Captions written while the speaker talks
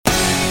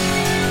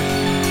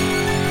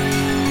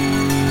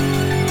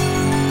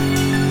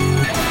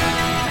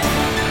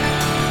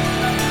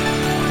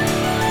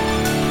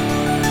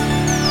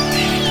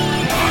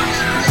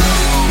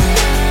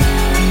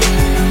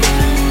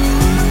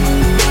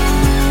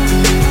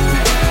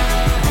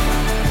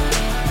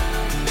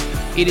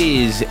It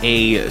is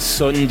a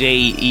Sunday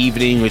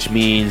evening, which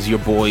means your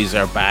boys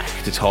are back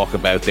to talk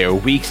about their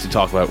weeks, to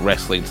talk about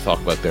wrestling, to talk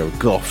about their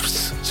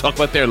guffs, to talk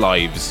about their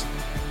lives.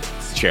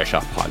 It's the Chair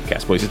Shot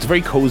Podcast, boys. It's a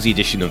very cozy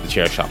edition of the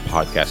Chair Shot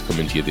Podcast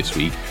coming to you this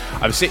week.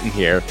 I'm sitting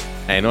here,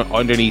 and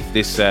underneath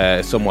this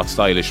somewhat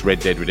stylish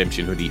Red Dead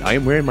Redemption hoodie, I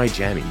am wearing my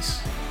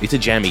jammies. It's a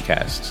jammy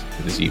cast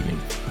this evening.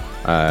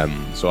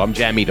 So I'm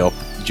jammied up.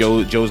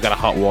 Joe's got a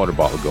hot water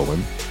bottle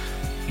going.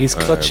 He's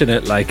clutching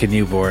it like a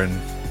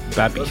newborn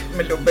baby.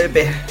 My little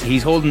baby.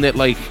 He's holding it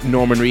like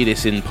Norman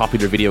Reedus in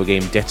popular video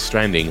game Death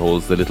Stranding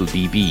holds the little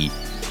BB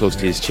close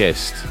to his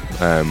chest.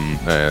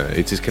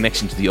 It's his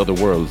connection to the other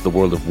world, the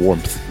world of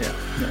warmth.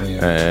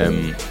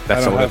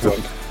 That's all I've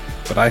done.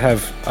 But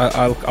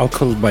I'll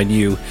call my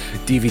new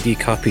DVD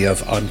copy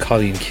of On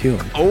Colleen Kuhn.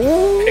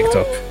 Picked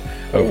up.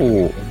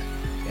 Oh,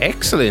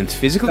 excellent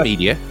physical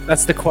media.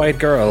 That's the quiet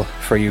girl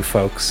for you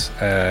folks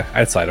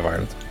outside of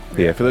Ireland.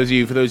 Yeah, for those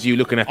of you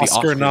looking at the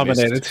Oscar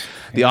nominated list,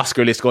 the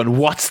Oscar list, going,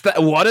 what's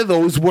that? What do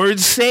those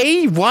words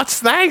say? What's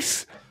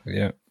that?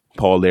 Yeah,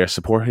 Paul, they're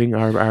supporting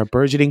our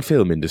burgeoning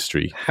film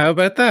industry. How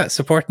about that?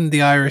 Supporting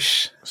the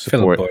Irish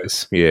film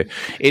boys. Yeah,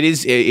 it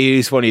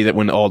is funny that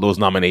when all those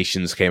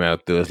nominations came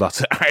out, there was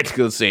lots of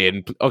articles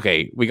saying,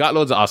 "Okay, we got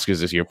loads of Oscars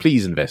this year.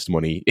 Please invest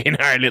money in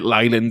our little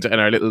island and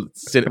our little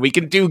city. We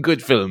can do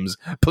good films.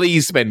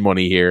 Please spend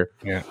money here."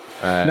 Yeah.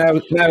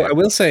 Now I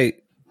will say,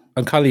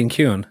 On Colleen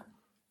Kuhn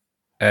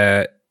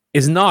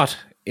is not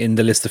in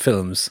the list of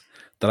films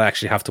that I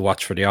actually have to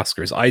watch for the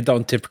Oscars. I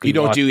don't typically. You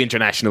don't do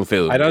international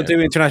film. I don't do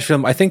international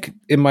film. I think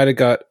it might have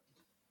got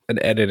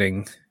an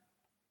editing.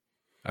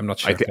 I'm not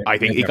sure. I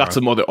think it got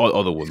some other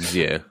ones.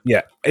 Yeah.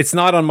 Yeah, it's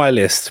not on my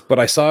list, but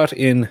I saw it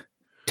in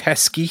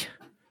Tesky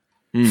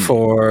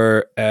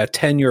for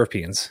 10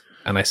 Europeans,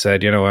 and I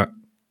said, you know what,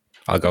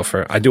 I'll go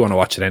for it. I do want to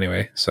watch it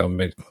anyway, so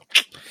it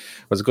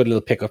was a good little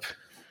pickup.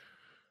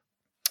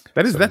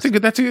 That's a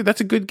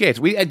good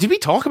get. Did we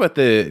talk about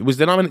the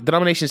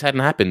nominations hadn't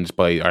happened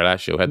by our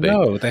last show, had they?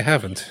 No, they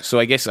haven't. So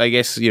I guess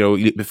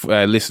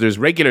listeners,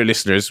 regular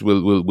listeners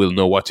will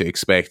know what to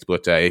expect.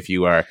 But if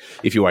you are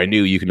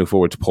new, you can look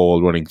forward to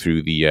Paul running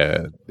through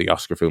the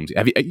Oscar films.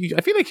 I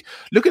feel like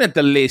looking at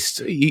the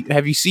list,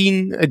 have you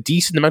seen a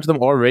decent amount of them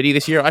already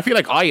this year? I feel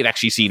like I had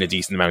actually seen a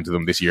decent amount of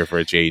them this year for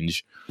a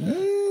change.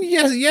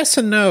 Yes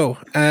and no.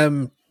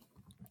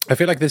 I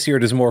feel like this year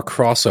there's more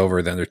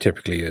crossover than there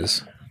typically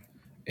is.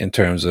 In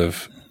terms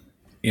of,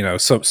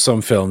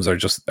 some films are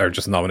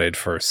just nominated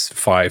for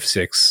 5,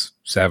 6,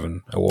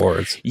 7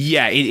 awards.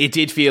 Yeah, it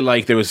did feel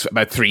like there was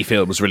about 3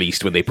 films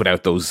released when they put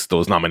out those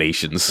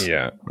nominations.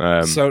 Yeah.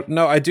 So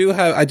no, I do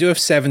have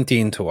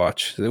 17 to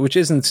watch, which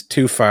isn't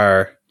too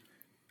far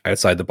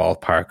outside the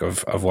ballpark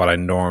of what I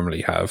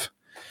normally have.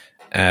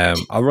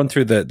 I'll run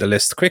through the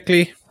list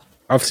quickly.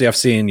 Obviously, I've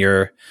seen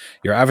your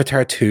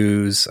Avatar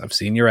 2s. I've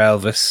seen your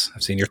Elvis.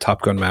 I've seen your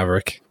Top Gun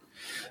Maverick.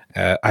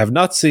 I have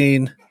not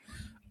seen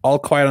All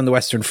Quiet on the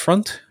Western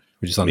Front,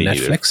 which is on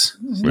Netflix.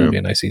 So that'll be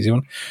a nice, easy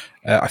one.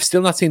 I've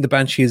still not seen The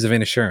Banshees of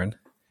Inisherin.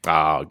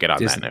 Oh, get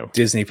on that now.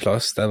 Disney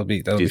Plus. That'll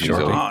be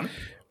shortly.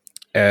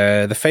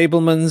 The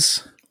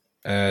Fabelmans,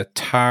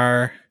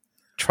 Tar,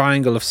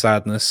 Triangle of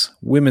Sadness,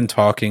 Women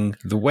Talking,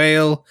 The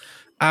Whale,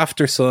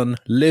 Aftersun,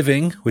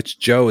 Living, which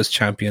Joe has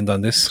championed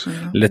on this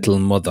little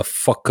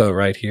motherfucker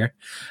right here.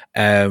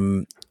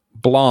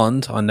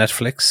 Blonde on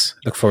Netflix.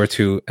 Look forward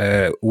to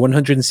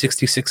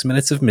 166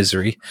 Minutes of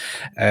Misery.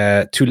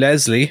 To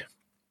Leslie,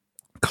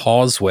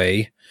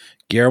 Causeway,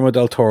 Guillermo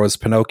del Toro's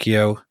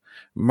Pinocchio,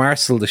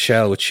 Marcel the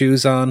Shell with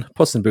Shoes On,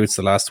 Puss in Boots: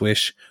 The Last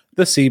Wish,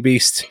 The Sea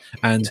Beast,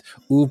 and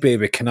ooh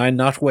baby, can I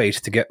not wait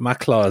to get my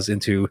claws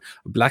into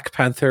Black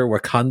Panther: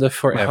 Wakanda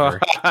Forever.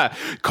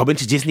 Coming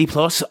to Disney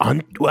Plus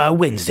on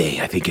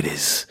Wednesday, I think it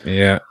is.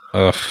 Yeah.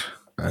 Ugh.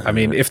 I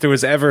mean, if there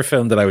was ever a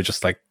film that I would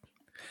just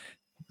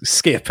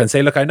skip and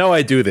say, look, I know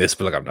I do this,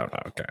 but look, I'm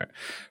not okay.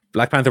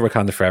 Black Panther: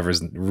 Wakanda Forever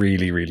is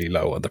really, really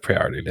low on the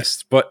priority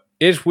list, but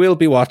it will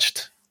be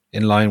watched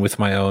in line with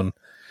my own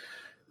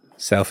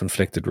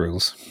self-inflicted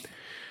rules.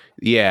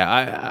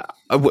 Yeah,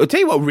 I will tell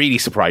you what really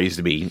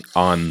surprised me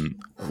on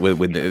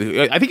when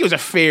I think it was a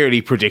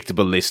fairly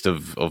predictable list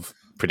of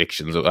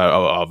predictions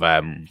of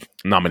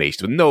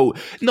nominations. No,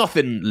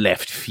 nothing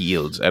left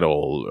field at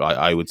all.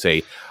 I would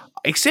say,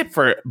 except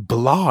for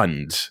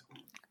Blonde.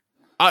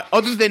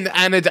 Other than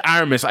Anna de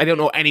Armas, I don't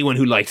know anyone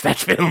who likes that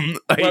film.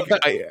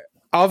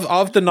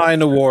 Of the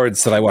 9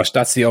 awards that I watched,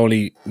 that's the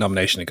only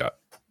nomination it got.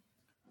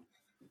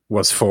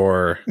 Was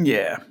for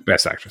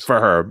Best Actress. For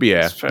her,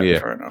 yeah.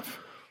 Fair enough.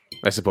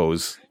 I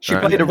suppose. She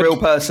played a real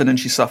person and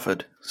she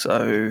suffered.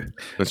 So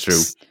that's true.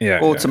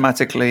 Yeah,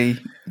 automatically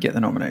get the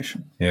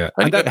nomination. Yeah.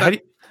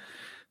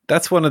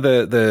 That's one of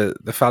the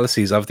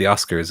fallacies of the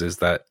Oscars, is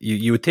that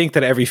you would think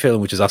that every film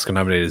which is Oscar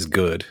nominated is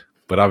good.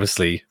 But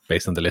obviously,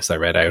 based on the list I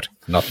read out,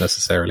 not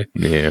necessarily.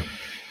 Yeah,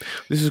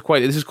 this is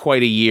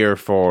quite a year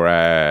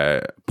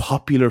for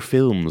popular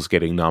films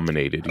getting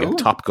nominated. You got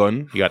Top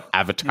Gun, you got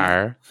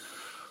Avatar,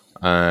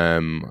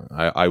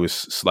 I was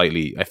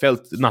slightly. I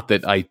felt not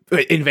that I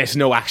invest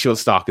no actual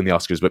stock in the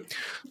Oscars, but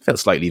I felt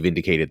slightly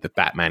vindicated that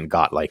Batman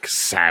got like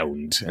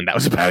sound, and that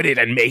was about it,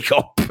 and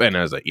makeup, and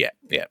I was like, yeah.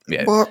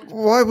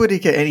 Why would he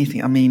get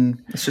anything? I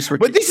mean, it's just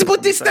ridiculous.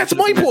 But that's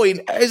my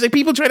point. It's like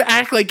people try to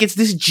act like it's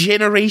this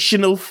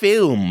generational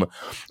film,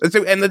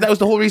 and that was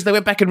the whole reason I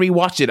went back and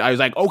rewatched it. I was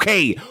like,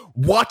 okay,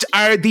 what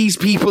are these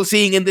people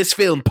seeing in this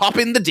film? Pop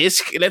in the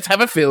disc. Let's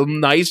have a film.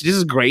 Nice. This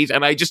is great.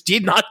 And I just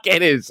did not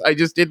get it.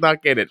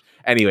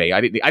 Anyway,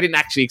 I didn't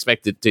actually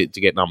expect it to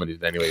get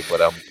nominated anyway,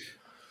 but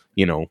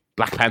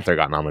Black Panther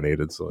got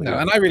nominated. So no,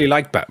 and I really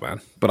like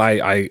Batman, but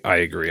I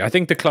agree. I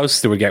think the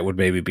closest it would get would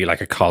maybe be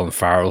like a Colin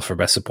Farrell for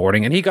Best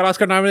Supporting, and he got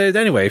Oscar nominated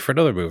anyway for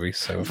another movie.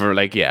 So for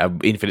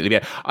infinitely.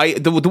 Yeah.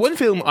 The one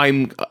film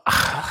I'm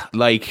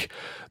like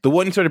the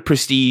one sort of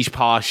prestige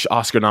posh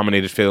Oscar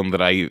nominated film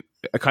that I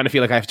kind of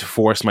feel like I have to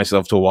force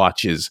myself to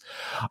watch is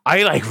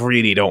I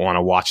really don't want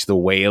to watch The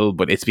Whale,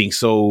 but it's being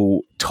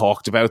so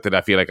talked about that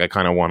I feel like I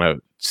kind of want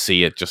to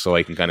see it just so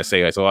I can kind of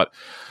say I saw it.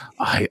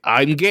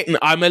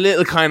 I'm a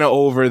little kind of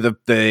over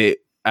the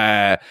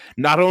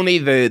not only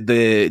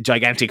the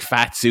gigantic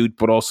fat suit,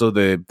 but also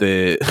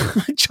the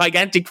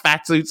gigantic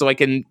fat suit, so I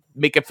can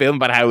make a film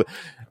about how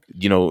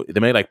they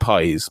may like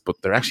pies,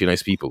 but they're actually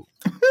nice people.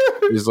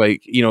 It's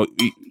like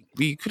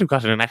you could have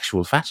gotten an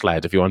actual fat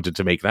lad if you wanted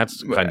to make that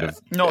kind of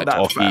not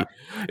that fat.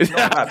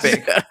 Not that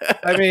big.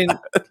 I mean,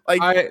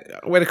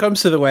 when it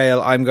comes to The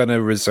Whale, I'm going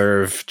to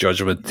reserve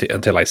judgment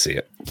until I see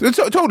it.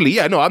 Totally,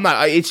 yeah. No, I'm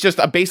not. It's just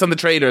based on the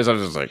trailers. I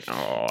was just like,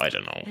 I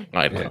don't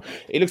know.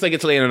 It looks like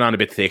it's laying it on a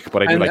bit thick,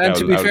 but I do like how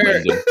to be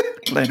fair.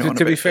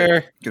 To be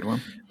fair, good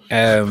one.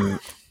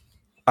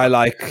 I've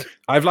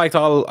liked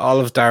all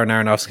of Darren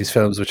Aronofsky's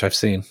films, which I've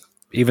seen.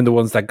 Even the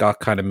ones that got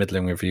kind of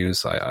middling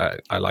reviews,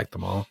 I like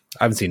them all.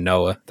 I haven't seen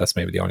Noah. That's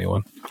maybe the only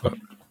one. But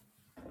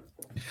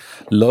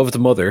loved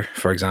Mother,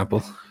 for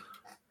example.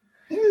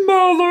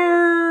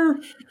 Mother.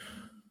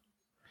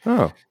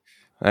 Oh,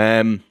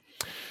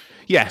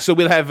 yeah. So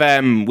we'll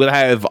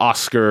have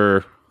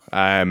Oscar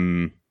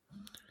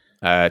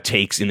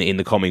takes in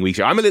the coming weeks.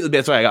 I'm a little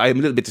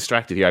bit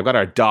distracted here. I've got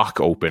our doc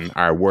open,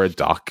 our Word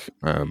doc,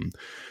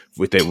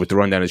 with the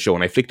rundown of the show,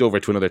 and I flicked over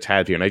to another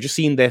tab here, and I just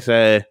seen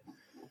that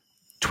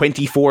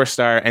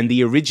 24-star and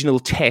the original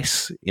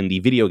Tess in the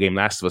video game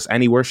Last of Us,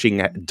 Annie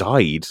Wershing,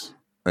 died.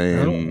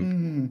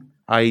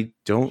 I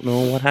don't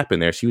know what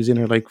happened there. She was in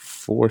her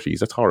 40s.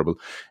 That's horrible.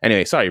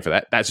 Anyway, sorry for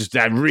that.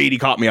 That really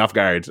caught me off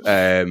guard.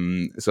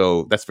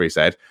 So that's very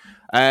sad.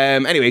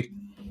 Anyway,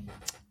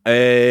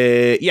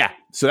 yeah.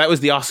 So that was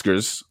the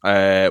Oscars.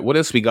 What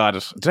else we got?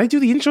 Did I do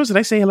the intros? Did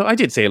I say hello? I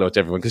did say hello to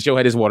everyone because Joe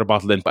had his water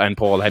bottle and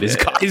Paul had his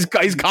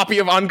copy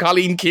of On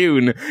Colleen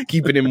Kuhn,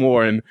 keeping him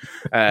warm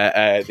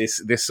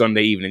this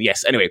Sunday evening.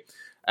 Yes. Anyway,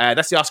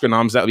 that's the Oscar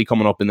noms. That'll be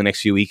coming up in the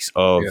next few weeks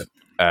of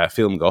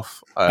Film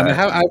Guff. And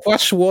I've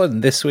watched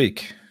one this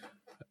week,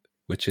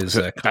 which is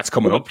that's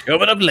coming up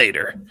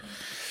later.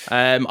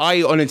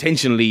 I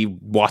unintentionally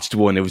watched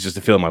one. It was just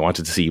a film I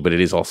wanted to see, but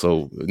it is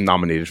also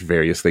nominated for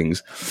various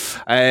things.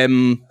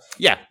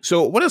 Yeah,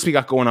 so what else we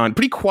got going on?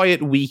 Pretty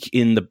quiet week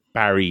in the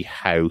Barry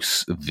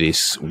house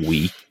this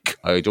week.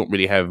 I don't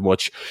really have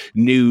much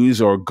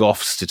news or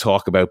guffs to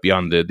talk about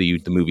beyond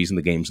the movies and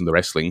the games and the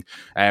wrestling.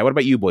 What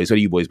about you boys? What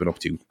have you boys been up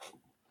to?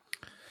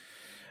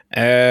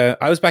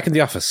 I was back in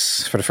the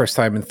office for the first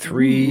time in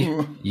 3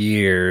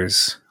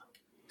 years.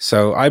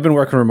 So I've been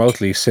working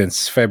remotely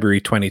since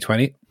February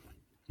 2020.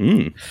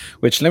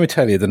 Which, let me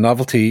tell you, the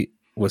novelty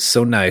was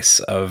so nice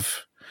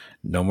of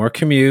no more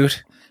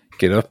commute,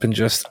 get up and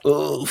just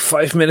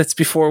 5 minutes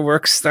before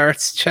work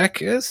starts,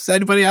 check, is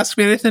anybody ask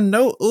me anything?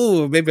 No.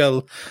 Maybe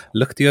I'll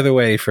look the other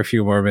way for a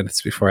few more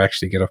minutes before I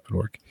actually get up and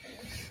work.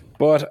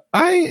 But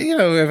I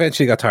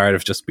eventually got tired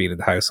of just being in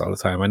the house all the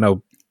time. I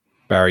know,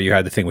 Barry, you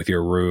had the thing with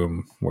your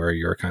room where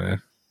you were kind of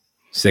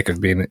sick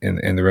of being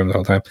in the room the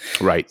whole time.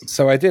 Right.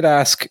 So I did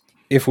ask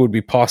if it would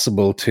be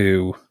possible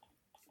to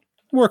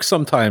work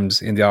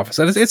sometimes in the office,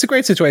 and it's a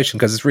great situation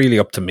because it's really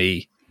up to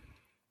me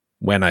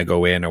when I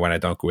go in or when I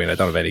don't go in. I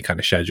don't have any kind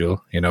of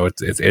schedule.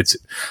 It's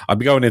I'll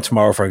be going in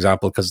tomorrow, for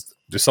example, because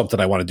there's something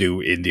I want to do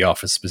in the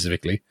office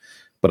specifically.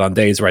 But on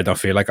days where I don't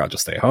feel like, I'll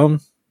just stay home,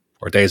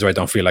 or days where I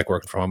don't feel like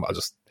working from home, I'll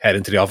just head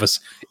into the office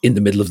in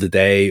the middle of the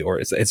day. Or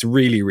it's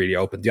really, really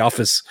open. The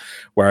office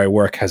where I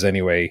work has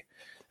anyway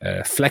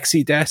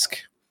flexi desk,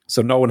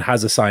 so no one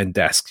has assigned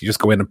desk. You just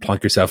go in and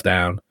plonk yourself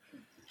down,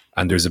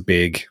 and there's a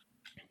big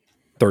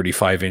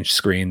 35-inch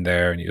screen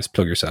there, and you just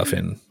plug yourself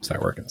in,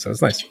 start working. So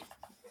it's nice.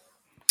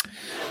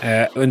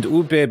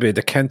 And baby,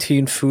 the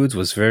canteen food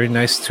was very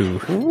nice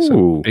too.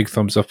 So big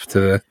thumbs up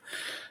to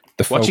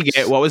the folks. What you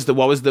get? What was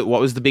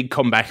the big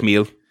comeback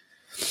meal?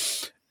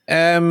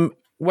 Well,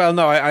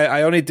 no,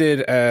 I only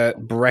did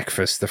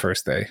breakfast the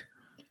first day.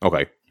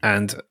 Okay.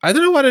 And I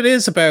don't know what it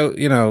is about,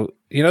 the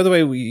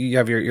way you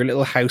have your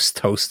little house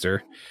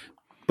toaster,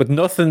 but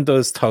nothing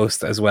does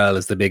toast as well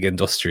as the big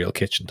industrial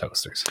kitchen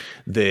toasters.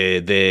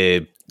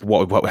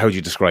 What how would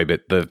you describe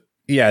it? The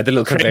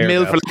little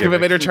treadmill, for lack of a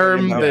better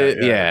term.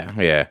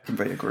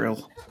 Conveyor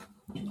grill.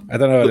 I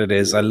don't know what it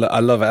is. I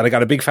love it. And I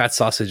got a big fat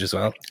sausage as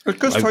well.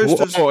 Because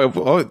toasters.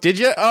 Did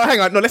you? Oh,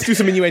 hang on. No, let's do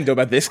some innuendo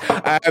about this.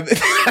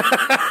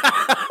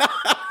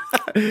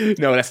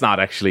 No, that's not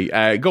actually.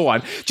 Go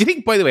on. Do you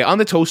think, by the way, on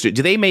the toaster,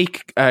 do they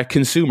make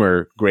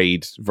consumer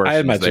grade versions? I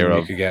imagine thereof?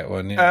 you could get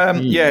one. Yeah.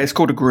 Yeah, it's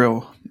called a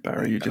grill,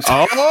 Barry. You just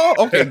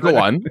Okay. Go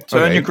on.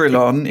 turn your grill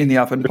on in the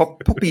oven,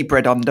 pop your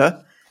bread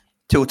under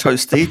till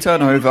toasty,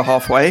 turn over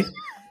halfway,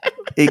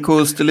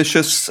 equals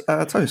delicious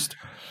toast.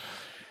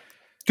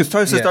 Because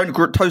toasters don't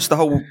toast the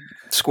whole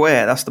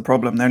square. That's the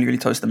problem. They only really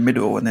toast the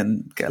middle and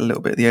then get a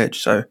little bit of the edge.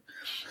 So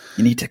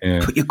you need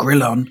to put your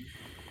grill on,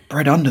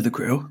 bread under the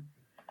grill.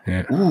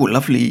 Yeah. Ooh,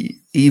 lovely,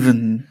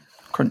 even,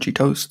 crunchy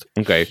toast.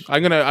 Okay,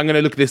 I'm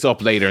gonna look this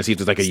up later and see if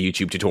there's like a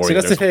YouTube tutorial. See,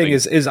 that's the thing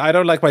something. is I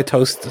don't like my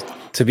toast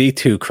to be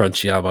too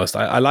crunchy. Almost,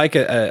 I like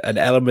an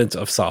element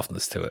of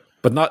softness to it,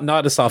 but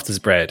not as soft as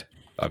bread,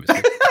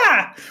 obviously.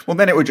 Well,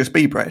 then it would just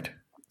be bread.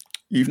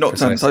 You've not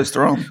turned the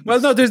toaster on. Well,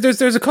 no,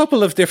 there's a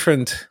couple of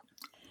different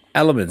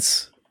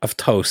elements of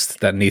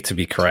toast that need to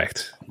be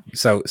correct.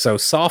 So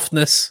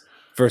softness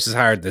versus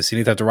hardness, you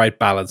need to have the right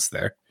balance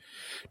there.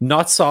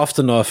 Not soft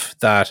enough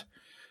that,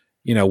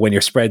 you know, when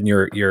you're spreading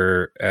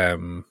your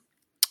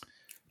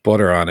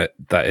butter on it,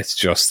 that it's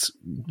just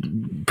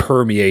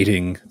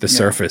permeating the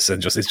surface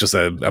and it's just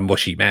a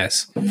mushy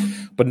mess,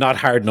 but not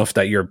hard enough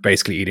that you're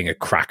basically eating a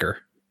cracker.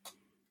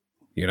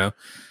 You know,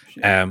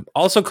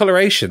 also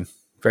coloration,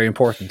 very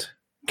important.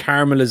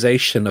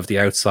 Caramelization of the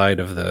outside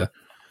of the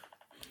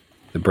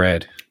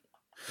bread,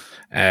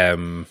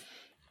 and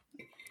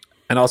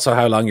also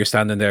how long you're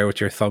standing there with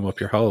your thumb up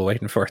your hole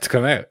waiting for it to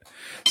come out.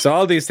 So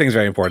all these things are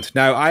very important.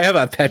 Now, I have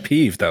a pet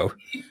peeve, though,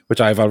 which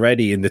I've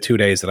already, in the 2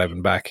 days that I've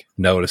been back,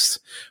 noticed,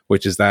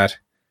 which is that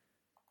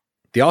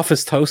the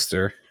office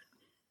toaster,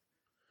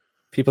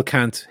 people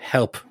can't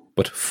help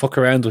but fuck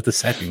around with the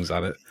settings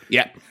on it.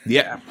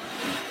 Yeah.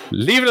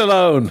 Leave it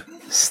alone.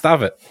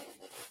 Stop it.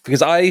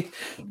 Because I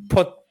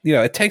put,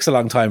 it takes a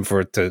long time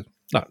for it to,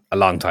 not a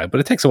long time, but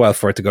it takes a while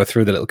for it to go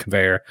through the little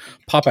conveyor,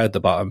 pop out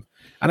the bottom.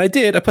 And I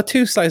put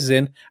 2 slices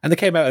in, and they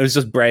came out, and it was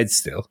just bread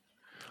still.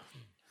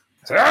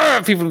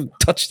 So, people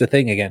touched the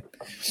thing again.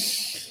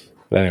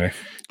 But anyway.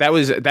 That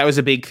was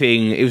a big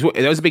thing.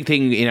 That was a big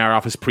thing in our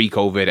office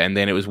pre-COVID, and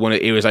then it was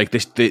like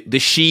the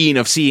sheen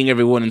of seeing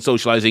everyone and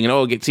socializing,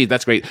 and see,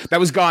 that's great. That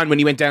was gone when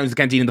you went down to the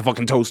canteen and the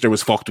fucking toaster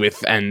was fucked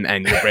with, and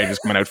your bread was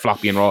coming out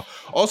floppy and raw.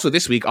 Also,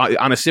 this week,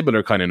 on a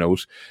similar kind of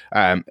note,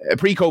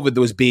 pre-COVID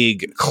there was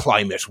big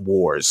climate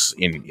wars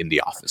in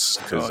the office,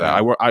 because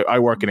I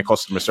work in a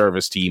customer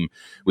service team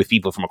with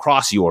people from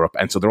across Europe,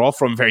 and so they're all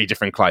from very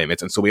different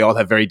climates, and so we all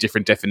have very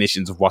different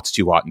definitions of what's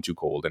too hot and too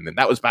cold. And then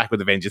that was back with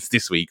a vengeance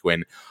this week,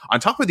 when on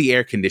top of the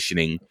air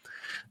conditioning,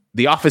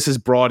 the office has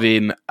brought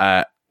in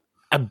a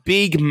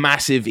big,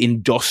 massive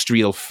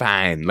industrial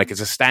fan. Like,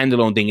 it's a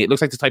standalone thing. It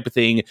looks like the type of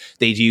thing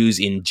they'd use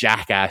in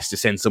Jackass to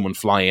send someone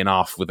flying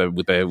off with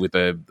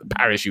a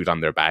parachute on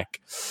their back.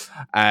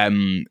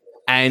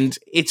 And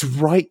it's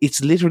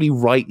literally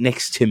right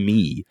next to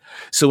me.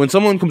 So when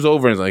someone comes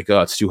over and is like,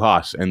 "Oh, it's too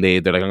hot," and they're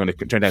like, "I'm going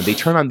to turn down," they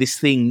turn on this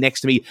thing next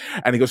to me,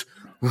 and it goes.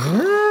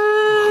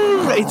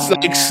 It's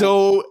like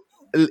so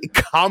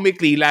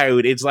comically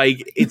loud. It's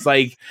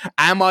like,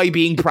 am I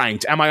being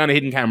pranked? Am I on a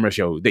hidden camera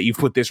show that you've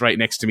put this right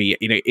next to me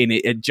in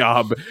a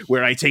job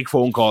where I take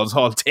phone calls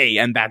all day,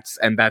 and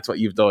that's what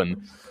you've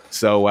done.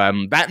 So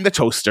that and the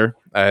toaster,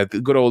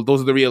 the good old,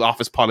 those are the real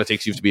office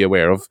politics you have to be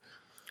aware of.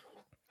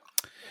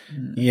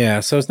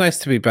 Yeah, so it's nice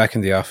to be back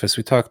in the office.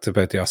 We talked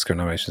about the Oscar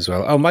nomination as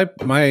well. Oh, my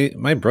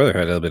brother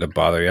had a little bit of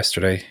bother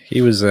yesterday.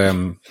 He was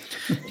out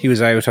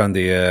on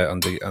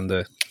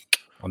the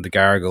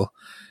gargle.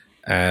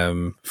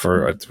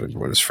 For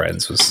one of his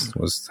friends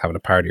was having a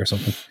party or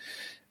something,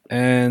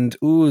 and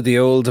the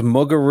old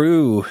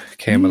Muggaroo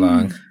came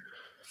along.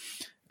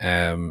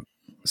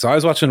 So I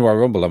was watching Royal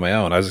Rumble on my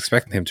own. I was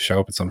expecting him to show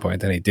up at some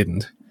point, and he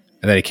didn't.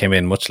 And then he came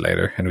in much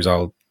later, and he was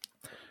all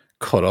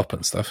cut up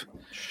and stuff.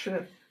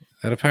 Shit.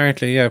 And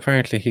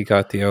apparently he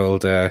got the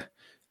old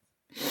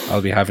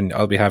I'll be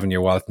having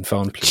your wallet and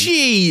phone, please.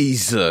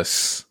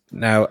 Jesus.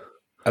 Now,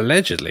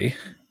 allegedly.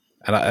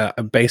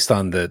 And based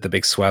on the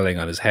big swelling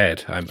on his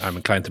head, I'm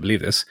inclined to believe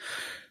this.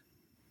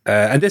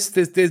 And this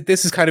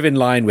is kind of in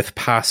line with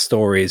past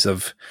stories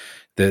of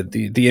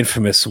the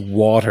infamous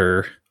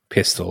water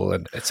pistol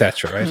and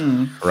etc.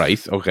 Right?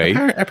 Right. Okay.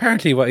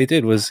 Apparently, what he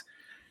did was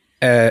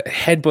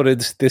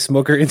headbutted this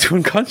mugger into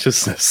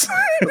unconsciousness.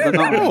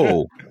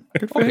 Oh,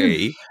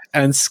 okay.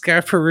 And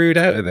scarperooed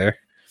out of there.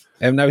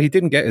 Now he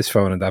didn't get his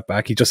phone and that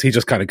back. He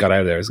just kind of got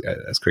out of there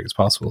as quick as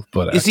possible.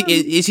 But is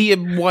he a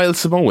wild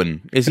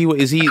Samoan? Is he like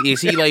is he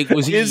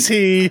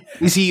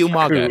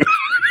Umaga?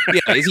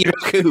 Yeah, is he a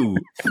coup?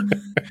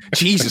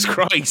 Jesus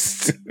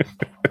Christ!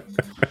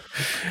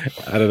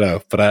 I don't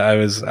know, but I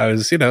was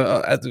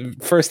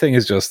first thing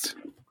is just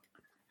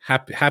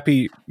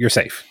happy you're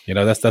safe.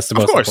 That's the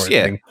most important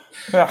thing.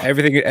 Yeah.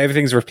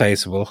 Everything's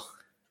replaceable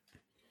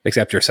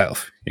except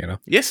yourself.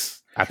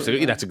 Yes,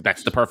 absolutely.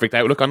 That's the perfect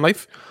outlook on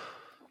life.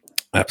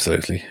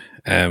 Absolutely.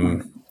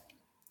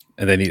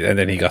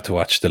 then he got to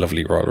watch the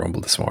lovely Royal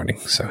Rumble this morning,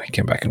 so he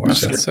came back and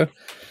watched that. So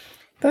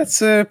that's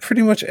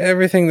pretty much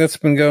everything that's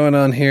been going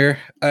on here.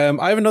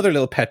 I have another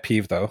little pet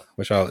peeve though,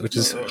 which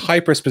is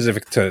hyper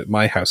specific to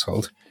my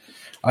household.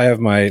 I have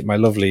my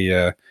lovely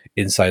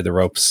Inside the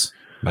Ropes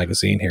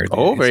magazine here.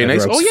 Oh, very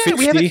nice. Oh yeah,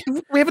 50.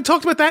 we haven't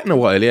talked about that in a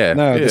while. Yeah,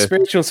 no, the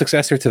spiritual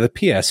successor to the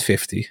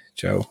PS50.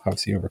 Joe,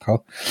 obviously you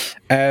recall.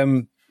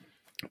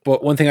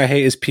 But one thing I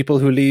hate is people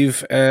who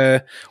leave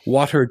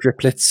water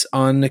driplets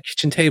on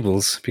kitchen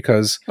tables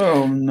because I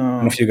don't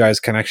know if you guys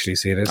can actually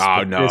see this.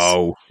 Oh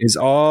no, is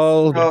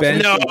all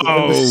bent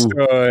and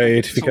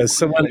destroyed because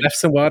someone left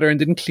some water and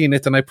didn't clean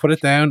it, and I put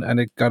it down and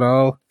it got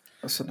all.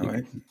 That's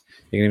annoying.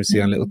 You can even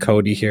see on little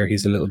Cody here.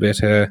 He's a little bit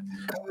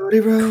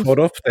caught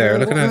up there.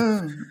 Look at it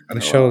on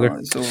his shoulder.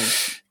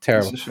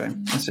 Terrible.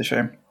 That's a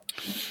shame.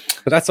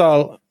 But that's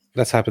all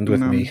that's happened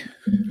with me.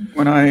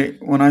 When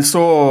I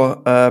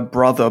saw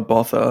Brother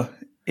Bother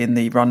in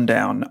the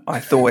rundown, I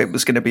thought it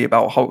was going to be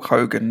about Hulk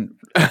Hogan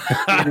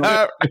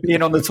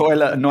being on the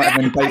toilet and not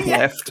having any paper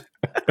left.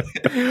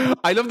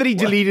 I love that he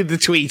deleted the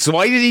tweets.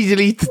 Why did he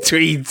delete the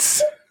tweets?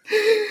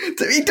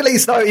 He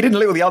deletes. No, he didn't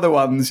delete all the other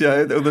ones.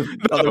 Yeah, the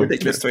other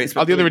ridiculous tweets.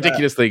 All the other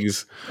ridiculous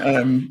things.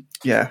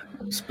 Yeah,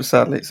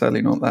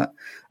 sadly not that.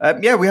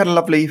 Yeah, we had a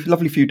lovely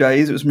few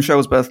days. It was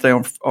Michelle's birthday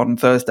on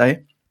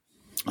Thursday.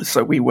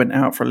 So we went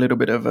out for a little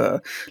bit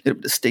of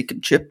steak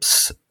and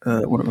chips,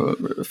 one of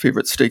our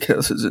favourite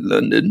steakhouses in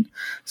London.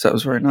 So that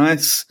was very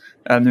nice.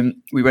 And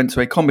then we went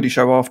to a comedy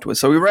show afterwards.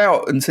 So we were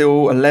out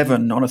until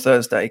 11 on a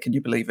Thursday. Can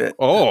you believe it?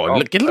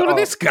 Oh, get a load of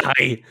this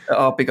guy. At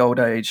our big old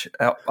age,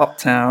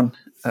 uptown,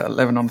 at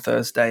 11 on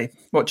Thursday,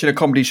 watching a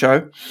comedy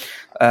show.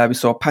 We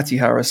saw Patty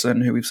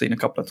Harrison, who we've seen a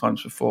couple of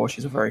times before.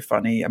 She's a very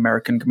funny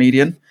American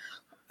comedian.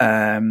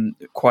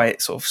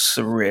 Quite sort of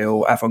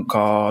surreal,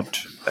 avant-garde,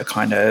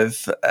 kind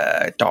of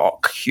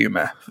dark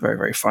humour. Very,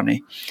 very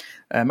funny.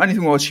 Only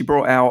thing was she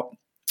brought out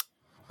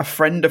a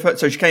friend of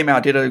hers. So she came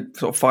out, did a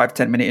sort of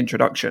 5-10 minute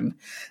introduction.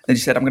 Then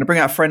she said, I'm going to bring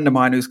out a friend of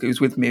mine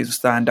who's with me as a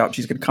stand-up.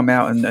 She's going to come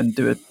out and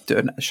do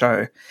a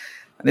show.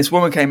 And this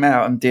woman came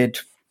out and did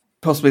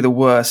possibly the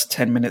worst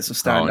 10 minutes of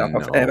stand-up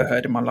I've ever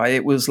heard in my life.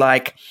 It was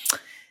like,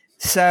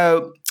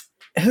 so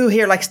who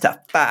here likes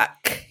to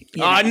fuck?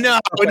 You know,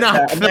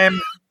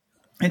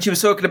 and she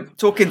was talking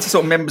to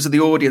sort of members of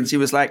the audience. He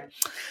was like,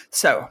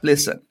 so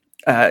listen,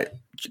 I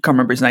can't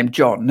remember his name,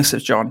 John. This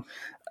is John.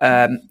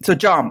 So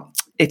John,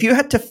 if you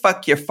had to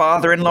fuck your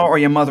father-in-law or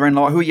your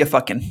mother-in-law, who are you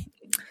fucking?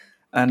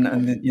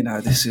 And you know,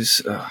 this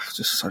is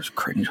just such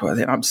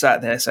cringe-worthy. I'm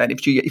sat there saying,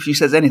 if she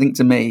says anything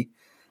to me,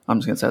 I'm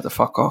just going to tell her to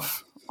fuck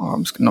off. Or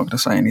I'm just not going to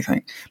say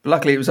anything. But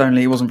luckily,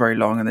 it wasn't very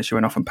long, and then she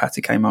went off, and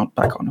Patty came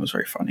back on. It was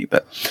very funny,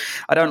 but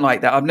I don't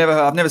like that. I've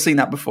never seen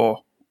that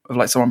before. Of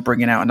like someone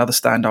bringing out another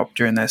stand-up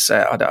during their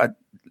set.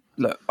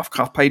 Look,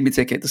 I've paid me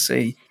ticket to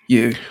see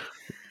you.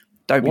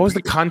 What was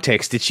the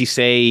context? Did she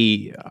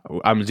say,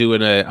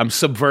 I'm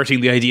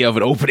subverting the idea of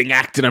an opening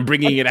act and I'm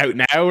bringing it out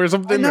now or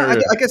something? I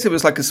guess it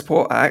was like a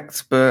support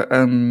act, but I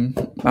don't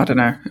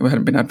know. It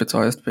hadn't been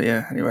advertised, but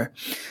yeah, anyway.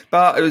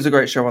 But it was a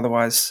great show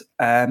otherwise.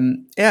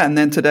 And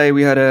then today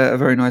we had a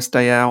very nice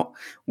day out.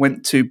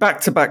 Went to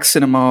back-to-back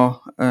cinema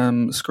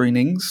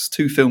screenings,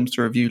 2 films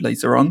to review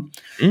later on.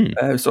 We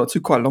saw 2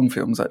 quite long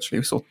films, actually.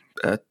 We saw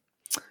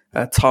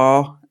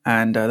Tar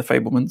and The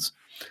Fabelmans.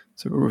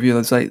 So we'll review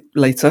those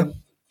later.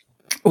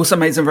 Also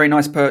made some very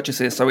nice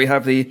purchases. So we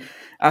have the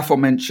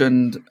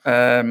aforementioned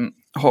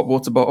hot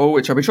water bottle,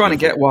 which I've been trying to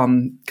get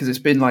one because it's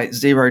been like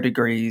 0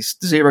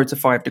 to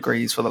 5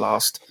 degrees for the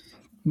last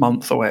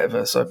month or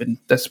whatever. So I've been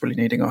desperately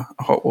needing a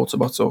hot water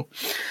bottle.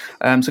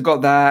 So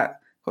got that,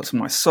 got some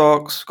nice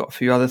socks, got a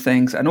few other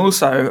things. And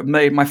also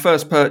made my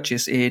first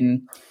purchase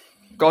in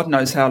God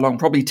knows how long,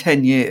 probably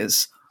 10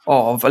 years,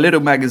 of a little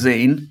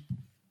magazine,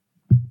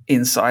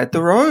 Inside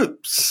the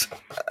Ropes.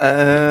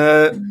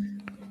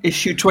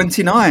 Issue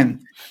 29.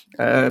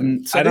 So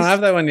I don't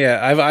have that one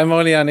yet. I'm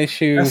only on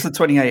issue. That's the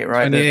 28,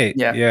 right? 28.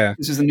 Yeah.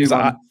 This is the new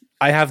one.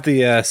 I have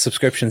the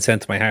subscription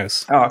sent to my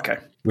house. Oh, okay.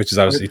 Which is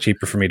obviously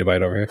cheaper for me to buy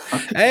it over here.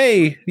 Okay.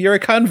 Hey, you're a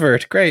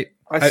convert. Great.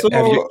 Have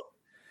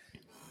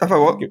I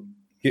what?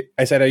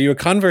 I said, are you a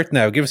convert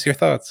now? Give us your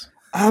thoughts.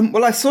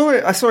 Well, I saw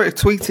it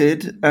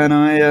tweeted, and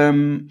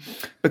I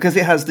because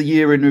it has the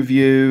year in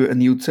review and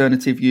the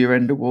alternative year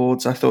end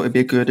awards, I thought it'd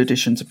be a good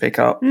addition to pick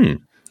up.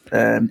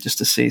 Just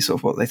to see sort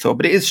of what they thought.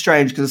 But it is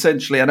strange because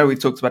essentially, I know we've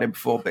talked about it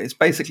before, but it's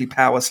basically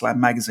Power Slam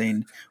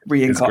magazine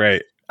reincarnated. It's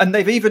great. And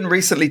they've even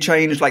recently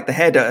changed like the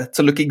header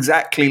to look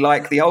exactly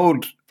like the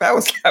old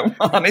Power Slam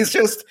one. It's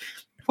just,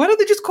 why don't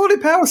they just call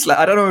it Power Slam?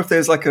 I don't know if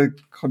there's like a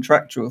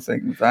contractual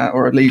thing with that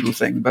or a legal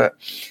thing, but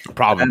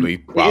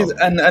probably.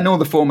 And all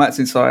the formats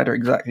inside are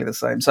exactly the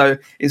same. So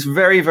it's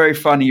very, very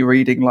funny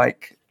reading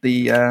like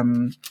the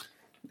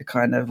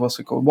kind of,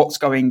 what's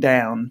going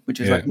down, which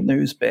is like the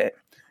news bit.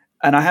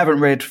 And I haven't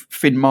read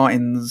Finn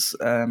Martin's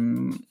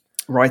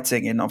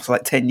writing in obviously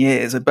like 10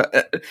 years,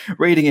 but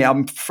reading it,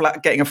 I'm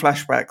getting a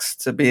flashbacks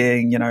to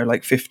being,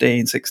 like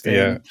 15,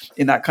 16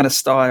 in that kind of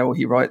style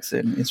he writes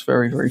in. It's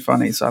very, very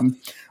funny. So I've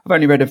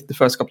only read the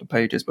first couple of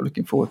pages, but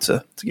looking forward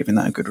to giving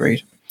that a good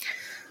read.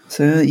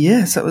 So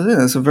yes, that was it.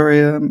 It's a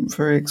very,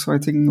 very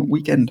exciting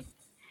weekend.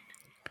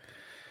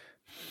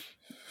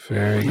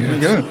 Very good. There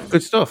you go.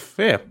 Good stuff.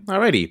 Yeah.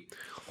 Alrighty.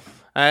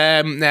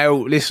 Now,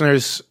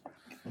 listeners,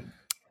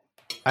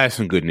 I have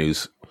some good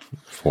news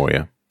for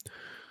you.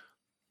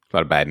 A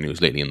lot of bad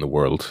news lately in the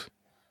world.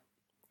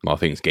 A lot of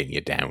things getting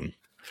you down.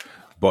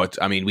 But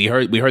I mean, we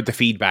heard the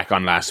feedback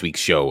on last week's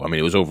show. I mean,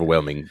 it was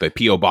overwhelming. The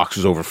PO box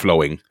was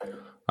overflowing.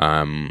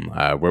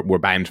 We're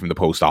banned from the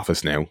post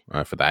office now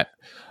for that.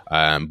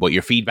 But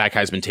your feedback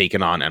has been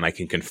taken on, and I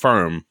can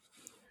confirm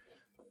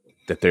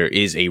that there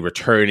is a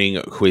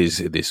returning quiz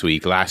this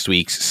week. Last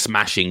week's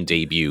smashing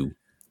debut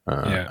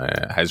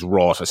has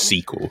wrought a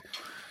sequel,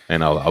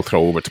 and I'll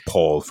throw over to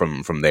Paul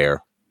from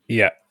there.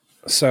 Yeah.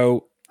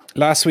 So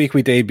last week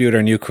we debuted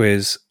our new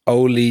quiz,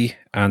 Ole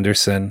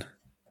Anderson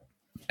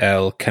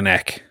L.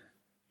 Connect.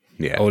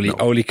 Yeah,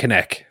 Ole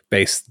Connect,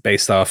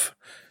 based off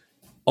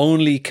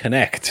Only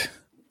Connect,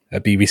 a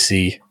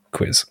BBC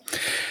quiz.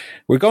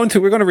 We're going to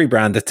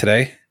rebrand it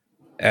today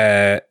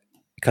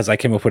because I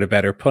came up with a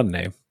better pun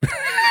name,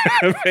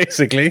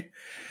 basically.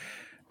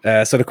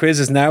 So the quiz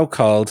is now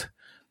called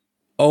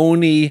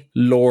Oni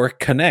Lore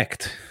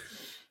Connect.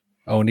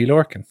 Oni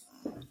Lorcan.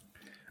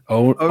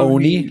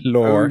 Oni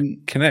Lore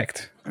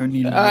Connect.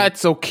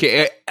 It's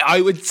okay.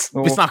 It's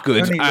not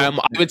good. I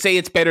would say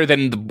it's better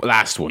than the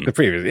last one. The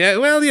previous. Yeah,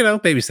 well,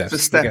 baby steps.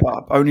 It's a step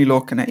up. Only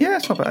Lore Connect. Yeah,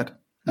 it's not bad.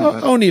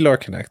 Only Lore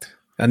Connect.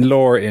 And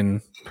lore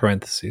in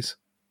parentheses.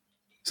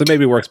 So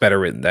maybe it works better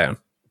written down.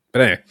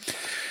 But anyway,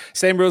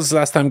 same rules as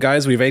last time,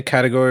 guys. We have 8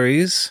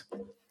 categories.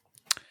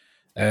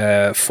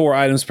 4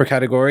 items per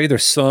category.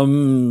 There's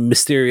some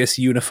mysterious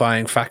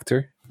unifying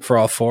factor for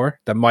all 4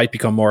 that might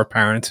become more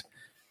apparent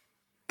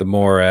the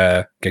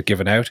more get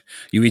given out.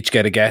 You each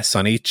get a guess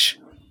on each,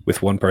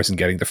 with one person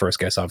getting the first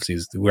guess. Obviously,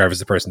 is whoever's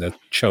the person that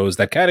chose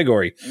that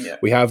category. Yeah.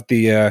 We have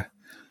the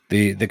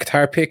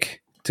guitar pick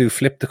to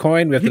flip the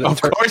coin. We have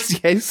the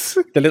yes,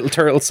 the little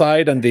turtle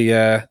side and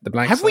the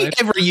blank. Have side. we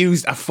ever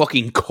used a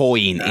fucking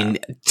coin in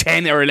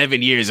 10 or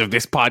 11 years of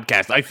this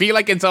podcast? I feel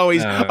like it's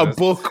always a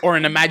book or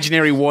an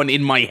imaginary one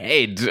in my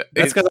head.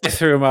 That's because I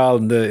threw them all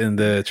in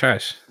the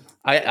trash.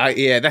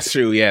 Yeah, that's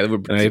true. Yeah,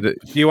 do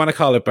you want to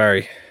call it,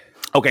 Barry?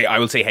 Okay, I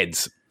will say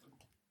heads.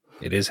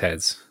 It is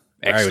heads.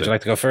 Excellent. Barry, would you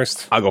like to go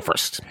first? I'll go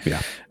first.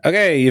 Yeah.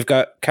 Okay, you've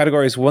got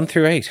categories 1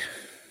 through 8.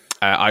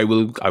 I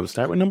will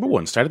start with number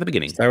 1. Start at the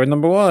beginning. Start with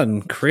number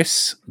 1.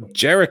 Chris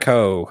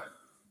Jericho.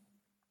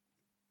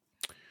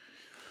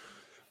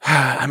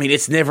 I mean,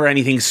 it's never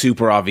anything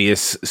super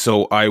obvious,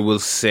 so I will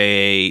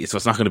say... So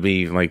it's not going to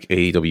be like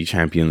AEW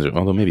champions,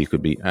 although maybe it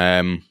could be.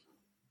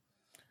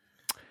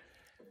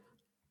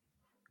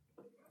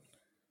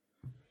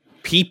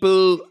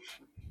 People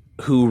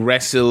who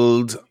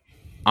wrestled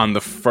on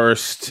the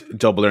first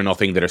Double or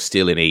Nothing that are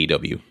still in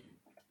AEW.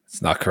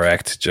 It's not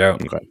correct, Joe.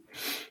 Okay.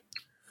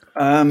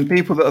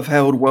 People that have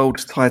held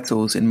world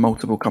titles in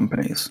multiple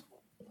companies.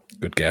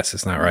 Good guess.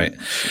 It's not right.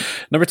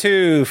 Number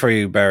 2 for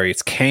you, Barry.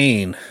 It's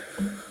Kane.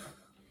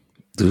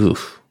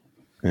 Oof.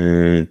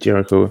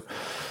 Jericho.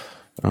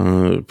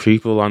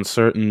 People on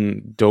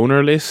certain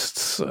donor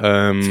lists.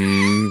 God.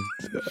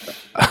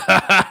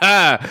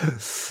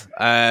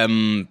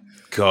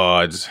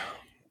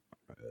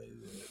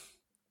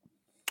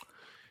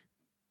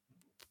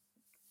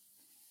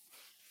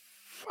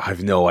 I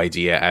have no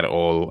idea at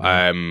all.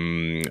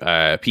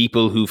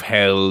 People who've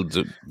held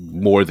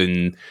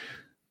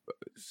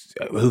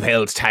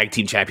tag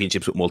team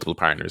championships with multiple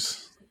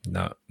partners.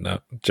 No.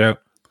 Joe.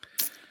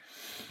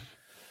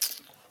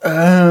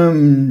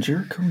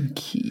 Jericho and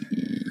Key.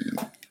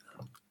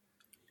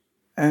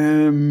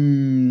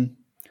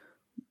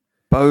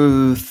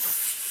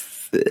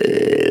 Both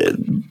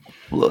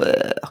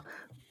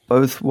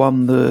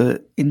won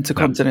the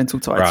Intercontinental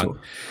title.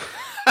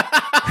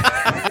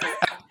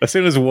 As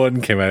soon as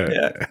one came out,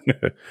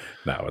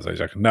 no, I was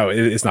joking. No,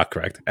 it's not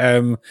correct.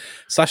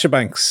 Sasha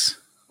Banks.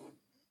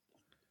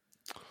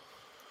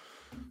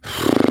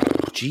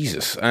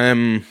 Jesus.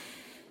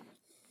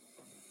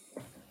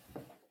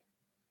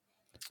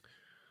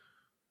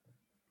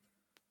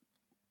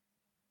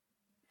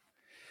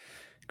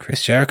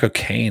 Chris Jericho,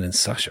 Kane, and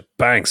Sasha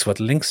Banks.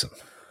 What links them?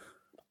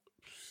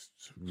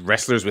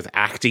 Wrestlers with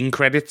acting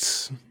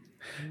credits.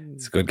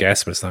 It's a good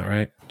guess, but it's not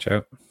right,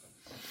 Joe.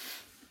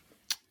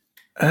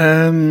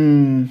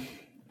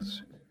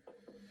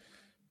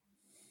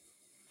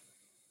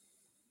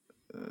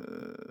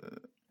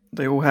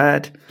 They all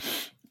had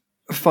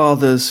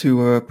fathers who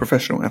were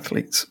professional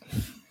athletes.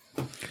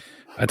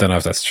 I don't know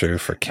if that's true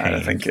for Kane. I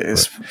don't think it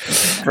is.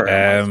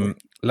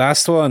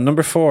 Last one,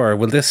 number 4.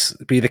 Will this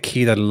be the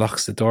key that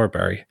locks the door,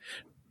 Barry?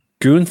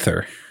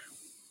 Gunther.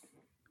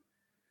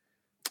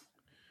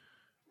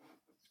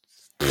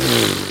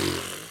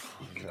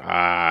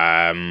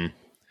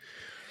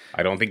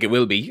 I don't think it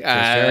will be.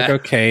 Jericho,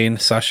 Kane,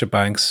 Sasha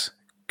Banks,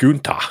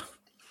 Gunther.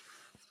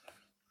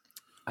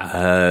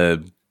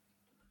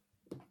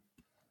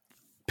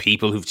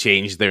 People who've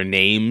changed their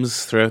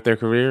names throughout their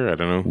career. I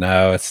don't know.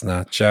 No, it's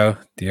not. Joe,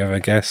 do you have a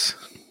guess?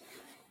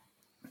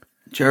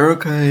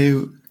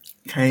 Jericho,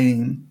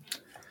 Kane,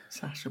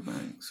 Sasha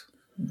Banks,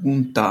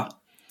 Wanda.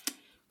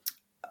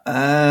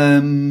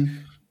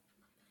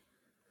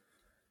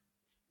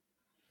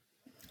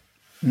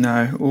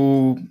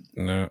 No,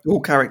 all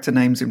character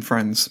names in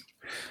Friends.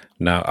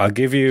 No, I'll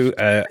give you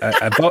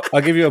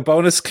I'll give you a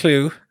bonus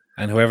clue,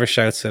 and whoever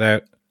shouts it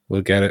out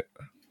will get it.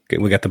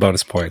 We'll get the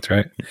bonus point,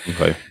 right?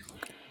 Okay.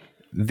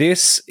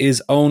 This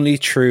is only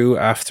true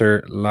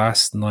after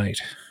last night.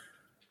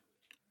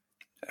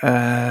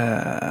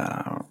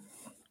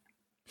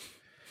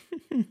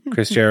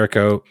 Chris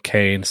Jericho,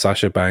 Kane,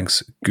 Sasha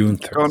Banks,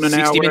 Gunther. Gone an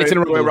 60 minutes in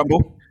a Royal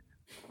Rumble.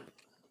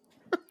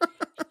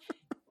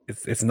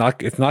 It's not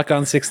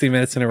gone 60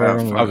 minutes in a row.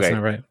 Okay. That's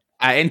not right.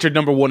 I entered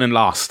number 1 and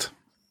lost.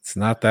 It's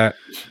not that.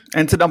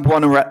 Enter number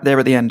 1 and right there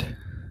at the end.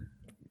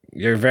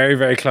 You're very,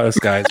 very close,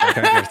 guys.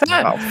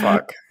 Oh,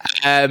 fuck.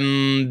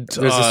 There's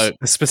a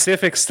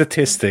specific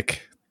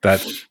statistic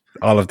that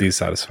all of these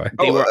satisfy.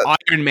 They were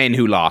Iron Men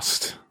who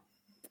lost.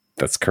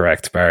 That's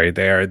correct, Barry.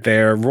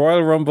 They're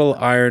Royal Rumble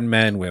Iron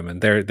Men women.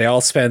 They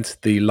all spent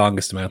the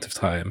longest amount of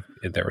time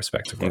in their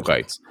respective roles.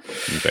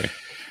 Okay.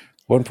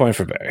 1 point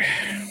for Barry.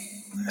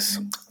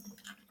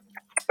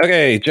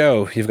 Okay,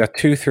 Joe, you've got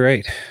 2 through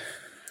 8.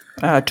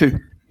 2.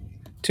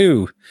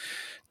 2.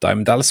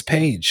 Diamond Dallas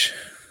Page.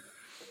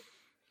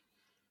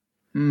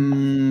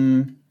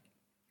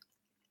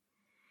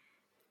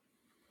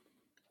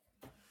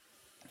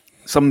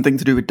 Something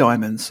to do with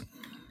diamonds.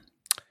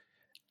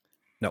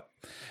 No.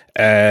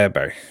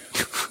 Barry.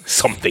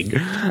 Something.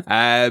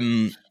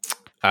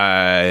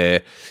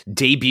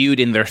 Debuted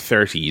in their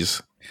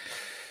 30s.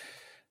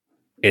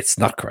 It's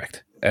not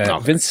correct. No.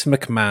 Vince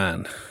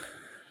McMahon.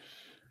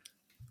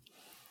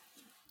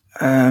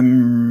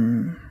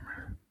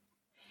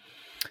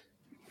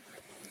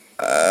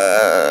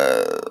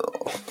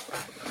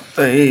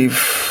 They've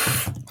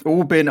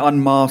all been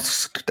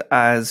unmasked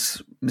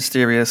as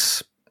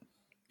mysterious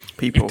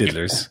people.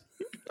 Diddlers.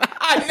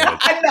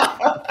 I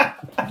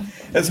know.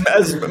 As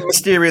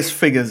mysterious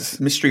figures,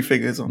 mystery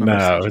figures. On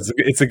No,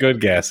 it's a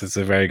good guess. It's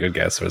a very good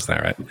guess, wasn't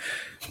that right?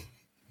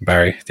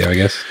 Barry, do you have a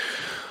guess?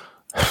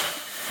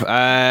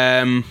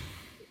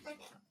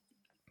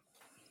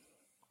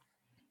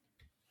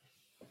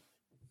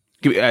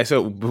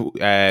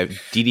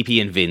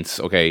 DDP and Vince.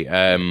 Okay.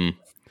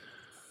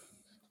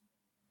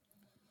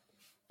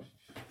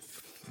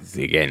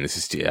 Again, this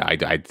is I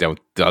don't.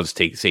 I'll just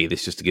say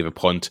this just to give a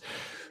punt.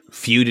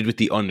 Feuded with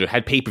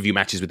had pay-per-view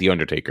matches with the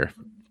Undertaker.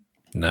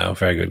 No,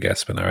 very good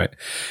guess, but all right.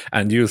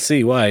 And you'll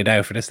see why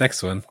now for this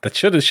next one. That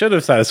should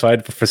have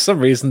satisfied, but for some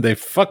reason they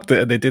fucked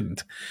it and they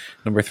didn't.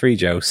 Number 3,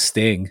 Joe,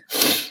 Sting.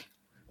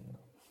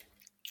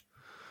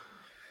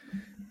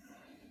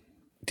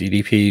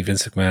 DDP,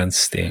 Vince McMahon,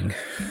 Sting.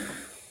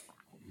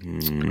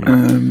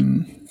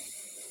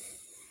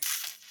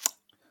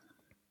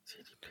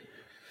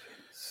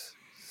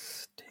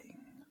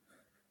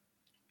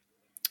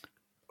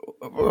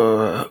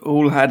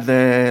 All had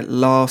their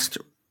last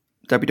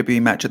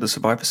WWE match at the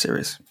Survivor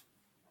Series.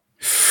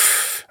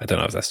 I don't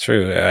know if that's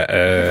true,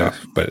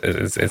 but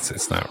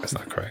it's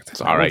not correct.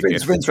 It's all right.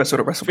 Vince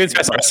wrestled at WrestleMania. Vince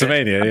wrestled at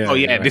WrestleMania. Yeah. Oh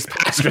yeah, this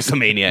past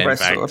WrestleMania. In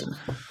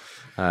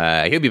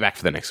fact, he'll be back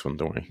for the next one.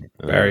 Don't worry.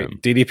 Barry,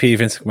 DDP,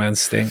 Vince McMahon,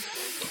 Sting.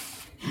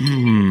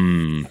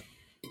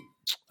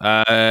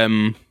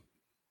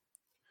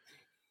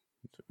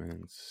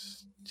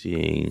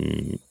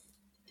 Sting.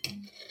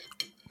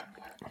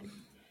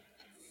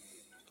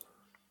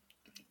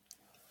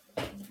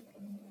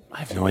 I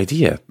have no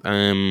idea.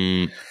 I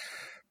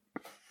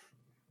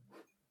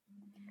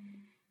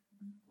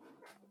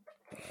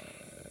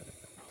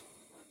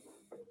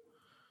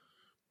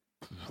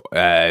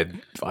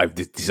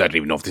don't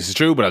even know if this is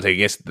true, but I'll take a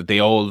guess that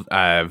they all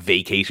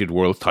vacated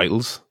world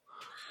titles.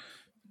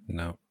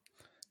 No.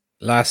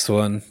 Last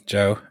one,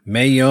 Joe.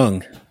 Mae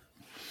Young.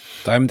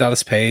 Diamond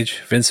Dallas Page,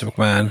 Vince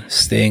McMahon,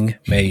 Sting,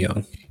 Mae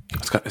Young.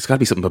 It's got to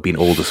be something about being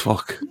old as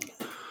fuck.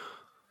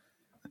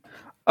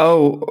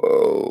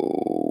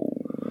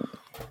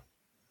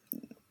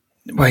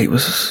 Wait,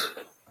 was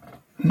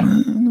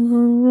the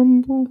Royal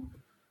Rumble?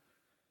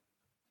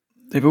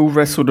 They've all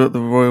wrestled at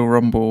the Royal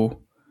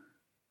Rumble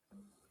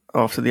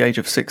after the age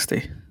of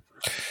 60.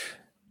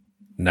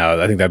 No,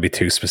 I think that'd be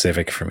too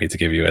specific for me to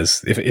give you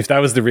as if that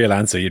was the real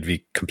answer, you'd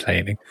be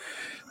complaining.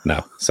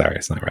 No, sorry,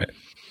 it's not right.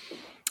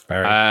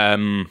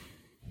 Barry.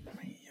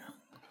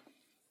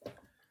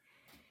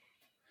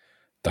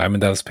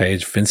 Diamond Dallas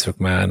Page, Vince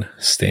McMahon,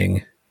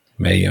 Sting,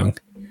 Mae Young.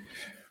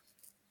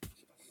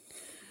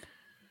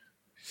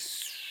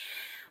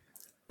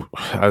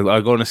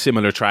 I'll go on a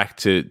similar track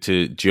to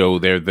Joe.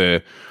 They're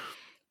the.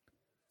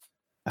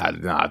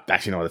 No,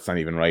 actually, no, that's not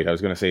even right. I was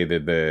going to say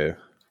the.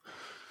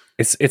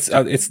 It's.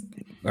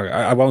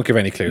 I won't give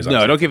any clues.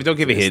 No, don't give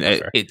a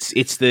hint.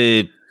 It's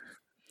the.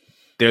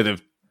 They're the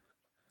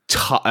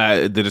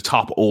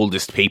top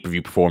oldest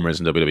pay-per-view performers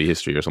in WWE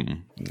history or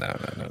something. No.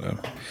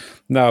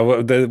 No,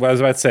 what I was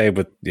about to say,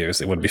 but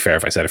it wouldn't be fair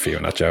if I said it for you,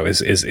 not Joe.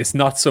 Is it's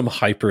not some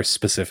hyper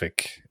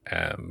specific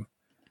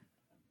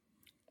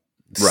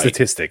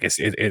statistic.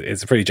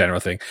 It's a pretty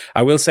general thing.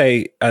 I will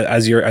say,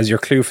 as your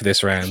clue for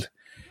this round,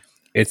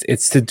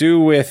 it's to do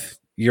with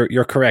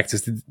you're correct.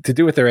 It's to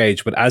do with their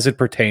age, but as it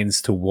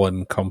pertains to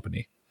one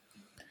company.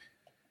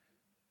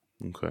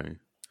 Okay.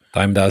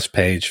 Diamond Dallas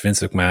Page, Vince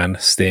McMahon,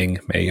 Sting,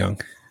 Mae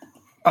Young.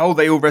 Oh,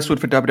 they all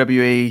wrestled for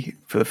WWE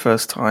for the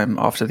first time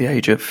after the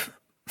age of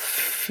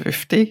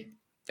 50?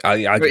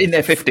 In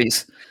their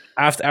 50s.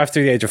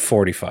 After the age of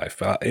 45.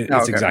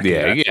 It's exactly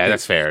that. Yeah,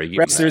 that's fair.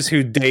 Wrestlers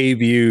who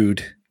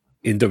debuted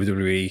in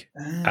WWE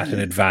at an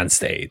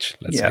advanced age,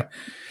 let's say.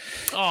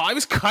 Oh, I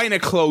was kind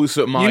of close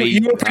with my...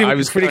 You were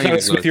pretty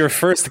close with your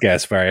first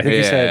guess, Barry. I think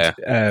you said...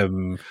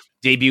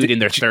 debuted in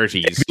their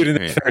 30s. Debuted in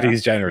their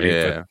 30s generally,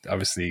 but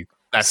obviously...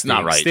 That's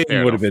not right.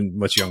 Sting would have been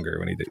much younger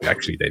when he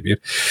actually debuted.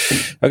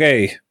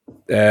 Okay,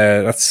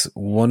 that's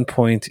 1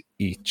 point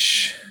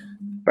each.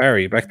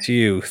 Barry, back to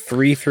you.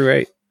 3 through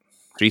 8.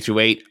 3 through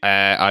 8.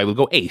 I will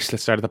go 8.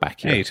 Let's start at the back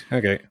here. 8.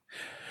 Okay.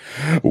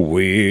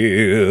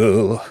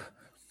 Will.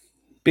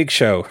 Big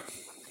Show.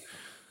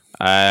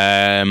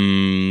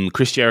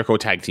 Chris Jericho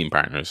tag team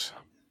partners.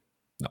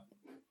 No.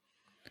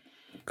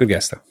 Good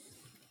guess though.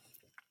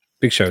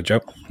 Big Show,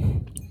 Joe.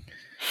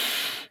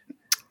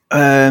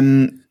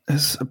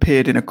 Has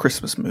appeared in a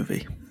Christmas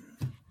movie.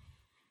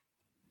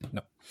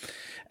 No.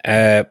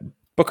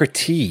 Booker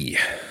T.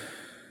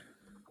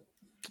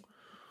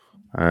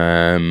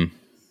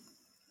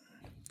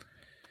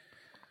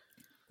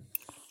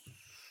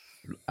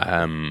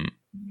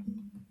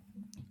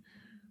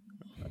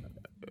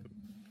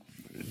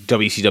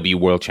 WCW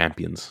World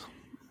Champions.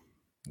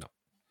 No.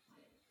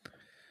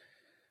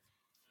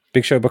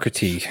 Big Show, Booker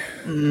T.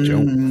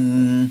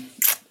 Joe.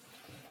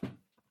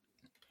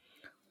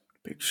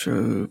 Big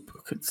Show,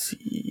 Booker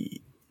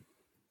T.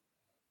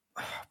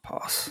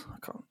 Pass. I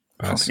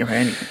can't think of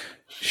anything.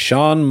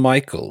 Shawn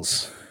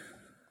Michaels.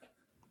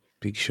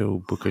 Big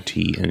Show, Booker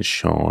T, and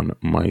Shawn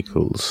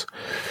Michaels.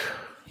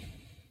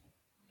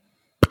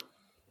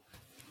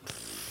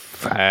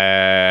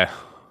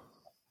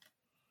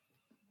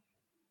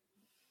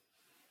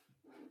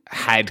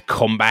 Had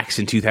comebacks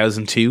in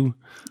 2002.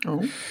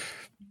 Oh.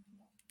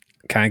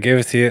 Can't give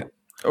it to you.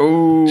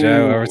 Oh.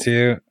 Joe, over to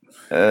you.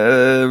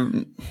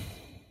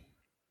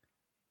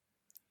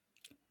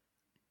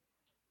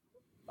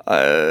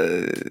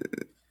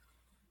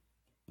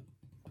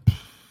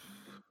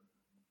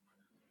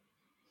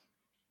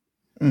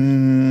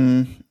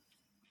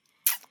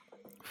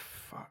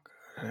 Fuck.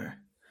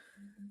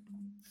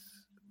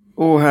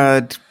 Or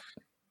had...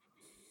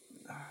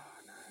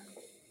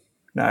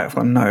 No, I've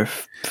got no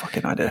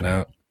fucking idea.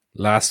 No.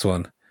 Last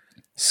one.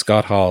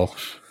 Scott Hall.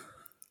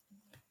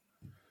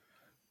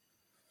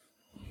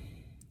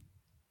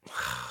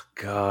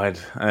 God.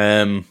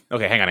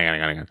 Okay, hang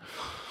on.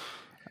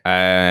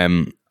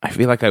 I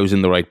feel like I was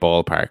in the right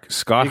ballpark.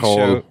 Scott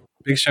Hall.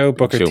 Big Show,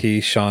 Booker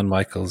T, Shawn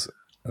Michaels,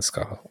 and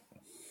Scott Hall.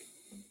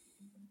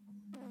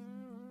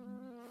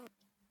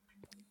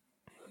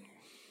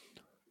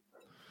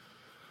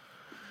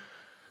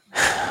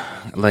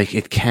 Like,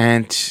 it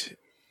can't...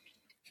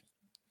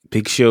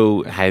 Big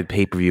Show had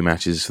pay-per-view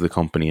matches for the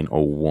company in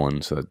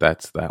 2001, so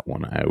that's that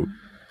one out.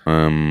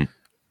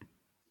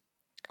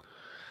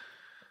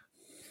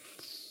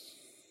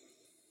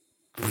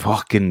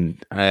 Fucking...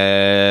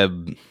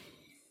 I'm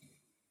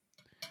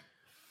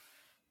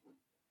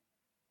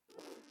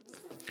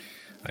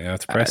gonna have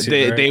to press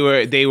you.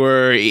 They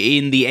were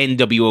in the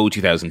NWO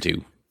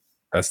 2002.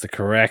 That's the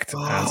correct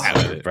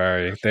answer,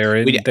 Barry. They're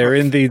in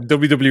the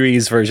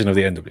WWE's version of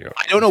the NWO.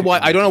 I don't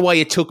know why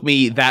it took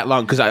me that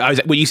long, because I was,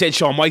 when you said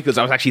Shawn Michaels,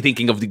 I was actually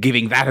thinking of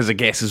giving that as a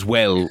guess as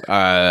well.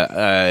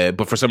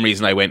 But for some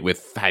reason, I went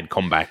with had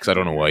comebacks. I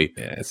don't know why.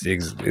 Yeah, it's the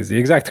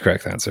exact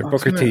correct answer.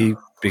 Booker T,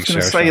 Big Show.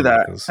 Say Shawn that,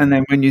 Michaels. and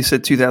then when you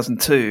said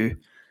 2002,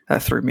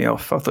 that threw me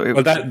off. I thought it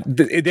was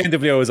the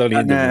NWO was only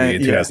in WWE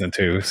in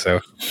 2002, so.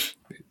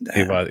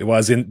 It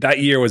was in that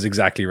year was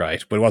exactly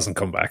right, but it wasn't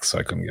comeback, so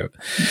I couldn't go.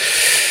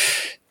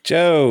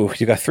 Joe,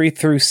 you got 3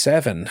 through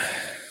 7.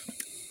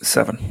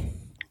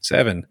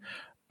 7.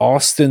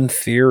 Austin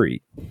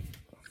Theory.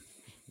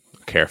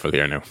 Careful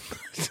here now.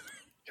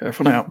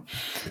 Careful now.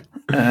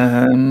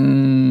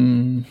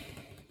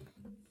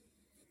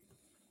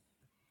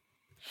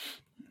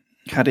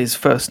 Had his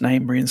first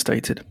name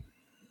reinstated.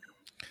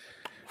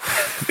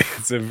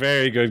 It's a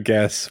very good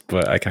guess,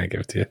 but I can't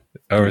give it to you.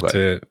 Over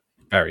to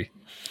Barry.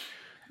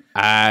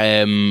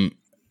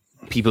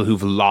 People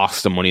who've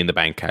lost the Money in the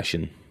Bank cash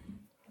in.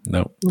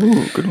 No.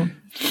 Ooh, good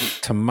one.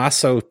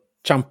 Tommaso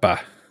Ciampa.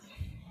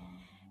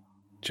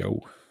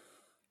 Joe.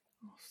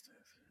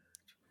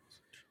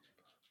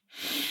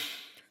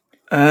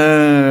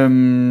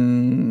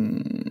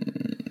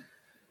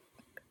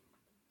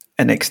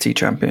 NXT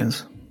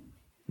champions.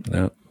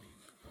 No.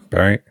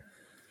 Barry.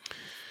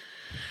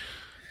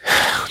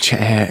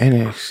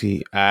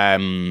 NXT.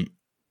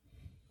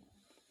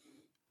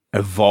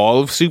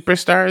 Evolve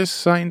superstars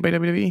signed by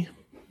WWE?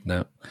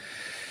 No.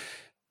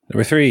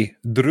 Number 3,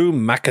 Drew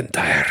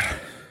McIntyre.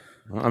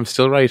 I'm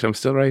still right.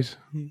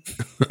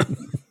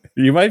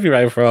 You might be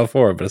right for all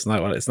 4, but it's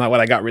not what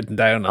I got written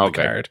down on the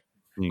card.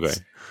 Okay.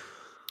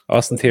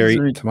 Austin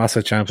Theory,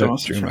 Tommaso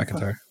Ciampa, Drew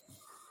McIntyre.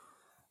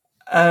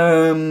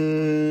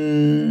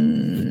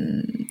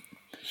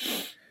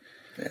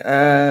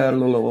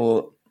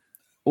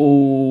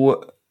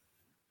 All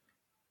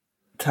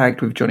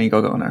tagged with Johnny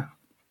Gargano.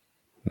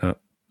 No.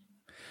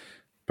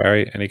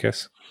 Barry, any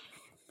guess?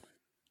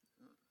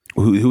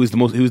 Who's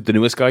the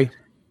newest guy?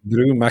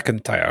 Drew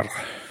McIntyre.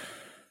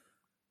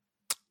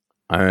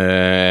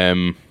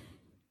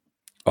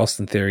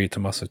 Austin Theory,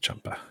 Tommaso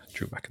Ciampa,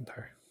 Drew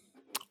McIntyre.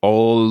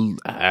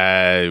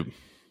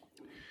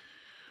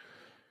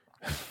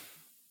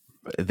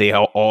 They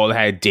all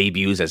had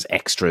debuts as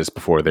extras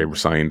before they were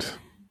signed.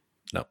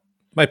 No,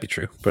 might be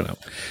true, but no.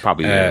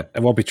 Probably. It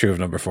won't be true of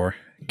number 4.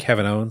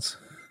 Kevin Owens.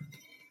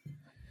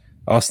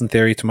 Austin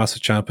Theory, Tommaso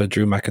Ciampa,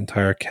 Drew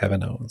McIntyre,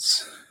 Kevin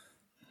Owens.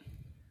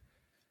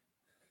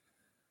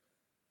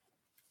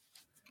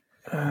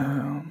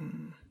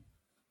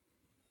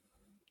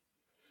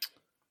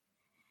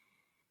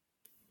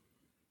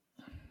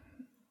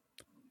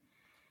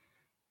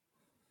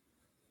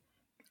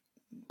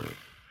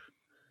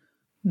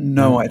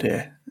 No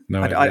idea.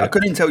 No idea. I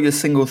couldn't tell you a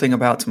single thing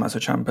about Tommaso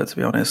Ciampa, to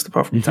be honest,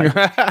 apart from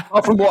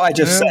what I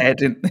just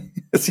said.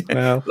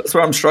 Well, that's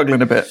where I'm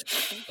struggling a bit.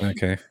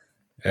 Okay.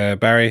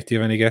 Barry, do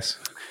you have any guess?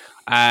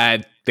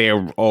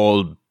 They're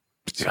all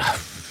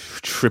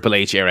Triple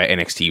H era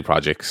NXT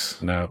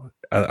projects. No.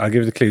 I'll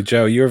give you the clue.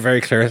 Joe, you were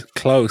very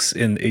close.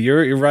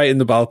 You're right in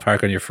the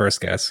ballpark on your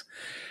first guess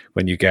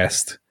when you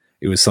guessed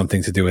it was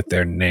something to do with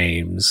their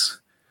names.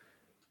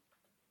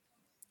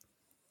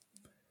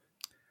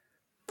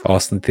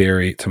 Austin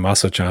Theory,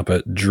 Tommaso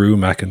Ciampa, Drew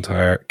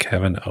McIntyre,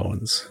 Kevin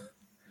Owens.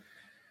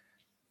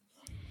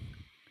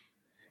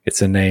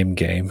 It's a name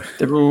game.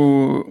 They're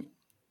all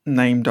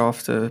named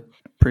after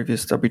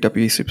previous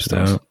WWE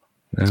superstars.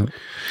 No.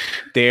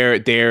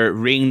 Their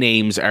ring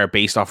names are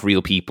based off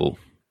real people.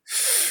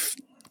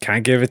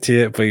 Can't give it to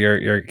you, but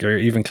you're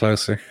even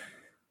closer.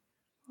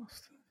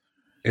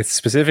 It's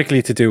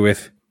specifically to do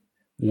with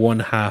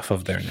one half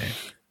of their name.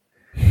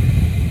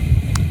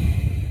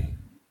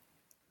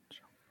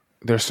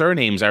 Their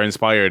surnames are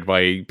inspired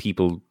by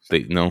people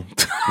they know.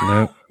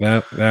 No.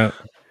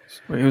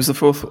 Wait, who's the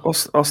fourth?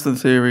 Austin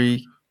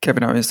Theory,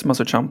 Kevin Owens,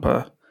 Tommaso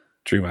Ciampa,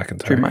 Drew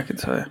McIntyre.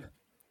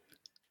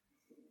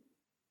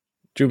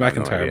 Drew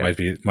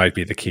McIntyre might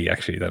be the key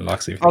actually that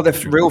locks everything. Oh,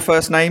 they're real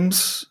first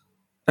names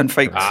and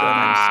fake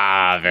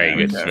surnames. Very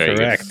good. Very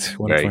correct. Good.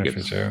 1 very point good. for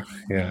Joe.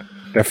 Yeah,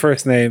 their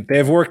first name. They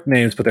have worked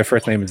names, but their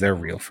first name is their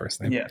real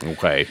first name. Yeah.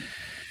 Okay.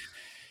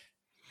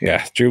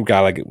 Yeah, Drew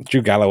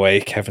Galloway,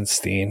 Kevin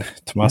Steen,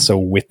 Tommaso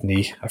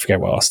Whitney. I forget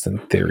what Austin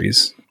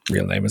Theory's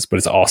real name is, but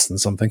it's Austin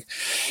something.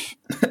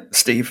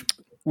 Steve.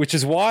 Which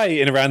is why,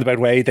 in a roundabout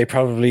way, they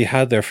probably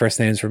had their first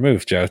names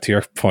removed, Joe, to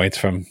your point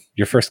from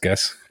your first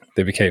guess.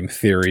 They became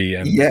Theory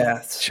and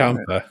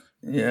Ciampa. Right.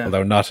 Yeah.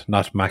 Although not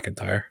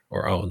McIntyre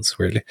or Owens,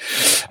 weirdly.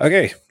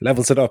 Okay,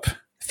 levels it up.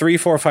 3,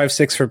 4, 5,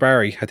 6 for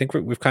Barry. I think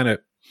we're getting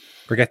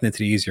into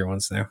the easier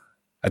ones now.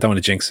 I don't want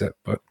to jinx it,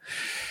 but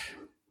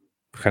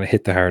we've kind of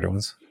hit the harder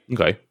ones.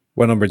 Okay.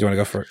 What number do you want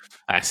to go for?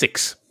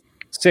 6.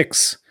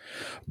 6.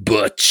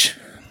 Butch.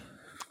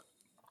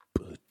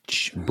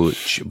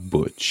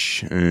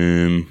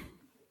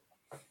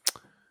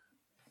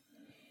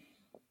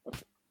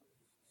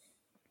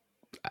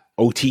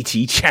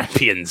 OTT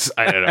champions.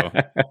 I don't know.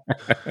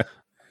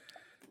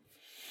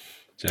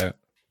 Joe.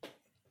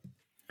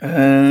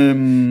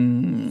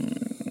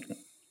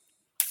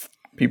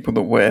 People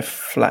that wear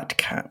flat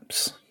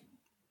caps.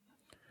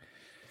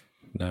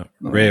 No.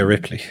 Rhea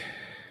Ripley.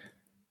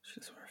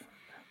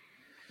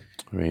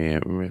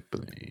 Rhea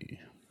Ripley.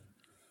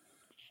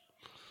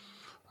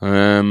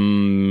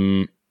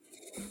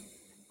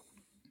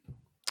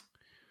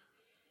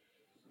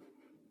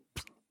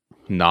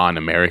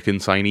 Non-American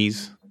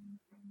signees.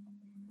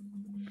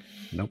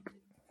 Nope.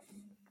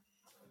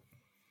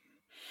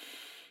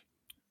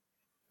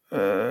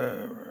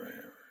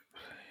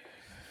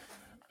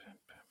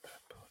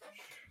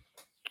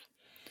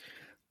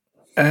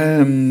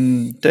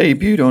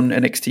 Debuted on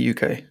NXT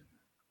UK.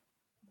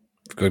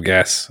 Good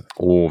guess.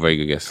 Oh, very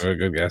good guess. Very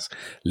good guess.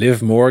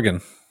 Liv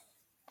Morgan.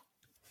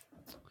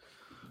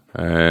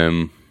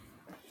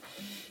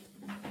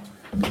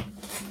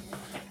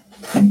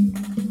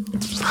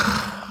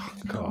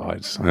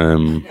 God.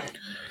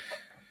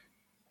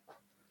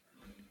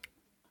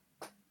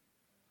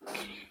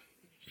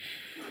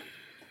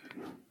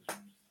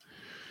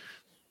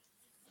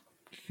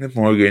 Liv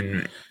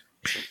Morgan,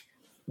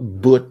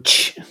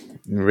 Butch,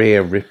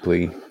 Rhea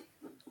Ripley.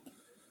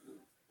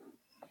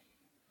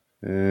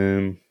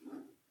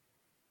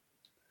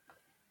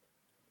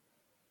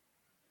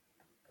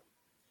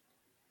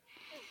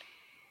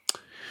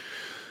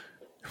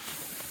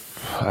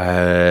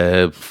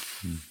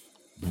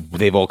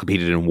 They've all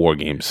competed in war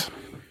games.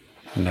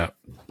 No.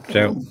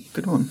 Joe. Oh,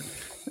 good one.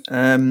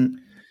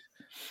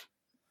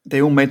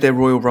 They all made their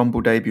Royal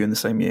Rumble debut in the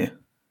same year.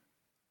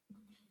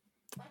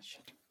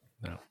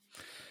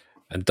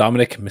 And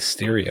Dominic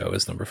Mysterio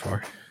is number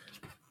 4.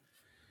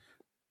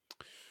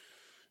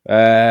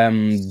 I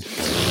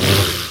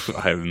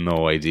have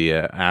no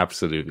idea.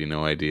 Absolutely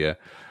no idea.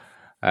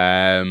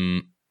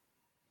 I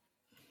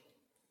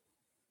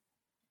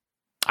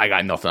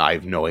got nothing. I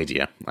have no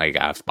idea.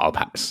 I'll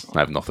pass. I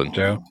have nothing.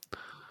 Joe?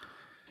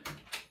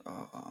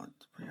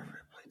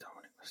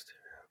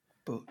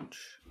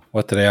 Butch.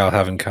 What do they all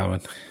have in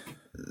common?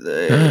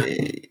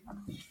 You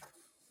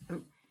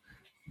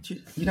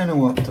don't know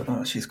what?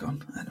 Oh, she's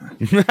gone. Anyway.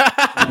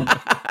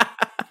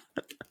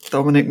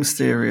 Dominic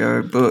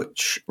Mysterio,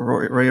 Butch,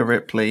 Rhea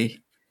Ripley,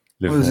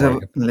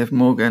 Liv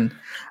Morgan.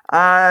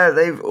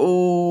 They've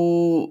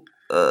all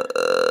really.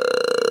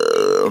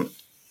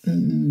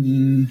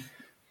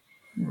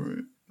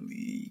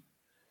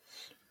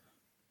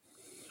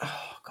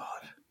 Oh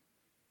God,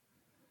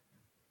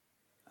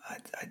 I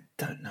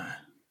don't know.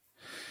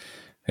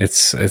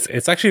 It's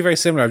actually very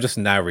similar. I'm just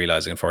now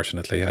realizing.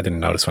 Unfortunately, I didn't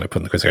notice when I put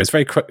in the quiz here. It's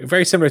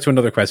very similar to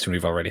another question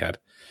we've already had.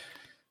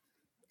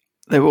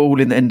 They were all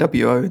in the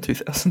NWO in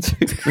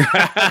 2002.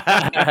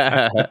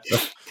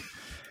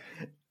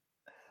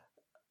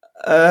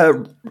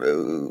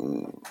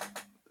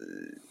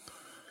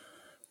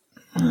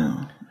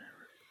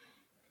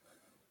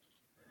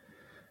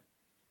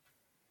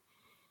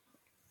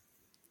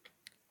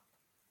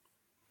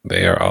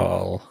 They are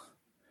all.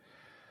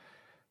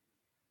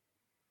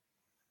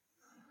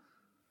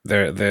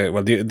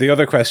 The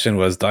other question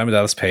was Diamond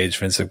Dallas Page,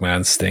 Vince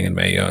McMahon, Sting, and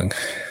Mae Young.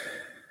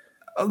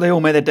 They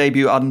all made their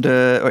debut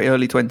under or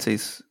early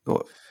 20s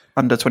or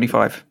under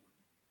 25.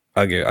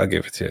 I'll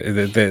give it to you.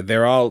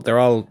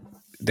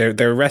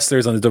 They're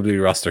wrestlers on the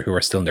WWE roster who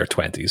are still in their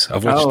 20s,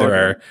 of which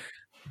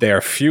they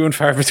are few and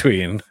far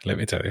between. Let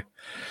me tell you.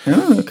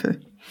 Oh, okay.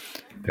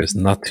 There's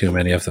not too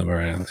many of them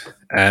around.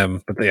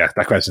 But yeah,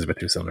 that question's a bit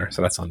too similar,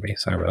 so that's on me.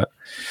 Sorry about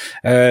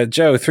that.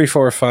 Joe, 3,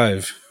 4, or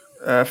 5?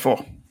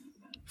 4.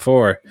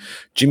 4.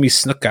 Jimmy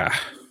Snuka.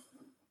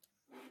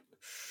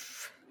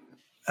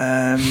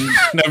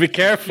 Now be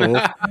careful.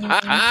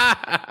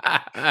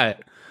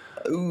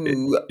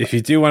 If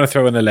you do want to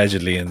throw an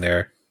allegedly in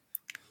there.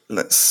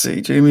 Let's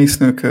see. Jimmy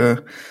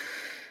Snuka.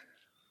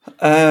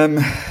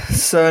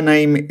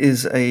 Surname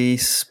is a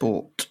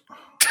sport.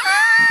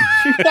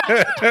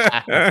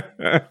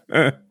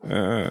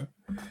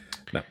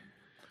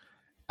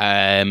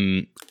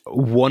 No.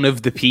 One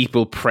of the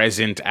people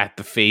present at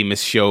the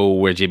famous show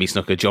where Jimmy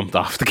Snuka jumped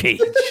off the cage.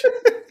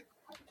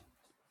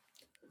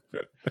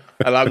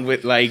 Along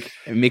with like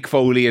Mick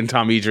Foley and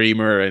Tommy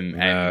Dreamer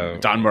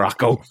and Don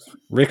Morocco.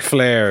 Ric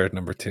Flair,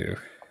 number 2.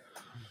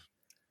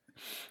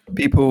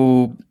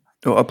 People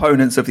or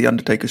opponents of the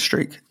Undertaker's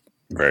streak.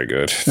 Very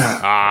good.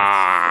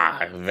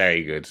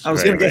 Very good. I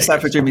was going to guess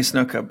that for Jimmy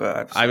Snuka,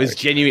 but I was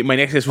genuinely. My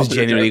next list was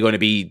genuinely going to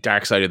be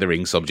Dark Side of the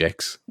Ring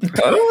subjects.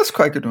 Oh, that's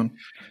quite a good one.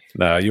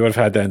 No, you would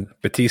have had then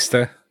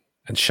Batista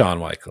and Shawn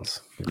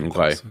Michaels.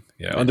 Okay.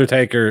 Yeah,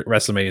 Undertaker,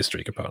 WrestleMania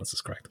streak opponents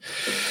is correct.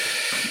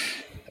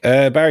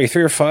 Barry,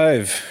 3 or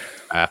 5?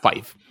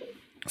 5.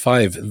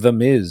 5. The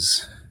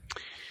Miz.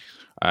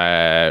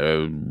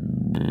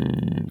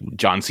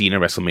 John Cena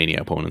WrestleMania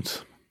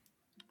opponents.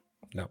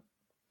 No.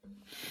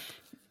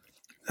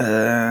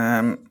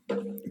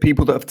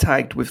 People that have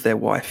tagged with their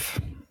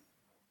wife.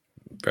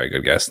 Very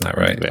good guess, not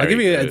right. I'll give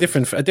you a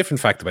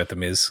different fact about The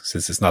Miz,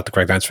 since it's not the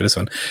correct answer for this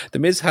one. The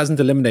Miz hasn't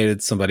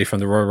eliminated somebody from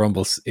the Royal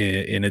Rumbles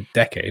in a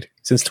decade,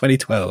 since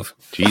 2012.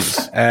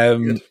 Jesus.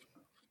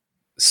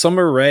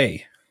 Summer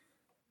Rae.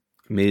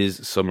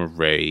 Miz, Summer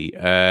Rae.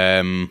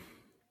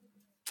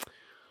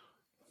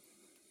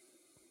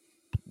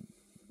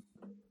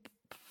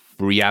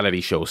 Reality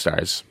show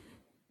stars.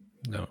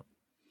 No.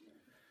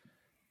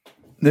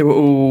 They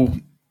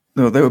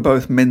were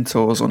both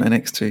mentors on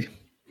NXT.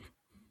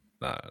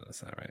 No,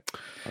 that's not right.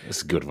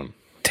 That's a good one.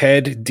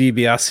 Ted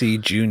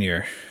DiBiase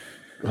Jr.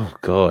 Oh,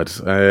 God.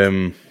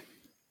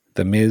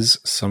 The Miz,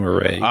 Summer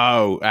Rae.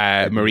 Oh,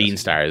 Marine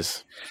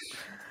Stars.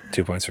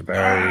 2 points for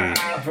Barry.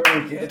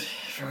 Very good.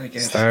 Very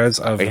good. Stars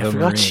of the I forgot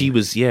Marine. she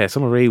was,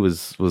 Summer Rae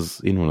was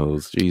in one of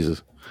those.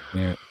 Jesus.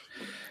 Yeah.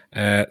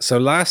 So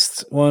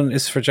last one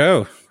is for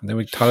Joe. And then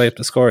we tally up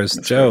the scores.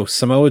 Joe,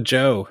 Samoa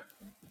Joe.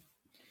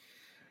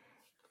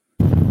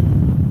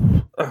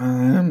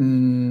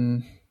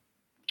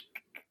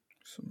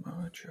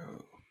 Samoa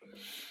Joe.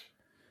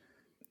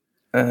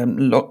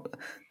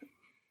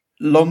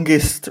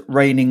 Longest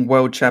reigning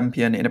world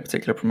champion in a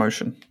particular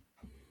promotion.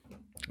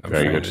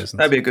 Very good.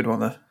 That'd be a good one,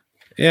 though.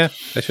 Yeah,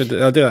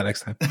 I'll do that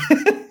next time.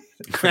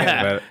 Forget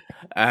about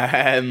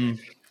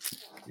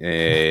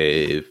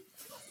it.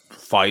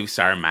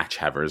 5-star match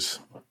havers.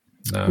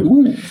 No.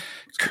 Ooh.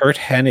 Kurt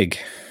Hennig.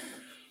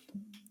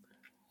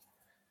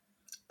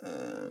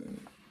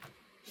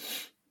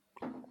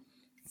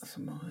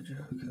 Samoa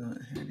Joe,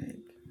 Kurt Hennig.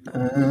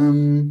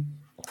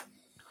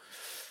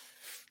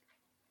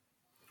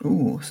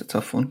 Ooh, it's a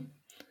tough one.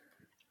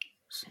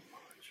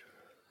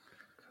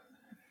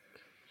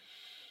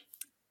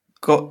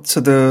 Got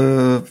to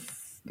the...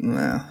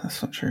 Nah,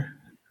 that's not true.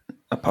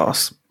 A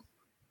pass.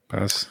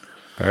 Pass.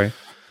 Barry.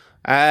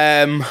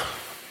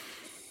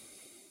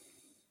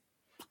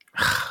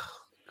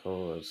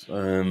 Cause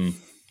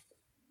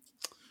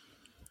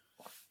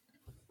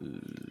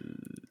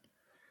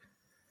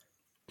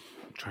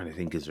trying to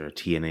think, is there a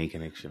TNA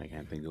connection? I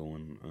can't think of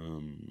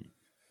one.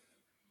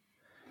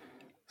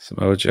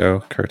 Samoa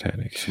Joe, Kurt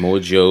Hennig. Samoa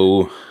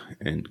Joe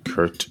and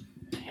Kurt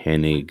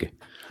Hennig.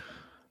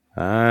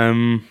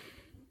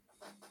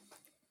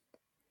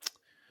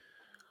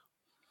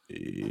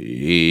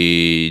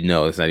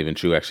 No, it's not even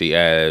true, actually.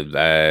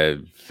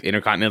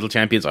 Intercontinental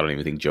champions? I don't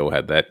even think Joe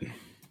had that.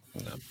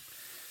 No.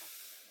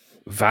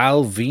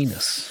 Val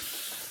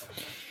Venus.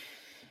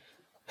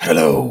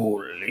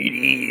 Hello,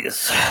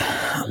 ladies.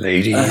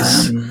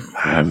 Ladies,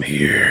 I'm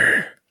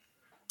here.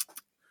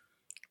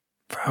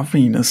 Val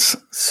Venus,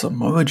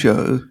 Samoa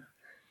Joe,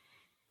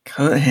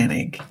 Kurt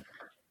Hennig.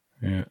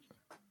 Yeah.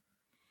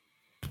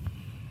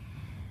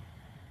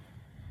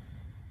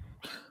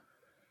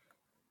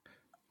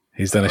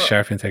 He's done a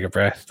sharp intake of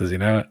breath. Does he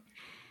know it?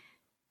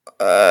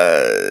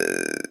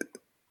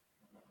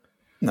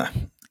 No.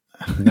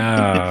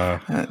 No.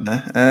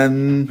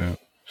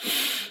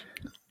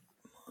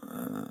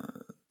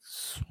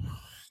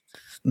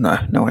 No.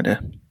 No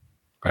idea.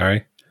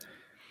 Barry?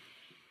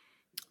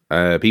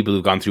 People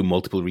who've gone through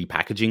multiple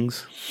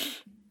repackagings.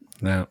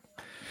 No.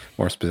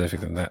 More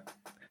specific than that.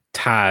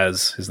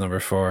 Taz is number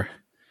 4.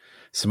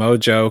 Samoa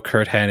Joe,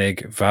 Kurt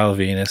Hennig, Val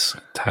Venus,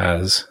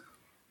 Taz.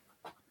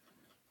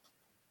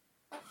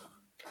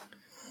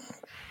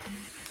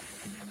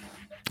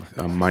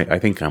 I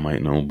think I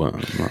might know, but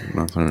I'm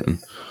not certain.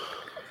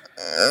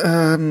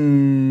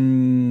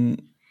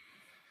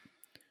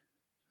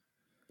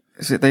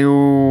 Is it they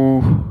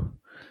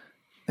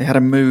had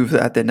a move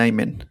that had their name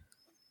in?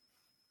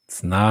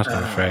 It's not,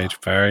 I'm afraid.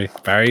 Barry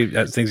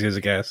thinks he has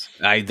a guess.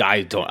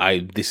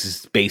 This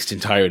is based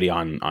entirely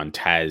on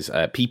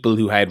Taz. People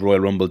who had Royal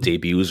Rumble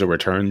debuts or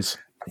returns.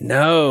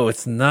 No,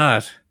 it's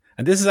not.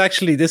 And this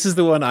is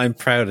the one I'm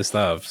proudest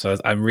of. So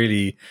I'm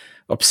really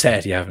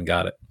upset you haven't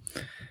got it.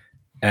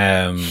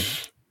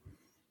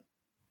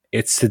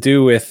 It's to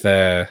do with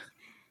an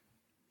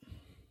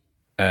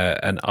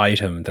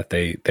item that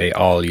they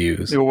all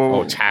use.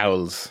 Oh,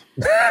 towels.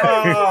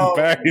 Oh.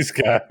 Barry's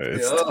got it.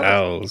 It's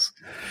towels.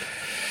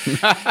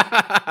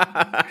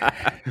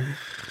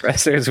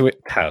 Wrestlers with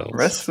towels.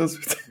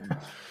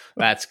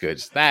 That's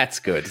good.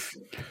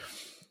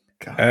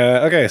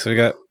 Okay, so we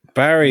got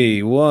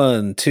Barry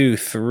 1, 2,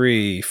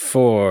 3,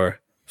 4,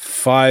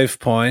 5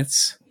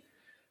 points.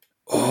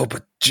 Oh,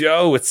 but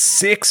Joe with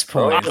 6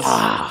 points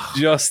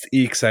just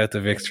ekes out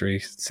the victory,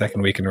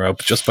 second week in a row,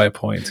 but just by a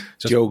point.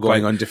 Joe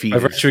going undefeated.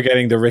 By virtue of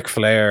getting the Ric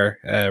Flair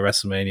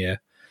WrestleMania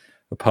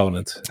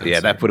opponent. Yeah,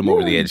 that put him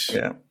over the edge.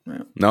 Yeah.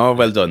 No,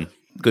 well done.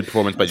 Good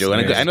performance by Joe.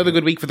 And another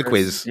good week for the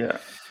quiz. Yeah.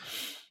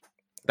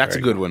 That's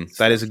a good one.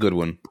 That is a good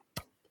one.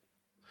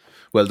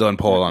 Well done,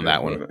 Paul, on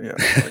that one. Yeah.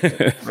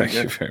 Thank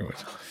you very much.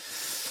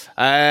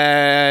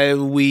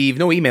 We've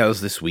no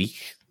emails this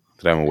week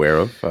that I'm aware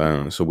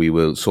of, so we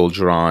will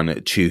soldier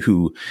on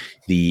to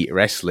the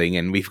wrestling,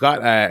 and we've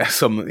got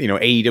some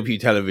AEW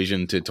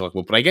television to talk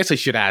about. But I guess I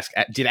should ask: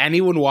 did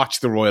anyone watch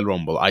the Royal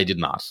Rumble? I did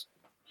not.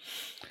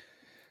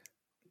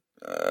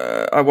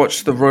 I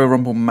watched the Royal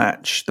Rumble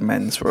match, the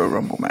men's Royal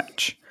Rumble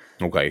match.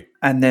 Okay,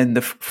 and then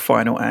the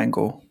final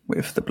angle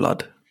with the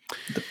bloodlines.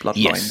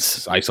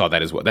 Yes, I saw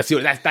that as well. That's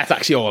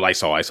actually all I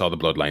saw. I saw the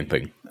bloodline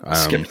thing.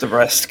 Skipped the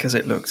rest because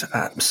it looked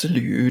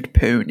absolute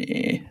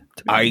pony.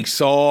 I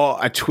saw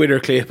a Twitter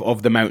clip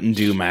of the Mountain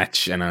Dew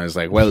match, and I was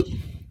like, well,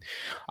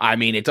 I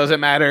mean, it doesn't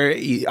matter.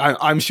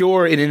 I'm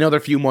sure in another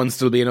few months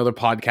there'll be another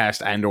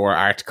podcast and/or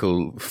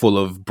article full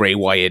of Bray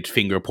Wyatt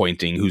finger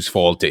pointing whose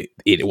fault it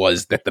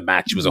was that the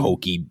match was a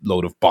hokey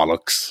load of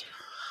bollocks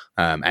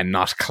and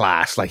not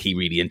class like he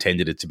really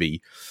intended it to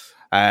be.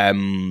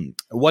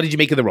 What did you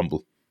make of the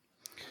Rumble?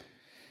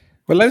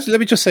 Well, let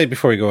me just say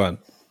before we go on,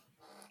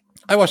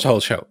 I watched the whole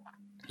show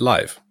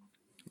live.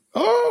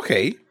 Oh,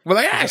 okay. Well,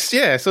 I asked,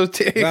 yeah. So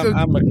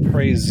I'm a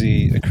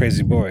crazy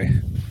boy.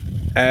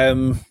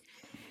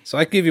 So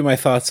I give you my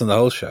thoughts on the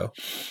whole show.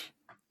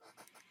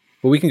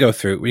 But we can go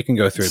through it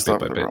bit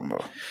by bit.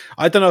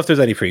 I don't know if there's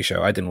any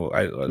pre-show. I didn't.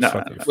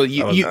 Well,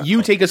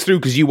 you take us through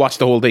because you watched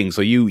the whole thing.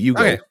 So you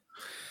go. Okay.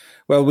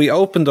 Well, we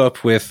opened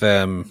up with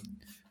the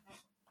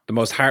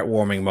most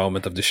heartwarming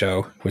moment of the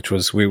show, which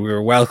was we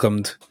were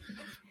welcomed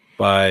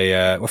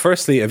by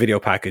firstly a video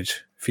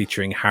package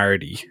featuring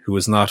Hardy, who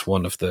was not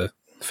one of the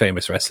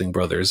famous wrestling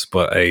brothers,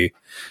 but a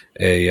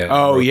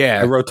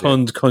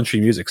rotund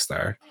country music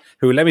star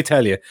who, let me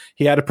tell you,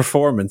 he had a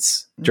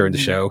performance during the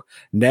show.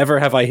 Never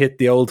have I hit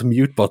the old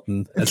mute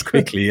button as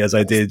quickly as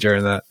I did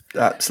during that.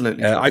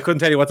 Absolutely. I couldn't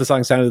tell you what the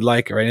song sounded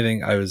like or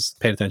anything. I was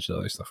paying attention to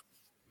other stuff.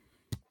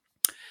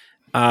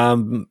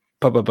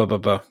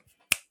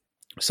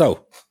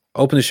 So,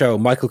 open the show.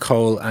 Michael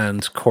Cole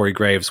and Corey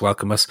Graves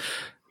welcome us.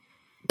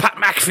 Pat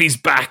McAfee's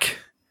back.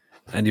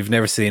 And you've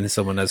never seen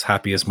someone as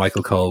happy as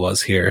Michael Cole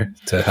was here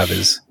to have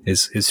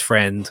his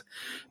friend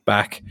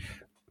back.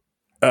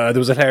 There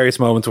was a hilarious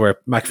moment where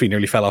McAfee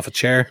nearly fell off a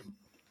chair,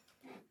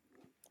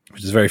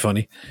 which is very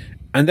funny.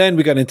 And then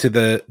we got into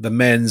the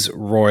men's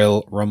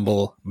Royal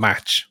Rumble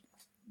match,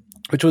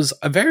 which was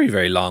a very,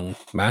 very long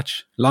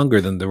match,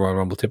 longer than the Royal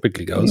Rumble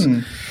typically goes.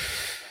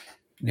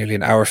 Nearly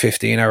an hour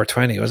 15, hour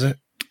 20, was it?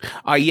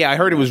 Yeah, I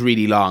heard it was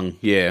really long.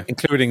 Yeah,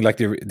 including like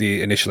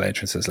the initial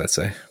entrances, let's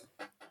say.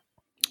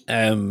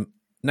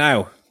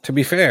 Now, to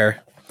be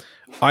fair,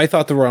 I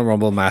thought the Royal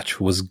Rumble match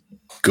was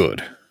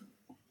good.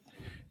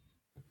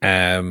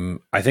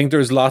 I think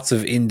there's lots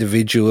of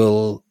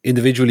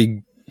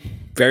individually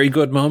very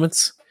good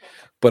moments,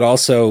 but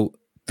also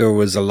there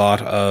was a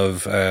lot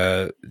of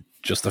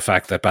just the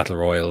fact that battle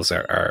royals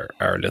are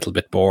a little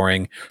bit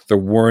boring. There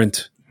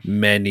weren't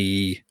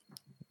many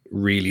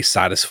really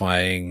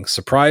satisfying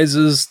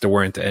surprises. There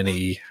weren't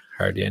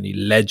hardly any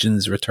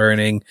legends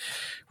returning,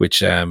 which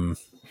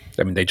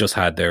they just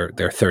had their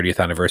 30th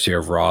anniversary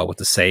of Raw with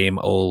the same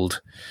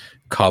old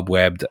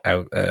cobwebbed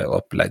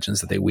up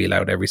legends that they wheel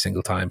out every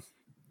single time.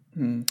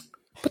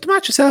 But the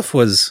match itself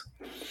was,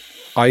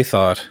 I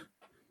thought,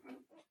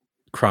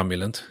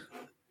 cromulent.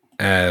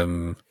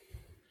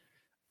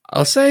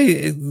 I'll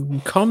say,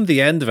 come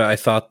the end of it, I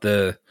thought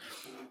the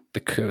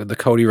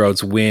Cody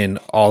Rhodes win,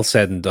 all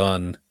said and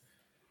done,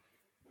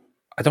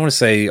 I don't want to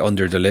say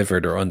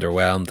under-delivered or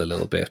underwhelmed a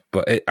little bit,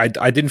 but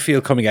I didn't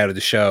feel coming out of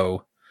the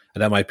show,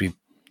 and that might be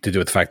to do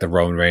with the fact that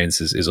Roman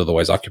Reigns is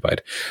otherwise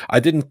occupied. I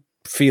didn't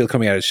feel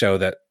coming out of the show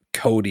that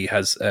Cody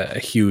has a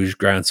huge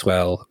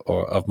groundswell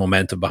of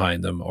momentum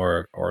behind them,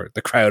 or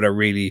the crowd are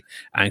really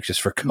anxious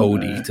for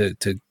Cody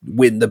to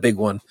win the big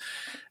one.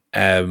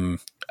 And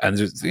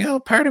there's,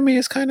 part of me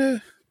is kind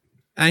of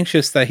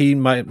anxious that he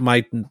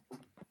might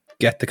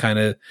get the kind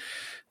of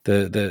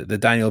the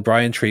Daniel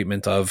Bryan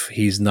treatment of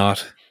he's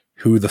not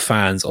who the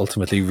fans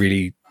ultimately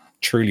really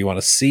truly want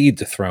to see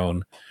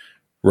dethrone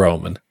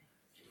Roman.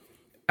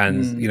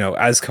 And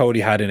as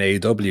Cody had in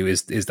AEW,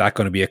 is that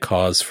going to be a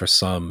cause for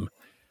some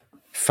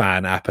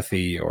fan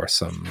apathy or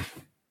some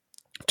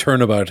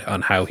turnabout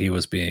on how he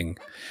was being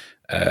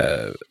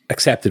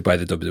accepted by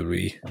the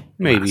WWE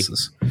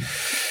masses?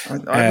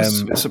 I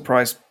was a bit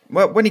surprised.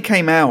 Well, when he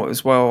came out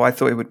as well, I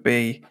thought it would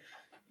be,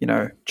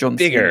 John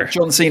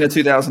Cena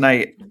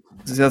 2008.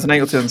 2008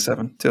 or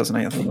 2007?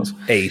 2008, I think it was.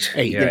 8.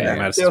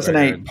 Yeah,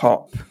 2008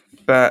 pop.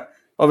 But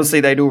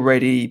obviously they'd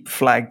already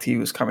flagged he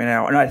was coming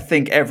out, and I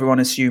think everyone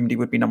assumed he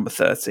would be number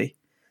 30.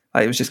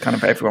 It was just kind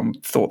of everyone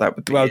thought that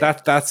would be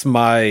that's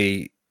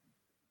my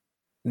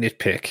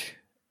nitpick.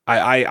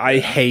 I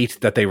hate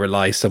that they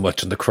rely so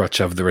much on the crutch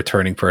of the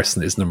returning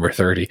person is number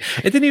 30. It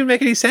didn't even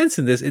make any sense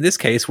in this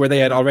case where they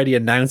had already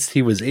announced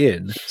he was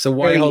in. So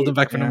why hold him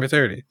back for number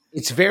 30?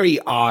 It's very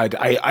odd.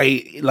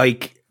 I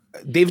like,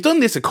 they've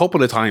done this a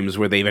couple of times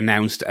where they've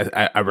announced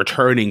a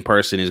returning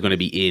person is going to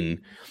be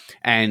in.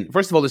 And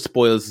first of all, this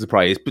spoils the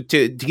surprise. But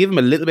to give them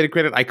a little bit of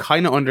credit, I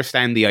kind of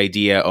understand the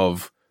idea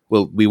of,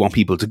 well, we want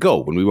people to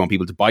go and we want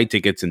people to buy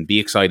tickets and be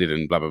excited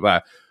and blah, blah,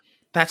 blah.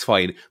 That's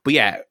fine. But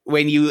yeah,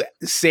 when you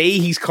say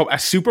he's a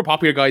super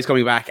popular guy is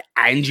coming back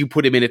and you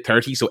put him in at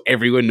 30 so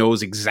everyone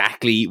knows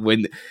exactly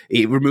when,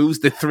 it removes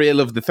the thrill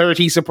of the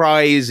 30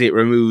 surprise, it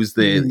removes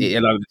a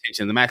lot of the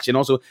tension in the match. And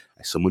also,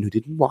 as someone who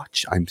didn't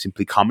watch, I'm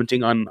simply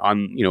commenting on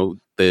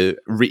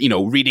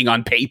reading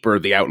on paper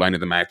the outline of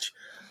the match.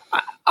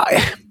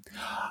 I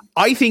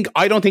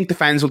don't think the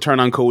fans will turn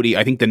on Cody.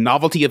 I think the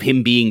novelty of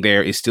him being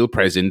there is still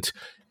present.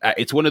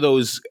 It's one of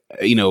those,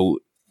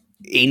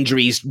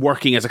 injuries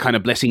working as a kind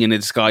of blessing in a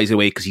disguise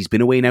away, because he's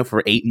been away now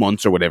for 8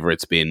 months or whatever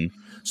it's been.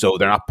 So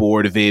they're not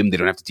bored of him. They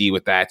don't have to deal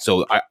with that.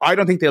 So I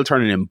don't think they'll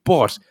turn on him.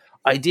 But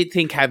I did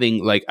think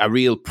having like a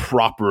real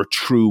proper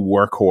true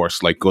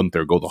workhorse like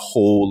Gunther go the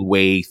whole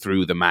way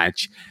through the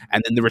match,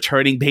 and then the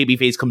returning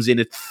babyface comes in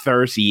at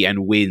 30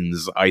 and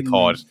wins, I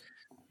thought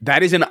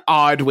that is an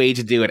odd way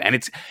to do it. And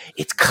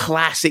it's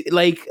classic.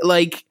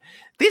 Like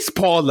this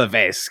Paul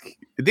Levesque,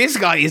 this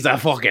guy is a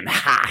fucking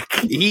hack.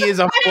 He is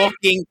a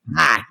fucking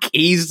hack.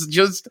 He's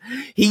just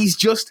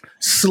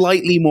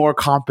slightly more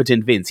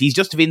competent Vince. He's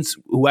just Vince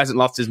who hasn't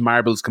lost his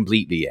marbles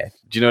completely yet.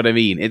 Do you know what I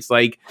mean? It's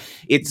like,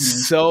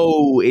 it's so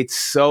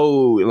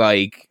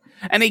like,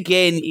 and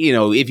again,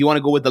 if you want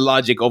to go with the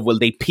logic of, well,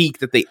 they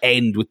peaked at the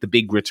end with the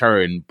big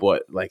return,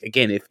 but like,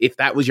 again, if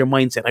that was your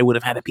mindset, I would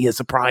have had it be a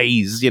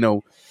surprise,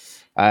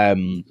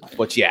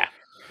 but yeah,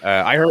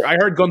 I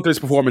heard Gunther's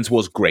performance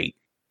was great.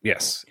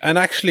 Yes. And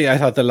actually, I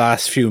thought the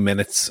last few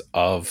minutes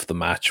of the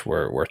match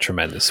were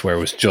tremendous, where it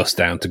was just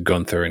down to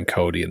Gunther and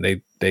Cody.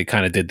 And they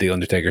kind of did the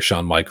Undertaker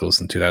Shawn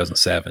Michaels in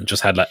 2007,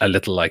 just had a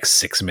little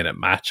 6-minute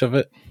match of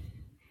it.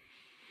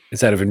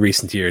 Instead of in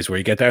recent years where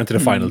you get down to the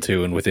final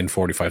two and within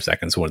 45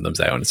 seconds, one of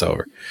them's out and it's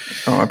over.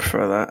 Oh, I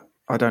prefer that.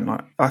 I don't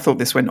like. I thought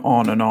this went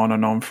on and on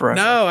and on forever.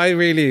 No, I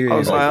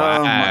was like,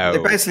 wow. They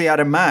basically had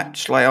a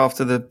match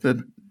after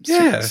the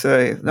yeah. So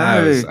I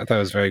thought it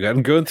was very good.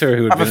 And Gunther,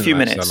 who had have a few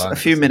minutes. So long, a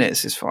few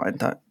minutes is fine.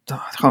 I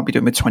can't be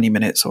doing with 20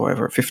 minutes or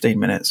whatever. 15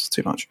 minutes is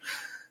too much.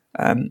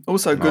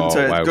 Also,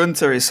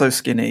 Gunther is so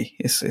skinny.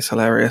 It's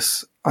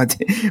hilarious.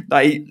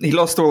 He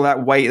lost all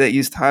that weight that he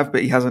used to have,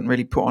 but he hasn't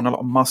really put on a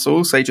lot of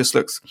muscle. So he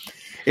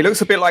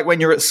looks a bit like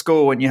when you're at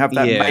school and you have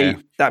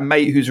that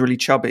mate who's really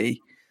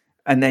chubby,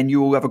 and then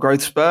you all have a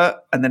growth spurt,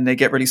 and then they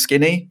get really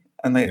skinny.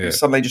 and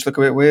some they just look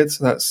a bit weird.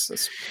 So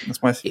that's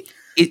my.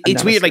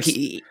 It's weird. Like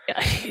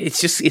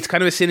it's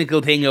kind of a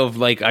cynical thing of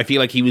like I feel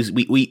like he was.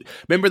 We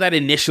remember that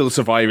initial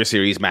Survivor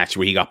Series match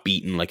where he got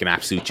beaten like an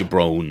absolute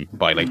jabron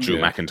by like Drew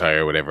McIntyre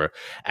or whatever.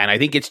 And I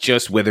think it's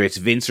just whether it's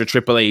Vince or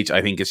Triple H.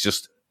 I think it's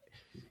just.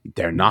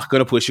 They're not going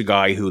to push a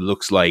guy who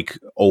looks like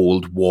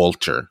old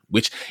Walter,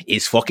 which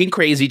is fucking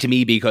crazy to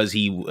me because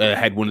he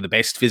had one of the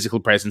best physical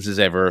presences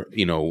ever,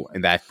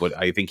 in that, but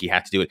I think he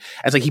had to do it.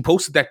 As like he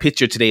posted that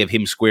picture today of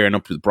him squaring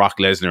up with Brock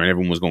Lesnar and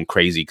everyone was going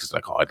crazy because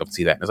like, oh, I'd love to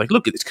see that. And I was like,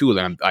 look, it's cool.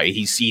 And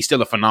he's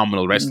still a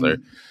phenomenal wrestler.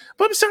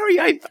 But I'm sorry,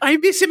 I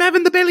miss him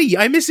having the belly.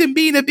 I miss him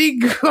being a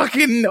big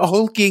fucking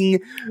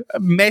hulking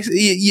mess,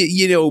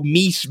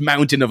 meat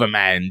mountain of a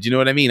man. Do you know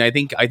what I mean? I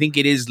think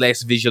it is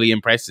less visually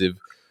impressive.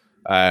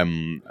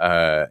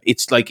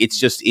 It's so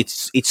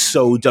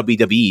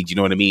WWE. Do you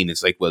know what I mean?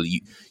 It's like, well,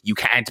 you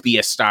can't be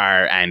a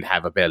star and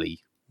have a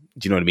belly.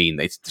 Do you know what I mean?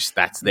 It's just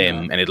that's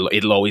them, and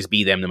it'll always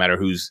be them, no matter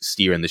who's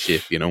steering the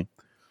ship. Yeah.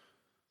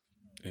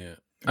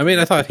 I mean,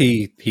 I thought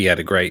he had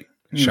a great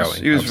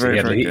showing. He was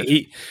very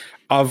good.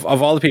 Of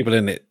all the people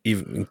in it,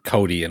 even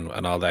Cody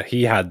and all that,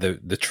 he had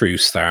the true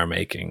star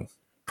making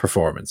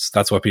performance.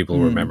 That's what people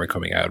remember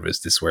coming out of.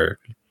 Is this where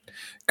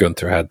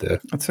Gunther had the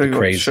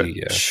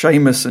crazy...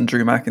 Sheamus and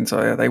Drew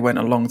McIntyre, they went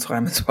a long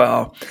time as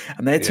well.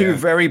 And they're two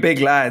very big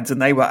lads,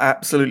 and they were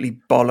absolutely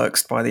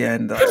bollocksed by the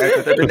end.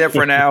 They've been there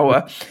for an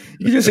hour.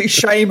 You just see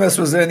Sheamus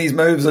was doing these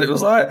moves, and it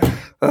was like,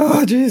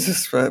 oh,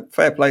 Jesus,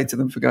 fair play to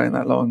them for going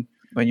that long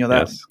when you're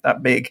that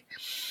big.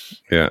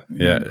 Yeah.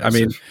 I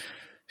mean...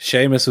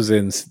 Sheamus was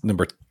in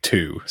number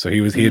 2, so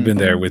he had been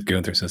there with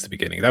Gunther since the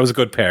beginning. That was a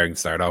good pairing to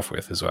start off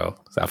with as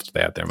well. After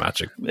they had their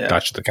match at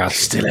the Castle. I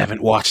still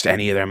haven't watched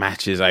any of their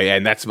matches.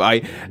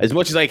 As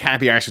much as I can't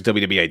be arsed with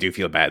WWE, I do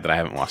feel bad that I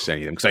haven't watched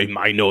any of them because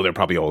I know they're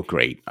probably all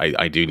great.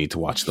 I do need to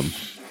watch them.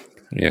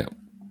 Yeah.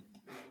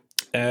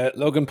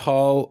 Logan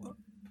Paul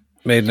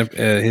made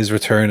his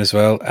return as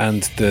well,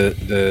 and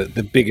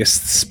the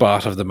biggest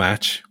spot of the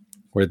match.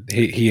 Where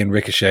he and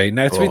Ricochet.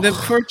 Now,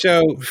 before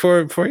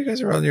you guys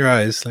are rolling your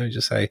eyes, let me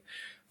just say,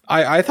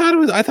 I thought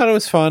it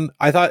was fun.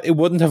 I thought it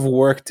wouldn't have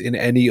worked in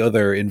any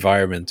other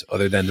environment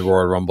other than the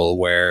Royal Rumble,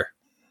 where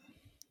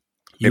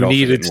you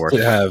needed to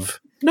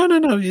have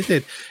you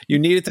did. You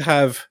needed to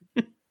have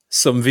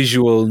some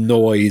visual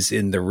noise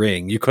in the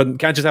ring. You can't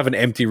just have an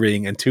empty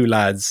ring and two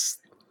lads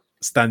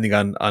standing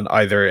on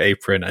either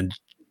apron and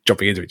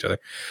jumping into each other.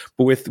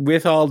 But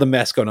with all the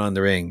mess going on in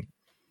the ring.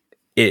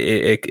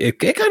 It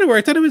kind of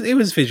worked, and it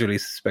was visually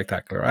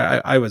spectacular.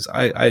 I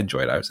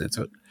enjoyed it. I was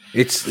into it.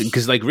 It's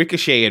because like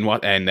Ricochet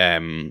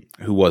and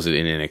who was it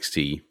in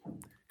NXT?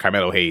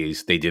 Carmelo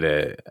Hayes. They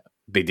did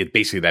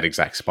basically that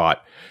exact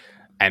spot,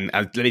 and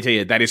let me tell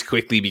you, that is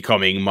quickly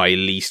becoming my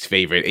least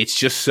favorite. It's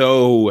just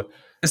so.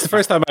 It's the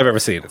first time I've ever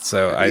seen it,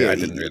 so I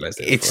didn't realize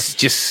it. It's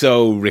just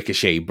so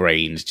Ricochet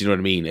brained. Do you know what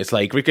I mean? It's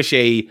like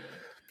Ricochet.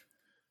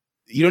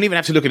 You don't even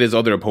have to look at his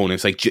other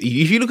opponents. Like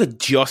if you look at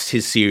just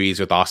his series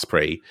with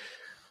Ospreay.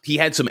 He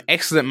had some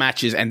excellent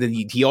matches, and then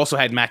he also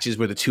had matches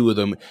where the two of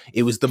them,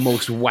 it was the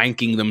most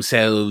wanking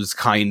themselves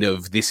kind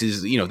of, they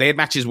had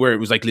matches where it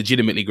was like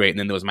legitimately great, and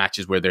then there was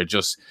matches where they're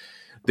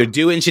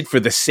doing shit for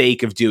the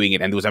sake of doing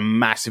it, and there was a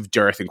massive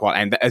dearth in quality.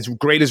 And as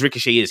great as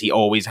Ricochet is, he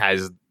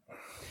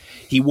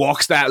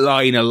walks that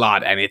line a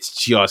lot, and it's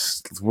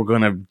just, we're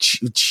going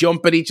to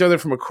jump at each other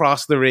from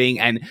across the ring,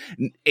 and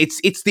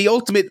it's the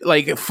ultimate,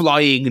 like,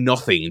 flying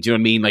nothing. Do you know what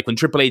I mean? Like when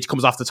Triple H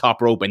comes off the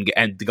top rope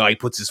and the guy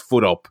puts his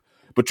foot up,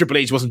 but Triple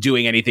H wasn't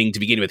doing anything to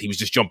begin with. He was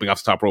just jumping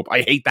off the top rope. I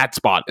hate that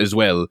spot as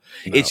well. No,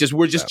 it's just,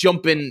 we're just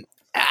jumping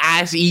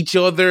at each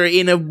other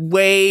in a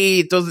way.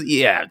 It doesn't,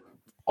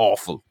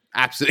 awful.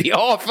 Absolutely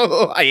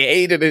awful. I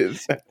hated it.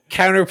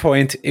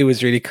 Counterpoint, it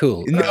was really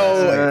cool.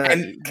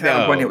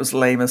 Counterpoint, it was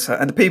lame as hell.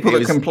 And the people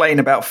that complain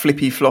about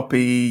flippy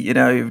floppy,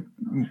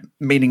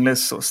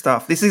 meaningless sort of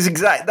stuff. That is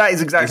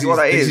exactly what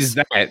that is. This is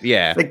that,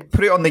 yeah. They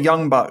put it on the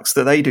Young Bucks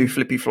that they do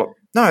flippy flop.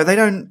 No, they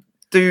don't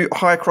do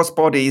high cross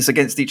bodies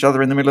against each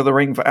other in the middle of the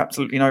ring for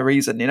absolutely no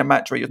reason in a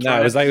match where you're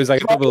trying it was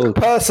like a double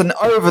person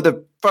over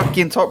the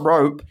fucking top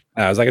rope.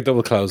 No, it was like a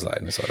double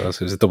clothesline. It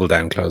was a double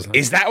down clothesline.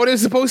 Is that what it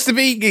was supposed to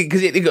be?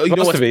 Because it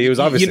was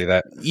obviously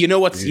that. You know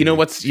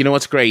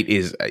what's great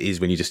is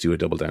when you just do a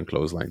double down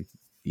clothesline.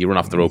 You run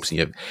off the ropes and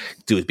you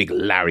do a big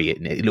lariat,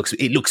 and it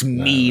looks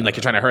mean, like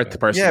you're trying to hurt the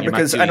person. Yeah,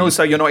 because and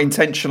also you're not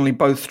intentionally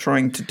both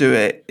trying to do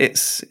it.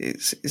 It's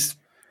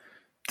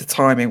the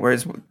timing.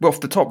 Whereas off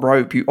the top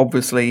rope, you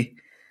obviously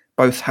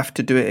both have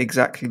to do it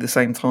exactly the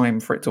same time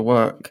for it to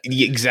work.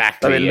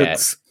 Exactly. So it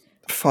looks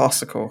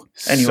farcical.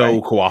 Anyway,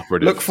 so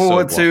cooperative. Look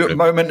forward to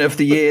moment of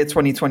the year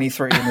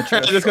 2023 in the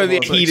church. There's going to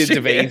be a heated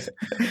debate.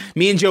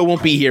 Me and Joe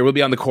won't be here. We'll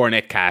be on the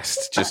Cornet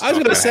cast. I was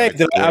going to say,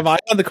 am I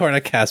on the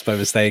Cornet cast by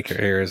mistake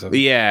or something?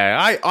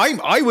 Yeah,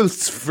 I will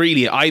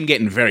freely. I'm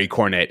getting very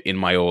Cornet in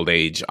my old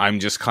age. I'm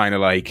just kind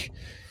of like,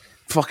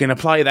 fucking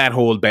apply that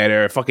hold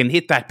better. Fucking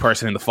hit that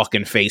person in the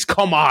fucking face.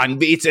 Come on,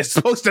 it's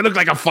supposed to look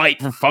like a fight,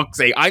 for fuck's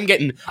sake. I'm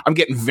getting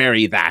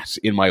very that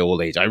in my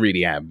old age. I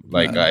really am.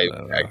 Like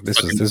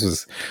this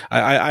was.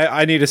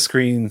 I need a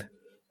screen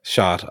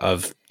shot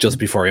of just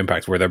before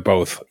Impact where they're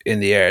both in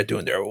the air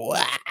doing their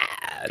wah,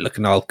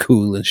 looking all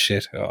cool and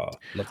shit. Oh,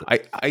 loved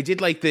it. I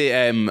did like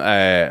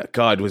the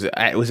God, was it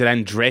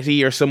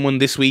Andretti or someone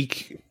this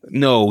week?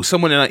 No,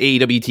 someone on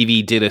AEW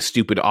TV did a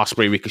stupid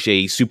Osprey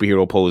Ricochet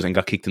superhero pose and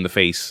got kicked in the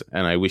face.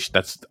 And I wish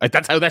that's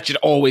how that should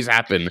always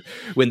happen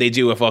when they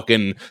do a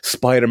fucking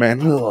Spider-Man.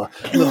 Look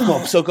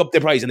up, soak up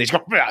the prize, and they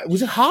just go.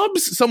 Was it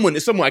Hobbs? Someone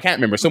I can't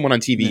remember. Someone on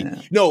TV.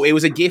 Yeah. No, it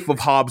was a gif of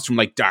Hobbs from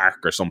like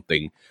Dark or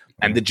something.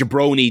 And the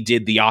jabroni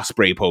did the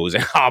Osprey pose,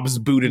 and Hobbs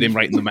booted him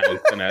right in the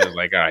mouth. And I was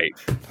like, all right,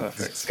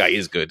 perfect. This guy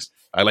is good.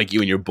 I like you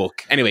and your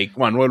book. Anyway,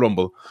 come on, Royal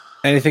Rumble.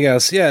 Anything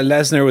else? Yeah,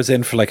 Lesnar was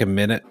in for like a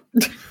minute,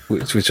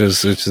 which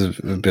is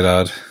a bit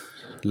odd.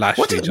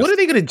 What are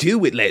they going to do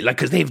with Lesnar? Like,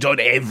 because they've done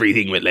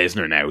everything with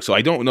Lesnar now, so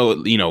I don't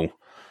know. You know,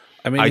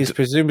 I mean, he's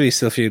presumably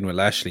still feuding with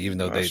Lashley, even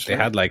though they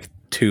had like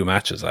 2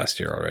 matches last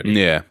year already.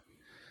 Yeah,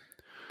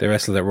 they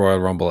wrestled at Royal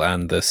Rumble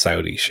and the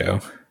Saudi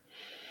show.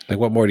 Like,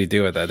 what more do you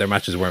do with that? Their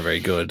matches weren't very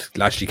good.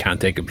 Lashley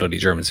can't take a bloody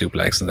German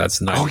suplex, and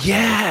that's not. Oh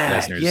yeah,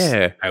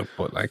 Lesnar's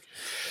output. Like,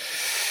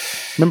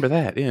 remember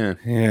that? Yeah,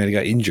 he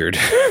got injured.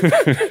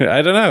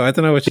 I don't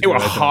know. What they were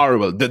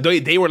horrible.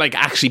 They were like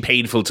actually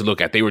painful to look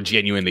at. They were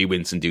genuinely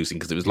wince-inducing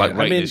because it was like in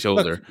the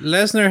shoulder.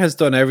 Look, Lesnar has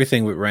done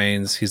everything with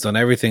Reigns. He's done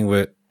everything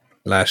with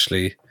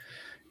Lashley.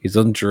 He's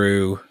done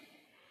Drew.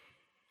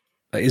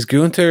 Is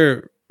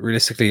Gunther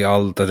realistically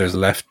all that there's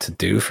left to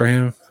do for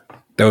him?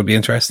 That would be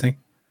interesting.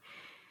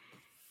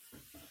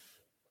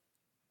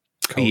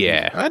 Cody.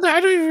 Yeah, I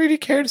don't even really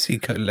care to see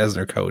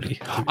Lesnar Cody.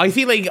 I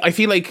feel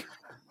like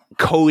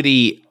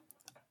Cody,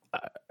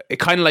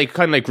 kind of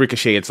like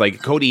Ricochet. It's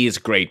like Cody is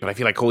great, but I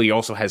feel like Cody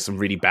also has some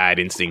really bad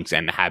instincts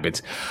and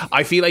habits.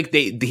 I feel like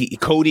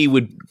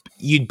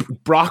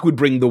Brock would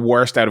bring the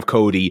worst out of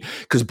Cody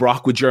because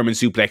Brock would German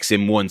suplex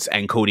him once,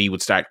 and Cody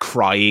would start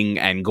crying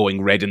and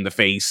going red in the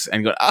face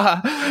and go,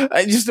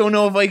 I just don't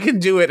know if I can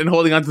do it, and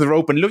holding onto the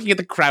rope and looking at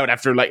the crowd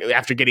after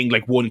getting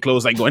like one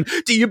clothesline, going,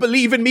 do you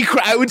believe in me,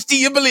 crowd? Do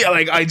you believe?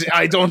 Like,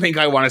 I don't think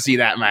I want to see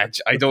that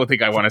match. I don't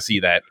think I want to see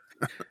that.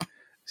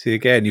 See,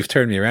 again, you've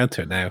turned me around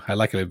to it now. I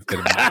like it a bit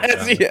of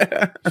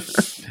yeah.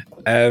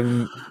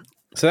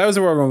 So that was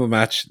a Royal Rumble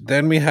match.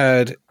 Then we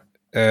had.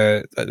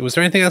 Was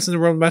there anything else in the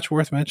Rumble match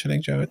worth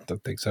mentioning, Joe? I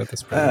don't think so.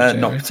 That's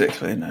not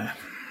particularly. No.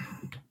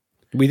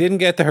 We didn't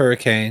get the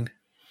Hurricane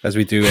as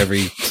we do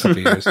every couple of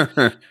years.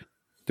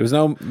 There was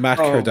no Matt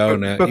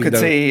Cardona. Booker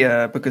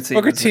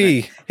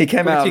T. He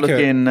came out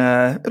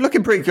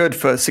looking pretty good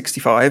for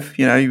 65.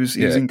 You know, he was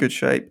in good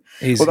shape.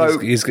 He's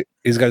got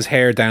his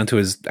hair down to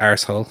his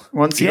arsehole.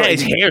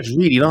 His hair's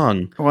really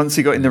long. Once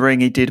he got in the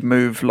ring, he did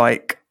move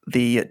like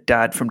the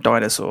dad from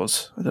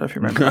Dinosaurs. I don't know if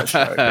you remember that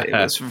show, but it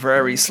was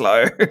very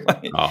slow.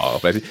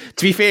 But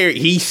to be fair,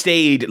 he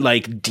stayed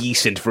like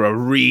decent for a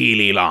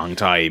really long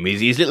time.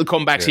 His little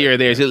comebacks here,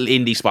 there's little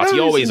indie spots. He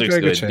always looks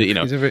good. You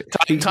know,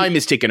 time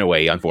is ticking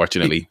away.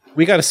 Unfortunately,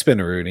 we got to spin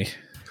a Rooney.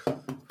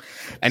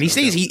 And he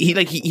stays.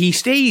 He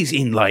stays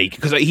in like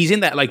because he's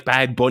in that like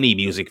Bad Bunny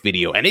music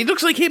video, and he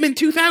looks like him in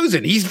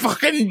 2000. He's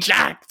fucking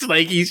jacked.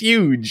 Like he's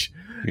huge.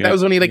 Yeah. That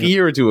was only like a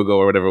year or two ago,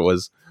 or whatever it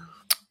was.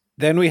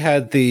 Then we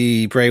had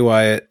the Bray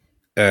Wyatt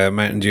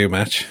Mountain Dew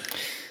match.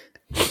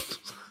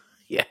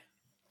 Yeah.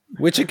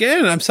 Which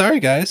again, I'm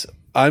sorry, guys.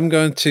 I'm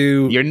going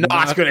to. You're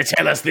not going to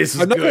tell us this is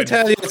good. I'm not going to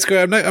tell you it's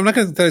good. I'm not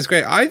going to tell you it's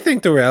great. I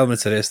think there were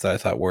elements of this that I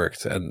thought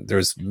worked, and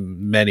there's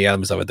many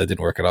elements of it that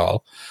didn't work at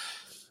all.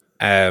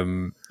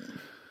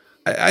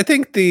 I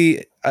think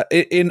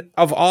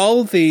of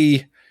all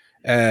the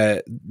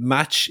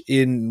match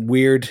in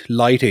weird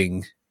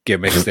lighting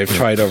gimmicks they've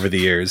tried over the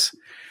years.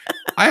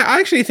 I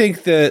actually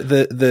think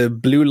the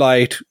blue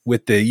light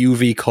with the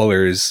UV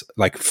colors,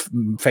 like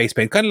face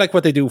paint, kind of like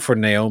what they do for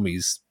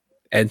Naomi's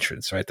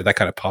entrance, right? That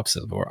kind of pops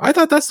it more. I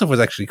thought that stuff was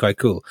actually quite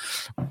cool.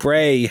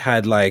 Bray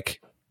had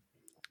like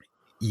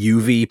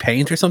UV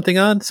paint or something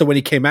on, so when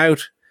he came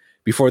out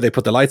before they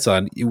put the lights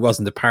on, it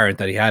wasn't apparent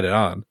that he had it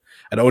on,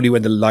 and only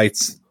when the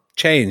lights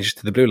changed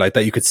to the blue light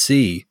that you could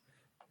see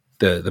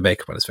the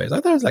makeup on his face.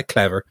 I thought it was like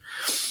clever.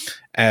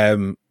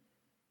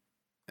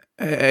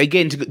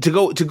 Again, to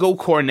go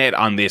Cornette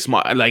on this,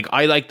 like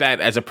I like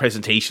that as a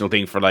presentational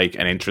thing for like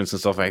an entrance and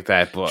stuff like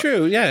that. But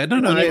true, yeah, no,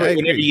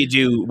 whenever you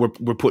do,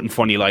 we're putting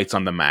funny lights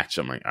on the match.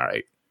 I'm like, all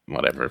right,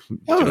 whatever.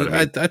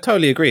 I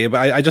totally agree,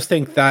 but I just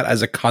think that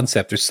as a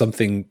concept, there's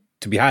something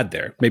to be had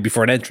there, maybe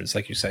for an entrance,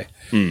 like you say.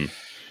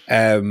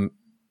 The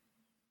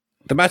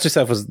match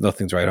itself was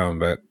nothing to write home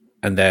about,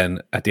 and then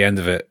at the end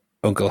of it,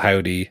 Uncle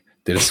Howdy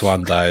did a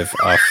swan dive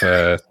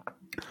off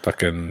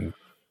fucking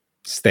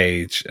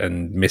stage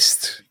and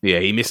missed. Yeah,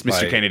 he missed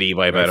Mr. Kennedy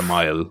by about a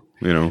mile,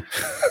 you know.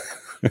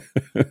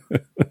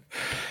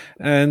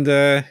 And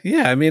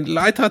I mean,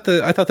 I thought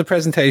the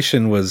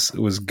presentation was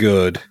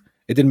good.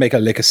 It didn't make a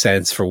lick of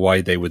sense for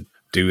why they would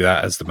do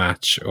that as the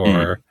match,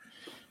 or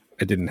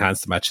it didn't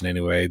enhance the match in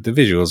any way. The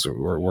visuals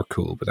were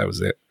cool, but that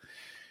was it.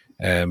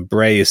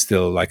 Bray is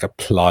still like a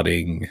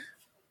plodding,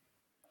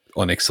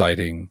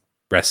 unexciting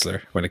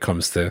wrestler when it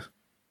comes to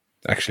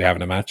actually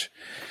having a match.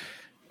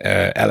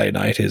 LA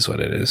Knight is what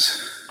it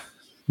is.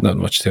 Not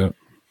much to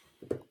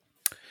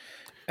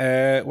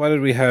it. What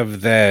did we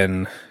have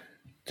then?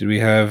 Did we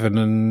have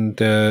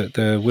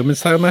the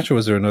women's title match, or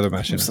was there another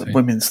match? It was the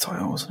women's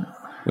title, wasn't it?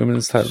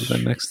 Women's title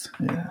then next.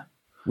 Yeah.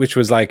 Which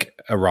was like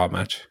a Raw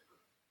match.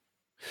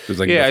 It was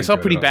like I saw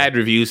pretty bad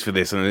reviews for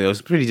this, and I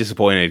was pretty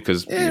disappointed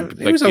because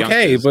it was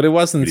okay, but it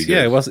wasn't.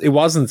 Yeah, it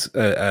wasn't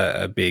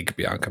a big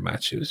Bianca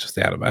match. It was just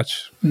they had a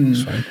match. It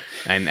was fine.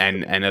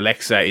 And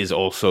Alexa is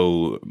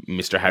also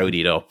Mr.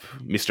 Howdy'd up,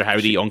 Mr.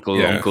 Howdy,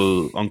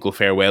 Uncle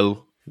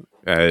Farewell.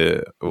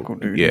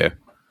 Yeah,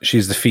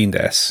 she's the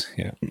Fiendess.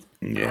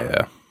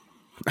 Yeah.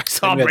 I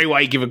saw Bray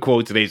Wyatt give a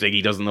quote today saying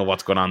he doesn't know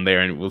what's going on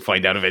there, and we'll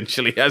find out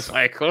eventually. I was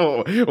like,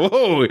 whoa,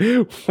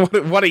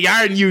 what a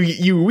yarn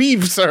you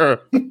weave, sir.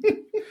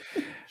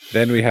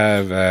 Then we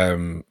have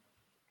the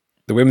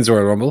Women's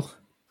Royal Rumble,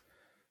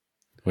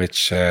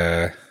 which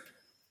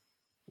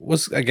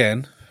was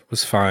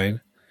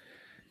fine.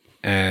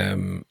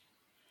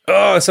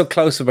 So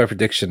close to my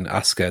prediction,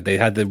 Asuka. They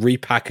had the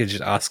repackaged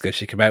Asuka.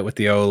 She came out with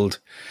the old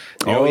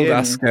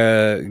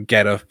Asuka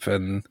get up,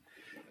 and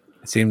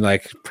it seemed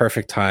like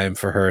perfect time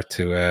for her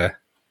to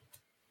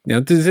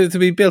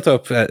be built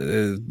up,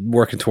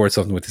 working towards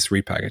something with this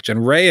repackage.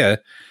 And Rhea,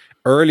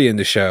 early in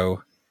the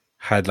show,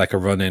 had like a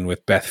run in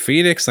with Beth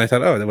Phoenix, and I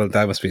thought, oh well,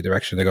 that must be the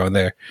direction they're going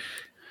there.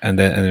 And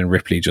then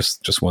Ripley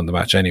just won the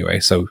match anyway.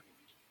 So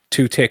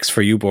 2 ticks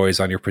for you boys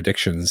on your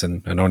predictions,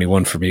 and only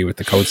 1 for me with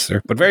the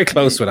coaster, but very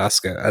close with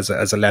Asuka as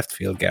a left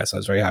field guess. I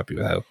was very happy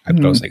with how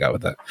close I got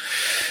with that.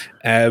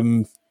 I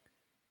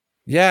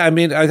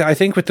mean, I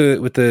think with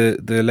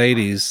the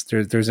ladies,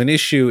 there's an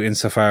issue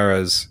insofar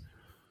as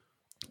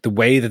the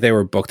way that they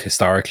were booked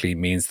historically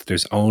means that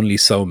there's only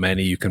so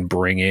many you can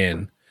bring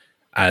in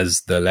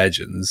as the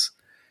legends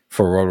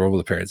for Royal Rumble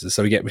appearances.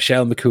 So we get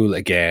Michelle McCool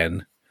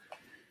again.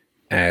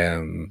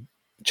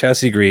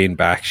 Chelsea Green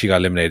back. She got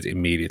eliminated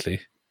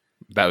immediately.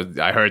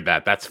 I heard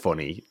that. That's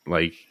funny.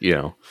 Like,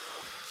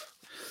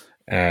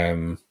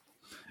 and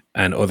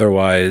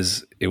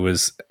otherwise it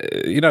was,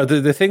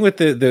 the thing with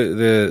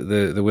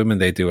the women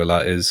they do a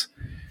lot is,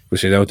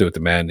 which they don't do with the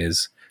men,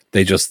 is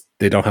they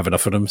don't have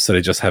enough of them, so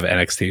they just have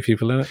NXT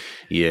people in it.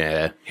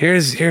 Yeah.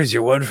 Here's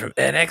your one from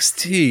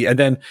NXT. And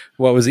then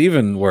what was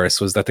even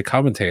worse was that the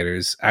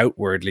commentators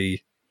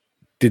outwardly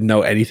didn't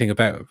know anything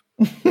about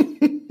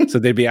him. So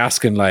they'd be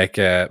asking like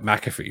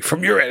McAfee,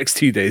 from your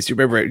NXT days, do you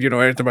remember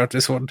anything about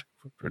this one?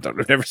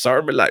 I've never saw her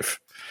in my life.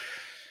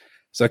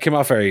 So it came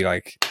off very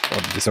like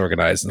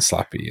disorganized and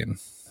sloppy, and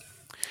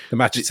the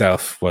match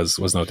itself was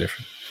no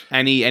different.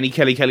 Any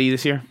Kelly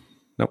this year?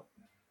 Nope.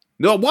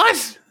 No,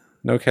 what?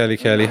 No Kelly.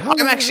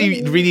 I'm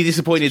actually really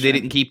disappointed they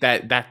didn't keep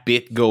that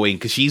bit going,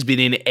 because she's been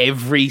in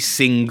every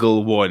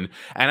single one,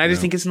 and I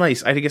just think it's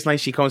nice. I think it's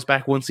nice she comes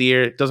back once a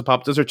year, does a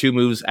pop, does her 2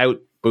 moves,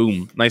 out,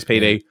 boom, nice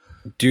payday.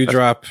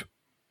 Dewdrop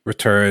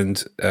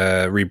returned,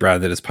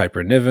 rebranded as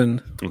Piper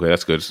Niven. Okay,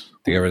 that's good.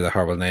 They gave her the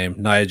horrible name.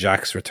 Nia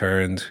Jax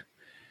returned,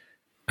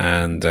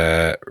 and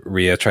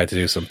Rhea tried to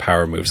do some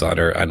power moves on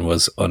her and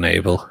was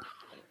unable.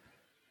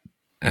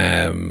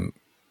 And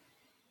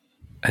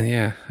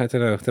yeah, I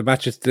don't know.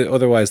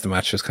 Otherwise the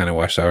match just kind of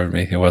washed over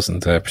me. It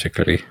wasn't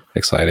particularly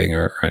exciting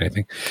or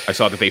anything. I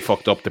saw that they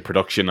fucked up the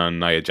production on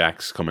Nia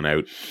Jax coming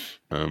out.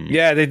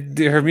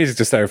 Her music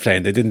just started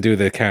playing. They didn't do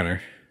the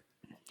counter.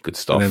 Good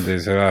stuff. And then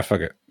they said,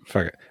 fuck it.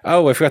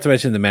 Oh, I forgot to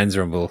mention the men's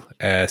rumble.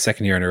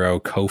 2nd year in a row,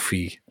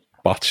 Kofi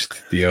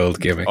botched the old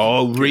gimmick.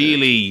 Oh,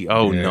 really?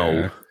 Oh,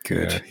 no.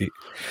 Good.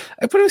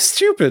 But it was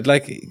stupid.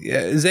 Like,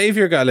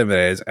 Xavier got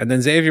eliminated, and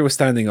then Xavier was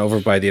standing over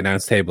by the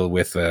announce table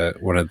with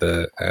one of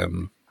the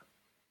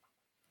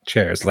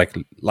chairs, like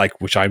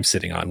which I'm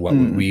sitting on,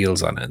 with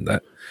wheels on it, and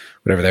that,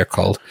 whatever they're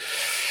called,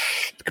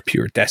 the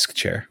computer desk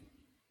chair.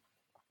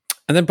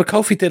 And then, but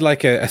Kofi did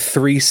like a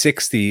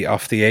 360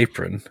 off the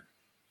apron,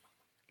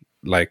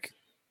 like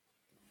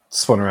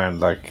spun around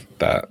like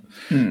that,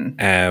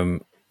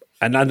 and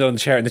landed on the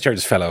chair, and the chair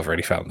just fell over, and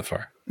he fell on the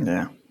floor.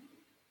 Yeah.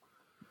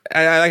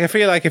 I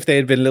feel like if they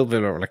had been a little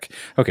bit more like,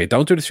 okay,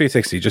 don't do the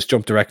 360, just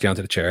jump directly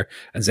onto the chair,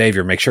 and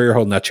Xavier, make sure you're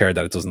holding that chair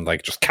that it doesn't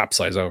like just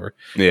capsize over.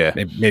 Yeah,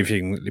 maybe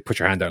you can put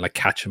your hand out and like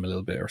catch him a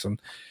little bit or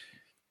something.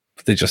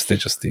 But they just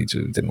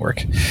didn't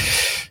work.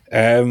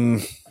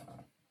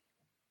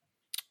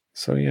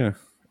 So yeah,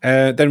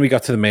 then we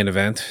got to the main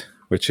event,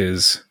 which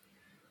is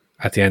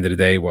at the end of the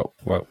day what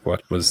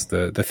was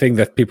the thing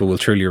that people will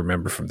truly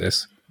remember from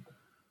this.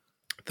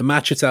 The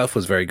match itself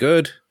was very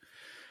good.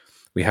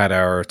 We had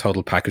our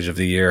total package of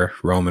the year,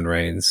 Roman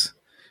Reigns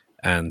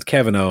and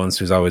Kevin Owens,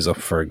 who's always up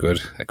for a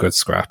good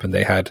scrap, and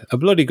they had a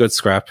bloody good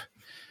scrap.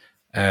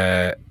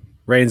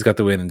 Reigns got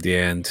the win in the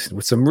end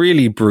with some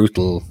really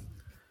brutal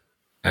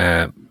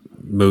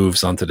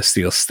moves onto the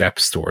steel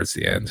steps towards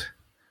the end,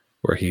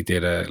 where he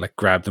did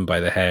grabbed him by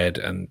the head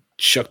and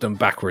chucked him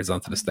backwards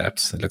onto the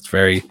steps. It looked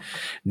very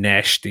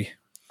nasty.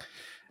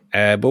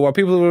 But what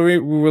people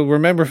will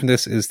remember from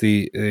this is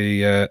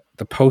the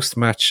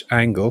post-match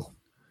angle,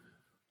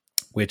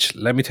 which,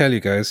 let me tell you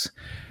guys,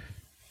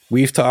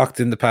 we've talked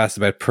in the past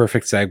about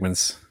perfect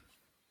segments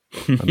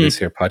on this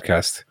here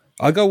podcast.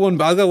 I'll go one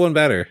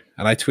better.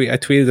 and I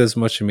tweeted as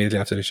much immediately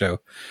after the show.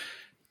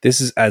 This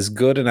is as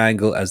good an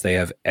angle as they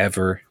have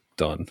ever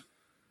done.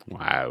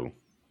 Wow.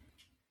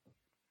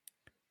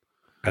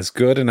 As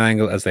good an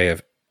angle as they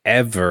have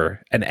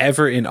ever, and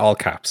ever in all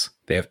caps,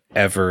 they have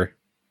ever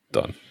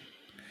done.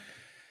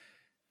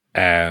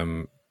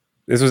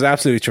 This was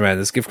absolutely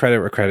tremendous. Give credit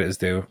where credit is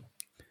due.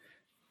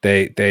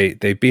 They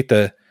beat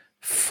the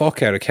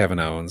fuck out of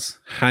Kevin Owens,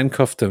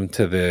 handcuffed him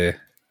to the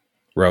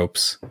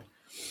ropes,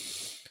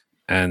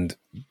 and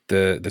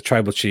the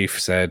tribal chief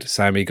said,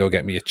 "Sammy, go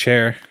get me a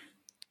chair."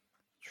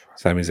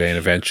 Sami Zayn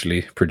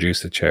eventually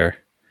produced a chair.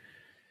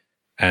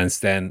 And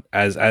then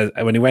as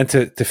when he went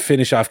to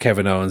finish off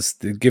Kevin Owens,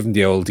 give him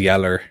the old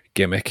yeller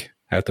gimmick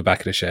out the back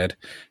of the shed,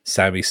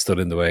 Sammy stood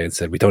in the way and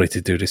said, "We don't need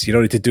to do this. You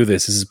don't need to do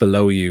this. This is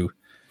below you.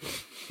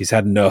 He's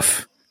had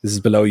enough. This is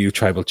below you,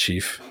 tribal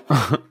chief."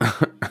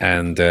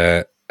 and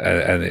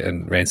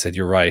Reigns said,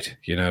 "You're right.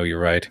 You're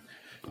right.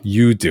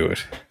 You do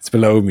it. It's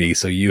below me,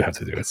 so you have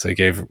to do it." So he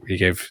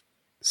gave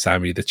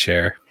Sammy the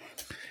chair.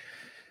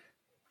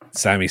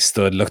 Sammy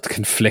stood, looked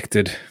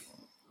conflicted.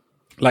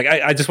 Like,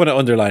 I just want to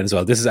underline as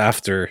well, this is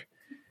after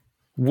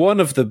one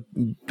of the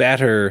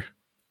better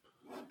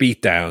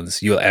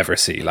beatdowns you'll ever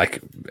see.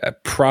 Like, a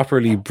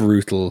properly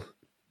brutal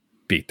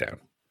beatdown.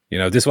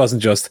 This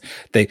wasn't just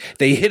they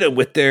hit him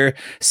with their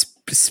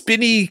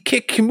spinny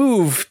kick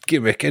move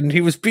gimmick and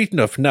he was beaten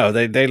up. No,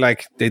 they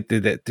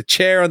the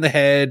chair on the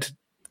head,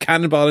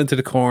 cannonball into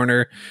the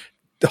corner,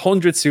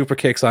 100 super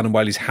kicks on him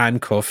while he's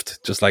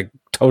handcuffed, just like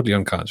totally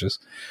unconscious.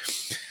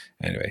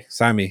 Anyway,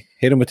 Sammy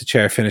hit him with the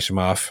chair, finish him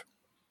off.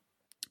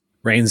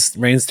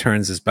 Reigns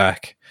turns his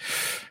back,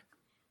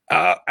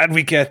 and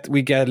we get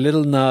a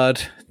little nod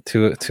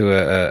to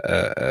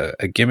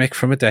a gimmick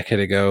from a decade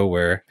ago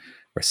where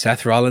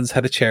Seth Rollins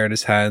had a chair in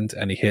his hand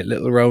and he hit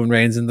little Roman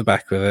Reigns in the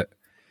back with it,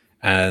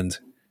 and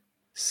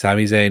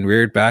Sami Zayn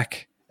reared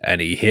back and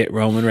he hit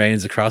Roman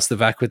Reigns across the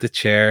back with the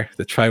chair.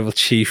 The tribal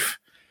chief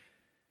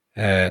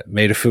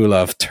made a fool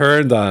of,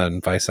 turned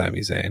on by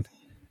Sami Zayn,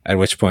 at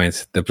which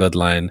point the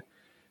bloodline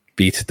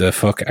beat the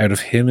fuck out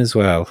of him as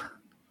well.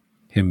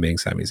 Him being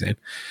Sami Zayn.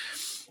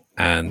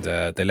 And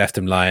they left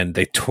him lying.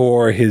 They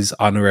tore his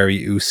honorary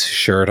Uce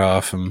shirt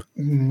off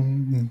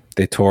him.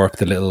 They tore up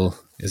the little,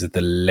 is it the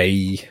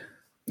lei?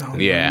 Oh,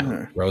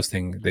 yeah. Rose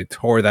thing. They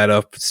tore that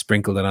up,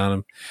 sprinkled it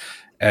on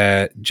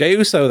him. Jey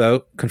Uso,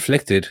 though,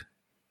 conflicted,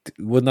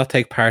 would not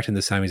take part in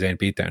the Sami Zayn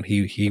beatdown.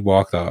 He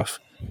walked off.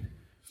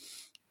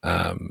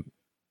 But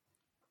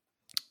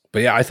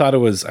yeah, I thought it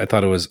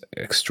was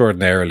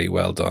extraordinarily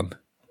well done.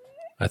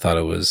 I thought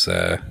it was,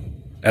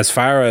 as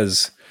far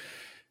as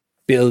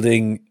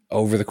building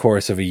over the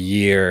course of a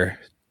year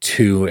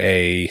to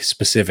a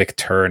specific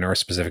turn or a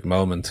specific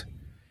moment.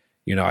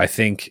 I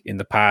think in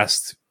the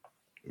past,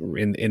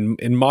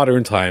 in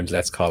modern times,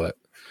 let's call it,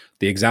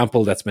 the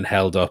example that's been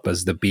held up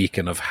as the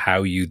beacon of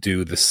how you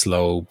do the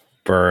slow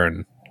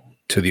burn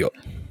to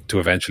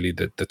eventually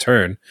the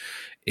turn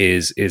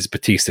is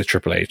Batista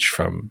Triple H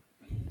from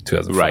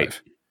 2005. Right.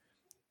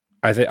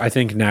 I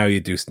think now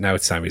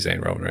it's Sami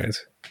Zayn Roman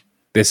Reigns.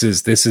 This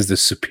is the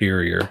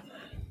superior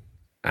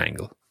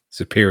angle,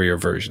 superior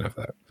version of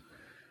that.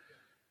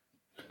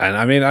 And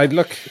I mean, I'd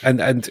look, and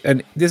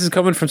this is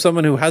coming from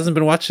someone who hasn't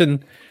been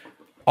watching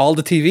all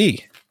the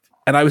TV,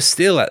 and I was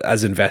still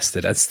as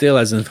invested and still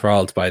as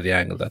enthralled by the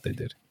angle that they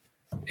did.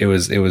 It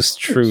was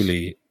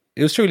truly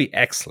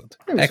excellent,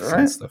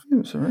 excellent stuff. It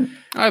was all right.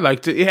 I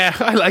liked it. Yeah,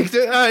 I liked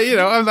it.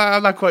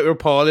 I'm not quite where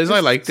Paul is.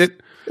 I liked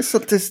it. It's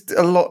just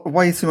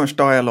way too much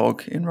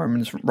dialogue in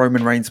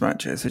Roman Reigns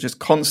matches. It's just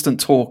constant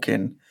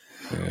talking.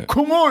 Yeah.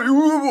 Come on,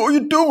 what are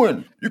you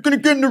doing? You're going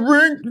to get in the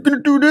ring? You're going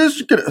to do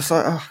this? It's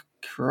like, oh,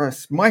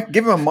 Christ.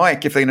 Give him a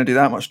mic if they're going to do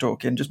that much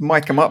talking. Just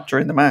mic him up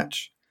during the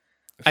match.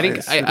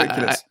 It's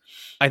ridiculous.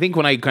 I think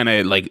when I kind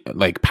of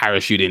like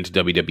parachute into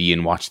WWE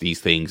and watch these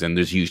things, and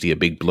there's usually a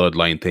big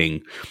bloodline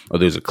thing, or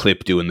there's a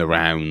clip doing the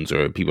rounds,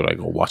 or people are like,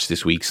 "Oh, watch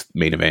this week's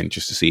main event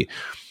just to see."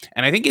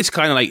 And I think it's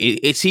kind of like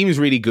it seems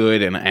really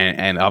good,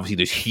 and obviously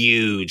there's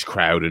huge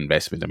crowd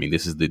investment. I mean,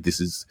 this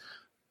is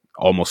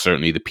almost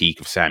certainly the peak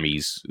of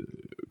Sammy's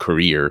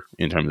career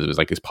in terms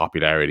of his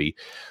popularity.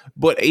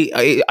 But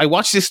I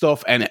watch this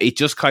stuff and it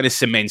just kind of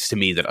cements to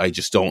me that I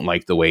just don't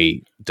like the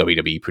way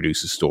WWE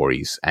produces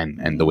stories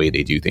and the way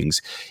they do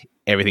things.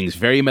 Everything's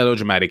very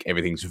melodramatic.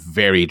 Everything's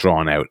very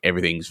drawn out.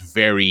 Everything's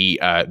very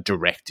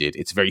directed.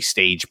 It's very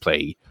stage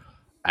play.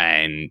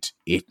 And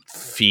it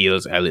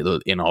feels a little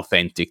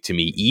inauthentic to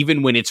me,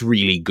 even when it's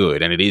really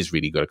good. And it is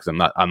really good, because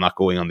I'm not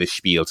going on this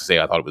spiel to say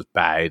I thought it was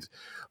bad.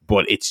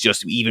 But it's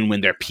just, even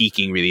when they're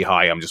peaking really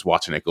high, I'm just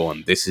watching it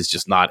going, this is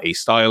just not a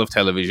style of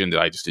television that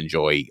I just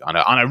enjoy on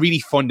a really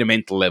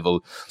fundamental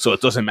level. So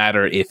it doesn't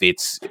matter if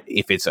it's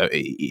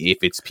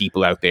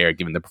people out there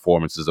giving the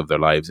performances of their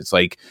lives. It's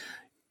like,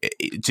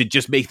 to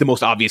just make the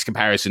most obvious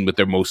comparison with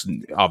their most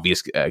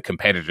obvious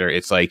competitor,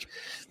 it's like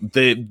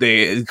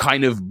the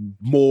kind of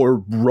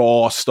more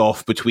raw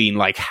stuff between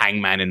like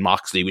Hangman and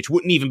Moxley, which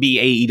wouldn't even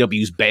be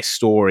AEW's best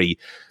story,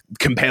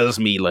 compels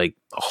me like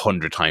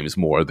 100 times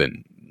more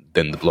than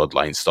than the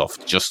Bloodline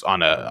stuff, just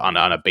on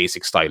a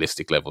basic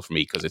stylistic level for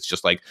me, because it's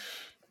just like,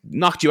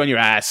 knocked you on your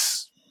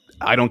ass.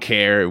 I don't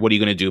care. What are you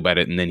going to do about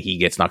it? And then he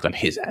gets knocked on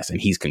his ass and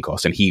he's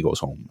concussed and he goes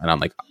home. And I'm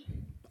like,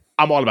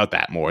 I'm all about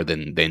that more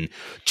than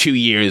 2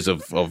 years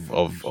of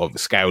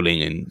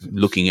scowling and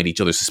looking at each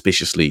other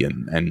suspiciously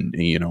and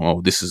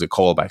this is a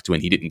callback to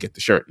when he didn't get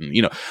the shirt, and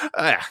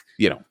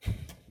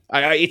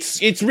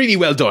it's really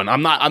well done.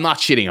 I'm not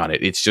shitting on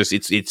it. It's just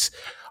it's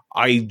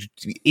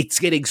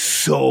getting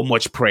so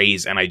much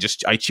praise, and I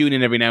tune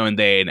in every now and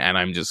then, and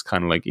I'm just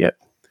kind of like, yeah,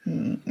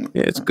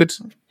 it's good.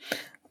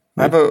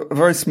 I have a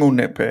very small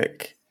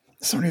nitpick.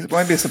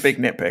 Maybe it's a big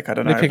nitpick. I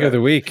don't know. Nitpick of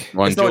the week.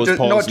 It's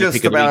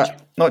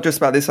not just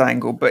about this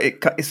angle, but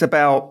it's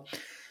about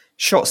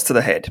shots to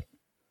the head,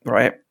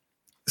 right?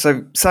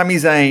 So Sami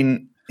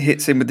Zayn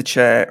hits him with the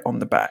chair on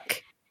the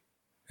back.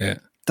 Yeah,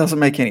 doesn't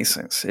make any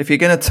sense. If you're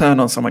going to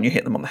turn on someone, you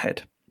hit them on the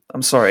head.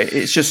 I'm sorry.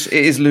 It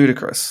is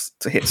ludicrous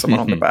to hit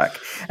someone on the back.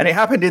 And it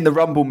happened in the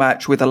Rumble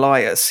match with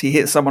Elias. He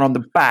hit someone on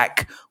the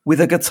back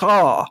with a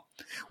guitar.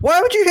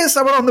 Why would you hit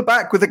someone on the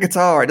back with a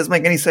guitar? It doesn't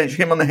make any sense. You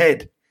hit him on the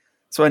head.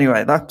 So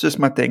anyway, that's just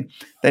my thing.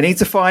 They need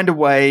to find a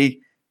way.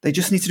 They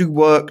just need to do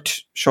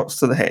worked shots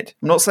to the head.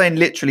 I'm not saying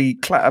literally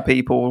clatter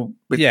people.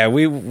 We've made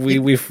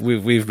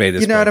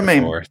this. You know what I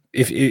mean? Before.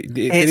 If you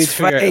need to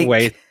figure out a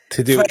way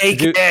to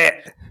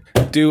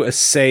do a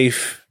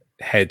safe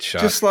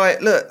headshot, just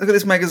like look at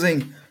this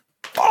magazine.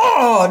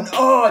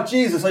 Oh,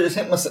 Jesus! I just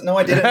hit myself. No,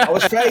 I didn't. I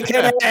was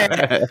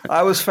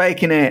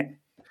faking it.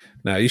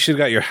 No, you should have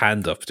got your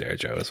hand up there,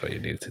 Joe. Is what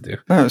you needed to do.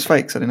 No, it was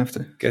fake, so I didn't have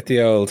to. Get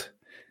the old.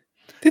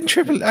 I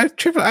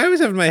always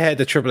have in my head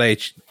that Triple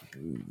H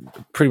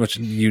pretty much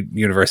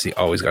universally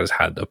always got his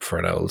hand up for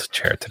an old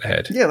chair to the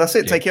head. Yeah, that's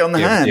it. Take it on the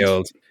hand.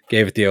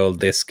 Gave it the old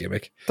this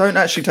gimmick. Don't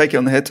actually take it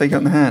on the head. Take it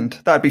on the hand.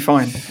 That'd be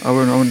fine. I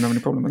wouldn't have any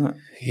problem with that.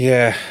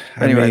 Yeah.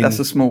 Anyway, that's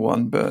a small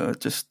one,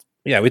 but just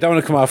we don't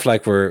want to come off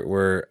like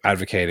we're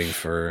advocating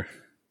for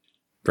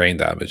brain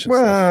damage.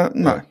 Well,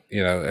 no.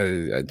 You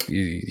don't want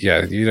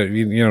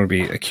to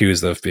be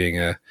accused of being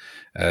a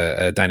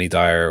Danny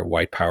Dyer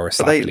white power.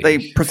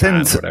 They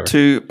pretend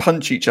to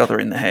punch each other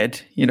in the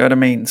head. You know what I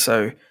mean?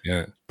 So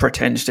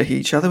pretend to hit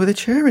each other with a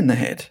chair in the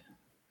head.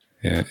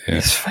 Yeah.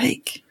 It's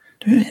fake.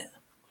 Do it.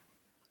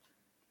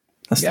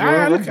 That's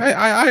look,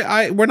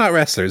 we're not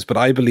wrestlers, but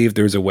I believe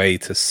there's a way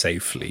to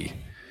safely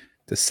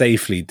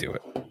do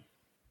it.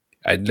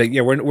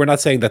 We're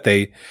not saying that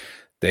they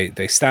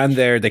stand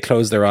there, they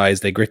close their eyes,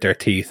 they grit their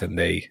teeth, and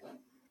they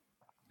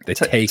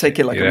take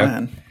it like a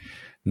man.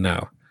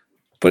 No,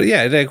 but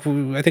I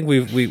think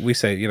we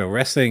say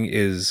wrestling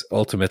is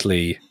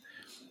ultimately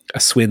a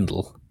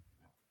swindle.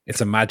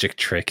 It's a magic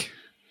trick.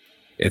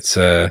 It's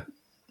a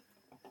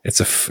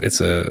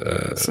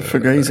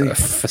fugazi, a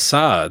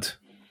facade.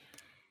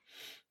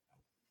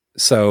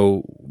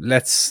 So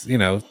it's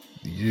an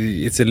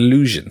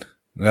illusion.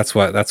 That's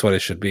what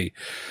it should be.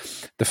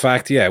 The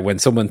fact, when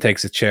someone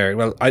takes a chair,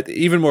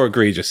 even more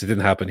egregious, it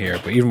didn't happen here,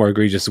 but even more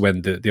egregious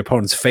when the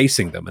opponent's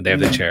facing them and they have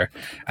the chair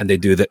and they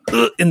do the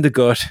in the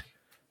gut,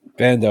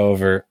 bend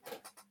over,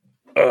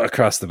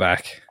 across the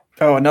back.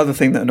 Oh, another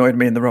thing that annoyed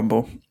me in the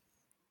Rumble.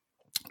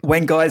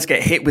 When guys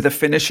get hit with a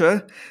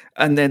finisher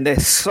and then they're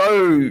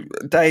so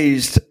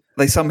dazed,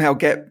 they somehow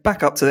get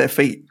back up to their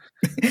feet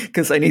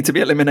because they need to be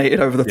eliminated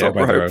over the top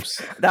rope.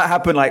 That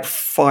happened like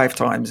 5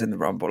 times in the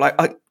Rumble. Like,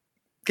 I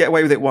get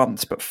away with it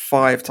once, but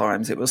 5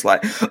 times it was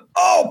like,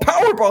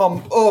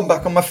 powerbomb! Oh, I'm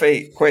back on my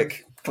feet.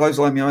 Quick,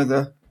 clothesline me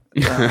either.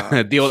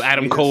 The old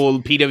Adam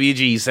Cole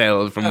PWG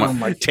cell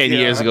from 10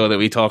 years ago that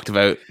we talked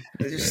about.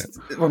 It's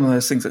just one of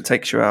those things that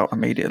takes you out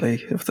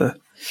immediately of the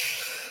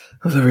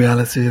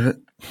reality of it.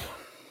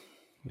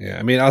 Yeah,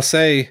 I mean, I'll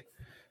say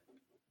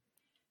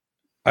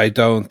I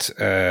don't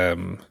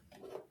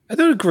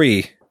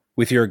agree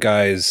with your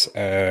guys'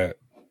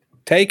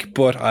 take,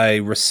 but I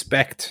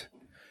respect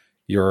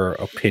your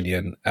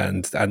opinion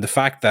and the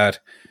fact that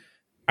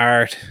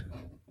art,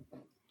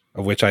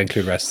 of which I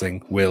include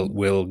wrestling,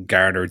 will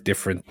garner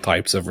different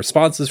types of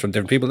responses from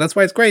different people. That's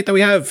why it's great that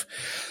we have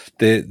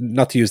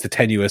not to use the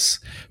tenuous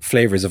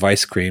flavors of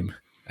ice cream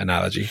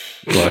analogy,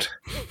 but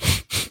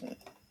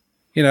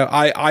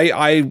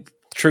I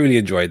truly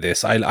enjoyed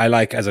this. I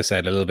like, as I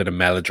said, a little bit of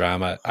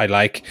melodrama. I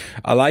like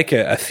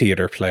a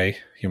theater play,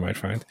 you might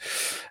find.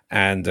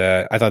 And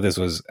I thought this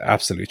was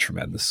absolutely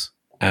tremendous.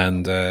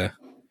 And I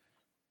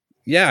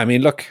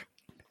mean, look,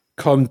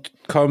 come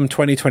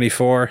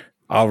 2024,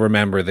 I'll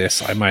remember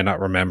this. I might not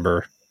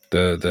remember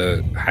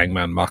the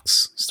Hangman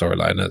Mox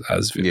storyline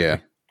as vividly. Yeah.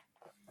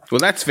 Well,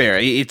 that's fair.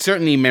 It's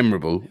certainly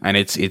memorable, and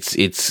it's.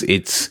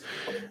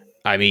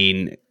 I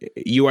mean,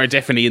 you are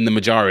definitely in the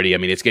majority. I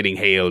mean, it's getting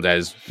hailed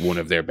as one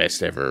of their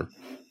best ever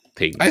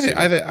things.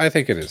 I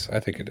think it is.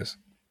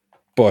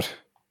 But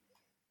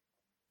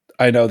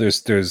I know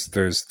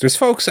there's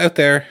folks out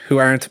there who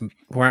aren't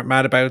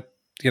mad about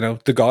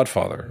The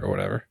Godfather or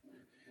whatever.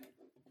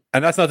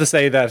 And that's not to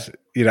say that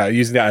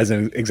using that as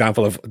an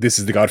example of this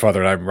is The Godfather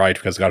and I'm right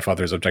because The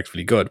Godfather is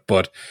objectively good.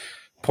 But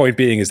point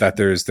being is that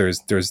there's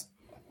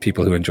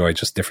people who enjoy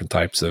just different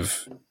types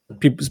of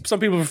Some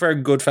people prefer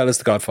Goodfellas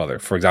to Godfather,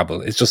 for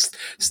example. It's just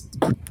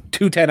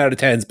 2 10 out of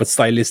 10s, but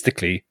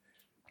stylistically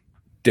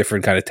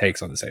different kind of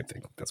takes on the same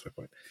thing. That's my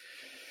point.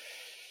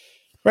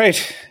 Right.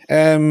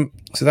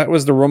 So that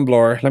was the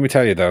Rumbler. Let me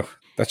tell you, though,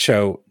 that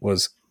show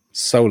was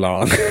so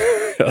long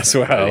as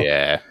well.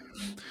 Yeah.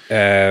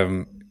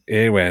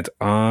 It went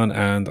on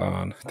and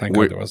on. Thank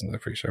God there wasn't a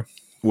pre-show.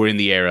 We're in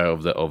the era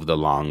of the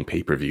long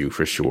pay-per-view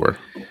for sure.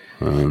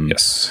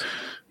 Yes.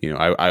 You know,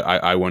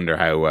 I wonder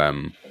how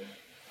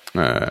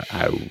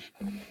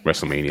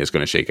WrestleMania is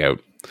going to shake out.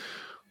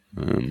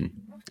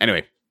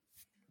 Anyway,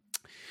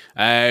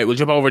 we'll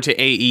jump over to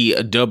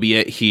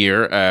AEW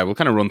here. We'll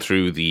kind of run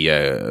through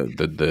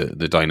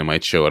the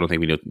Dynamite show. I don't think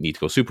we need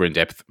to go super in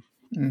depth.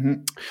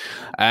 Mm-hmm.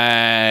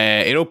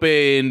 It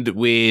opened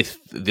with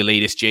the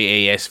latest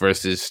JAS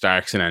versus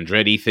Starks and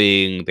Andretti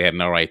thing. They had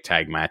an alright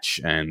tag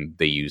match, and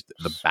they used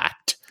the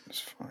bat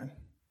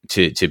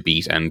to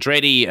beat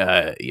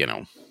Andretti. You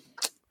know,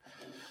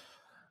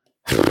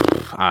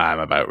 I'm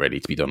about ready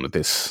to be done with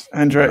this.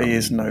 Andretti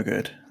is no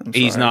good.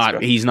 He's not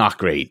great. He's not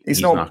great.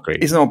 He's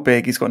not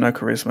big. He's got no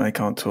charisma. He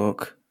can't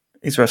talk.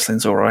 His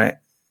wrestling's all right.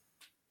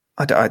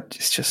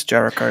 It's just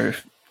Jericho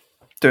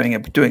doing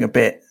a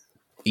bit.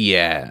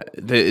 Yeah,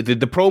 the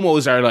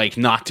promos are like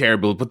not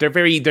terrible, but they're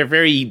very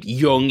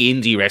young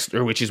indie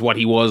wrestler, which is what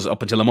he was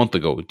up until a month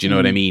ago. Do you know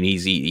what I mean?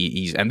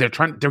 He's and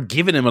they're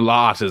giving him a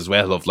lot as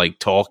well of like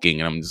talking,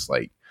 and I'm just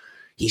like,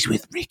 he's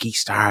with Ricky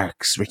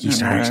Starks. Ricky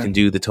Starks can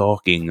do the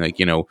talking, like,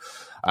 you know.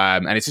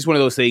 And it's just one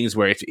of those things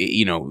where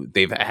you know,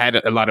 they've had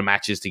a lot of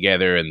matches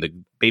together, and the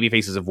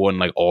babyfaces have won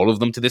like all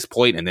of them to this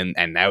point,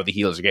 and now the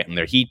heels are getting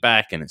their heat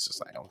back, and it's just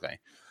like, okay.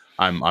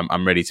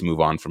 I'm ready to move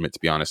on from it, to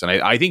be honest. And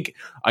I think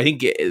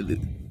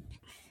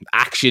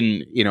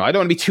action, you know, I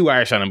don't want to be too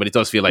harsh on him, but it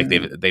does feel like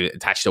they've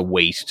attached a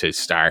weight to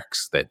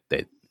Starks that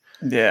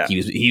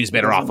he was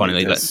better off on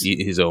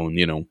his own,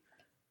 you know.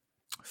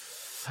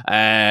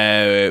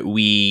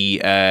 We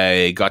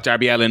got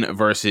Darby Allin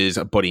versus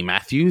Buddy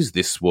Matthews.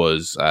 This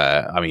was,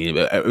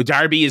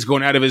 Darby is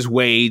going out of his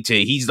way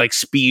he's like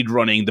speed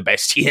running the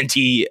best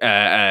TNT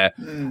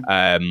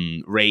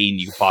reign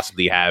you could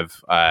possibly have.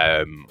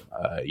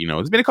 You know,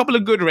 there's been a couple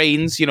of good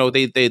reigns. You know,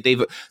 they've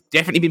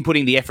definitely been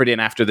putting the effort in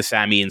after the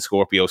Sammy and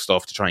Scorpio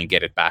stuff to try and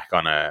get it back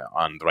on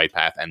the right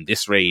path. And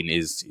this reign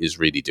is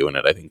really doing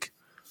it, I think.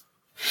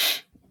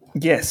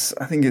 Yes,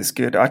 I think it's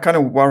good. I kind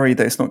of worry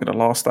that it's not going to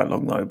last that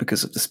long, though,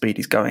 because of the speed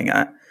he's going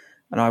at.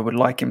 And I would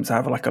like him to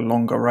have like a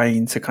longer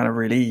reign to kind of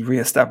really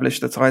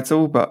re-establish the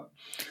title. But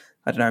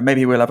I don't know,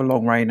 maybe we'll have a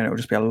long reign and it'll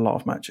just be a lot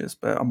of matches.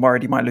 But I'm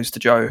worried he might lose to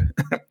Joe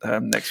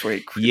next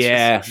week.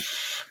 Yeah.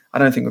 I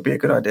don't think it would be a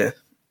good idea.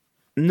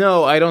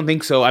 No, I don't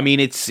think so. I mean,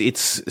 it's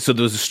so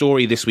there was a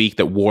story this week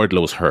that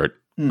Wardlow's hurt.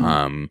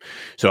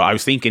 So I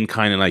was thinking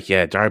kind of like,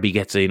 yeah, Darby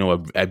gets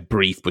a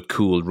brief but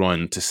cool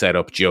run to set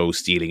up Joe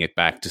stealing it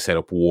back, to set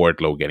up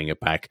Wardlow getting it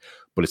back,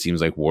 but it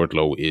seems like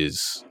Wardlow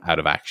is out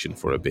of action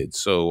for a bit.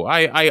 So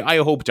I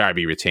hope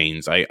Darby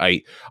retains.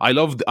 I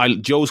love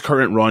Joe's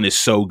current run is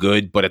so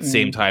good, but at the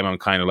same time I'm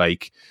kind of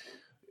like,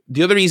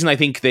 the other reason I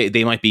think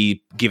they might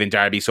be giving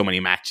Darby so many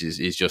matches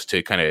is just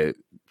to kind of,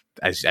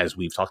 as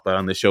we've talked about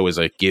on the show, is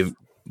like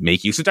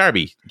make use of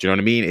Darby. Do you know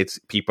what I mean? It's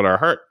people are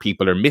hurt,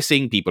 people are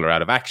missing, people are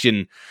out of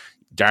action.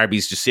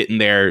 Darby's just sitting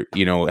there,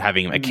 you know,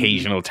 having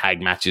occasional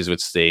tag matches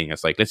with Sting.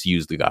 It's like, let's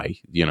use the guy,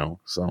 you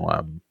know.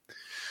 So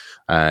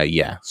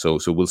yeah. So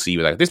we'll see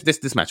with that.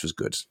 This match was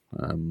good.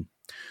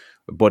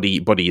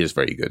 Buddy is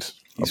very good,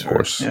 of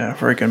course. Yeah,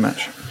 very good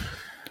match.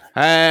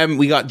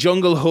 We got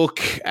Jungle Hook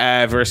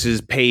versus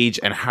Page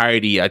and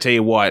Hardy. I tell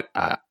you what,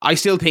 I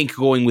still think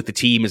going with the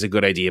team is a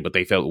good idea, but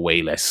they felt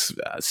way less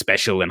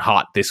special and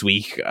hot this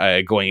week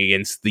going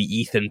against the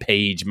Ethan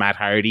Page, Matt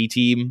Hardy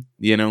team,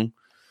 you know?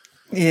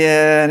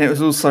 Yeah, and it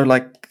was also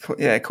like,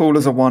 yeah, cool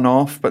as a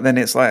one-off, but then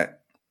it's like,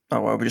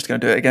 oh, well, we're just going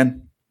to do it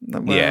again.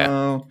 Well,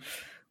 yeah.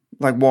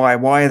 Like, why?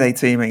 Why are they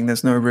teaming?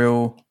 There's no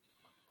real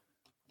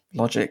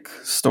logic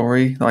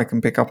story that I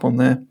can pick up on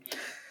there.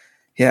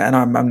 Yeah, and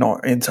I'm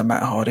not into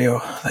Matt Hardy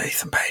or the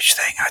Ethan Page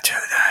thing.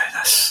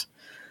 That's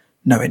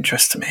no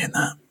interest to me in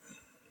that.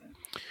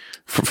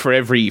 For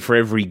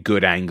every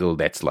good angle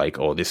that's like,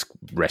 oh, this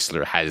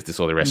wrestler has this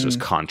other wrestler's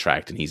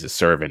contract and he's a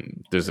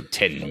servant, there's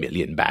 10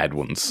 million bad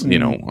ones, you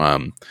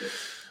know.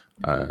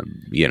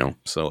 You know,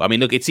 so I mean,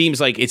 look, it seems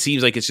like it's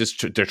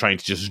just they're trying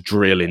to just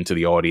drill into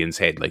the audience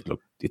head, like,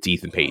 look, it's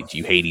Ethan Page,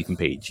 you hate Ethan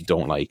Page, you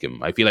don't like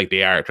him. I feel like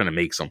they are trying to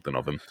make something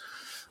of him,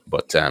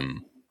 but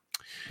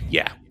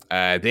yeah.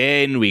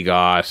 Then we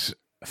got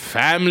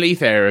Family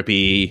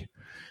Therapy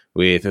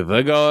with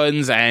the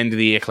Guns and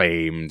the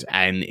Acclaimed.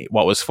 And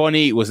what was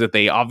funny was that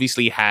they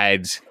obviously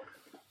had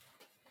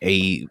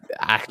a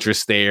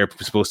actress there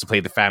supposed to play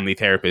the family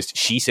therapist.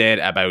 She said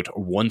about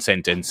one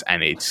sentence,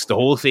 and the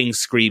whole thing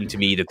screamed to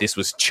me that this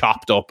was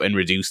chopped up and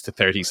reduced to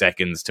 30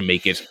 seconds to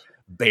make it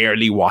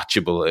barely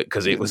watchable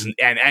because it was,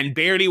 and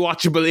barely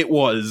watchable it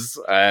was.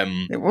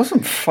 It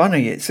wasn't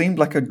funny. It seemed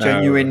like a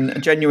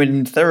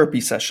genuine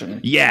therapy session.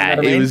 Yeah, you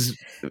know what I it mean? was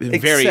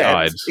very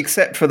odd.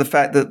 Except for the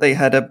fact that they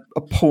had a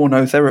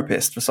porno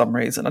therapist for some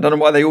reason. I don't know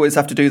why they always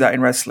have to do that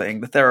in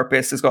wrestling. The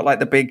therapist has got like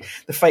the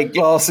fake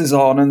glasses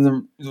on and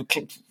the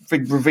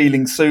big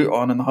revealing suit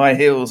on and the high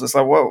heels. It's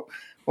like, whoa,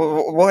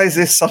 why is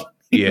this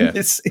in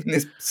this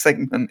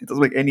segment? It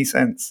doesn't make any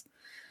sense.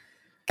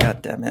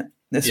 God damn it!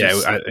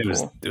 It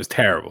was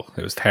terrible.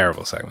 It was a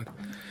terrible segment.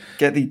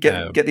 Get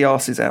the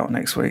asses out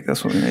next week.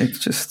 That's what we need.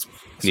 Just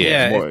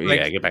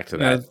get back to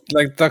that.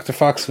 Like Dr.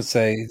 Fox would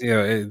say,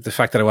 the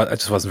fact that I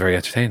just wasn't very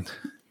entertained.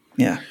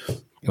 Yeah,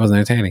 it wasn't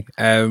entertaining.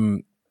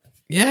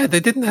 They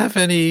didn't have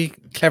any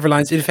clever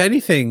lines. If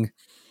anything,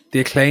 the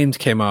Acclaimed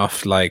came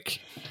off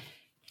like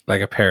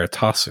a pair of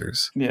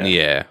tossers.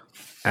 Yeah.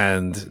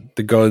 And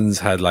the Guns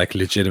had like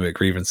legitimate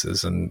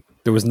grievances, and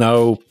there was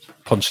no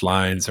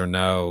punchlines or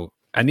no.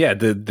 And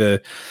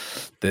the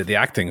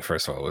acting,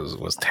 first of all,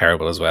 was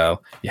terrible as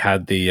well. You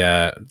had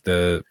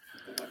the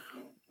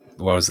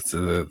what was it,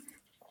 the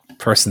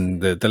person,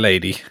 the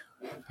lady,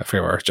 I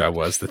forget what her job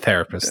was, the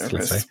therapist,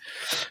 let's say,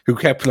 who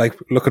kept like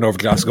looking over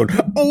the glass and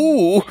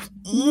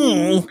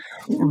going,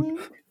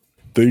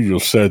 they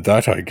just said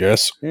that, I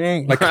guess.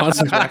 Like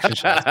constant reaction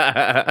shots.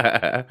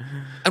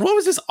 And what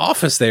was this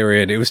office they were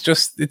in? It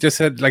just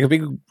had like a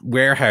big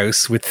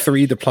warehouse with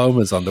 3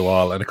 diplomas on the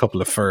wall and a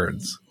couple of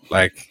ferns.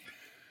 Like,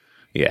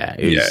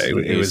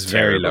 it was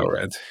very low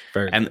rent.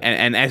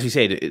 And as we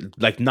said,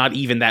 like not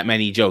even that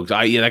many jokes.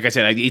 Like I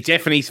said, it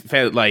definitely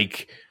felt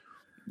like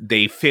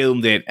they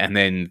filmed it and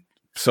then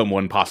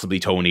someone, possibly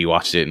Tony,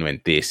 watched it and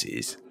went, "This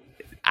is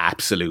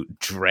absolute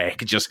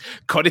dreck. Just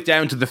cut it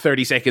down to the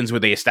 30 seconds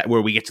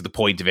where we get to the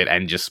point of it,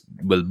 and just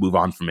we'll move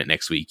on from it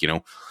next week."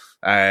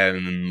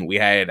 We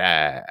had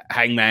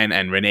Hangman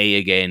and Renee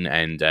again,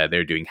 and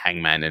they're doing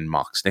Hangman and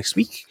Mox next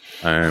week.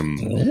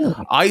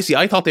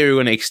 I thought they were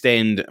going to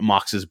extend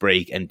Mox's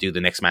break and do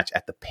the next match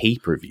at the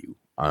pay-per-view.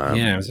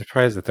 I'm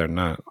surprised that they're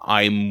not.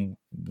 I'm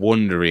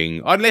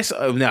wondering, unless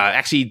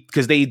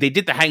because they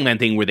did the Hangman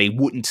thing where they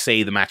wouldn't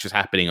say the match was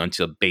happening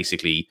until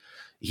basically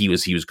he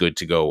was good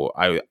to go.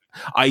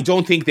 I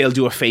don't think they'll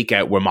do a fake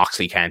out where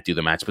Moxley can't do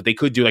the match, but they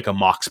could do like a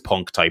Mox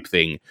Punk type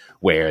thing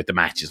where the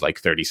match is like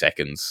 30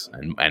 seconds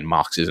and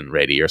Mox isn't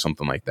ready or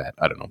something like that.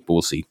 I don't know, but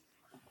we'll see.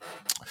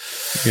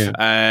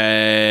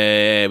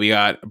 Yeah. We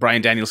got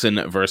Bryan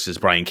Danielson versus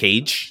Brian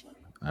Cage.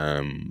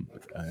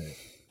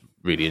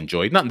 Really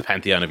enjoyed, not in the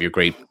pantheon of your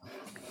great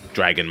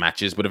dragon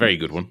matches, but a very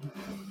good one.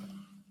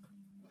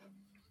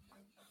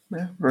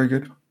 Yeah, very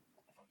good.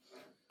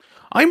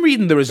 I'm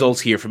reading the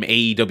results here from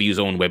AEW's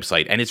own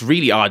website, and it's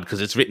really odd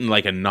because it's written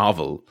like a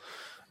novel.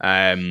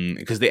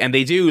 Because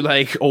they do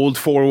like old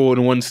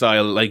 401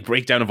 style like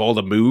breakdown of all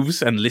the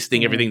moves and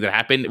listing everything that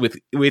happened with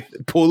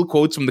pull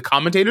quotes from the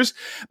commentators.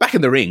 Back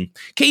in the ring,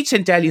 Cage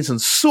sent Danielson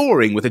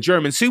soaring with a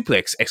German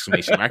suplex!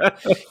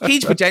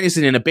 Cage put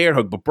Danielson in a bear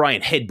hug, but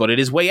Bryan headbutted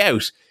his way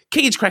out.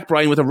 Cage cracked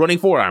Bryan with a running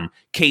forearm.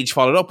 Cage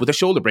followed up with a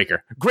shoulder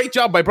breaker. Great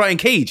job by Brian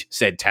Cage,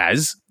 said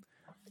Taz.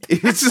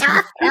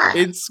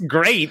 It's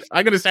great.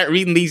 I'm going to start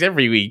reading these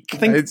every week. I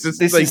think it's just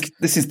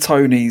this is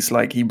Tony's,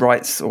 like he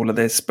writes all of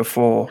this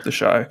before the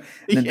show,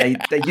 and then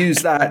they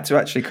use that to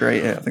actually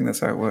create it. I think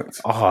that's how it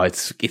works. Oh,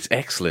 it's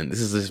excellent.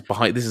 This is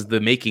the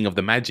making of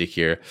the magic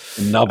here.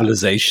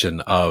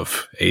 Novelization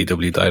of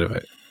AEW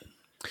Dynamite.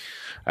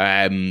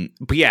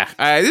 But yeah,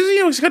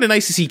 it's kind of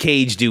nice to see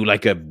Cage do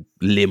like a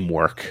limb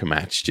work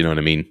match. Do you know what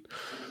I mean?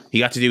 He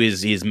got to do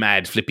his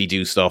mad flippy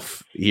do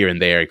stuff here and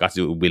there. He got to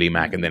do it with Willie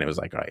Mack, and then it was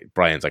like, all right,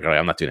 Brian's like, all right,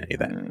 I'm not doing any of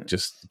that.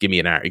 Just give me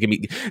an arm.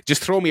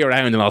 Just throw me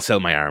around and I'll sell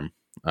my arm.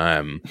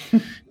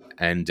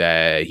 And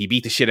he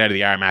beat the shit out of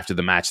the arm after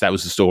the match. That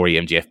was the story.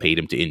 MJF paid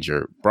him to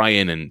injure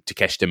Brian, and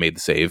Takeshita made the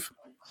save.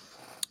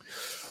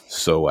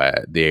 So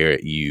there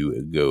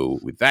you go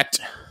with that.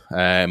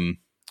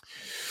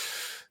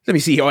 Let me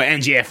see. Oh,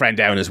 MJF ran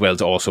down as well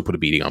to also put a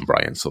beating on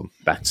Brian. So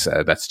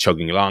that's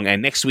chugging along.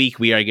 And next week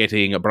we are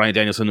getting Bryan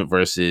Danielson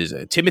versus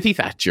Timothy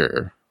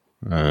Thatcher,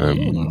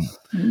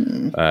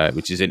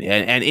 which is an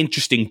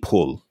interesting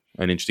pull.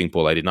 An interesting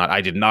pull. I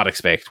did not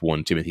expect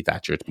one Timothy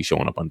Thatcher to be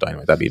showing up on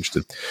Dynamite. That'd be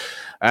interesting.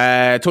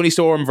 Toni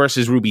Storm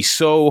versus Ruby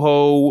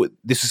Soho.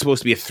 This was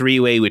supposed to be a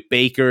 3-way with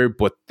Baker,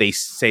 but they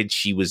said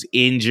she was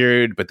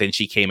injured, but then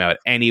she came out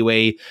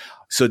anyway.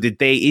 So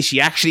is she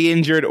actually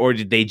injured, or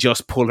did they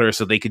just pull her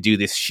so they could do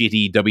this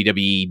shitty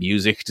WWE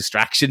music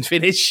distraction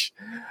finish?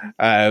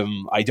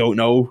 I don't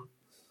know.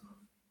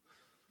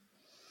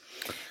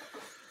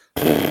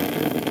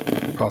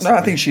 Possibly. No,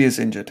 I think she is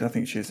injured.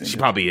 She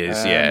probably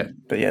is, yeah.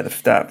 But yeah,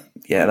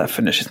 that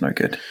finish is no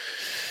good.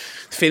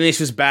 Finish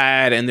was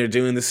bad, and they're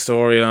doing the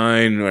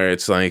storyline where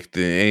it's like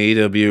the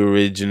AEW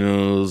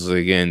originals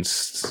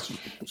against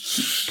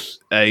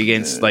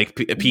like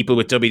people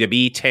with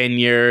WWE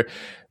tenure.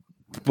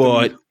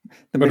 But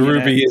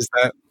Ruby is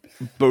that.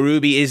 But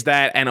Ruby is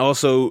that, and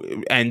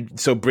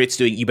so Britt's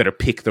doing, you better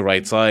pick the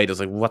right side. I was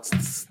like,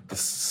 what's the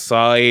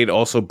side?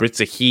 Also, Britt's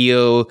a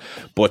heel,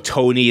 but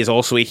Tony is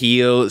also a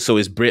heel. So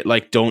is Britt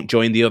like, don't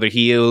join the other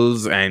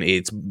heels, and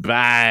it's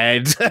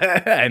bad,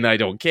 and I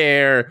don't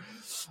care.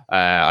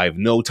 I have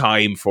no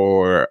time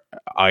for,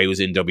 I was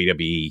in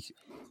WWE.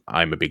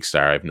 I'm a big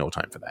star. I have no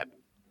time for that.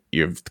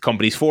 The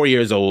company's 4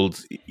 years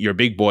old. You're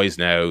big boys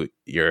now.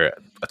 You're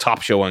a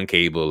top show on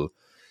cable.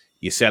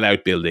 You sell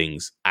out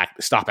buildings.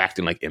 Stop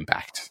acting like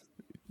Impact.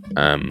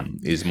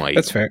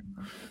 That's fair.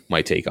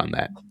 My take on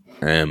that.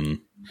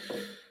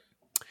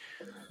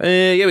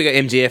 We got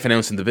MJF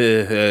announcing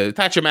the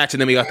Thatcher match,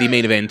 and then we got the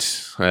main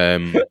event. I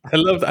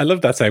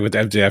love that segment.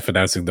 MJF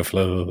announcing the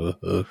flow.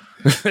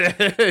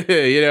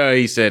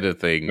 He said a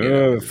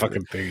thing.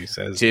 Fucking thing he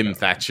says. Tim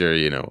Thatcher.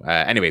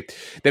 Anyway,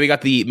 then we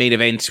got the main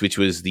event, which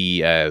was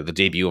the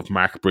debut of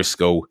Mark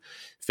Briscoe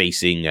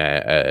facing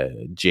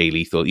Jay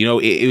Lethal.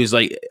 It was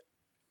like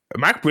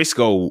Mark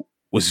Briscoe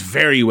was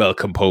very well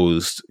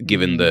composed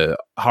given the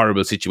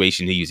horrible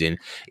situation he was in.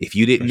 If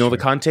you didn't know the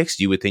context,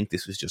 you would think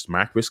this was just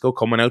Mark Briscoe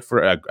coming out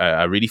for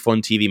a really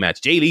fun TV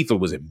match. Jay Lethal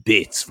was in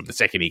bits from the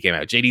second he came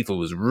out. Jay Lethal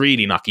was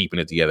really not keeping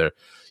it together.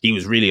 He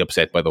was really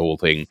upset by the whole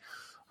thing.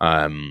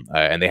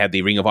 And they had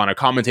the Ring of Honor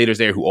commentators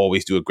there who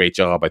always do a great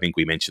job. I think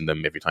we mention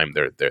them every time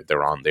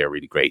they're on. They're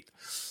really great.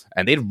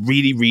 And they had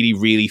really, really,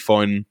 really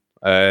fun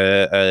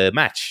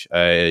match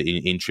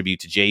in tribute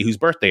to Jay, whose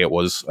birthday it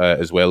was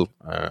as well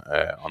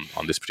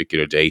on this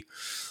particular day.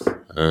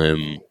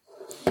 It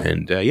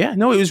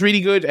was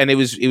really good, and it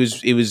was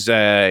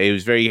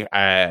very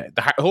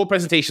the whole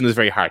presentation was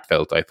very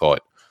heartfelt. I thought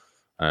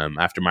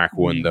after Mark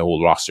won, the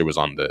whole roster was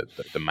on the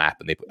map,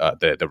 and they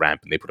the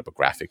ramp, and they put up a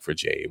graphic for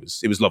Jay. It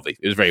was lovely.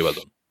 It was very well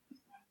done.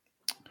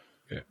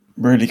 Yeah,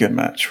 really good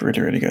match. Really,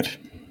 really good.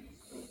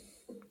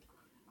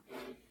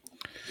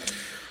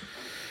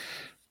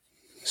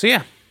 So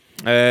yeah,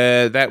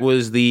 that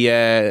was the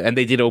and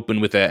they did open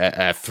with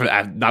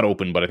not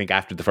open, but I think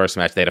after the first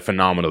match they had a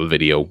phenomenal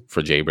video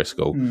for Jay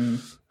Briscoe,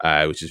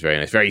 which is very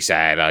nice, very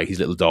sad. His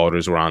little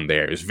daughters were on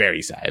there. It was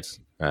very sad,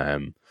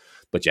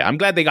 but yeah, I'm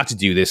glad they got to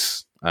do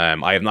this.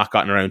 I have not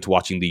gotten around to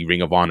watching the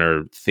Ring of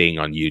Honor thing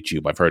on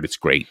YouTube. I've heard it's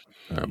great.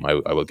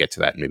 I will get to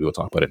that, and maybe we'll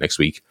talk about it next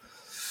week.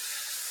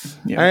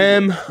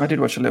 Yeah, I did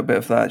watch a little bit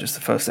of that, just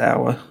the first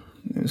hour.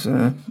 It was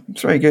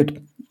very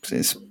good.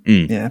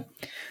 Yeah.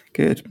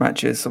 Good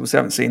matches. Obviously, I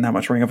haven't seen that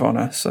much Ring of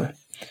Honor, so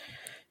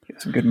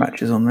get some good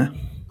matches on there.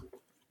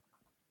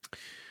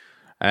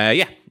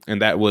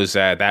 And that was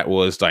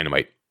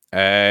Dynamite.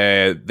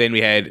 Then we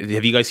had.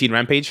 Have you guys seen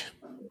Rampage?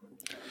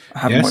 I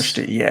haven't watched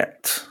it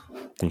yet.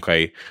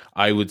 Okay,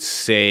 I would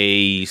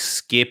say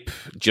skip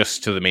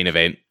just to the main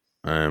event.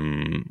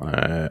 Hangman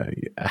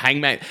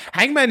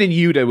and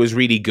Yuta was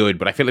really good,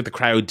 but I feel like the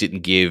crowd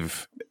didn't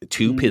give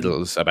two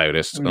piddles about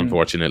it,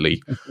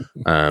 unfortunately.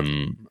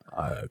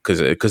 Because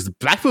the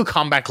Blackpool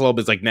Combat Club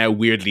is like now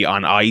weirdly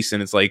on ice,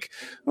 and it's like,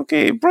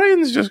 okay,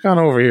 Brian's just gone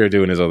over here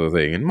doing his other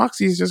thing, and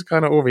Moxie's just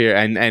kind of over here,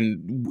 and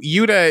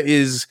Yuta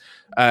is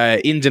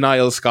in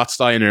denial Scott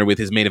Steiner with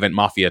his main event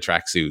Mafia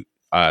tracksuit,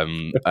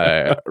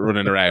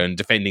 running around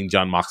defending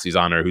John Moxley's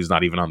honor, who's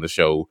not even on the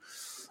show.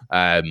 So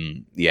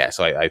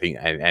I think,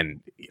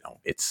 and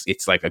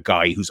it's like a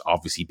guy who's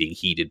obviously being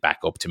heated back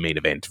up to main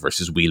event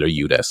versus Wheeler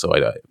Yuta. So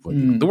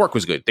the work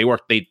was good. They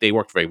worked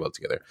very well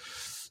together.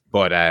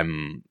 But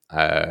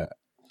the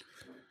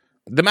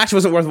match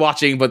wasn't worth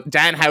watching. But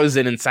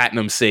Danhausen and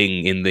Satnam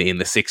Singh in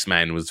the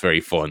 6-man was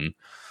very fun.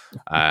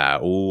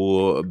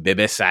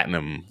 Bebe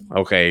Satnam.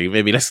 Okay,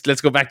 maybe let's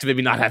go back to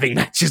maybe not having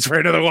matches for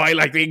another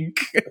while. I think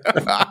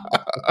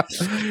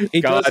he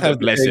does have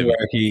bless him.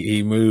 Where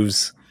he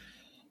moves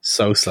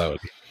so slowly.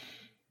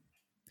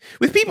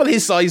 With people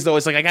his size, though,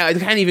 it's like I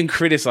can't even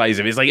criticize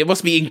him. It's like it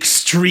must be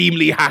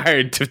extremely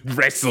hard to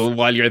wrestle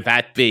while you're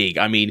that big.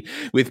 I mean,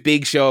 with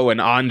Big Show and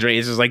Andre,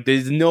 it's just like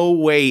there's no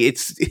way.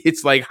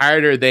 It's like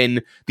harder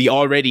than the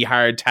already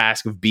hard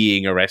task of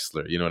being a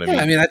wrestler. You know what I mean?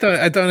 I mean,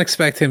 I don't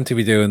expect him to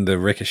be doing the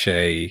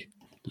Ricochet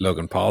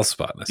Logan Paul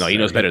spot. No, he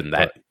knows better than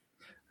that.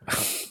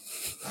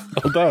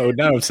 Although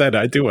now I've said it,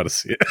 I do want to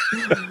see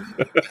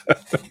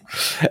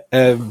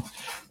it.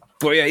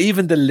 But yeah,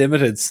 even the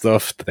limited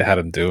stuff that they had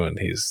him doing,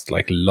 he's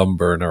like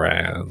lumbering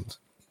around.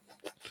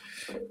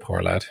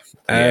 Poor lad.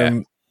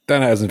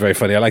 Danhausen's very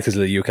funny. I liked his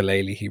little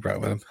ukulele he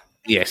brought with him.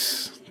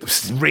 Yes.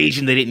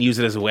 Raging they didn't use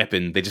it as a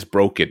weapon. They just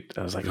broke it.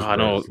 I was like, oh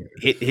no,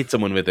 hit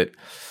someone with it.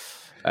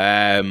 So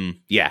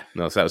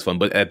that was fun.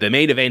 But the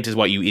main event is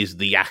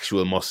the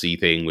actual must-see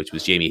thing, which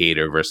was Jamie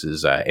Hayter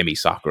versus Emi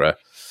Sakura.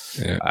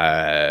 Yeah.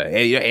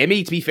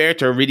 Emi, to be fair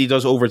to her, really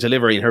does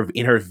over-deliver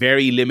in her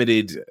very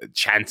limited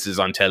chances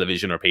on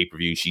television or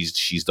pay-per-view.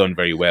 She's done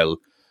very well.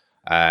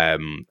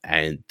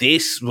 And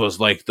this was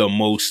like the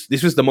most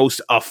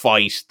a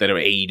fight that an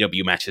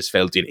AEW match has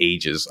felt in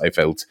ages. I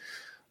felt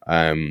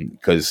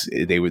because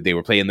they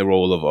were playing the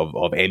role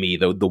of Emi,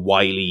 the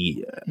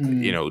wily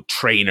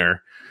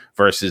trainer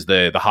versus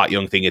the hot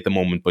young thing at the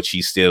moment, but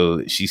she's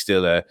still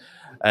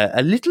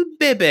a little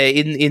baby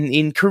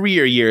in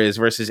career years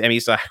versus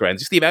Emi Sakura, and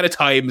just the amount of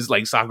times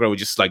like Sakura would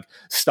just like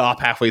stop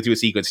halfway through a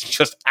sequence,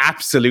 just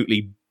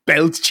absolutely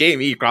belt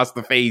Jamie across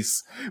the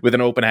face with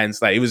an open hand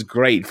slide. It was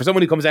great for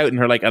someone who comes out in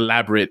her like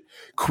elaborate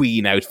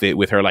queen outfit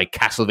with her like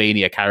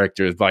Castlevania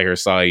characters by her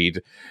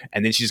side,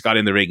 and then she just got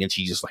in the ring and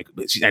she's like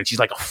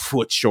a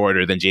foot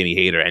shorter than Jamie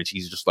Hayter, and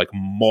she's just like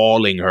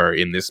mauling her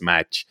in this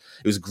match.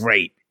 It was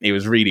great. It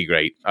was really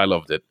great. I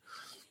loved it.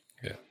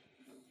 Yeah,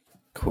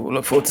 cool.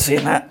 Look forward to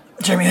seeing that.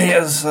 Jamie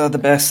Hayter's the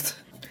best.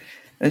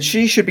 And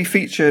she should be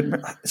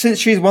featured, since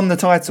she's won the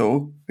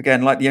title,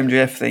 again, like the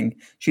MJF thing,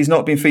 she's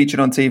not been featured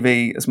on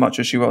TV as much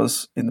as she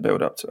was in the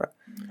build-up to it.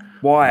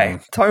 Why?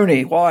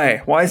 Tony,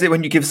 why? Why is it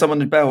when you give someone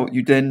the belt,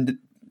 you then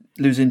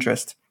lose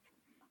interest?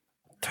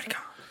 Tony,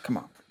 come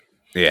on.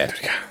 Yeah.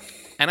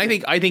 And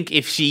I think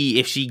if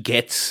she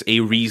gets a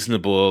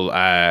reasonable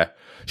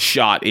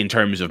shot in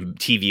terms of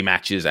TV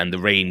matches and the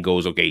reign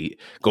goes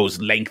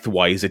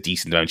lengthwise a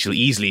decent amount, she'll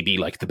easily be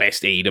like the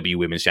best AEW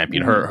Women's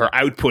Champion. Her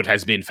output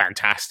has been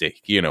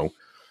fantastic, the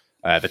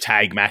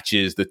tag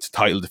matches, the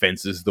title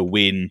defenses, the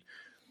win.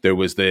 There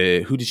was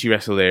who did she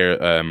wrestle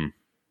there?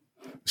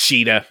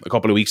 Shida a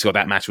couple of weeks ago.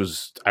 That match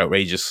was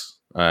outrageous.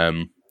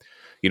 So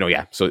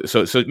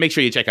make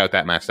sure you check out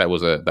that match. That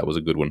was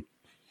a good one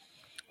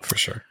for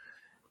sure.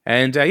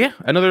 And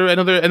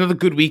another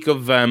good week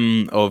of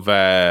AEW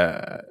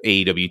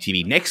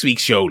TV. Next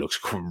week's show looks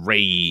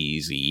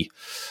crazy.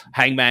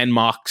 Hangman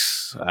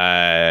Mox,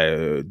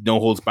 No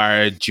Holds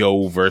Barred,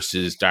 Joe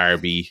versus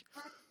Darby.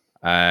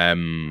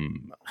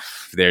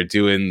 They're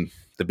doing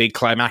the big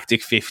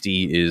climactic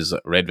 50 is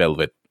Red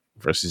Velvet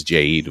versus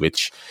Jade,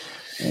 which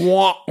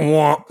I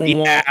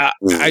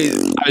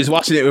was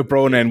watching it with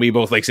Brona and we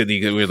both like said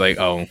we were like,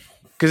 oh.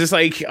 Because it's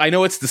like, I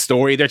know it's the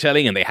story they're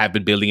telling and they have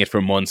been building it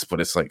for months, but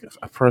it's like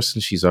a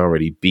person she's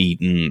already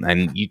beaten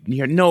and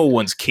no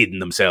one's kidding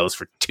themselves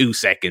for 2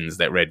 seconds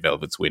that Red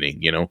Velvet's winning,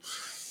 the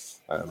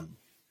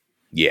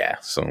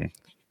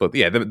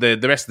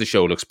rest of the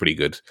show looks pretty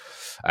good.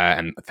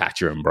 And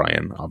Thatcher and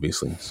Brian,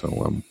 obviously. So,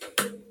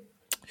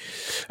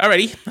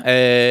 alrighty,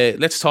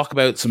 let's talk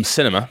about some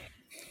cinema.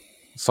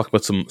 Let's talk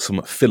about some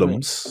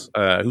films.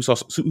 Who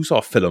saw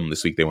a film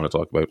this week they want to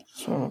talk about?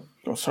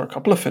 I saw a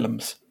couple of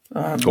films.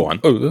 Go on.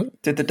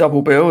 Did the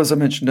double bill, as I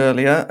mentioned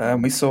earlier.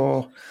 We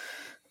saw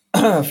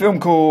a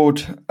film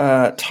called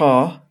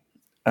Tar,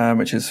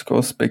 which is, of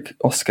course, a big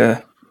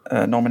Oscar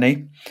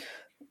nominee.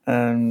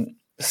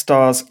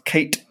 Stars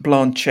Cate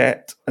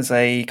Blanchett as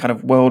a kind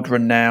of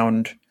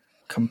world-renowned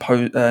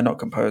conductor.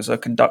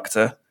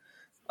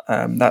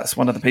 That's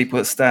one of the people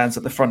that stands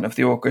at the front of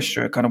the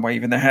orchestra, kind of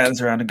waving their hands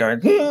around and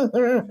going,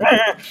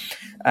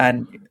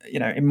 and,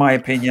 in my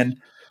opinion,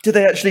 do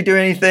they actually do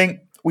anything?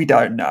 We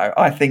don't know.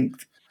 I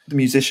think the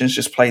musicians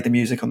just play the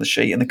music on the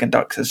sheet and the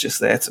conductor's just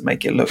there to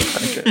make it look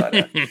kind of good like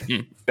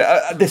that.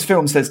 But this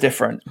film says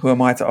different. Who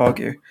am I to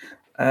argue?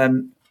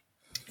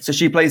 So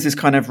she plays this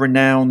kind of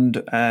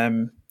renowned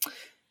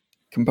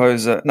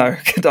conductor,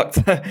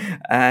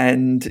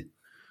 and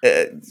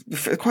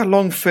quite a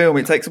long film.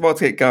 It takes a while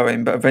to get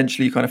going, but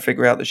eventually you kind of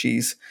figure out that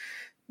she's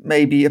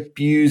maybe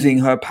abusing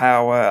her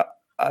power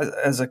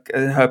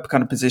in her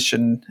kind of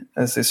position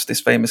as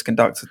this famous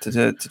conductor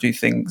to do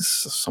things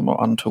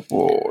somewhat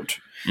untoward.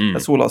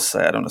 That's all I'll say.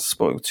 I don't want to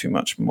spoil too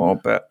much more,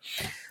 but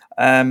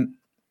it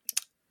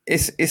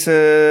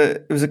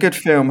was a good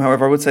film.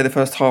 However, I would say the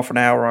first half an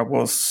hour I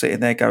was sitting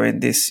there going,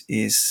 "This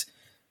is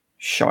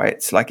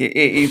shite." Like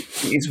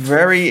it's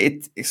very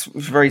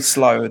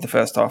slow. The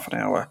first half an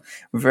hour,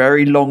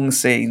 very long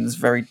scenes,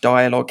 very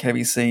dialogue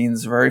heavy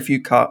scenes, very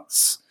few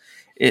cuts.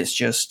 It's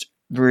just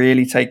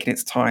really taking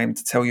its time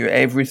to tell you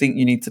everything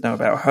you need to know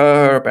about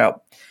her,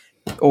 about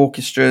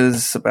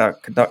orchestras,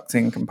 about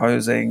conducting,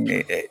 composing.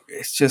 It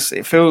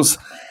feels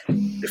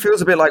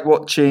a bit like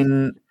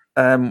watching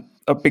a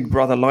Big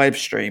Brother live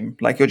stream.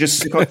 Like you're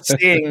just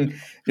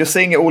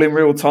seeing it all in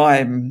real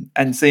time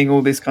and seeing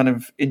all these kind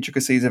of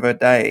intricacies of her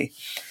day.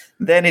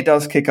 Then it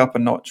does kick up a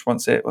notch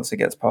once it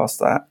gets past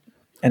that,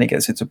 and it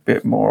gets into a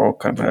bit more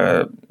kind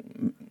of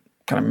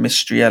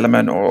mystery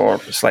element or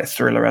slight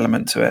thriller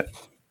element to it.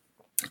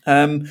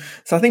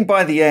 So I think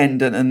by the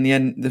end, and the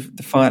end,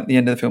 the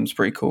end of the film is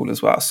pretty cool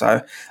as well.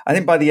 So I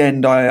think by the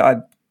end,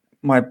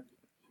 my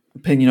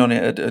opinion on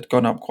it had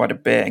gone up quite a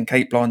bit. And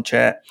Cate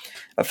Blanchett,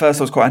 at first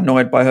I was quite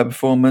annoyed by her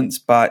performance,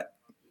 but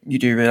you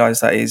do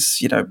realise that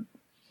is,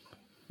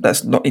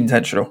 that's not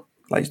intentional.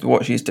 Like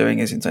what she's doing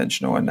is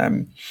intentional. And I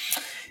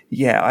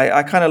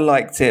kind of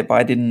liked it, but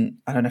I don't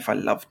know if I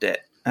loved it.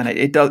 And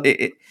it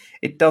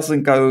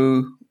doesn't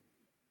go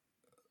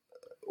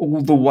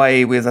all the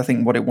way with, I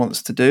think, what it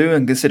wants to do.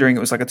 And considering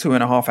it was like a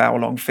 2.5 hour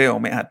long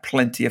film, it had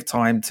plenty of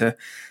time to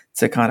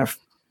kind of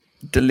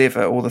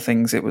deliver all the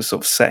things it was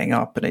sort of setting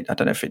up. And I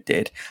don't know if it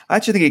did. I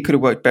actually think it could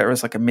have worked better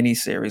as like a mini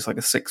series, like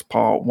a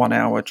 6-part, 1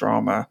 hour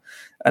drama.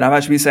 And I've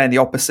actually been saying the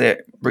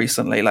opposite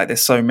recently. Like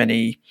there's so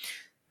many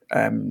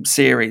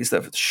series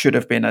that should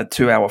have been a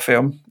 2-hour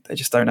film. They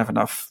just don't have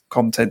enough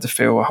content to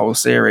fill a whole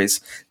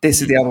series.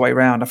 This is the other way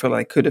around. I feel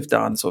like they could have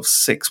done sort of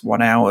 6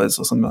 1-hours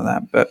or something like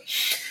that. But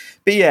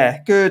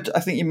yeah, good. I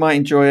think you might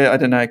enjoy it. I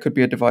don't know. It could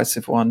be a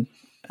divisive one.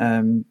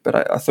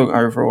 But I thought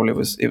overall it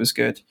was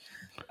good.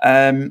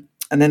 And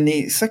then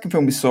the second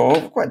film we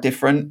saw, quite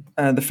different,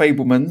 The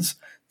Fabelmans.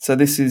 So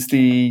this is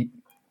the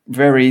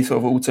very sort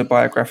of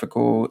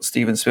autobiographical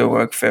Steven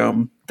Spielberg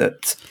film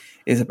that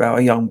is about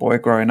a young boy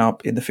growing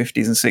up in the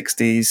 50s and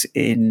 60s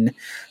in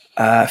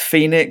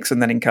Phoenix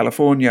and then in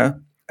California,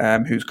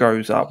 who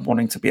grows up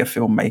wanting to be a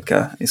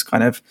filmmaker, is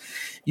kind of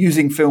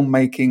using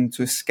filmmaking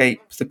to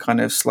escape the kind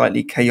of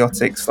slightly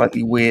chaotic,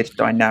 slightly weird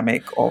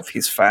dynamic of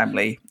his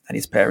family and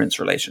his parents'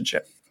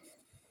 relationship.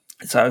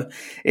 So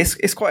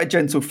it's quite a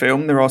gentle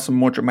film. There are some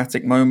more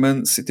dramatic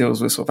moments. It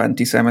deals with sort of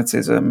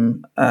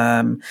anti-Semitism,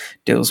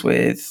 deals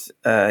with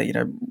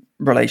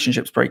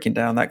relationships breaking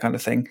down, that kind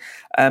of thing.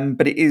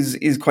 But it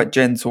is quite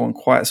gentle and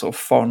quite a sort of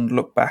fond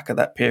look back at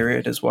that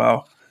period as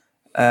well.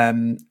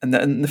 And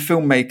the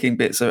filmmaking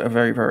bits are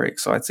very, very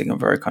exciting and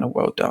very kind of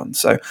well done.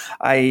 So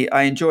I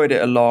enjoyed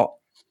it a lot.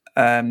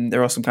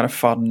 There are some kind of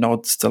fun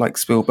nods to like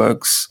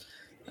Spielberg's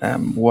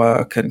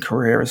work and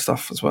career and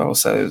stuff as well,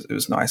 so it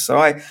was nice. So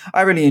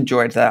I really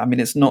enjoyed that. I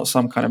mean, it's not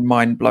some kind of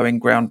mind-blowing,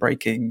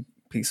 groundbreaking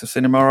piece of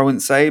cinema, I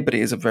wouldn't say, but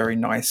it is a very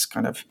nice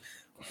kind of,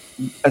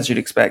 as you'd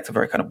expect, a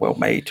very kind of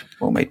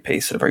well-made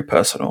piece and a very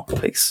personal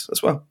piece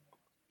as well.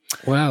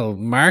 Well,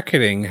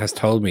 marketing has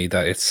told me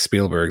that it's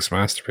Spielberg's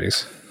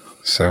masterpiece.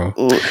 So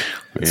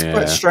it's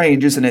quite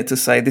strange, isn't it, to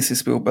say this is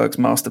Spielberg's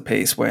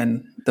masterpiece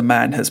when the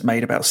man has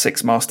made about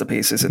 6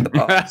 masterpieces in the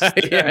past.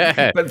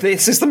 Yeah. But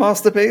this is the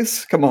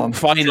masterpiece? Come on.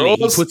 Finally,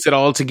 he puts it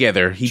all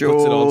together.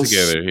 Schindler's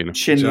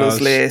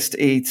List,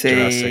 E.T.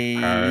 Jurassic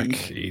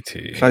Park,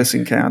 E.T. Close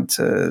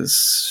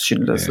Encounters,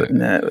 Schindler's List,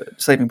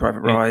 Saving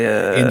Private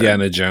Ryan.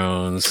 Indiana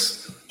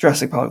Jones.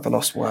 Jurassic Park, The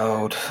Lost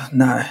World.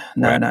 No.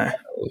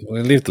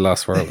 We'll leave The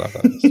Lost World off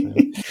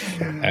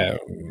that.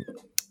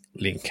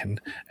 Lincoln.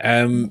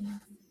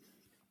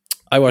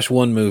 I watched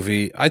one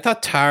movie. I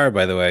thought Tar,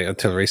 by the way,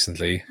 until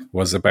recently,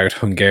 was about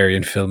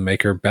Hungarian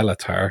filmmaker Béla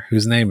Tarr,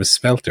 whose name is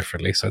spelled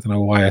differently, so I don't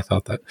know why I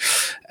thought that.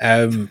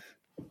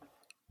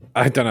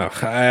 I don't know.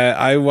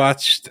 I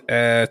watched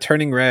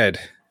Turning Red,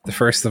 the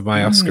first of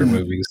my Oscar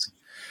movies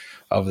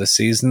of the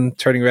season.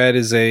 Turning Red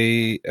is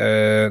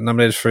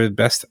nominated for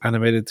Best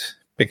Animated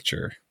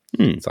Picture.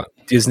 It's on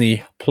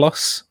Disney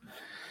Plus,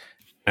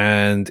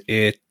 and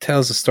it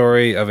tells the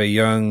story of a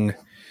young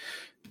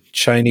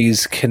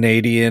Chinese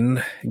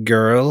Canadian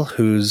girl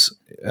who's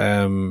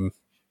going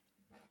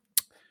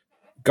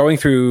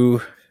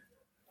through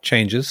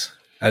changes.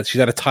 She's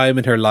at a time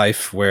in her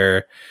life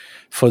where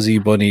Fuzzy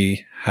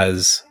Bunny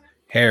has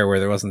hair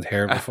where there wasn't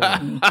hair before.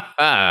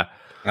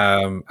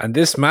 And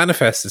this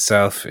manifests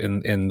itself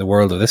in the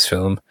world of this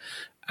film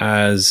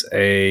as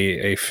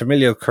a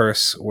familial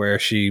curse where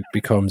she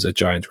becomes a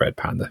giant red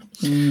panda.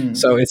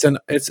 So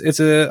it's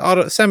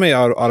a semi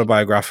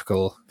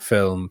autobiographical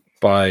film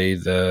by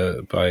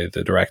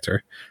the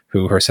director,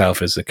 who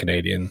herself is a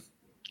Canadian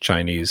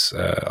Chinese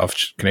of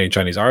Canadian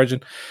Chinese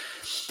origin.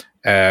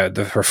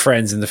 Her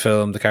friends in the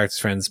film, the character's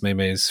friends,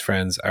 Mei's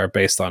friends, are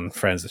based on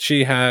friends that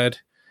she had,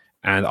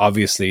 and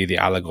obviously the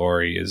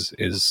allegory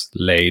is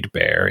laid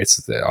bare.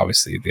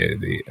 Obviously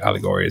the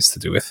allegory is to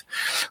do with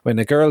when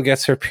a girl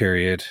gets her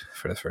period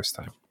for the first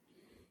time,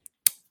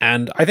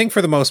 and I think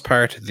for the most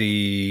part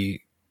the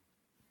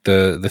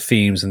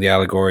themes and the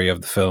allegory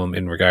of the film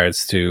in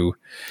regards to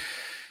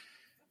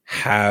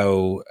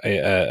how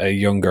a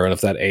young girl of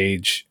that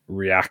age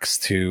reacts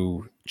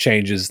to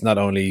changes, not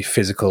only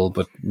physical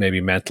but maybe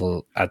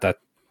mental, at that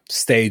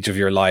stage of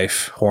your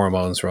life,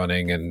 hormones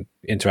running and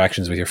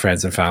interactions with your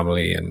friends and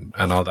family and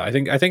all that. I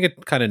think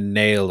it kind of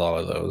nailed all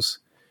of those.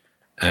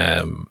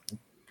 The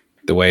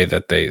way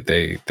that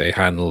they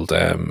handled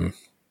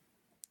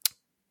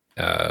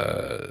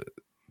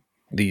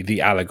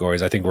the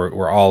allegories, I think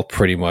were all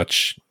pretty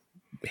much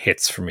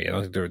hits for me. I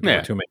don't think there were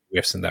too many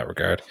whiffs in that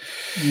regard.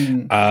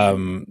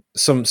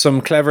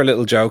 Some clever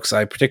little jokes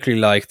I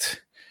particularly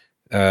liked.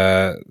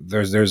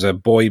 There's a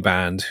boy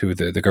band who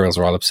the girls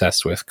are all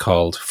obsessed with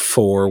called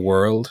Four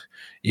World,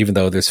 even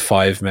though there's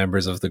 5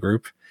 members of the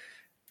group.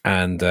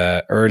 And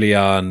early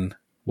on,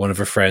 one of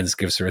her friends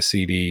gives her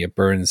a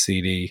burned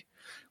CD,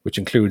 which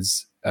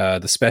includes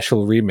the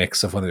special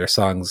remix of one of their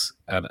songs.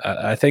 And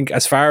I think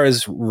as far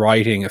as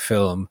writing a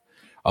film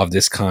of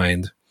this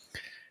kind,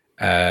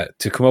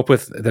 to come up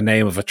with the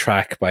name of a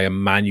track by a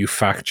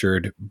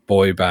manufactured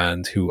boy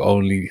band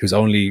whose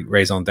only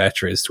raison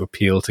d'etre is to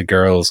appeal to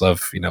girls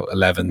of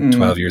 11,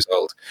 12 years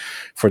old,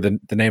 for the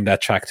name of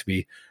that track to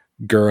be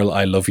 "Girl,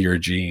 I Love Your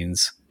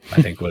Jeans,"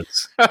 I think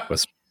was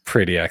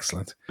pretty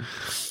excellent.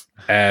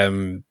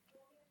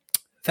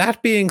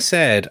 That being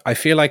said, I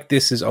feel like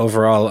this is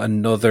overall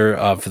another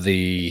of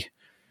the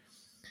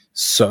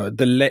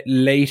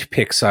late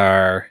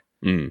Pixar,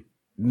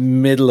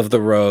 middle of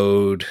the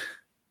road,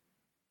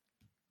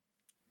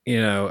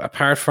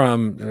 apart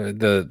from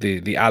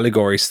the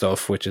allegory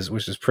stuff, which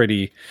is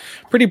pretty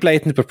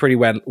blatant but pretty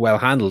well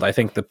handled, I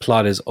think the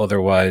plot is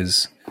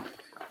otherwise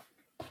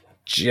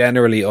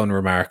generally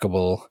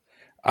unremarkable.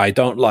 I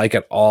don't like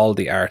at all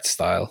the art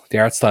style. The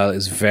art style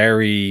is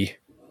very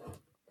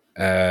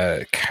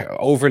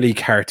overly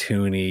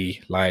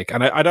cartoony,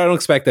 and I don't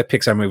expect that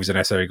Pixar movies are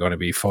necessarily going to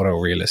be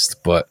photorealist,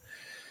 but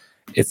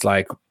it's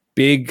like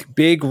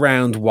big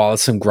round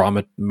Wallace and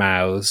Gromit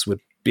mouths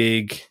with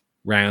big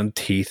round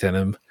teeth in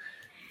them,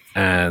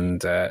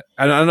 and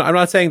I'm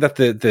not saying that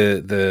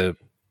the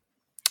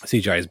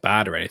CGI is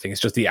bad or anything.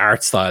 It's just the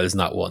art style is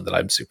not one that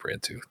I'm super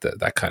into.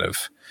 That kind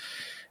of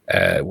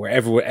where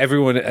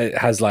everyone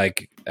has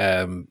like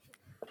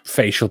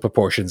facial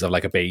proportions of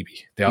like a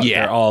baby.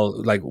 They're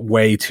all like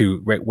way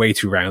too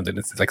rounded.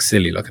 It's like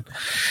silly looking.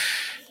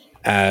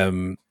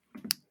 And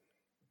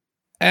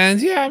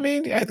yeah, I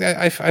mean,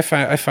 I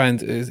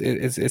find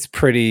it's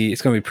pretty.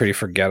 It's going to be pretty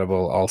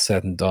forgettable, all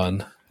said and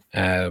done.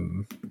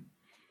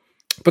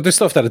 But there's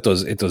stuff that it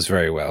does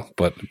very well.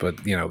 But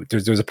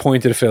there's a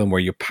point in the film where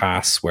you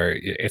pass where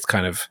it's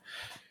kind of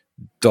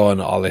done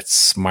all its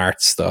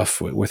smart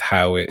stuff with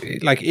how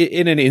it, like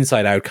in an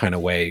inside out kind of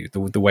way,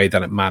 the way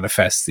that it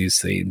manifests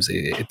these themes,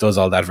 it does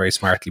all that very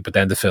smartly. But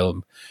then the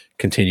film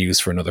continues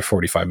for another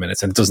 45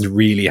 minutes and it doesn't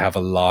really have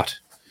a lot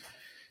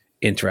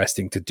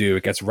interesting to do.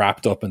 It gets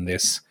wrapped up in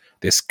this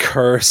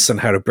curse and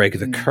how to break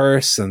the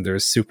curse, and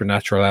there's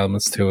supernatural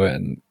elements to it,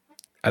 and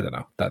I don't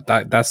know,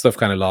 that stuff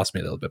kind of lost me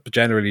a little bit. But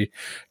generally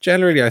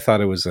I thought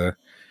it was a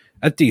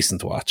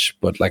decent watch.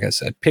 But like I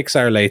said,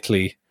 Pixar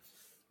lately,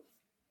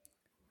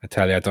 I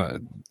tell you,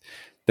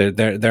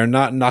 they're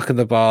not knocking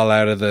the ball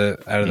out of the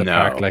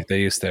park like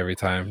they used to every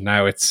time.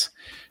 Now it's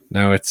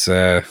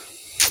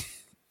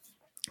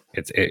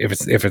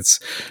if it's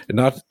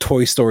not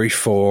Toy Story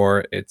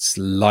 4, it's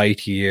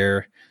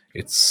Lightyear,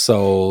 it's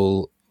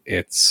Soul,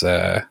 it's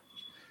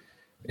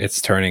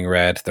Turning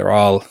Red. They're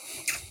all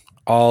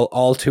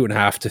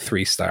 2.5 to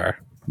 3 star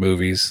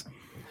movies.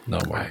 No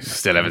more. I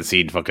still haven't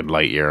seen fucking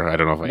Lightyear. I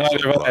don't know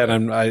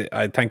if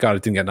I thank God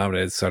it didn't get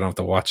nominated, so I don't have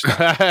to watch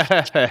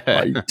that.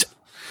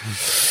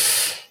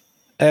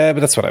 But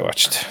that's what I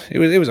watched. It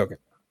was okay.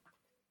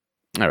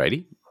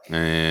 Alrighty.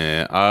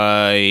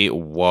 I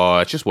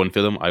watched just one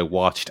film. I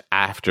watched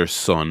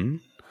Aftersun,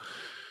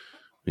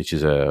 which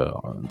is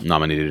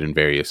nominated in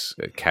various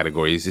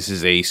categories. This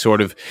is it's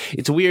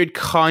a weird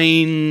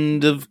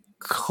kind of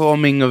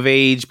coming of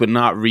age, but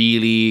not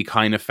really,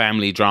 kind of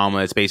family drama.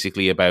 It's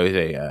basically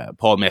about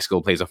Paul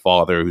Mescal plays a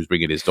father who's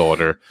bringing his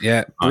daughter.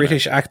 Yeah,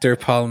 British actor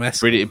Paul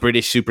Mescal.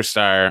 British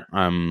superstar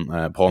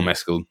Paul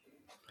Mescal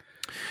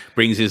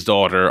brings his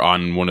daughter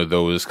on one of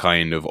those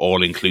kind of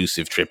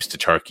all-inclusive trips to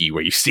Turkey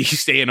where you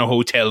stay in a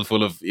hotel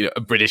full of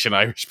British and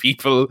Irish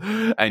people,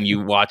 and you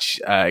watch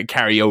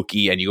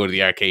karaoke, and you go to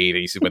the arcade,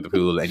 and you sit by the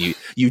pool, and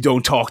you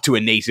don't talk to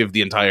a native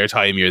the entire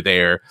time you're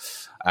there.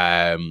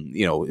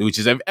 Which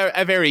is a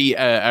very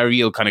a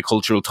real kind of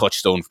cultural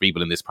touchstone for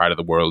people in this part of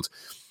the world.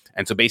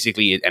 And so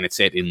basically, it's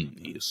set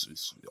in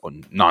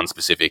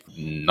non-specific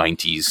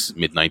 90s,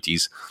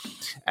 mid-90s,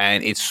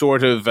 and it's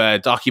sort of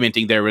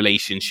documenting their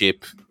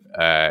relationship,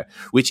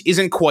 which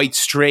isn't quite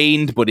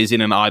strained, but is in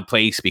an odd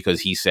place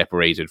because he's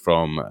separated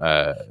from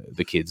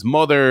the kid's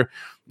mother.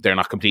 They're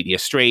not completely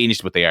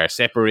estranged, but they are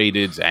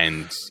separated,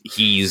 and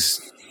he's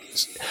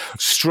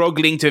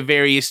struggling to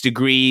various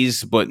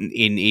degrees, but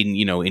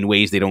in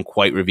ways they don't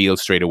quite reveal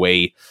straight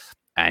away.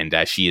 And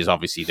she is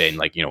obviously then an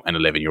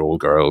 11-year-old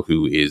girl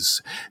who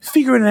is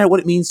figuring out what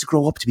it means to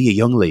grow up to be a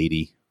young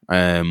lady,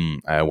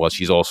 while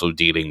she's also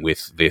dealing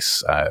with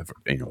this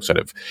sort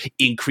of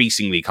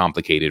increasingly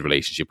complicated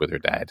relationship with her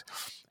dad.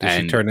 Does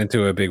she turn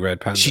into a big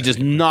red panda? She does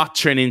not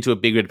turn into a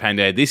big red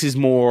panda. This is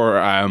more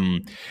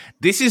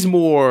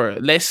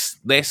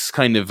less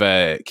kind of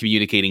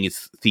communicating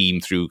its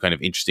theme through kind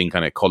of interesting,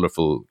 kind of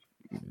colorful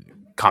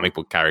comic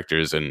book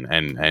characters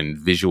and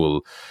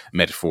visual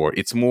metaphor.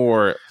 It's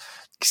more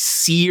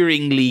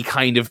searingly,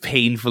 kind of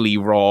painfully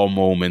raw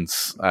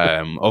moments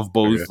of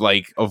both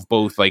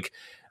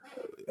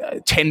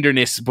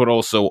tenderness but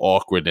also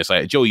awkwardness.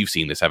 Joe, you've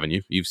seen this, haven't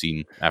you? You've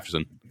seen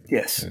Aftersun?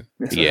 Yes.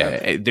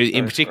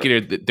 In particular,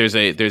 there's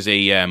a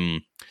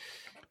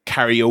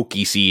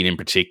karaoke scene in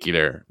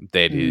particular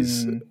that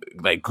is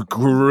like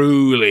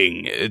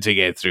grueling to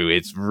get through.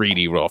 It's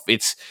really rough.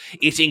 It's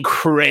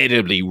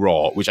incredibly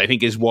raw, which I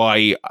think is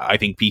why I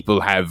think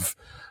people have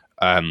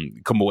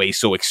come away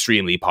so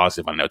extremely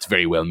positive. I know it's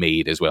very well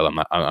made as well. I'm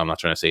not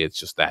trying to say it's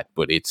just that,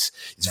 but it's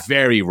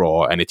very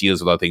raw, and it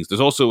deals with a lot of things.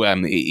 There's also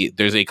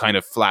there's a kind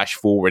of flash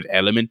forward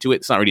element to it.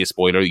 It's not really a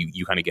spoiler.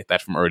 You kind of get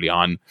that from early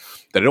on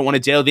that I don't want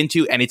to delve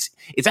into, and it's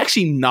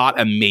actually not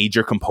a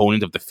major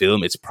component of the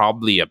film. It's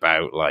probably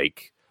about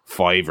like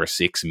 5 or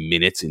 6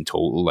 minutes in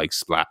total, like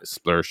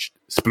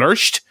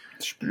spliced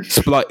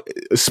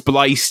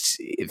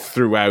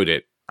throughout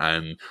it.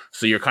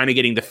 So you're kind of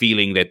getting the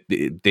feeling that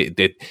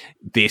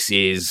this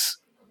is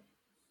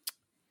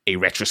a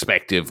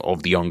retrospective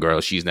of the young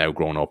girl. She's now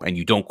grown up, and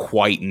you don't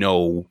quite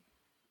know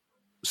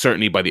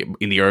certainly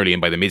in the early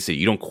and by the mid season,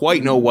 you don't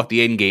quite know what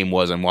the end game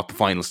was and what the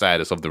final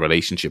status of the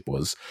relationship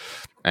was,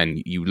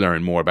 and you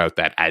learn more about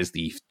that as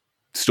the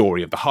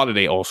story of the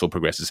holiday also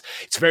progresses.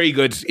 It's very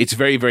good. It's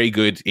very, very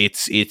good.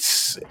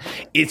 It's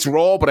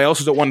raw, but I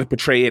also don't want to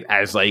portray it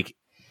as like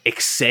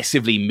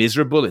excessively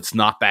miserable. It's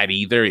not that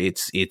either.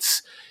 It's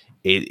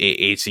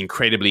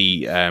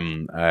incredibly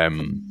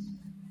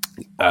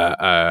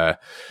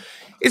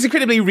it's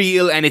incredibly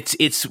real, and it's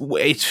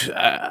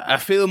a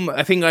film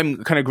I think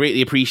I'm kind of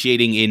greatly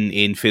appreciating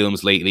in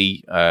films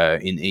lately.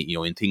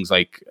 In things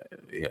like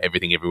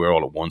Everything Everywhere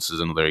All at Once is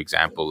another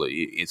example.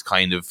 It's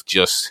kind of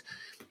just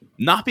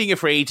not being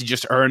afraid to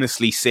just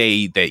earnestly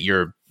say that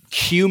your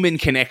human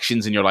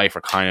connections in your life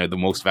are kind of the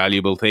most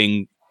valuable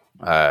thing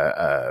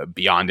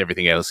beyond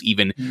everything else.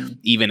 Even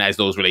as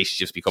those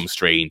relationships become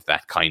strained,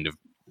 that kind of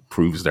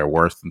proves their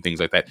worth and things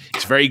like that.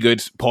 It's very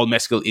good. Paul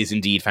Mescal is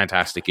indeed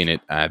fantastic in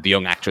it. The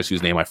young actress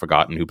whose name I've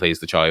forgotten who plays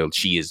the child,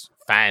 she is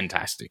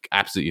fantastic,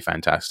 absolutely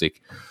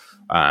fantastic.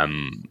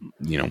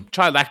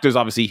 Child actors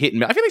obviously hit and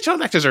miss. I feel like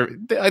child actors are,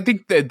 I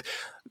think that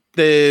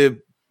the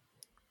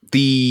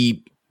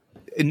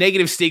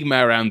negative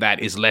stigma around that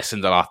is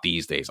lessened a lot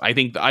these days. I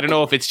don't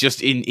know if it's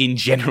just in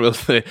general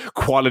the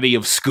quality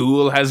of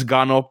school has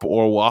gone up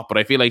or what, but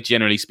I feel like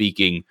generally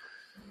speaking,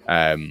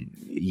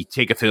 you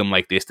take a film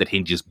like this that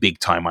hinges big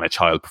time on a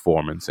child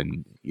performance,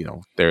 and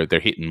they're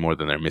hitting more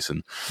than they're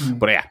missing.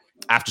 But yeah,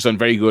 Aftersun,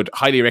 very good,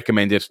 highly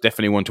recommend it.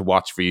 Definitely one to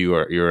watch for you,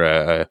 or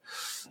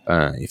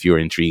if you're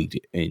intrigued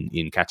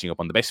in catching up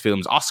on the best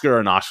films, Oscar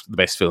or not, the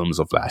best films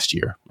of last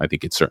year. I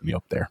think it's certainly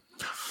up there.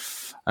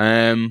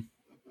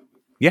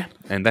 Yeah,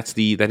 and that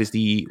is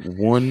the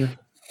one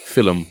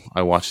film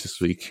I watched this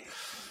week.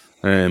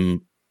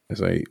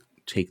 As I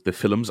take the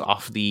films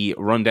off the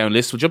rundown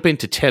list, we'll jump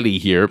into telly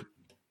here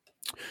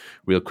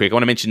real quick. I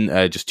want to mention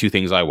just two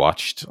things I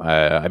watched.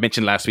 I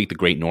mentioned last week The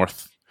Great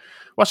North.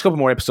 Watched a couple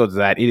more episodes of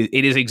that.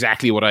 It is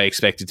exactly what I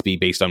expected to be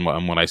based on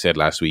what I said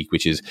last week,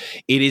 which is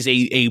it is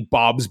a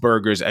Bob's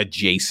Burgers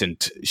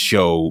adjacent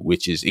show,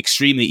 which is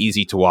extremely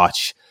easy to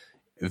watch.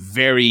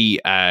 Very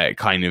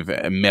kind of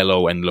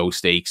mellow and low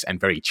stakes, and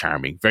very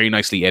charming, very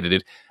nicely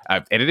edited,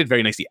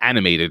 very nicely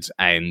animated,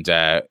 and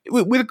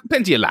with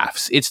plenty of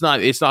laughs. It's not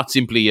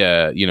simply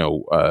a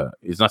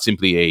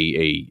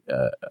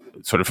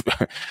sort of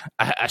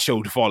a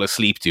show to fall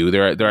asleep to.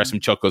 There are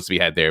some chuckles to be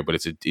had there, but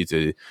it's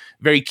a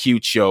very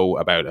cute show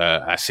about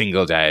a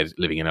single dad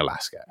living in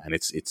Alaska, and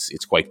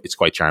it's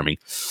quite charming.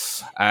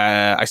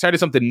 I started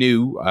something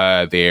new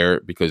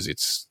there because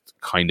it's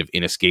kind of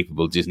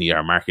inescapable. Disney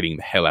are marketing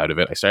the hell out of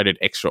it. I started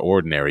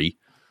Extraordinary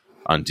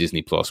on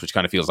Disney Plus, which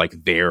kind of feels like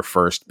their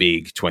first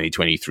big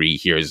 2023.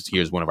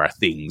 Here's one of our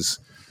things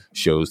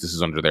shows. This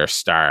is under their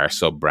Star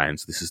sub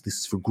brands. This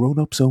is for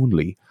grown-ups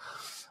only.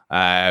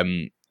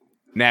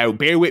 Now,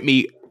 bear with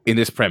me in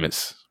this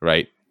premise,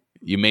 right?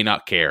 You may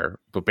not care,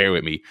 but bear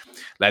with me,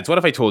 lads. What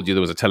if I told you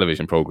there was a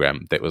television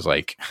program that was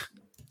like,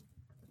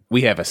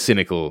 we have a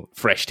cynical,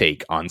 fresh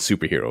take on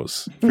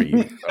superheroes for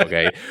you,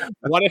 okay?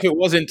 What if it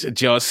wasn't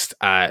just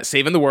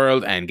saving the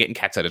world and getting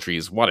cats out of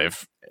trees? What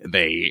if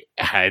they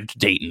had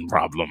dating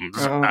problems?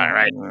 All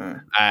right.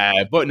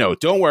 But no,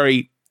 don't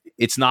worry.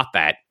 It's not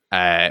that.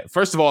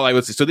 First of all, I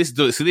would say, so this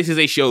is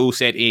a show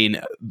set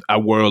in a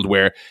world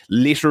where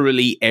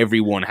literally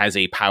everyone has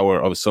a power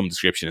of some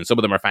description, and some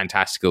of them are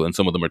fantastical and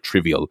some of them are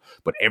trivial,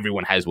 but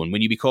everyone has one.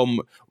 When you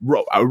become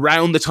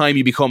around the time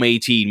you become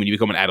 18, when you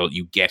become an adult,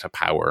 you get a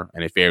power,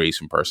 and it varies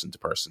from person to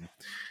person.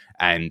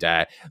 And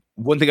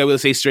one thing I will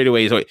say straight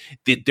away is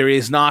there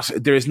is not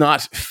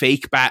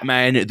fake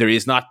Batman, there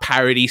is not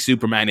parody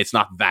Superman. It's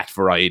not that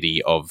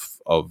variety of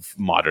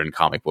modern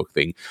comic book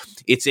thing.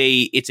 It's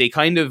a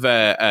kind of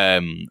a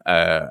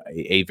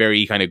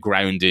very kind of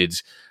grounded,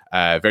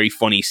 very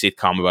funny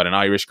sitcom about an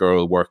Irish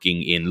girl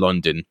working in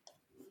London.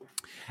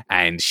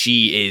 And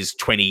she is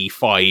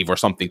 25 or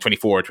something,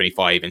 24 or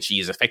 25, and she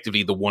is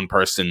effectively the one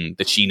person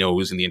that she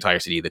knows in the entire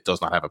city that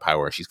does not have a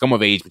power. She's come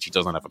of age, but she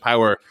does not have a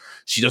power.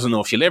 She doesn't know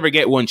if she'll ever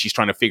get one. She's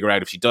trying to figure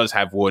out if she does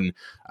have one,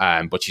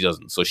 but she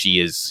doesn't. So she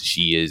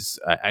is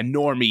a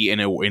normie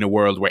in a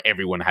world where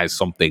everyone has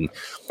something,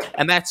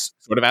 and that's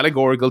sort of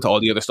allegorical to all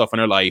the other stuff in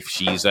her life.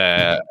 She's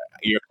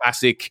your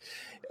classic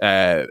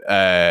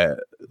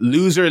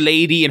loser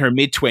lady in her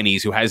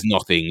mid-20s who has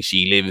nothing.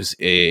 She lives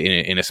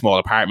in a small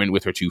apartment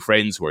with her two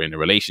friends who are in a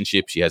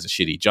relationship. She has a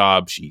shitty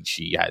job.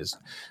 She has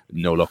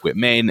no luck with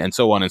men, and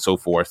so on and so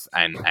forth.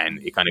 And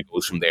it kind of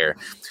goes from there.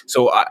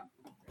 So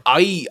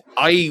we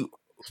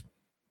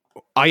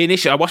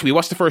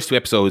watched the first two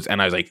episodes,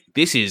 and I was like,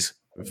 this is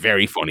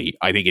very funny.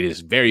 I think it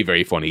is very,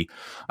 very funny.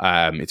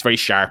 It's very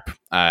sharp.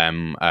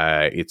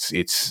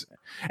 It's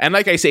and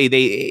like I say,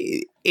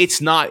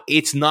 it's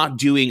not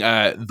doing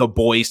the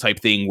Boys type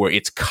thing where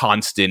it's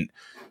constant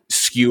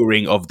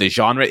skewering of the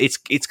genre.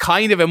 It's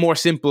kind of a more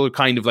simple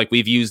kind of like,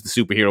 we've used the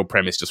superhero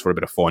premise just for a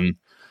bit of fun.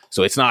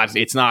 So it's not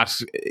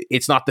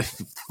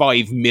the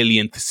 5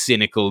 millionth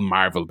cynical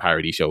Marvel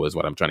parody show is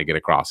what I'm trying to get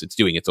across. It's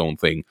doing its own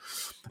thing.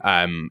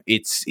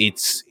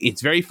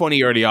 It's very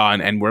funny early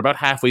on, and we're about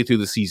halfway through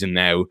the season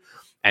now.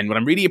 And what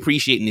I'm really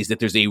appreciating is that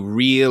there's a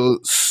real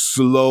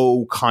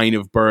slow kind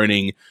of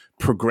burning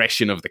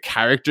progression of the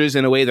characters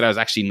in a way that I was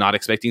actually not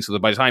expecting. So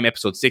that by the time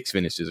episode 6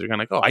 finishes, they're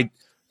kind of like,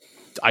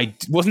 I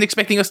wasn't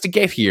expecting us to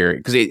get here,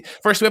 because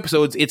first 2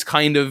 episodes,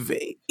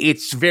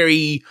 it's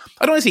very,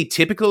 I don't want to say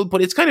typical,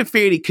 but it's kind of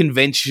fairly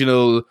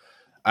conventional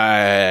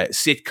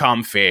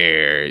sitcom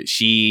fare.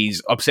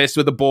 She's obsessed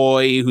with a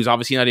boy who's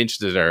obviously not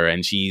interested in her,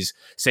 and she's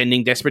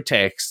sending desperate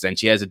texts, and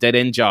she has a dead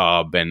end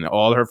job, and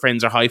all her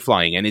friends are high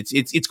flying, and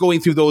it's going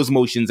through those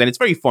motions, and it's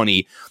very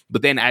funny.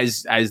 But then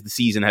as the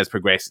season has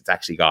progressed, it's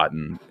actually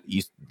gotten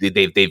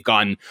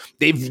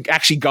they've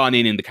actually gone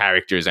in the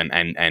characters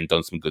and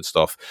done some good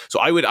stuff. So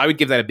I would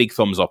give that a big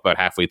thumbs up. About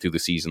halfway through the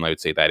season, I would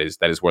say that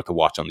is worth a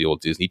watch on the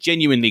old Disney.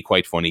 Genuinely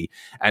quite funny,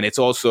 and it's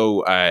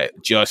also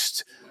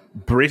just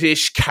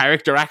British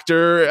character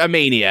actor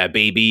mania,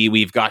 baby.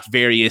 We've got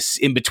various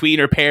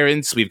in-betweener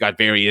parents. We've got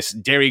various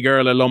Derry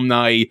Girl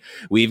alumni.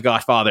 We've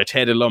got Father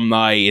Ted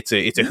alumni. It's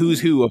a who's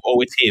who of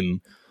it's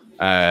him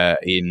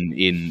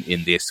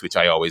in this, which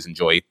I always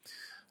enjoy.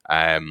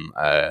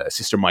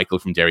 Sister Michael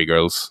from Derry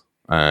Girls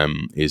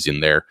is in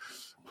there.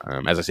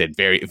 As I said,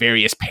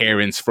 various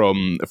parents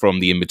from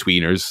the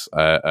in-betweeners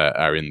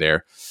are in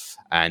there.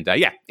 And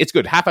it's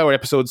good. Half-hour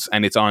episodes,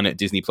 and it's on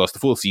Disney Plus. The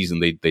full season,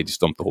 they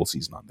just dumped the whole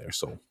season on there.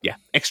 So yeah,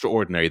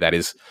 extraordinary that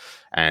is,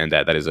 and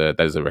that is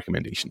a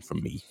recommendation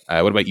from me.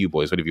 What about you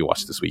boys? What have you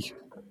watched this week?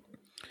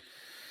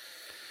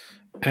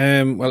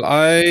 Well,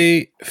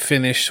 I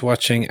finished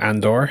watching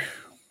Andor.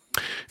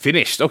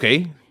 Finished,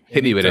 okay.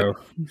 Hit me with it.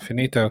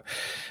 Finito.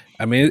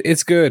 I mean,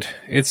 it's good.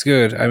 It's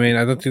good. I mean,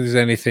 I don't think there's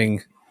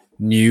anything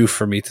new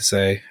for me to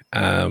say.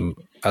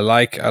 I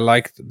like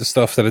the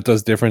stuff that it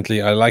does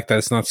differently. I like that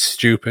it's not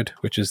stupid,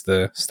 which is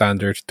the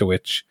standard to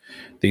which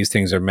these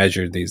things are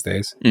measured these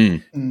days.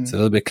 It's a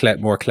little bit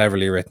more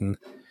cleverly written.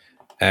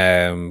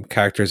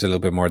 Characters a little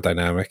bit more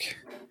dynamic.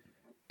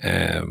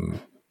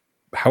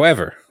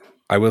 However,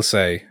 I will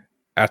say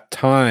at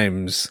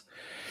times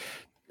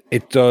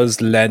it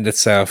does lend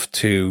itself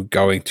to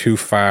going too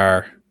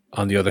far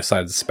on the other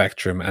side of the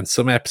spectrum, and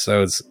some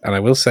episodes, and I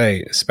will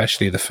say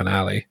especially the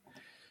finale,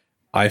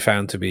 I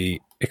found to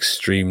be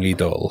extremely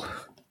dull.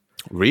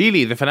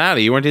 Really? The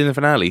finale? You weren't in the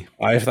finale?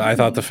 I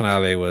thought the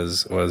finale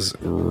was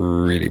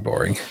really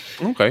boring.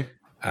 Okay.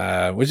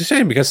 Which is a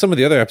shame, because some of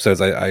the other episodes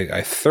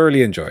I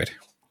thoroughly enjoyed.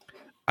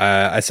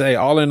 I say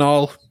all in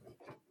all,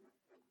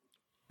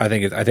 I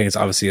think it's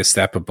obviously a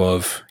step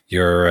above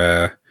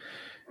your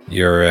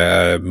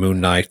Moon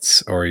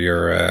Knights or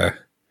your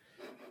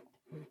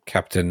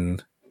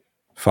Captain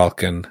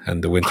Falcon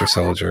and the Winter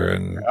Soldier,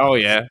 and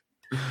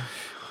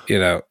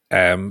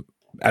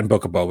and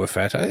Book of Boba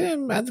Fett.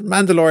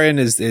 Mandalorian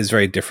is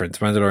very different.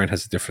 Mandalorian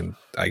has a different,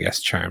 I guess,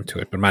 charm to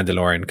it, but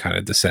Mandalorian kind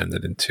of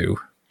descended into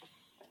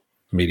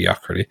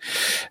mediocrity.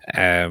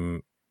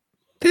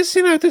 This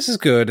is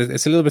good.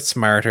 It's a little bit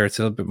smarter. It's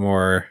a little bit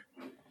more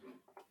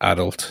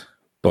adult,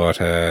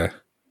 but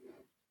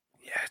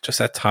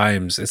just at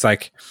times it's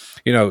like,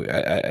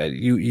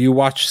 you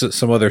watch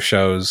some other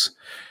shows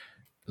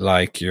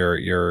like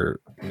your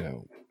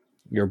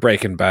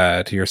Breaking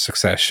Bad, your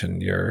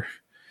Succession, your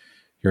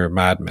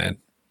Mad Men.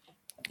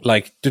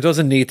 Like, there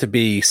doesn't need to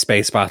be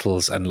space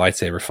battles and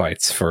lightsaber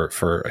fights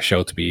for a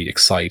show to be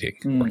exciting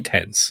or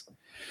tense,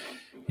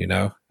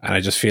 And I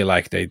just feel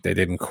like they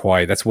didn't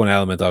quite. That's one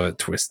element of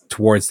it.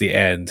 Towards the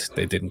end,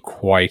 they didn't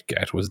quite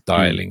get, was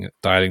dialing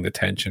the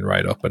tension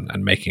right up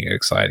and making it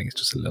exciting. It's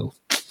just a little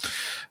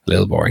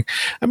boring.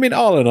 I mean,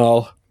 all in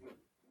all,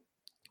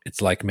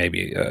 it's like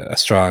maybe a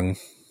strong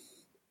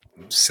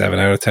 7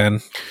 out of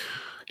 10.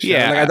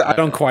 Yeah, I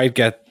don't quite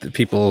get the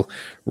people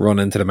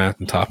running to the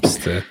mountaintops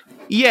to.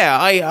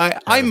 Yeah,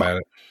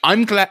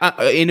 I'm glad.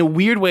 In a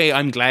weird way,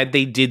 I'm glad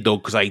they did, though,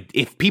 because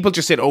if people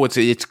just said, "Oh,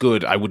 it's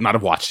good," I would not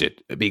have watched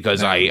it,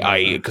 because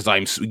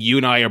you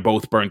and I are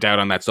both burnt out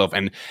on that stuff,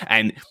 and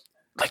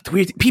like, the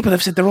weird people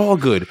have said they're all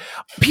good.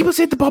 People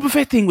said the Boba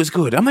Fett thing was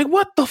good. I'm like,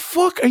 what the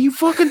fuck are you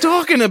fucking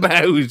talking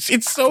about?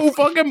 It's so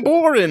fucking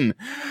boring.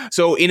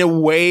 So in a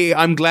way,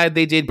 I'm glad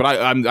they did, but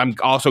I'm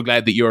also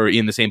glad that you're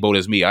in the same boat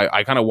as me.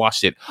 I kind of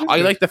watched it. Mm-hmm. I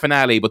liked the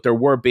finale, but there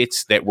were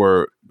bits that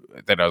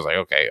I was like,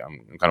 okay,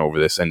 I'm kind of over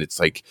this. And it's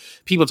like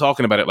people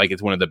talking about it like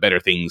it's one of the better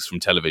things from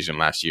television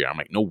last year. I'm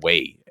like, no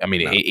way. I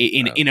mean,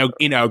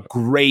 in a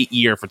great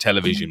year for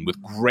television with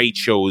great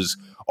shows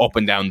up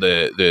and down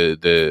the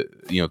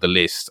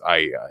list.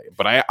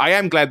 But I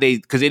am glad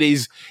because it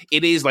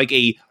is like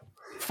a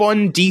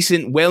fun,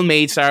 decent,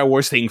 well-made Star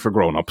Wars thing for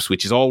grown-ups,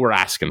 which is all we're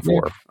asking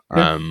for.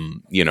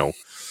 Yeah.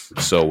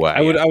 So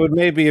I would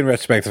maybe in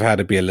retrospect have had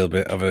to be a little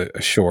bit of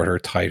a shorter,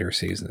 tighter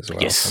season as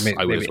well. Yes, I mean,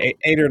 maybe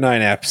 8 or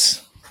 9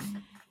 eps.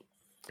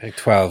 I think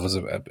 12 was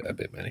a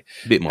bit many.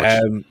 A bit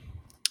much.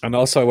 And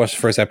also I watched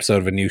the first episode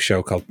of a new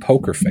show called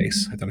Poker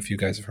Face. I don't know if you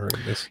guys have heard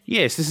of this.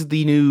 Yes, this is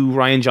the new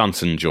Ryan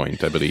Johnson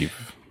joint, I believe.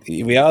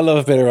 We all love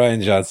a bit of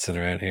Ryan Johnson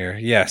around here.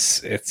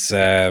 Yes, it's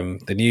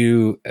the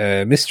new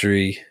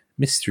mystery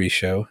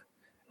show.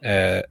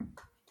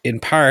 In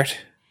part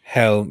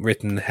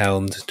written,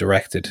 helmed,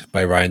 directed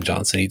by Ryan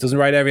Johnson. He doesn't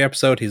write every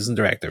episode. He doesn't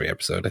direct every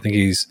episode. I think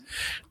he's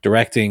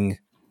directing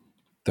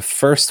the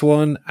first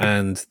one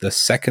and the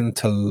second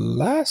to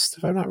last,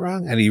 if I'm not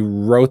wrong. And he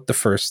wrote the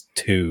first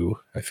two,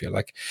 I feel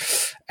like.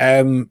 I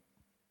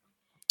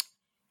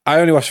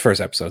only watched the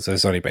first episode, so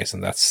it's only based on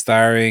that.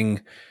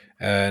 Starring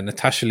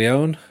Natasha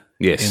Lyonne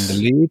in the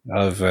lead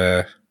of,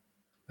 I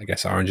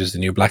guess, Orange is the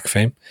New Black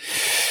fame.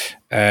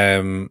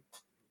 And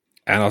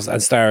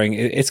starring,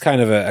 it's kind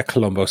of a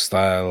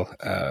Columbo-style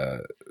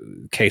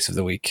case of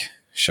the week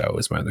show,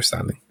 is my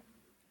understanding.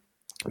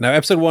 Now,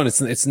 episode 1,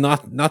 it's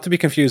not to be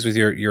confused with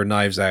your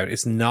Knives Out.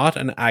 It's not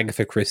an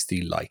Agatha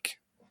Christie like.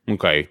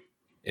 Okay,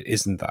 it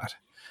isn't that.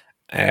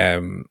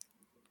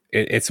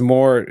 It's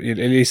more, at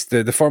least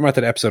the format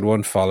that episode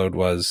 1 followed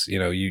was,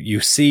 you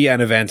see an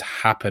event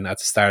happen at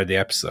the start of the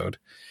episode,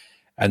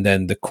 and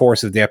then the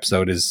course of the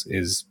episode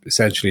is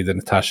essentially the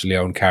Natasha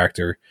Lyonne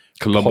character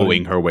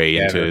Columboing her way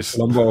into it,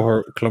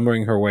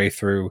 Columboing her way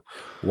through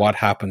what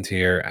happened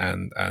here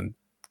and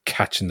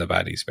catching the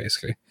baddies,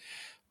 basically.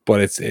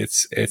 But it's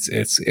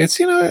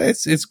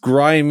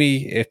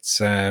grimy.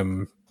 It's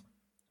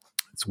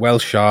well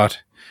shot.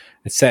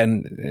 It's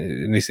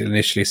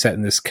initially set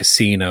in this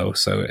casino,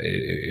 so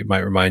it might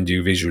remind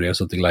you visually of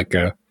something like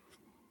a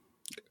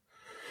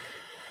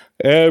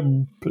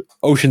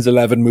Ocean's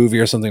 11 movie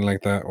or something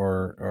like that.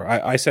 Or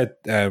I said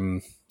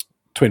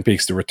Twin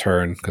Peaks: The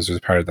Return, because there's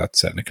a part of that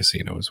set in a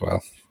casino as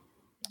well.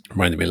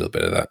 Reminded me a little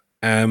bit of that.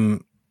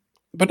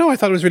 But no, I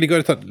thought it was really good.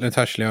 I thought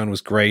Natasha Lyonne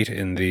was great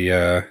in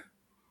the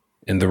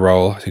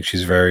role. I think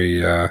she's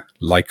very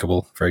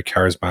likable, very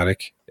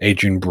charismatic.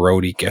 Adrian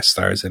Brody guest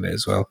stars in it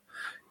as well.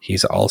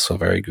 He's also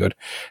very good.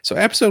 So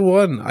episode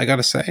 1, I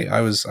gotta say,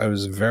 I was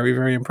very,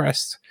 very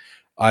impressed.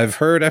 I've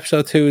heard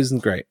episode 2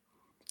 isn't great,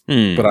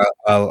 but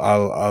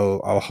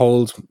I'll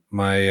hold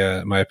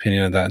my my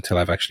opinion on that until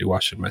I've actually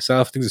watched it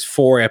myself. I think there's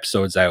 4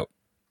 episodes out.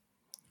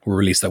 Were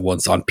released at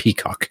once on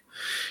Peacock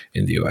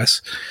in the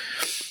US.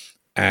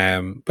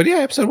 But yeah,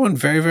 episode 1,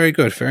 very, very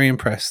good. Very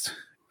impressed.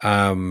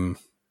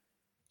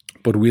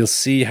 But we'll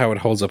see how it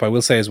holds up. I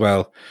will say as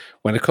well,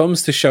 when it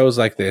comes to shows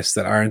like this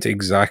that aren't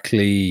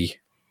exactly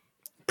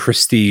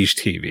prestige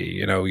TV,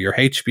 your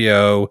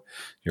HBO,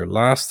 your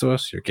Last of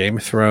Us, your Game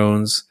of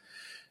Thrones,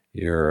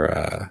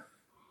 your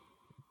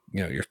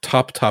your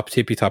top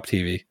tippy top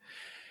TV,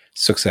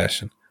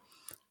 Succession.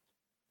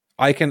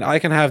 I can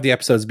have the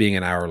episodes being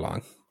an hour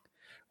long.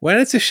 When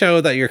it's a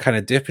show that you're kind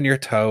of dipping your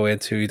toe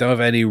into, you don't have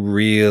any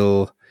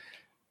real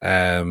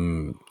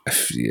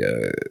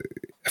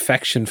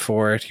affection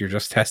for it, you're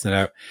just testing it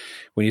out.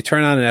 When you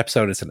turn on an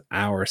episode, it's an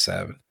hour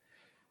 7.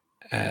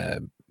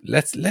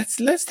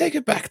 Let's take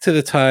it back to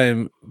the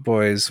time,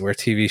 boys, where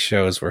TV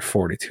shows were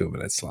 42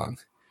 minutes long.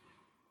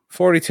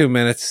 42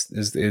 minutes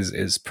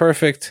is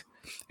perfect.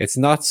 It's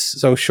not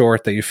so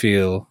short that you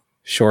feel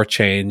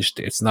shortchanged.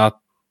 It's not,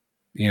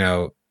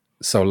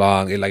 so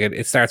long.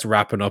 It starts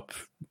wrapping up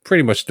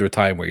pretty much through a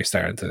time where you're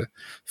starting to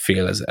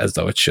feel as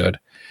though it should.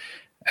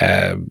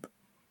 An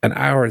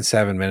hour and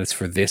 7 minutes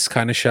for this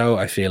kind of show,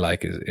 I feel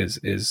like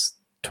is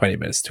 20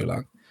 minutes too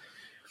long.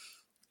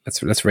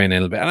 Let's rein in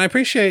a little bit. And I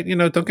appreciate,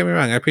 don't get me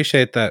wrong, I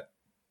appreciate that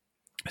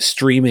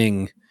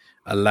streaming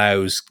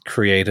allows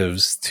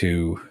creatives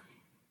to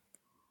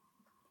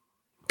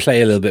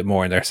play a little bit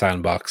more in their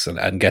sandbox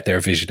and get their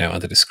vision out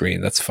onto the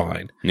screen. That's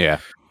fine. Yeah.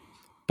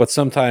 But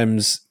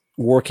sometimes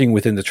working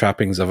within the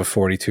trappings of a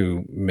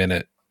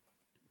 42-minute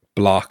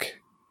block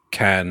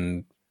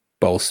can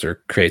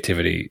bolster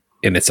creativity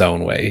in its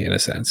own way, in a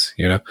sense,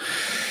 But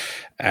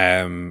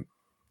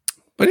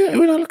yeah,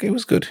 look, it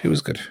was good. It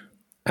was good.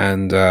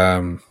 And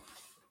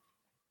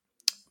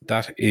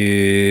that's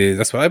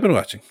what I've been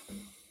watching.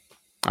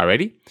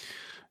 Alrighty.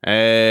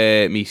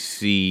 Let me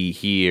see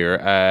here.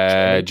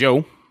 Joe,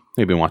 what have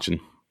you been watching?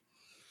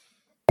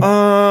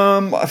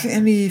 I think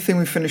anything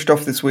we finished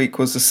off this week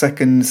was the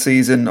second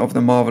season of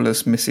the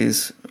Marvellous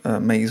Mrs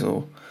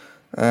Maisel,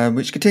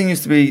 which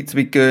continues to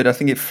be good. I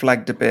think it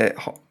flagged a bit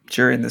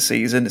during the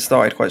season. It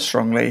started quite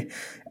strongly,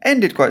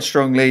 ended quite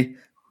strongly,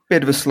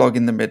 bit of a slog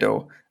in the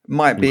middle.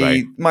 Might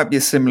be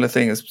a similar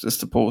thing as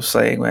to Paul's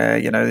saying,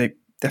 where they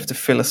have to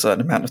fill a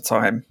certain amount of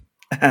time,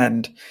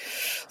 and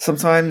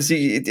sometimes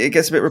it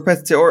gets a bit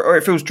repetitive, or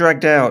it feels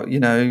dragged out.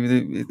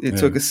 It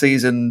took a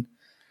season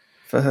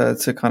for her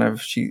to kind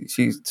of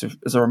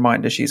as a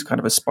reminder, she's kind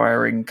of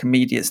aspiring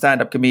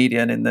stand-up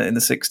comedian in the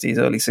 60s,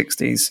 early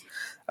 60s,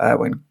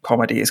 when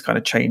comedy is kind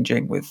of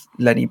changing with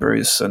Lenny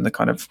Bruce and the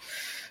kind of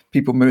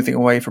people moving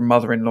away from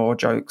mother-in-law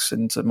jokes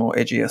into more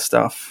edgier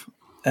stuff.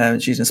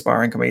 She's an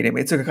aspiring comedian.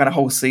 It took a kind of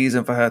whole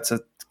season for her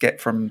to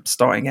get from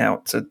starting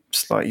out to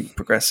slightly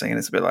progressing, and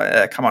it's a bit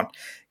like, come on,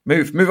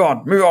 move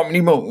on. We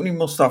need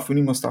more stuff.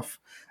 And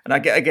I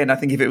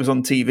think if it was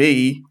on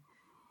TV,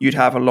 you'd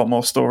have a lot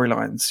more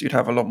storylines. You'd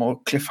have a lot more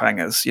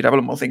cliffhangers. You'd have a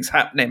lot more things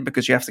happening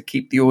because you have to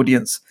keep the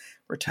audience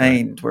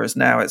retained. Whereas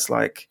now it's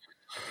like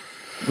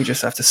we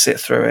just have to sit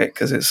through it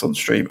because it's on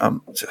stream.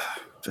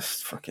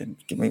 just fucking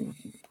give me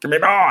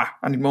more.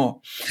 I need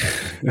more.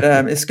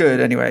 It's good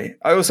anyway.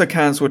 I also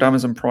cancelled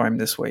Amazon Prime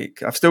this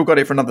week. I've still got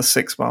it for another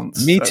 6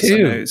 months. Me That's too.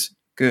 the news.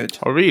 Good.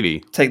 Oh, really?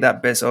 Take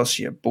that, Bezos,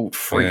 you bald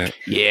freak.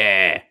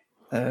 Yeah.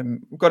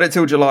 Got it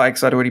till July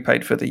because I'd already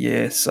paid for the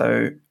year,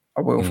 so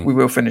we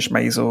will finish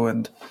Maisel,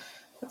 and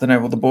I don't know,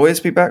 will the boys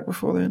be back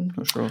before then?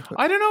 Not sure.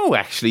 I don't know,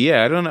 actually.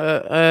 Yeah, I don't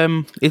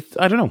know.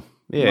 I don't know.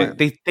 Yeah,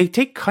 they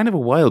take kind of a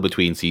while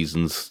between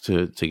seasons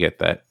to get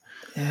that.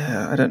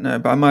 Yeah, I don't know,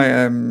 but I might.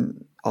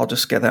 I'll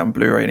just get that on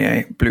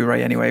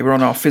Blu-ray anyway. We're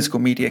on our physical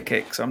media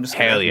kick, so I'm just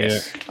hell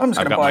yes. I'm just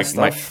going to buy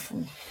stuff.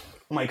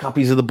 My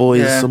copies of the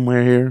boys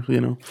somewhere here,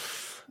 you know.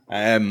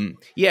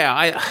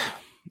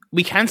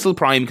 We cancelled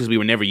Prime because we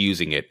were never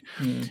using it,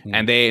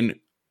 and then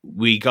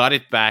we got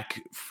it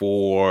back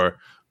for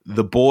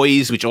the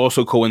boys, which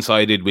also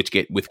coincided with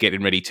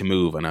getting ready to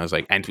move. And I was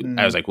like,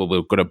 well,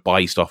 we're going to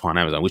buy stuff on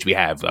Amazon, which we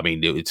have. I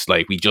mean, it's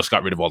like we just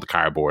got rid of all the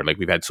cardboard. Like,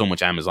 we've had so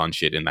much Amazon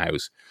shit in the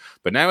house,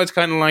 but now it's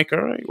kind of like,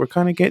 all right, we're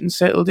kind of getting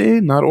settled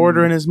in, not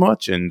ordering as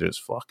much, and there's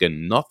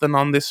fucking nothing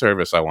on this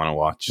service I want to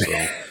watch.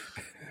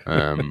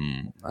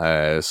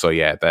 So,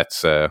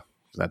 that's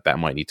that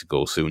might need to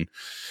go soon.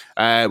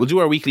 We'll do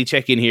our weekly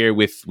check-in here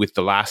with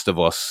The Last of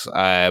Us.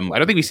 I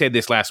don't think we said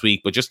this last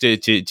week, but just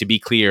to be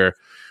clear,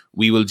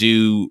 we're going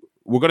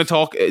to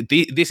talk,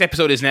 this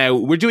episode is now,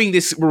 we're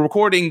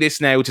recording this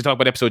now to talk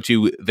about episode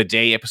 2 the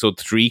day episode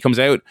 3 comes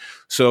out.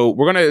 So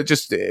we're going to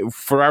just,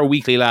 for our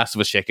weekly Last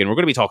of Us check-in, we're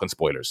going to be talking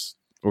spoilers.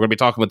 We're going to be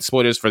talking about the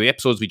spoilers for the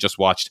episodes we just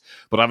watched.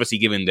 But obviously,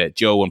 given that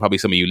Joe and probably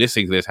some of you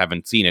listening to this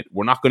haven't seen it,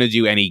 we're not going to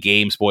do any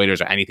game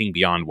spoilers or anything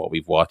beyond what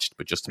we've watched.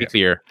 But just to be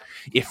clear,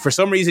 if for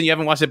some reason you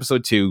haven't watched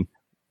episode 2,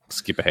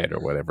 skip ahead or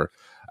whatever.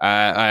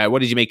 What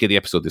did you make of the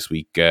episode this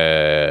week,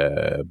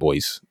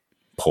 boys?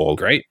 Paul?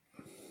 Great.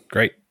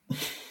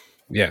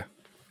 Yeah.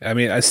 I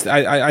mean, I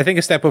think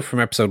a step up from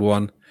episode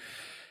 1.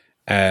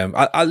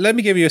 Let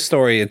me give you a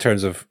story in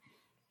terms of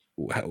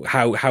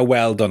how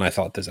well done I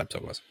thought this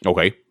episode was.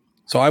 Okay.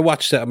 So I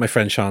watched it at my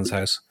friend Sean's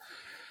house.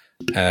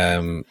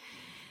 In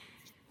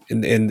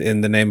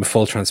the name of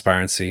full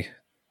transparency,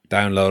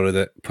 downloaded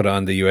it, put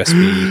on the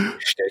USB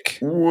stick.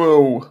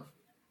 Whoa.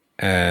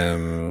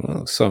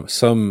 Some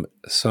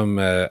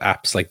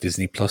apps like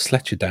Disney Plus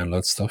let you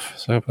download stuff.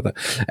 Sorry about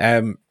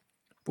that.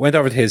 Went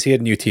over to his. He had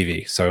a new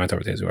TV, so I went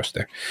over to his. We watched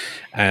there,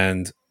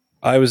 and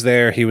I was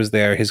there. He was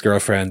there. His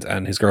girlfriend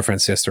and his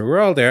girlfriend's sister. We were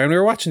all there, and we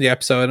were watching the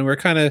episode, and we were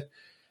kind of.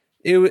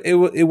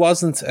 It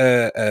wasn't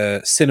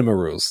cinema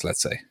rules.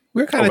 Let's say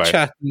we were kind of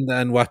chatting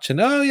and watching.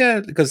 Oh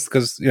yeah,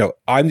 because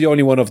I'm the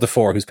only one of the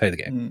 4 who's played the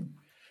game,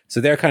 so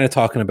they're kind of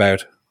talking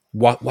about.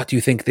 What do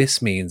you think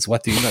this means?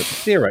 What do you know?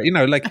 Zero,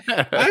 like,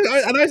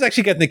 I was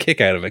actually getting a kick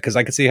out of it because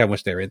I could see how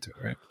much they're into it,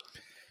 right?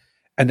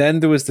 And then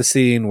there was the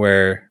scene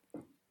where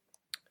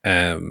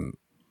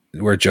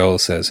Joel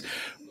says,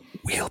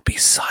 "We'll be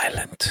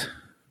silent,"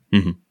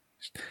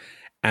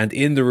 and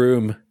in the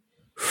room,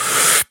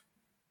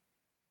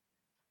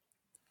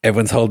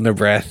 everyone's holding their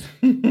breath.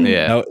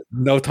 Yeah,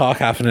 no talk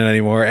happening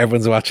anymore.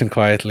 Everyone's watching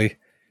quietly,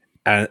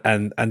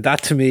 and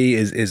that to me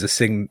is a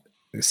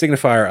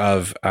signifier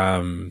of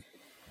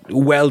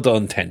well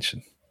done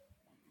tension.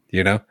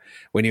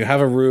 When you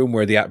have a room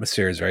where the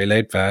atmosphere is very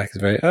laid back, it's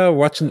very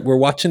we're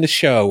watching the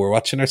show, we're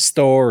watching our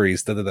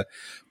stories, but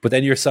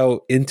then you're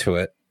so into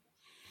it,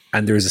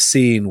 and there's a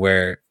scene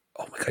where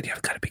oh my god,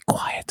 you've got to be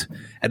quiet,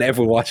 and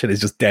everyone watching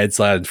is just dead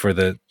silent for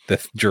the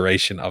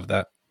duration of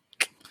that.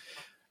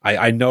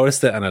 I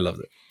noticed it and I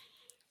loved it,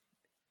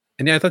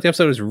 and I thought the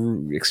episode was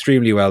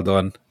extremely well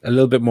done. A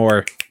little bit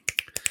more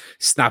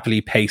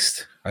snappily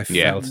paced, I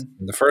felt,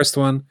 in the first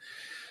one.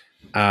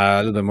 A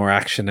little bit more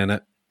action in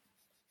it.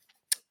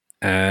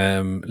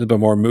 A little bit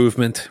more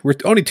movement. We're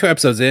only 2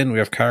 episodes in. We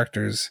have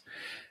characters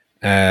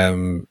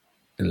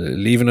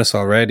leaving us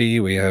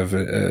already. We have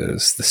the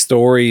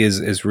story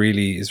is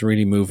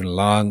really moving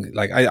along.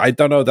 Like I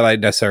don't know that I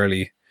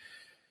necessarily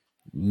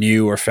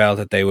knew or felt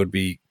that they would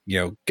be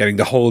getting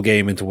the whole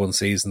game into one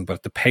season, but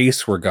at the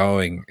pace we're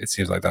going, it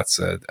seems like that's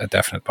a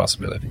definite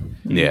possibility.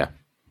 Yeah.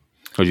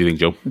 What do you think,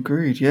 Joe?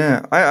 Agreed.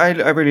 Yeah, I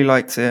really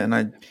liked it, and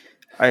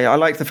I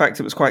like the fact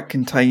it was quite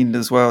contained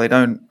as well.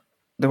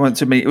 There weren't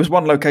too many. It was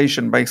one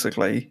location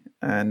basically,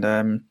 and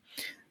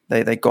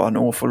they got an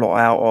awful lot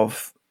out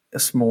of a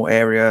small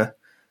area,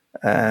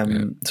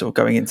 sort of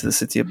going into the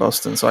city of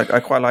Boston. So I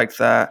quite liked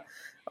that.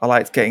 I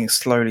liked getting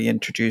slowly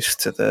introduced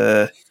to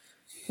the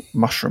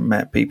mushroom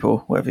met people,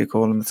 whatever you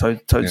call them, the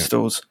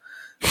toadstools,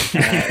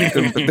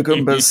 the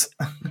Goombas.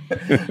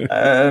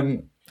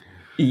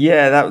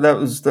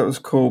 That was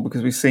cool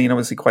because we've seen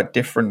obviously quite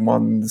different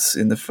ones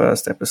in the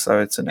first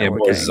episode. So now we're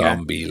getting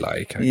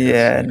zombie-like.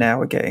 Now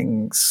we're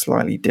getting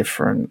slightly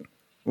different,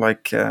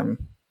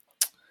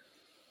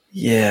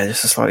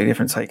 just a slightly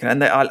different take.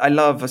 And I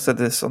love. I said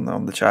this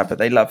on the chat,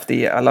 but I love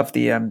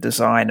the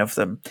design of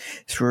them.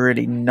 It's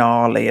really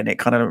gnarly, and it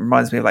kind of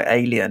reminds me of like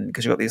Alien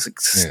because you've got these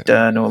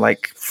external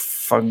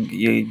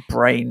fungi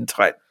brain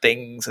type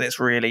things, and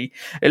it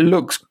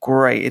looks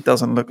great. It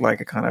doesn't look like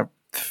a kind of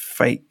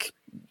fake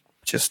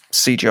just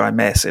CGI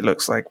mess. It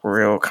looks like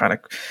real kind of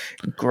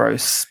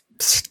gross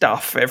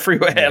stuff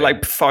everywhere,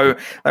 like foam.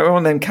 Like one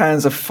of them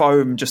cans of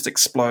foam just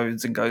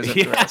explodes and goes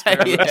everywhere. That's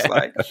what it looks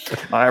like.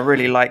 I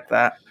really like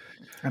that,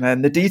 and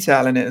then the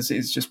detail in it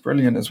is just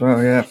brilliant as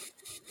well. Yeah,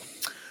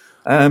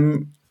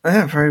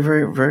 very,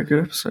 very, very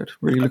good episode.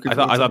 Really looking. I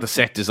thought the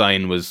set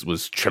design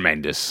was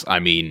tremendous. I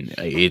mean,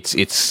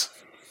 it's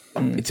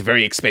a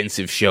very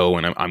expensive show,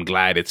 and I'm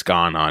glad it's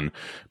gone on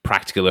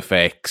practical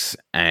effects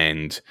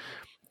and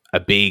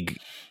a big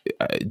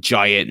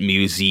giant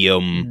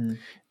museum.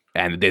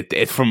 And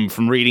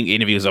from reading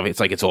interviews of it, it's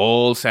like it's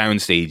all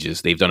sound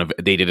stages. They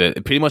did a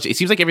pretty much. It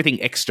seems like everything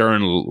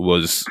external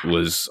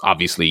was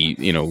obviously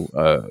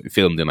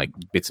filmed in like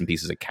bits and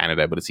pieces of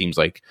Canada, but it seems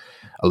like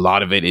a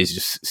lot of it is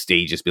just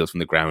stages built from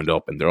the ground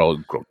up, and they're all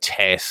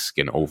grotesque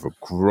and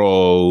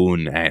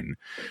overgrown.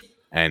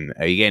 And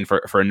again,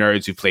 for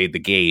nerds who played the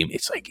game,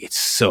 it's like it's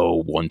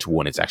so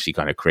 1-to-1. It's actually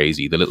kind of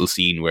crazy. The little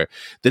scene where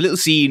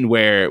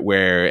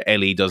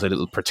Ellie does a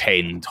little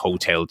pretend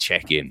hotel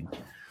check-in.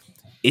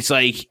 It's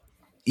like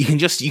you can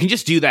just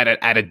do that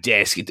at a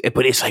desk,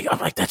 but it's like I'm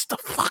like that's the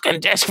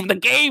fucking desk from the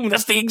game.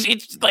 That's the.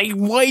 It's like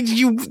why did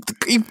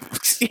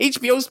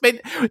HBO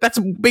spent that's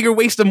a bigger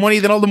waste of money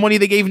than all the money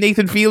they gave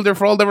Nathan Fielder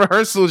for all the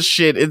rehearsal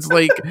shit. It's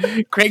like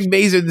Craig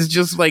Mason is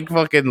just like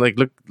fucking like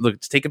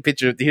look take a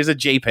picture. Here's a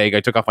JPEG I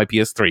took off my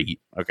PS3.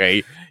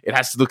 Okay, it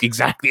has to look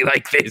exactly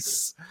like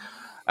this.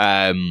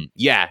 It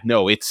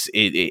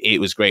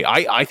was great.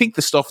 I think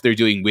the stuff they're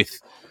doing with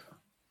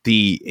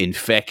the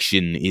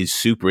infection is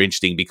super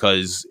interesting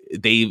because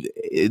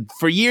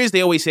for years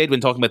they always said when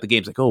talking about the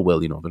games like, oh well,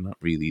 they're not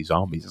really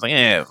zombies. It's like,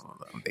 yeah,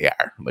 they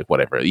are. Like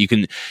whatever. You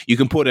can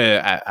put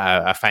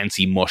a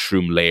fancy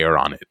mushroom layer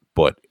on it,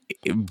 but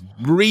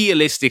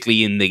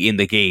realistically in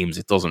the games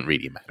it doesn't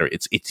really matter.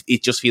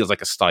 It just feels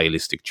like a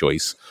stylistic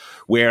choice.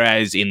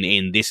 Whereas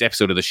in this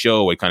episode of the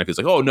show, it kind of feels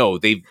like, oh no,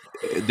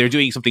 they're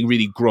doing something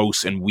really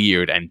gross and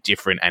weird and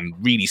different and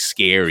really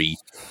scary.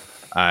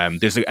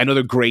 There's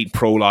another great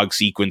prologue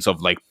sequence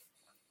of like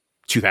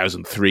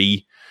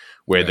 2003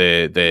 where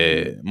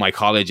the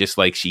mycologist,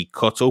 like she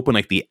cuts open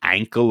like the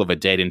ankle of a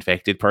dead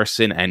infected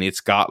person, and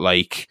it's got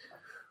like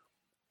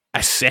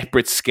a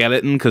separate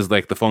skeleton because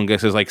like the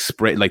fungus is like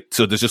spread, like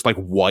so there's just like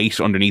white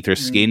underneath her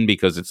skin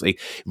because it's like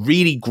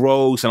really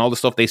gross, and all the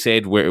stuff they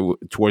said where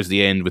towards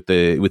the end with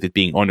it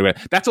being underground,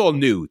 that's all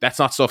new. That's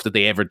not stuff that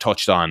they ever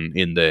touched on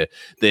in the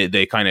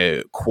kind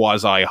of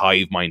quasi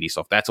hive mindy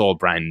stuff. That's all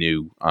brand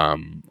new.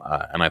 And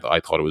I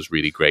thought it was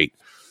really great.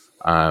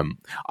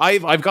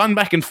 I've gone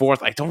back and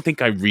forth. I don't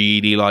think I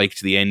really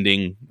liked the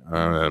ending.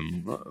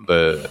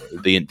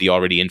 The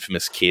already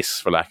infamous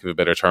kiss, for lack of a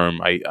better term.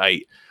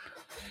 I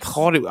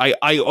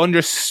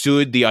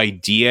understood the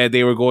idea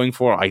they were going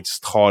for. I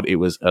just thought it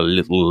was a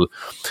little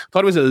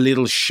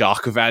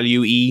shock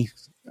value-y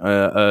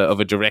of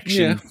a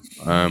direction.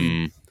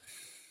 Yeah.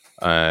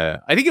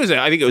 I think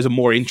it was a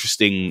more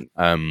interesting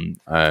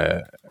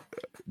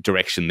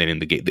direction than in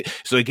the game.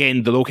 So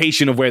again, the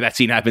location of where that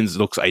scene happens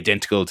looks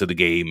identical to the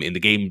game. In the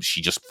game,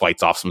 she just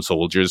fights off some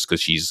soldiers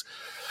because she's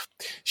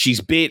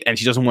bit and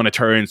she doesn't want to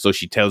turn, so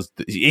she tells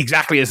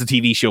exactly as the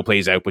TV show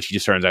plays out, but she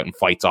just turns out and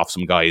fights off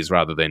some guys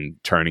rather than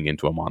turning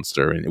into a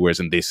monster. And whereas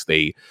in this,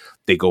 they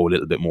go a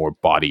little bit more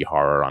body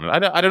horror on it.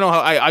 I don't know how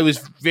I was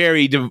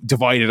very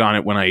divided on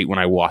it when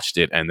I watched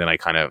it, and then I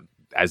kind of,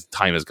 as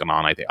time has gone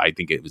on, I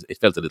think it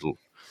felt a little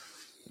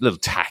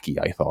tacky,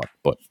 I thought,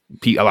 but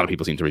a lot of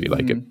people seem to really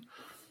like it.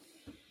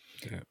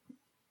 Yeah.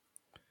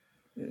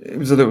 It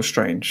was a little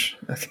strange.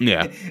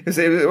 Yeah,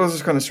 it was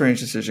a kind of strange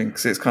decision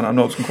because it's kind of, I'm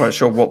not quite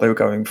sure what they were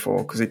going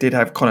for, because it did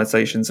have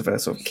connotations of a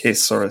sort of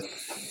kiss or a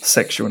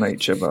sexual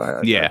nature, but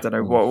I don't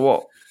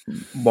know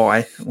why.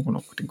 I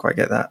didn't quite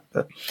get that,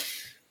 but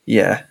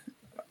yeah.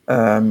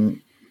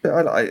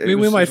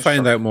 We might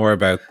find out more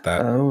about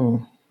that.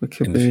 Oh, it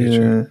could in be the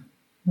future.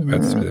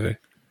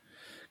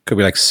 Could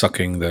be like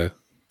sucking the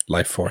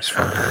life force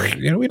from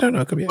her. We don't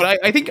know. It could be. But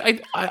I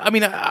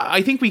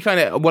think we kind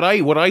of what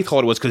I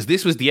thought it was, because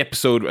this was the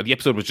episode. The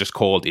episode was just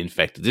called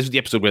Infected. This was the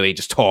episode where they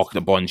just talked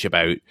a bunch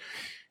about,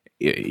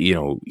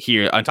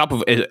 here on top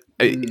of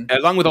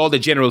along with all the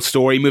general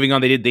story moving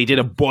on, they did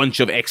a bunch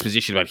of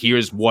exposition about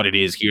here's what it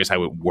is, here's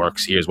how it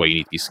works, here's why you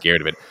need to be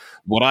scared of it.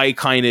 What I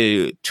kind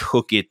of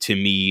took it to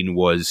mean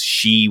was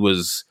she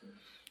was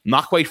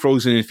not quite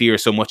frozen in fear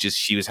so much as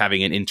she was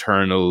having an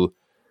internal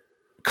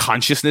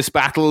consciousness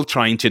battle,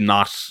 trying to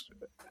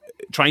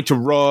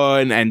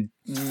run and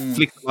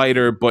flick the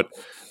lighter, but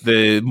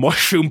the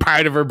mushroom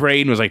part of her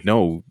brain was like,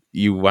 no,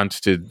 you want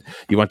to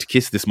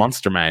kiss this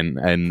monster man,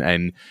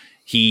 and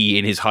he,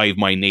 in his hive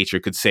mind nature,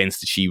 could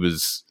sense that she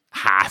was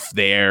half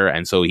there,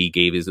 and so he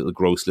gave his little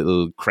gross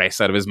little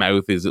crest out of his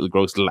mouth, his little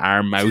gross little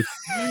arm mouth,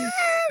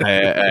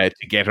 to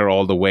get her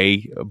all the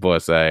way.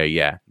 But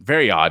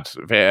very odd,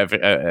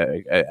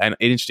 an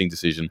interesting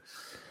decision.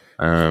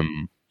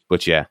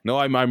 But yeah, no,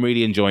 I'm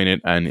really enjoying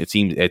it, and it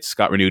seems it's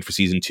got renewed for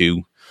season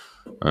 2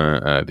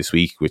 this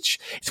week. Which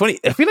it's funny.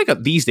 I feel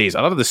like these days,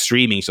 a lot of the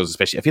streaming shows,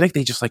 especially, I feel like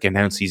they just like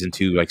announce season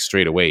 2 like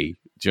straight away.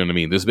 Do you know what I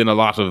mean? There's been a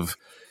lot of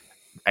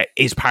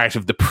is part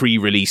of the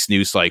pre-release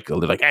news cycle.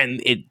 They're like,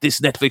 and this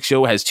Netflix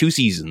show has 2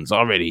 seasons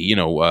already, you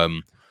know.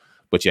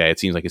 But yeah, it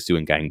seems like it's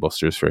doing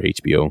gangbusters for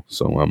HBO.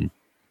 So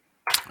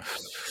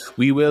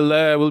we will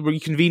we'll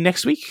reconvene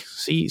next week.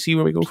 See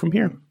where we go from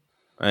here.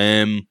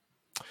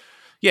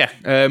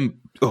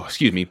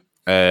 Excuse me.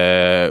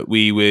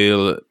 We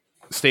will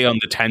stay on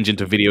the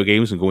tangent of video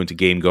games and go into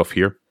Game Guff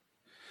here.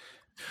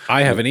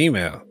 I have an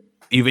email.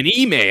 You have an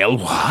email?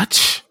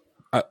 What?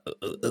 I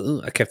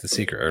kept the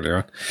secret earlier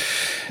on.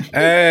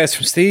 It's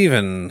from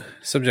Stephen.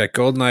 Subject: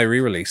 GoldenEye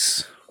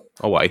re-release.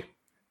 Oh, why?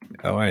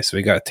 Oh, why? So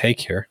we got a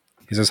take here.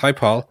 He says, "Hi,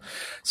 Paul.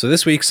 So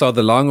this week saw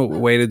the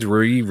long-awaited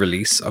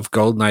re-release of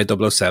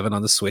GoldenEye 007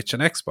 on the Switch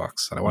and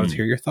Xbox, and I wanted to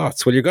hear your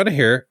thoughts. Well, you're going to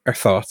hear our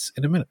thoughts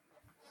in a minute."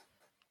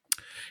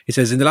 He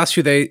says, "In the last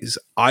few days,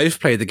 I've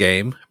played the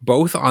game,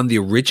 both on the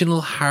original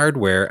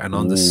hardware and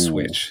on the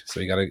Switch." So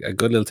you got a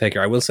good little take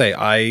here. I will say,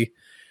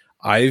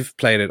 I've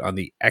played it on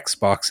the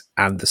Xbox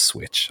and the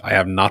Switch. I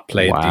have not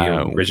played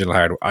the original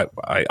hardware.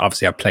 I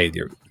obviously have played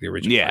the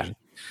original version.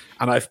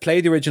 And I've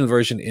played the original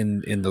version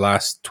in the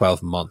last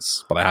 12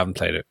 months, but I haven't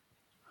played it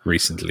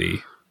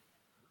recently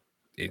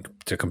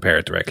to compare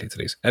it directly to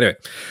these. Anyway,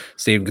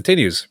 Stephen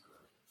continues.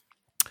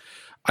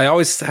 "I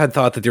always had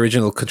thought that the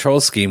original control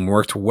scheme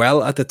worked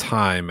well at the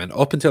time, and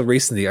up until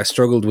recently, I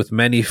struggled with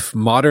many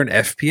modern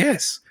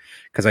FPS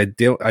because I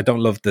don't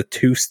love the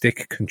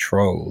 2-stick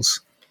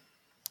controls."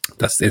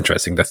 That's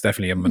interesting. That's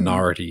definitely a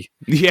minority.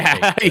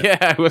 Yeah.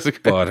 It was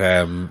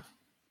but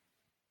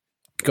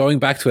going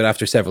back to it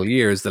after several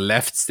years, the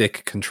left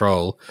stick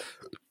control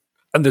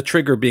and the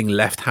trigger being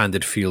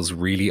left-handed feels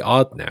really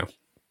odd now.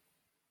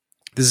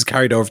 This is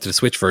carried over to the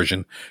Switch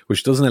version,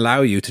 which doesn't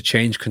allow you to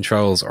change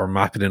controls or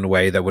map it in a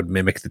way that would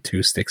mimic the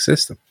 2-stick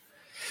system.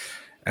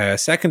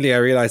 Secondly, I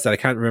realized that I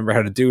can't remember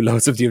how to do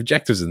loads of the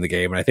objectives in the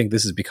game, and I think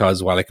this is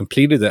because while I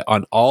completed it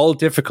on all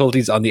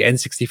difficulties on the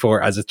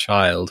N64 as a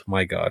child,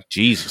 my God.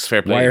 Jesus,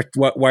 fair play.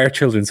 Why are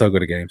children so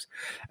good at games?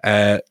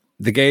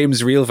 The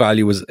game's real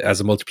value was as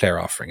a multiplayer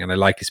offering, and I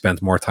likely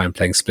spent more time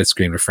playing split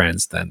screen with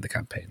friends than the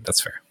campaign. That's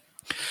fair.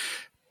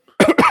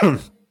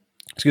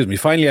 Excuse me.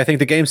 Finally, I think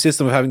the game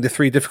system of having the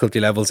 3 difficulty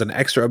levels and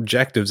extra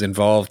objectives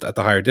involved at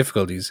the higher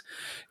difficulties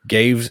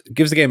gives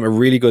the game a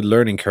really good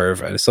learning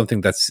curve, and it's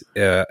something that's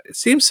it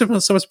seems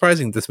somewhat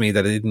surprising to me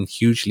that it didn't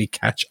hugely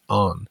catch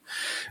on.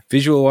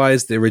 Visual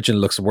wise, the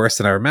original looks worse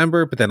than I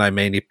remember, but then I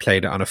mainly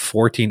played it on a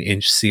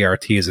 14-inch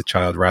CRT as a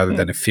child rather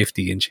than a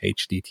 50-inch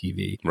HD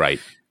TV. Right.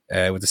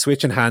 With the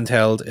Switch and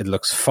handheld, it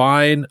looks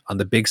fine. On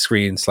the big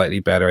screen, slightly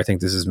better. I think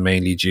this is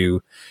mainly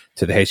due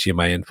to the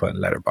HDMI input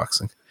and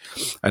letterboxing.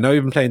 I know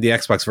you've been playing the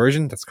Xbox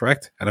version, that's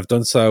correct, and I've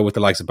done so with the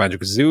likes of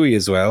Banjo-Kazooie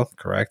as well,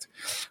 correct,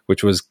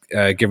 which was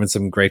given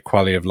some great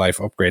quality of life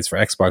upgrades for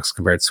Xbox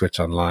compared to Switch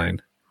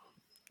Online.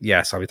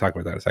 Yes, I'll be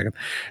talking about that in a second.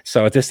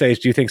 So at this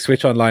stage, do you think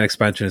Switch Online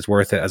expansion is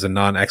worth it? As a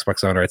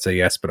non-Xbox owner, I'd say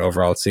yes, but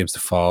overall it seems to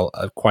fall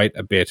quite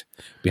a bit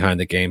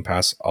behind the Game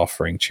Pass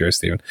offering. Cheers,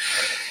 Stephen.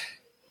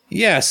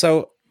 Yeah,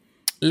 so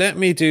let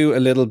me do a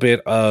little bit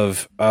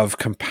of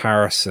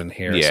comparison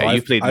here. Yeah, so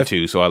you've played them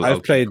too, so I'll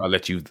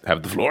let you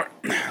have the floor.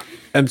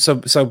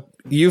 So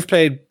you've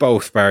played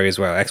both, Barry, as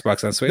well,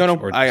 Xbox and Switch?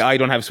 No, I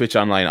don't have Switch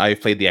Online. I've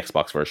played the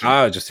Xbox version.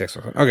 Just the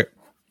Xbox. Okay.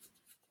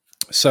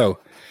 So,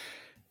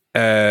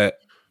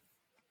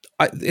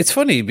 it's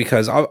funny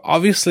because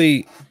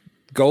obviously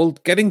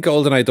getting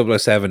GoldenEye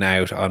 007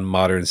 out on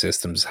modern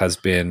systems has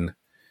been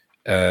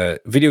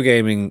video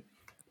gaming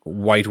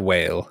white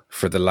whale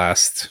for the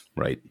last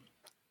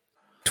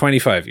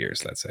 25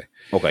 years, let's say.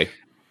 Okay.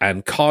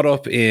 And caught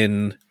up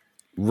in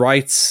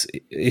rights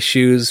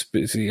issues.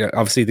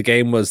 Obviously, the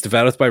game was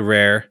developed by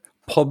Rare,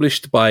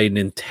 published by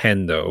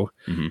Nintendo.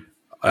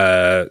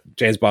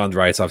 James Bond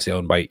rights obviously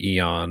owned by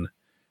Eon.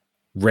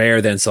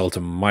 Rare then sold to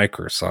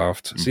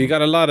Microsoft. So you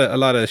got a lot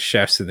of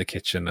chefs in the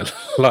kitchen, a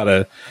lot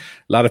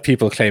of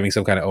people claiming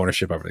some kind of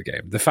ownership over the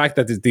game. The fact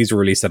that these were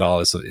released at all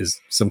is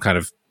some kind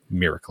of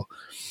miracle.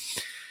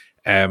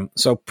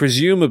 So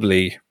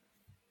presumably,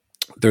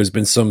 there's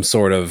been some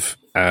sort of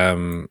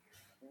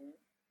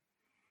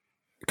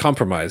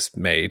compromise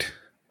made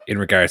in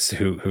regards to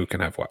who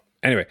can have what.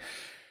 Anyway,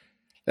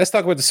 let's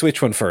talk about the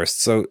Switch one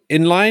first. So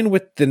in line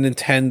with the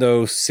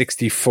Nintendo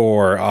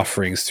 64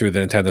 offerings through the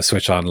Nintendo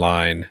Switch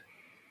Online,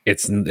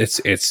 it's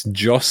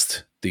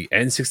just the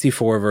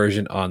N64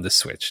 version on the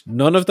Switch.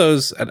 None of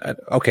those.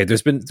 Okay,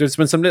 there's been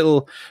some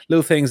little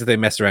things that they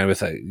messed around with.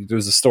 There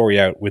was a story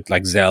out with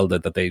like Zelda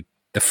that the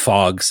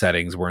fog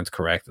settings weren't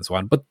correct and so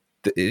on. But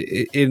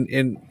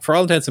in for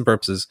all intents and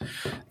purposes,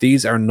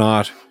 these are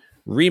not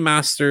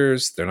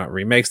remasters, they're not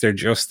remakes, they're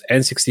just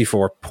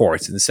N64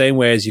 ports in the same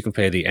way as you can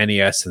play the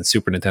NES and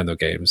Super Nintendo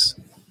games.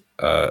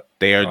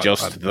 They are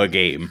just the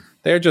game.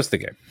 They're just the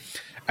game.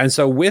 And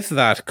so with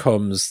that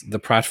comes the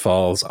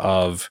pratfalls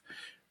of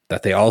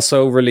that they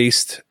also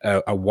released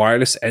a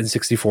wireless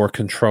N64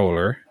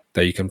 controller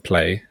that you can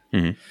play,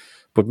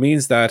 but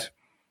means that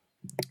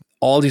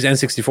all these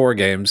N64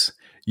 games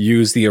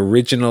use the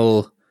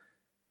original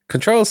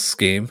control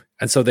scheme,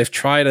 and so they've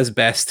tried as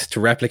best to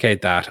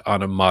replicate that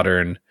on a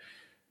modern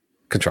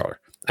controller.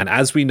 And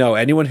as we know,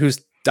 anyone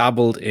who's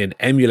dabbled in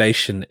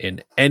emulation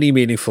in any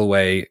meaningful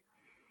way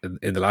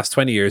in the last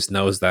 20 years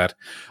knows that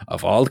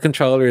of all the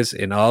controllers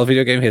in all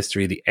video game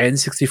history, the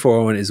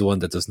N64 one is one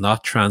that does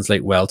not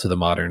translate well to the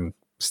modern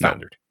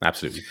standard. No,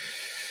 absolutely.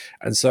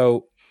 And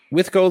so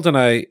with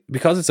GoldenEye,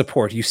 because it's a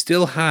port, you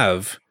still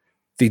have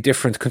the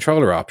different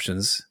controller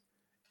options.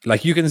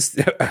 Like you can,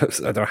 I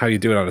don't know how you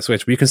do it on a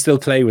Switch, but you can still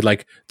play with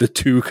like the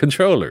two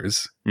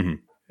controllers.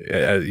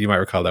 Mm-hmm. You might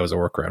recall that was a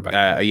workaround back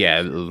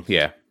then.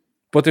 Yeah.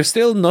 But there's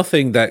still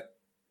nothing that,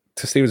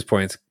 to Steven's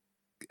point,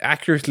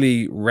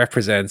 accurately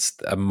represents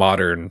a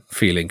modern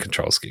feeling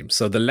control scheme.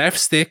 So the left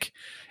stick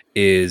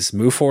is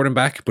move forward and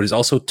back, but is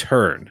also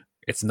turn.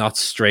 It's not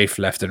strafe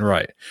left and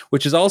right,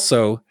 which is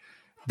also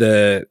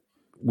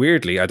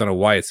weirdly, I don't know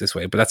why it's this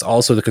way, but that's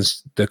also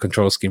the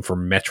control scheme for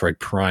Metroid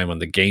Prime on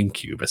the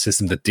GameCube, a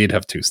system that did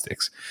have two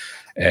sticks.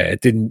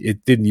 It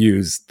didn't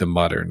use the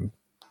modern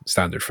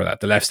standard for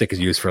that. The left stick is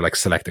used for like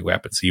selecting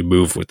weapons, so you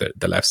move with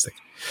the left stick.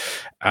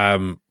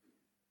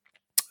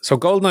 So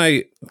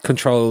GoldenEye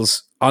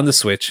controls on the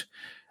Switch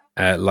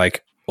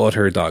like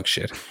utter dog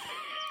shit.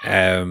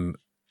 I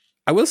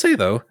will say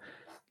though,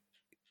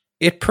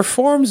 it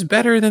performs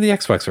better than the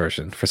Xbox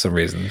version for some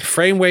reason.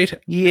 Frame rate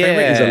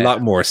is a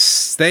lot more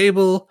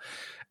stable.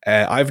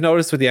 I've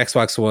noticed with the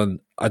Xbox One,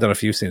 I don't know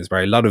if you've seen this,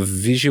 Barry, a lot of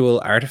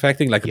visual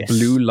artifacting, like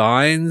blue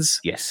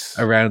lines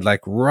around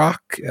like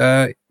rock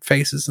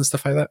faces and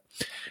stuff like that.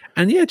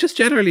 And yeah, just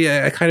generally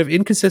a kind of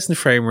inconsistent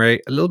frame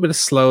rate, a lot of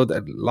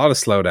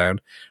slowdown.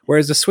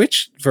 Whereas the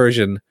Switch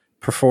version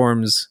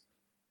performs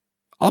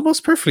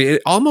almost perfectly.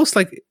 It almost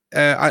like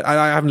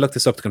I haven't looked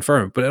this up to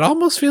confirm, but it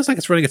almost feels like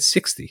it's running at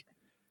 60.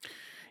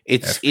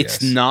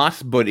 It's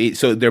not, but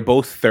so they're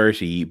both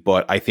 30.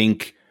 But I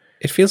think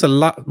it feels a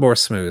lot more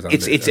smooth.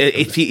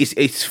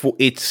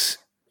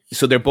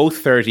 So they're both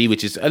 30,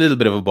 which is a little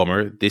bit of a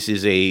bummer. This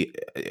is a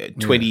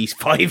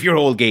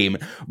 25-year-old game.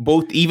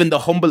 Even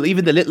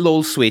the little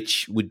old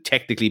Switch would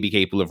technically be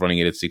capable of running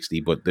it at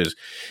 60. But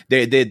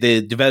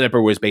the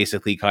developer was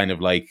basically kind of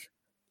like,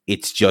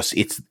 it's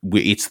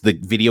the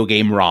video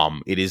game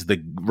ROM. It is the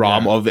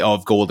ROM of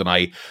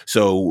GoldenEye.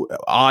 So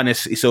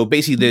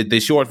basically the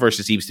short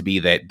version seems to be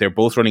that they're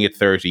both running at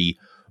 30,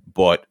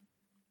 but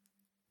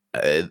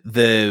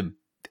the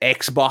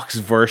Xbox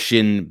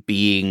version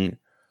being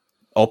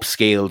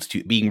upscaled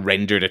to being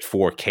rendered at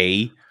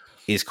 4K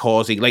is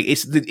causing like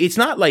it's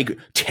not like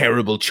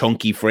terrible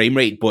chunky frame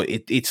rate, but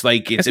it's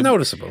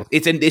noticeable.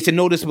 It's a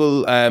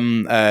noticeable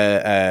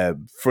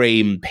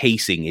frame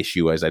pacing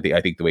issue, as I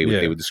think the way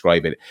they would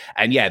describe it.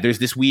 And yeah, there's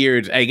this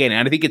weird again,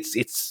 and I think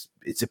it's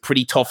a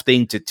pretty tough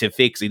thing to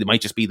fix. It might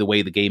just be the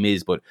way the game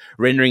is, but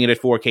rendering it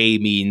at 4K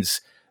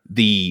means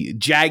the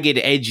jagged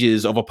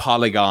edges of a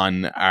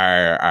polygon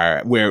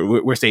are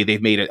where say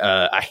they've made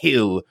a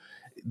hill.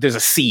 There's a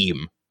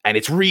seam. And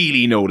it's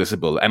really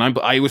noticeable. And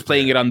I was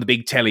playing it on the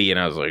big telly, and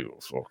I was like, it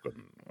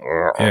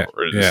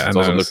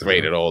doesn't look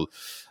great at all.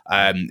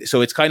 So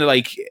it's kind of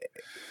like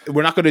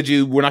we're not going to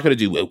do.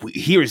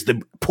 Here's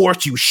the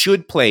port you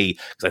should play,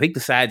 because I think the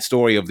sad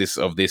story of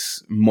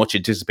this much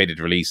anticipated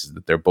release is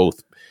that they're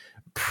both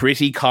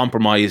pretty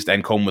compromised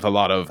and come with a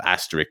lot of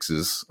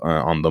asterisks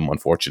on them.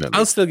 Unfortunately,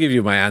 I'll still give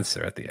you my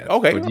answer at the end.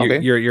 Okay.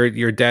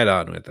 You're dead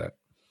on with that.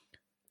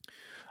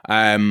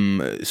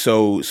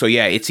 So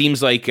yeah, it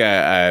seems like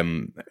the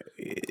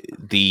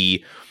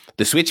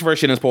Switch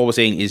version, as Paul was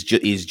saying, is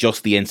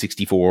just the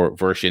N64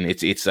 version.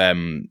 It's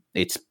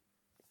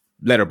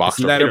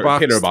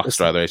letterboxed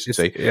rather, I should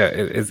say. Yeah,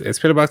 it's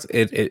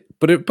letterboxed.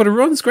 But it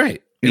runs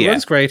great. It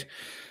runs great.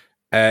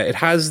 It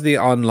has the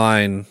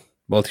online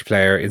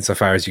multiplayer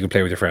insofar as you can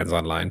play with your friends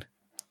online,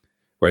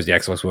 whereas the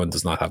Xbox One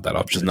does not have that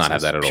option. Does not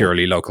have that at all.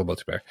 Purely local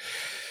multiplayer.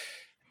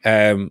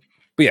 But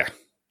yeah.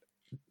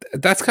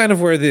 That's kind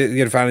of where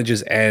the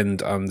advantages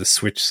end on the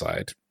Switch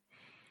side.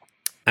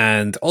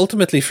 And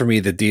ultimately for me,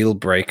 the deal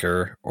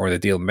breaker or the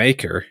deal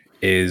maker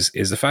is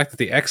the fact that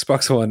the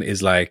Xbox One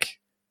is like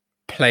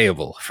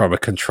playable from a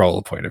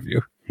control point of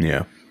view.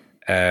 Yeah.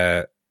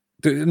 And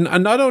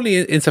not only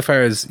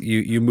insofar as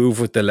you move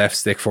with the left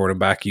stick forward and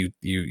back,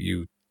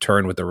 you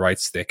turn with the right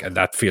stick, and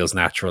that feels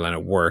natural and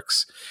it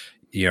works.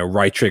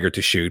 Right trigger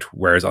to shoot,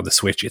 whereas on the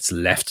Switch, it's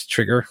left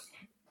trigger.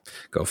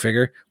 Go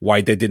figure.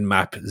 Why they didn't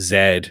map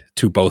Z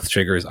to both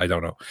triggers, I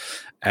don't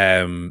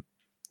know.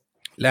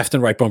 Left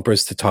and right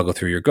bumpers to toggle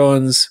through your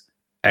guns,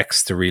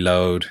 X to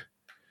reload,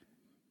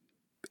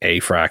 A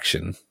for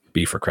action,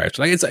 B for crouch.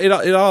 Like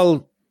it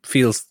all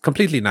feels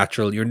completely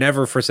natural. You're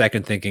never for a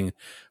second thinking,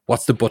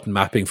 what's the button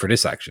mapping for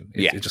this action?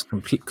 It just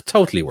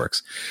totally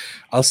works.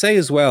 I'll say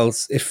as well,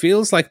 it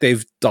feels like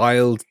they've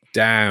dialed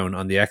down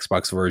on the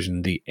Xbox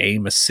version the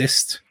aim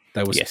assist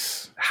that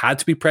was had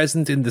to be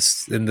present in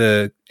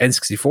the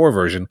N64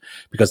 version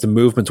because the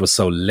movement was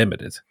so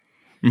limited.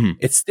 Mm-hmm.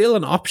 It's still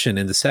an option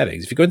in the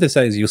settings. If you go into the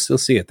settings, you'll still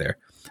see it there,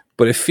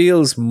 but it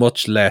feels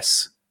much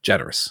less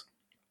generous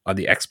on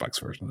the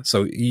Xbox version.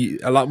 So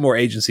a lot more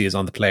agency is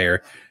on the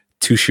player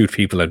to shoot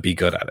people and be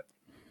good at it.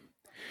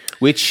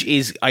 Which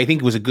is, I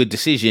think, was a good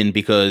decision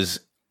because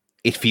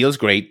it feels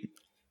great.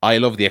 I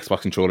love the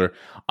Xbox controller.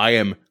 I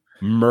am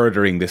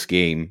murdering this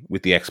game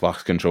with the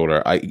Xbox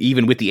controller.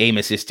 Even with the aim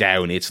assist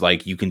down, it's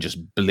like you can just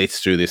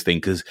blitz through this thing,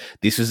 because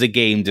this is a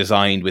game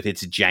designed with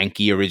its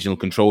janky original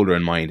controller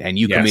in mind. And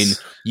you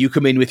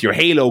come in with your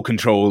Halo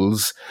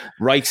controls,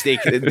 right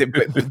stick.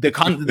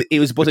 It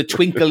was but a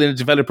twinkle in a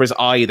developer's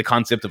eye, the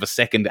concept of a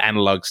second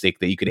analog stick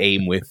that you could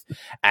aim with,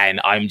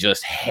 and I'm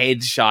just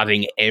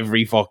headshotting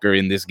every fucker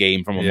in this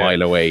game from a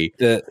mile away.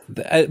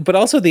 But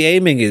also the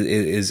aiming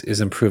is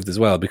improved as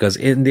well, because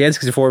in the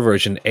N64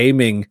 version,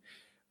 aiming,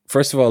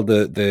 first of all,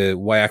 the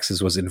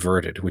y-axis was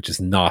inverted, which is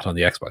not on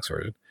the Xbox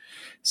version.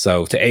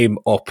 So to aim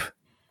up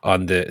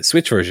on the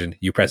Switch version,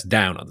 you press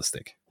down on the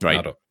stick, right?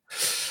 Not up.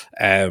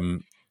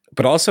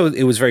 But also,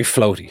 it was very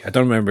floaty. I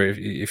don't remember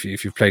if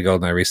you've played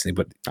GoldenEye recently,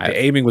 but the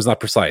aiming was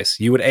not precise.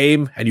 You would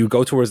aim and you would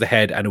go towards the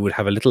head, and it would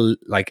have a little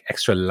like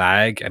extra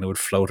lag, and it would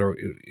float. Or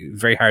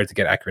very hard to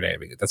get accurate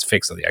aiming. That's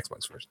fixed on the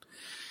Xbox version.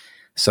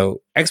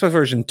 So Xbox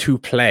version to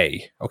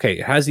play, okay,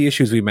 it has the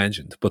issues we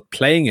mentioned, but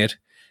playing it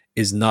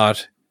is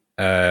not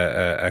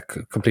a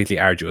completely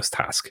arduous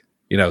task,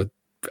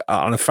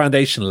 on a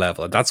foundation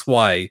level. That's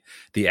why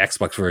the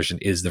Xbox version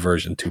is the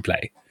version to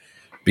play,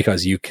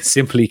 because you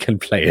simply can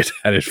play it,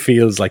 and it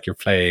feels like you're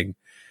playing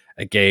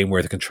a game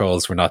where the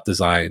controls were not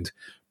designed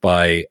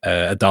by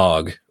a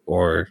dog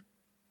or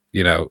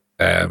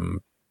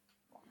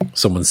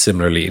someone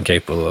similarly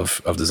incapable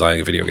of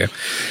designing a video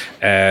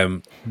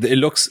game. It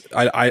looks,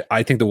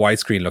 I think the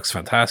widescreen looks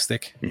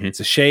fantastic. Mm-hmm. It's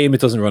a shame it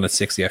doesn't run at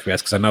 60 FPS,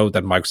 because I know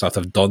that Microsoft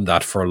have done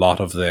that for a lot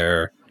of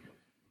their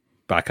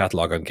back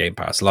catalog on Game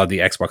Pass. A lot of the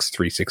Xbox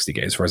 360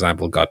 games, for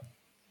example, got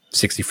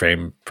 60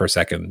 frame per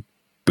second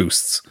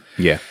boosts.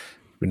 Yeah.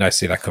 It'd be nice to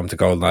see that come to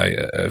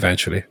GoldenEye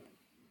eventually.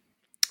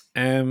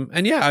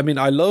 And yeah, I mean,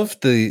 I love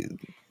the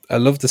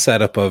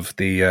setup of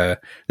the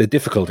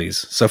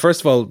difficulties. So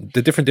first of all,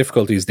 the different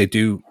difficulties, they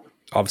do,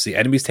 obviously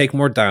enemies take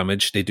more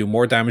damage. They do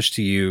more damage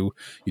to you.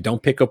 You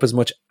don't pick up as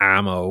much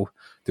ammo.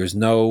 There's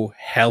no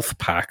health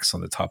packs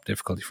on the top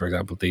difficulty, for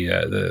example,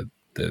 the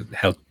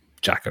health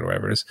jacket or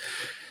whatever it is,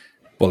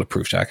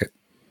 bulletproof jacket.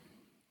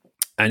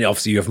 And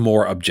obviously you have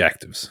more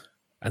objectives.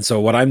 And so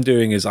what I'm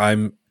doing is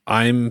I'm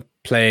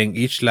playing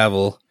each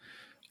level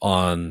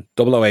on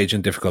 00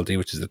 Agent difficulty,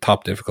 which is the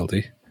top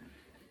difficulty,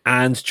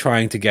 and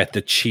trying to get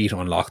the cheat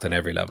unlocked on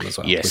every level as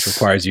well, which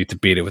requires you to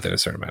beat it within a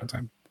certain amount of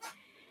time.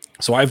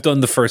 So I've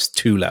done the first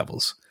 2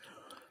 levels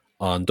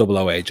on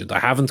 00 Agent.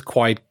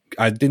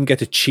 I didn't get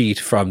to cheat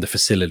from the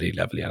facility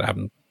level yet. I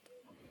haven't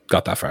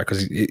got that far,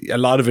 because a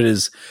lot of it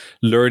is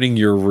learning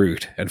your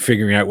route and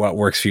figuring out what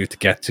works for you to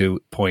get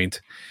to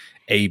point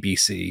A, B,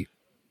 C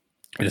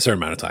in a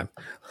certain amount of time.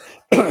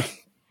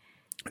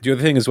 The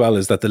other thing as well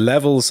is that the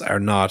levels are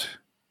not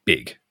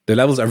big. The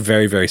levels are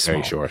very, very small.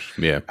 Very short,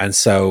 yeah. And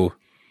so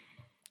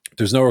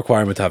there's no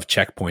requirement to have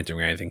checkpointing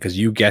or anything, because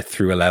you get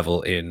through a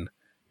level in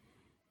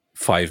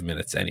 5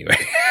 minutes anyway.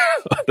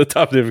 On the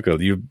top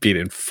difficulty, you beat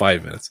it in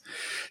 5 minutes.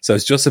 So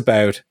it's just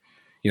about,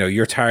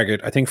 your target,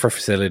 I think for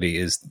facility,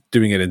 is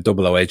doing it in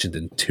 00 Agent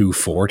in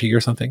 240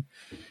 or something.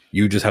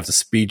 You just have to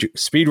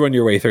speed run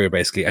your way through it,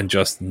 basically, and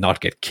just not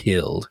get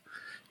killed.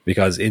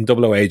 Because in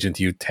 00 Agent,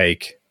 you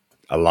take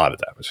a lot of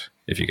damage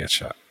if you get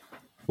shot.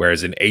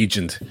 Whereas in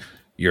Agent,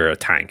 you're a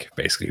tank,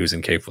 basically, who's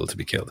incapable to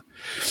be killed.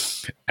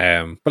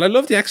 But I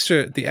love the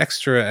extra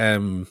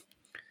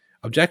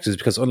objectives,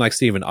 because unlike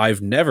Steven,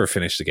 I've never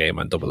finished the game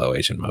on 00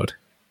 Agent mode.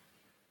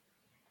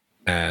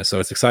 So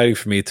it's exciting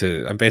for me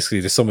and basically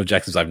there's some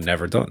objectives I've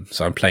never done,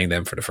 so I'm playing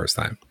them for the first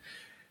time,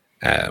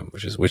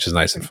 which is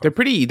nice and fun.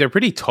 They're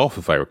pretty tough,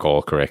 if I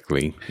recall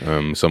correctly.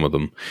 Some of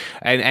them,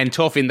 and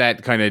tough in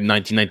that kind of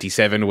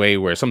 1997 way,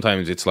 where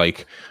sometimes it's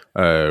like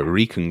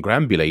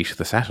recongratulate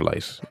the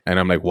satellite, and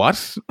I'm like,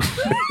 what?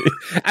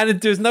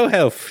 And there's no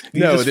help.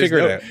 You just figure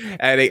it out.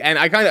 And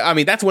I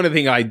mean, that's one of the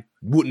things I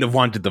wouldn't have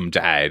wanted them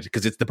to add,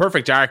 because it's the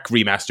Perfect Dark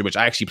remaster, which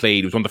I actually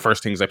played. It was one of the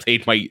first things I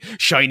played my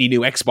shiny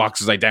new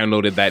Xbox as I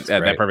downloaded that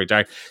Perfect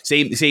Dark.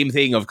 Same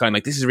thing of kind of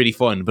like, this is really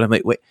fun, but I'm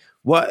like, wait,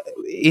 what?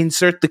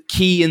 Insert the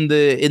key in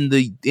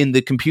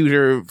the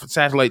computer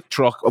satellite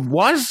truck.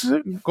 What?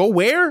 Go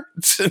where?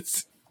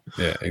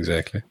 Yeah,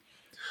 exactly.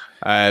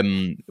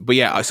 But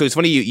yeah, so it's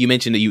funny you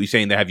mentioned that you were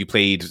saying that have you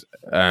played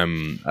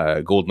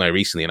GoldenEye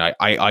recently, and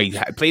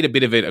I played a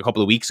bit of it a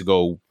couple of weeks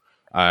ago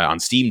on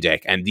Steam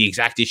Deck, and the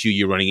exact issue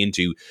you're running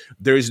into,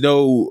 there's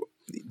all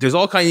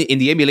kinds in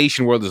the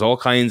emulation world, there's all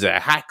kinds of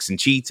hacks and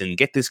cheats and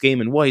get this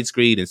game in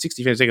widescreen and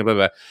 60 frames a second, blah,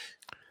 blah,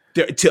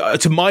 blah.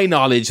 To my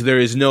knowledge, there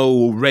is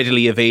no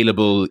readily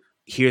available,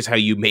 here's how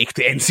you make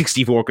the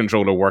N64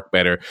 controller work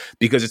better,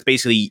 because it's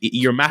basically,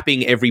 you're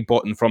mapping every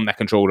button from that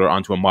controller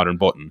onto a modern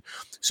button.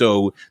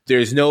 So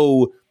there's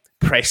no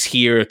press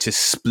here to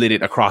split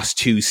it across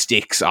 2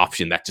 sticks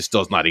option. That just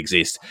does not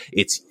exist.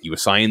 It's, you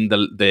assign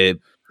the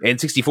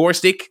N64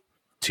 stick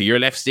to your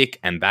left stick,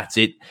 and that's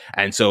it.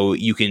 And so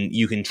you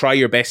can try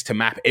your best to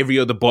map every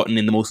other button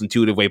in the most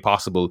intuitive way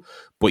possible,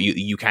 but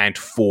you can't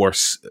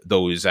force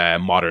those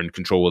modern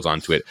controls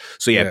onto it.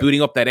 So yeah,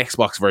 booting up that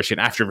Xbox version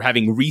after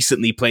having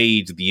recently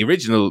played the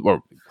original,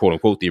 or quote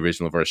unquote the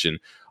original version,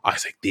 I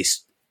was like,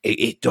 this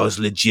it does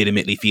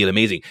legitimately feel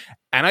amazing.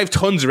 And I have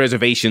tons of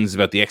reservations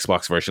about the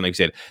Xbox version. Like I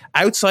said,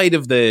 outside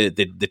of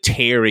the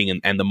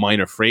tearing and the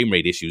minor frame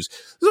rate issues,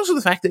 there's also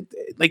the fact that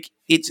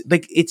it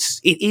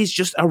is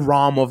just a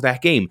ROM of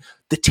that game.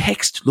 The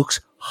text looks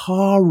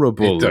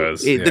horrible. It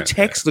does. The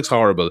text looks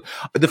horrible.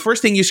 The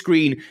first thing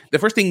screen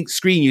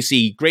you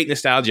see, great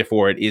nostalgia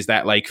for it, is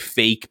that like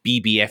fake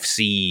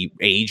BBFC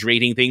age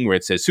rating thing where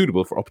it says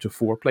suitable for up to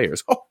 4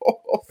 players.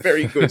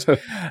 Very good.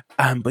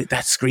 But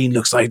that screen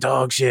looks like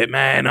dog shit,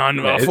 man. On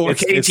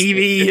 4K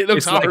TV, it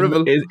looks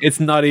horrible. It's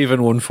not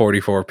even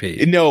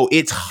 144p. No,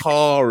 it's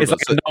horrible.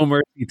 It's like No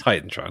Mercy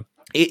Titantron.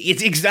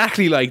 It's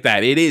exactly like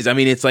that. It is. I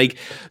mean, it's like,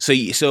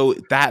 so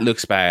that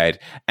looks bad.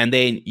 And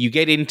then you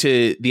get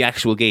into the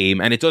actual game,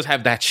 and it does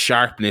have that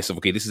sharpness of,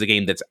 okay, this is a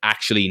game that's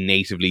actually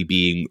natively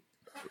being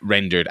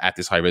rendered at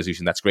this high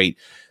resolution. That's great.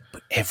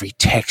 But every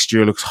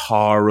texture looks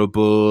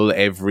horrible.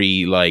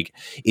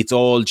 It's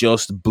all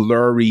just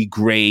blurry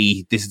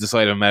gray. This is the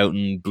side of a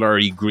mountain.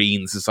 Blurry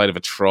green. This is the side of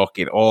a truck.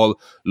 It all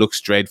looks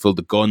dreadful.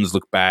 The guns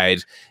look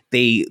bad.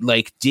 They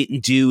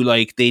didn't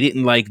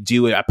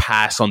do a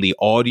pass on the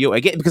audio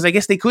again, because I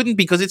guess they couldn't,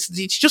 because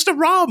it's just a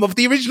ROM of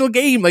the original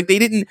game. Like they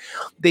didn't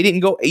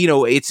go,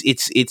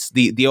 it's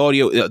the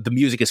audio, the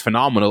music is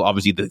phenomenal.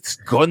 Obviously the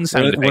gun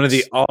sound effects, one of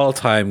the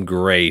all-time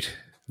great.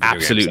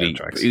 Absolutely.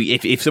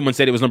 If someone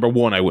said it was number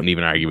 1, I wouldn't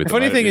even argue with them. The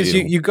funny thing is,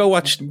 you could go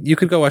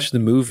watch the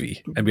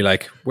movie and be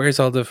like,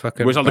 "Where's all the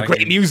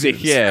great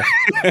music?" Yeah,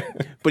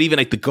 but even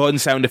like the gun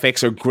sound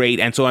effects are great,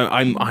 and so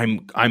I'm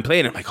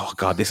playing. I'm like, oh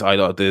god,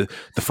 the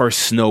first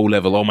snow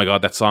level. Oh my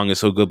god, that song is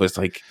so good. But it's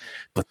like,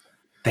 but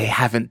they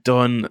haven't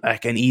done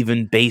like an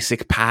even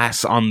basic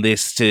pass on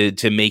this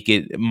to make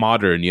it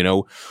modern,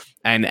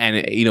 And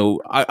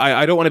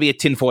I don't want to be a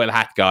tinfoil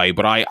hat guy,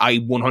 but I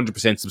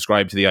 100%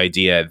 subscribe to the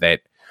idea that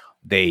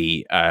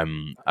they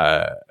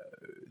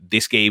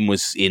this game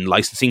was in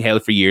licensing hell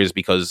for years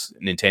because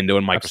Nintendo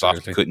and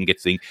Microsoft couldn't get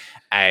the thing,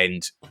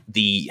 and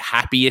the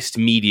happiest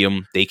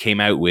medium they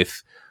came out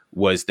with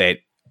was that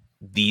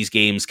these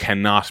games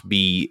cannot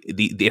be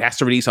it has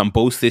to release on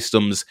both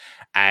systems,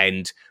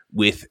 and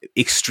with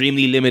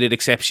extremely limited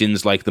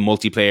exceptions like the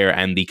multiplayer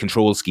and the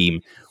control scheme,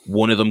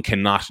 one of them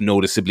cannot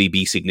noticeably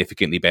be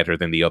significantly better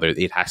than the other.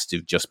 It has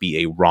to just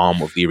be a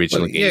ROM of the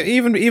original game. Yeah,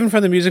 even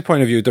from the music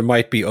point of view, there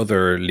might be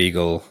other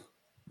legal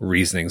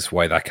reasonings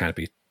why that can't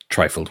be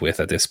trifled with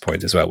at this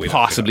point as well.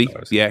 Possibly,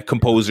 yeah,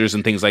 composers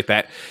and things like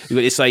that.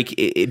 But it's like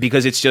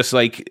because it's just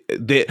like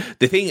the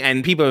thing,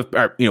 and people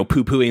are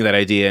poo-pooing that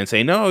idea and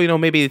saying no,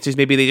 maybe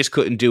they just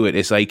couldn't do it.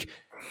 It's like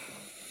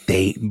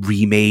they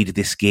remade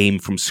this game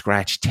from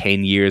scratch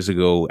 10 years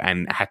ago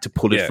and had to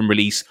pull it from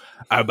release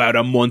about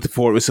a month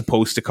before it was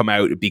supposed to come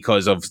out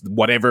because of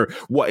what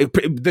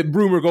the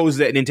rumor goes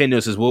that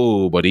Nintendo says,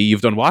 "Whoa, buddy,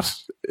 you've done what?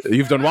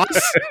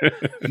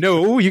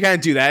 No, you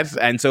can't do that."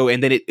 And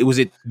then it was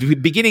at the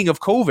beginning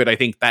of COVID, I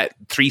think, that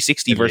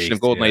 360 version of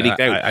Goldeneye leaked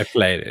out. I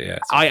played it, yeah.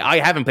 I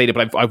haven't played it,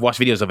 but I've watched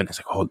videos of it, and it's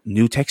like, oh,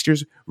 new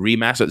textures,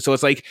 remastered. So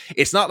it's like,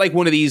 it's not like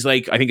one of these,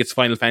 like, I think it's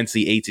Final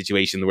Fantasy VIII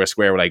situation where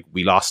Square were like,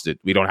 we lost it.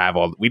 We don't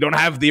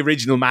have the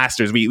original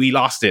masters. We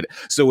lost it.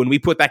 So when we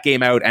put that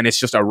game out and it's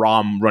just a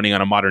ROM running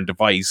on a modern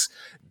device,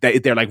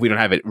 they're like, we don't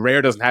have it.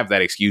 Rare doesn't have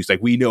that excuse.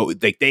 Like, we know,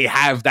 like, they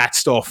have that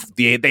stuff.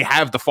 They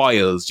have the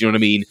files. Do you know what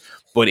I mean?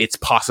 But it's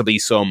possibly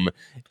some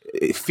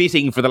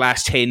fitting for the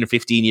last 10 or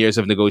 15 years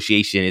of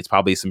negotiation. It's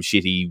probably some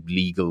shitty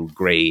legal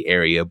gray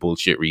area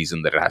bullshit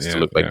reason that it has to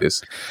look like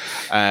this.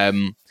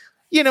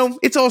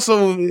 It's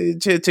also,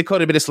 to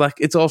cut a bit of slack,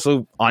 it's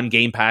also on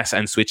Game Pass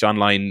and Switch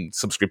Online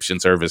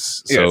subscription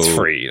service. So it's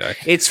free.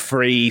 It's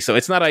free, so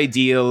it's not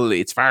ideal.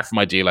 It's far from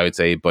ideal, I would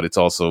say, but it's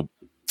also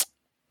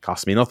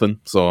cost me nothing.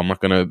 So I'm not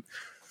gonna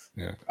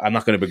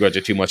begrudge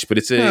it too much. But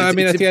at the end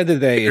of the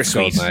day, it's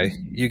Goldeneye.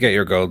 You get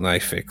your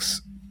Goldeneye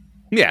fix.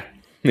 Yeah.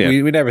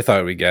 We never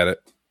thought we'd get it.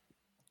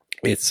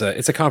 It's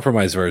a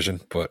compromise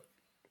version, but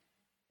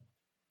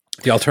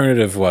the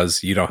alternative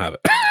was you don't have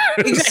it.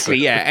 Exactly,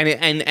 yeah,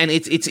 and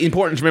it's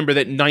important to remember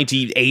that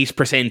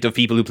 98% of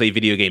people who play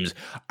video games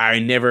are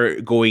never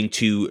going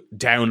to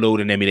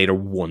download an emulator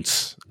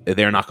once.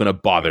 They're not going to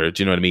bother.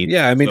 Do you know what I mean?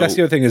 Yeah, I mean, that's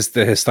the other thing, is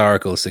the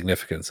historical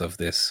significance of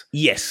this.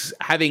 Yes,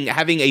 having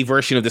a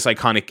version of this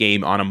iconic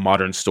game on a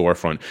modern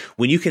storefront.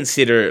 When you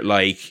consider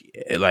like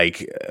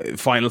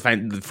Final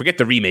Fantasy, forget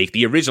the remake.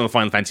 The original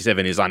Final Fantasy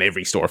VII is on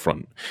every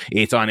storefront.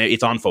 It's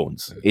on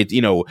phones.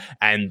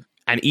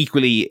 An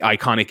equally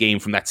iconic game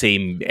from that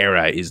same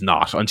era is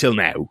not until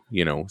now,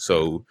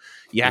 So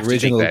you have to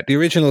think that the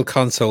original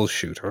console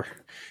shooter,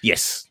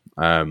 yes,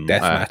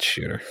 deathmatch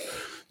shooter.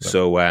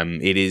 So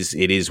it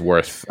is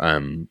worth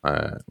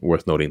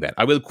noting that.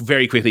 I will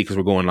very quickly, because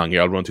we're going along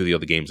here. I'll run through the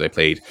other games I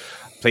played.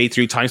 Played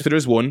through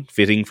Timesplitters 1,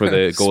 fitting for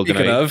the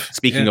Goldeneye.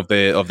 Speaking of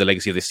the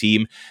legacy of this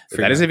team,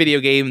 that is a video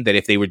game that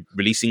if they were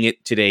releasing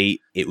it today,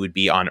 it would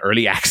be on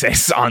early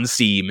access on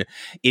Steam.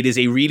 It is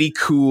a really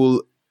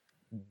cool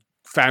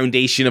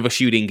foundation of a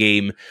shooting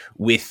game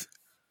with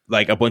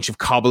like a bunch of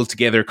cobbled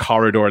together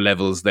corridor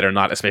levels that are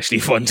not especially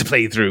fun to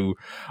play through,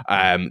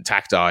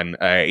 tacked on.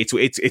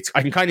 It's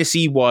I can kind of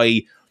see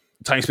why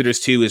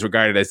Timesplitters 2 is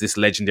regarded as this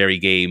legendary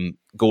game,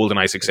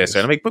 GoldenEye successor.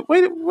 And I'm like, but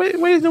why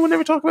does no one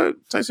ever talk about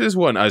Timesplitters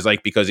 1? I was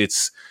like,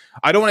 because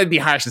I don't want to be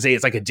harsh to say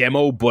it's like a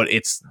demo, but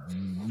it's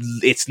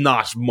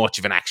not much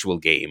of an actual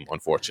game,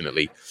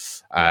 unfortunately.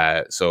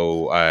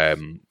 So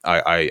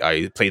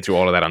I played through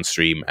all of that on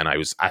stream, and I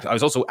was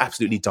also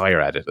absolutely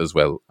dire at it as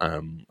well.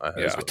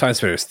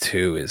 Timesplitters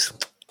 2 is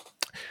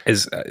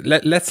let's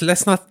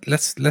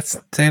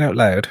say it out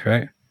loud,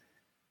 right?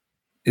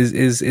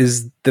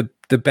 Is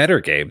the better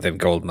game than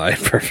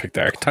GoldenEye Perfect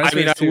Dark.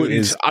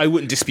 I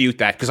wouldn't dispute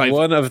that, because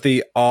one of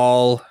the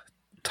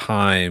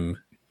all-time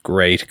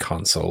great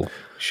console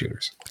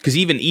shooters. Because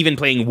even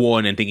playing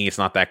 1 and thinking it's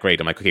not that great,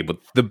 I'm like, okay, but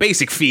the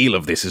basic feel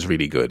of this is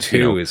really good.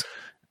 2 is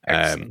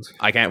excellent.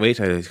 I can't wait.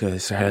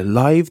 It's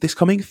live this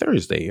coming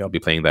Thursday. I'll be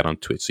playing that on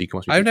Twitch, so you can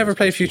watch me. I've never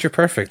played Future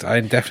Perfect.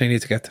 I definitely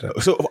need to get to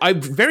that. So I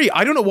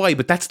don't know why,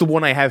 but that's the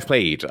one I have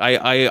played.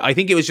 I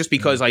think it was just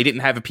because I didn't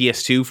have a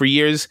PS2 for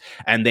years,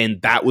 and then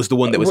that was the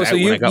one that was out. So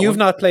you've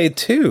not played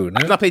 2? No?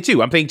 I've not played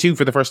 2. I'm playing 2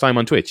 for the first time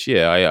on Twitch.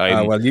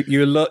 Yeah, well,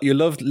 you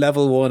loved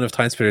level 1 of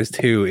Timesplitters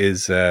 2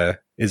 is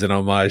an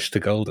homage to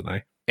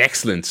GoldenEye.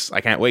 Excellent!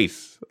 I can't wait.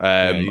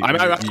 I'm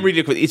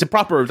really.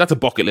 That's a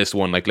bucket list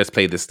one. Like, let's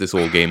play this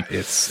whole game.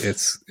 It's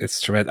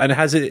tremendous, and it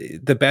has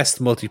the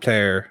best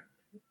multiplayer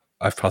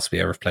I've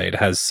possibly ever played. It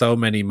has so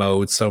many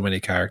modes, so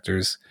many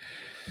characters.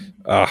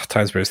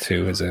 Timesplitters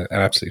 2 is an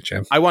absolute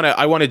gem. I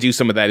want to do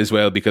some of that as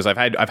well, because I've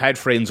had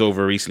friends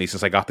over recently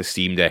since I got the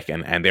Steam Deck,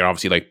 and they're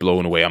obviously like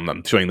blown away.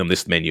 I'm showing them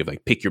this menu of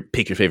like, pick your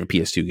favorite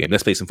PS2 game.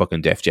 Let's play some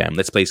fucking Def Jam.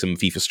 Let's play some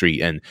FIFA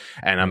Street, and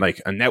I'm like,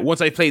 and now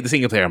once I played the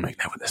single player, I'm like,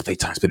 now let's play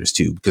Timesplitters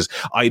 2, because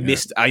I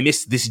missed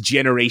this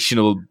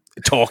generational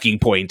talking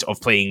point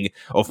of playing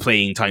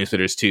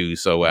Timesplitters 2.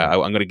 So I'm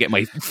going to get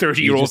my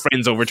 30-year-old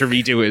friends over to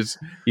redo it.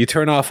 You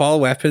turn off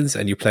all weapons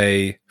and you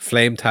play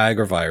Flame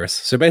Tag or Virus.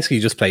 So basically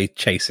you just play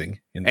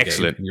chasing in the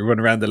Excellent. game. You run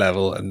around the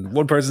level and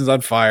one person's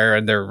on fire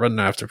and they're running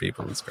after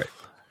people. It's great.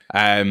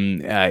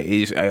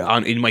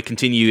 In my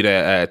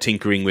continued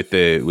tinkering with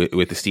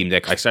the Steam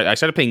Deck, I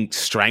started playing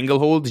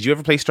Stranglehold. Did you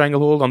ever play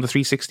Stranglehold on the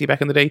 360 back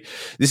in the day?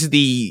 This is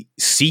the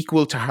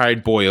sequel to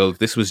Hard Boiled.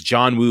 This was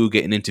John Woo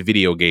getting into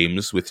video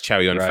games with Chow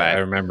Yun Fat. I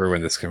remember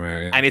when this came out.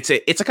 Yeah. And it's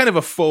a kind of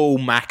a faux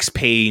Max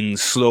Payne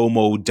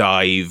slow-mo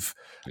dive.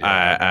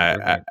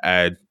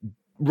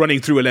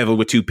 Running through a level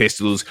with 2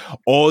 pistols.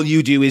 All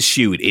you do is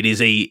shoot.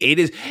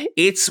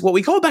 It's what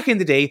we called back in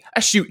the day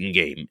a shooting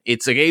game.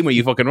 It's a game where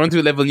you fucking run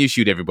through a level and you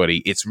shoot everybody.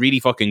 It's really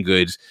fucking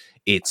good.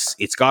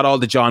 It's got all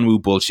the John Woo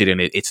bullshit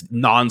in it. It's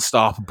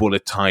non-stop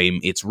bullet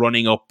time. It's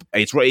running up.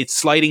 It's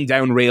sliding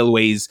down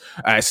railways,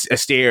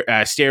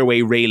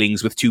 stairway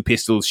railings with 2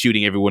 pistols,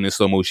 shooting everyone in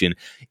slow motion.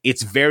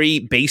 It's very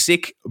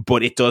basic,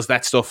 but it does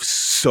that stuff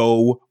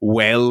so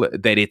well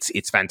that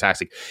it's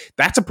fantastic.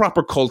 That's a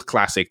proper cult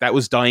classic. That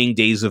was Dying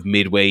Days of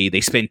Midway.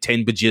 They spent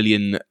 $10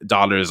 bajillion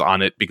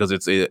on it because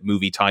it's a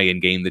movie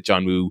tie-in game that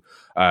John Woo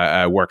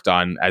worked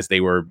on as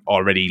they were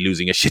already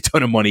losing a shit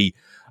ton of money.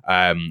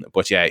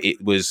 But yeah,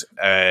 it was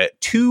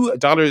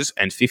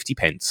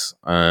 $2.50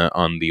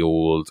 on the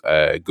old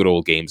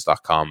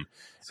goodoldgames.com,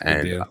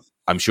 and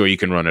I'm sure you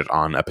can run it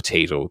on a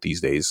potato these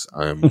days.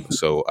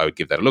 So I would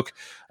give that a look.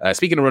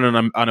 Speaking of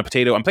running on a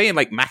potato, I'm playing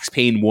like Max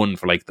Payne 1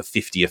 for like the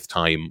 50th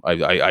time.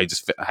 I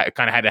just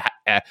kind of had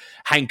a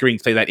hankering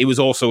to play that. It was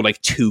also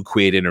like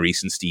 £2 in a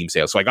recent Steam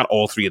sale, so I got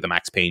all 3 of the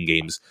Max Payne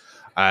games.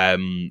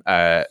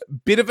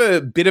 Bit of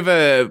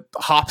a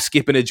hop,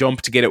 skip, and a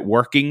jump to get it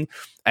working,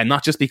 and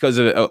not just because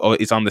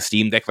it's on the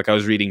Steam Deck. Like, I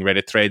was reading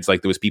Reddit threads,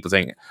 like there was people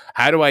saying,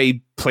 "How do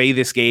I play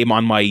this game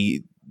on my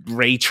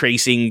ray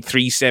tracing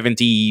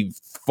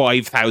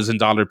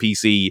 $370,000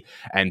 PC?"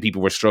 And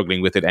people were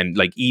struggling with it, and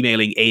like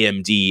emailing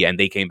AMD, and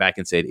they came back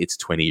and said it's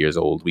 20 years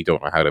old. We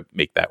don't know how to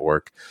make that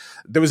work.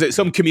 There was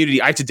some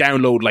community. I had to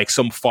download like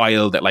some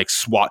file that like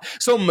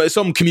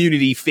some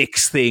community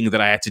fix thing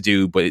that I had to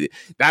do, but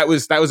that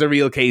was a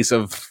real case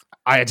of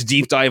I had to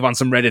deep dive on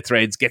some Reddit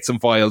threads, get some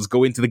files,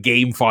 go into the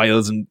game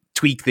files, and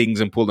tweak things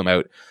and pull them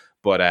out.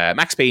 But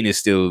Max Payne is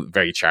still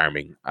very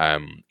charming.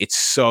 It's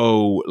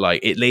so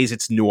like it lays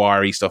its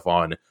noir-y stuff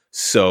on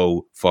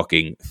so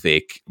fucking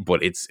thick,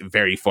 but it's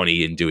very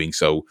funny in doing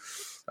so.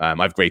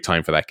 I've great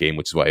time for that game,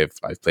 which is why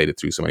I've played it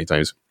through so many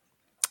times.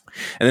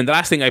 And then the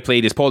last thing I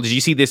played is, Paul, did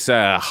you see this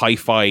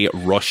HiFi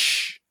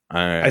Rush?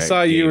 I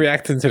saw you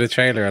reacting to the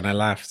trailer and I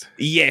laughed.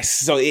 Yes,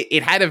 so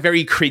it had a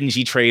very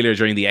cringy trailer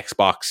during the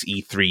Xbox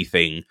E3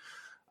 thing.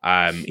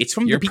 It's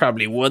from You're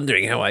probably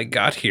wondering how I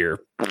got here.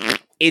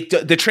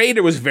 The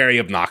trailer was very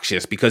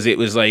obnoxious because it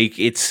was like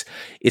it's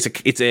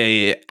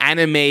a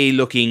anime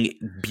looking,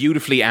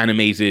 beautifully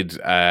animated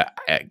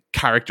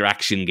character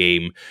action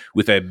game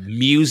with a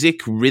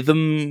music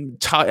rhythm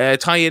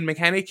tie-in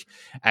mechanic,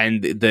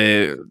 and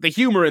the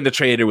humor in the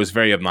trailer was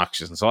very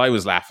obnoxious, and so I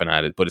was laughing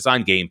at it. But it's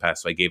on Game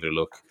Pass, so I gave it a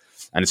look,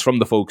 and it's from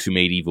the folks who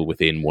made Evil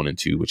Within 1 and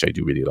 2, which I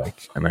do really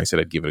like, and I said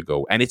I'd give it a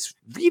go, and it's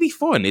really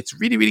fun. It's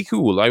really, really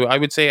cool. I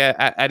would say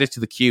add it to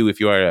the queue if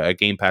you are a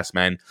Game Pass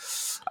man.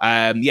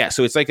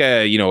 So it's like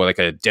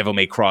a Devil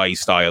May Cry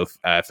style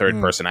third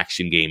person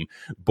action game,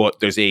 but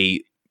there's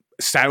a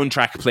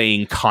soundtrack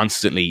playing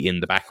constantly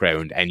in the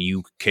background, and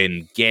you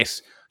can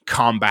get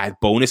combat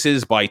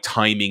bonuses by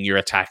timing your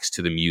attacks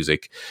to the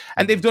music.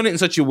 And they've done it in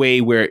such a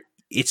way where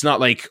it's not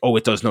like, oh,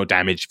 it does no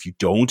damage if you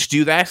don't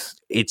do that.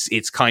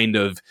 It's kind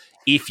of,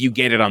 if you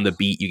get it on the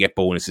beat, you get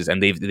bonuses,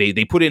 and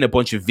they put in a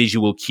bunch of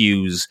visual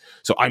cues.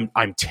 So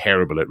I'm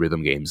terrible at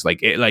rhythm games. I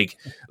could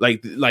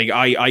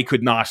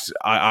not.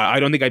 I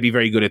don't think I'd be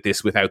very good at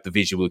this without the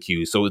visual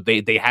cues. So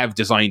they have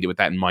designed it with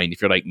that in mind.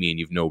 If you're like me and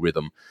you've no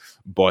rhythm,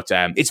 but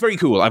it's very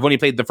cool. I've only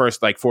played the first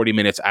 40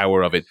 minutes,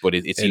 hour of it, but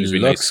it seems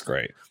really nice.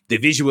 Great. The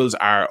visuals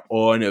are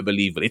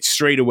unbelievable. It's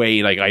straight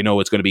away, I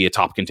know it's going to be a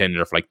top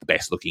contender for the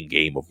best looking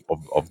game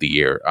of the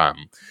year.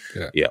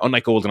 Yeah.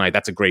 Unlike GoldenEye,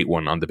 that's a great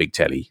one on the big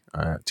telly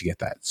to get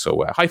that.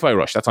 So HiFi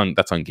Rush, that's on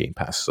Game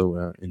Pass.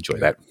 So enjoy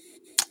that.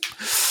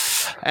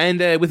 And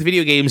with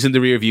video games in the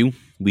rear view,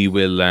 we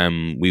will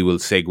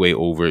segue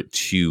over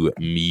to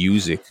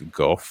music,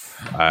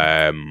 Guff.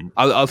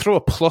 I'll throw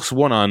a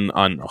 +1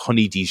 on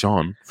Honey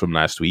Dijon from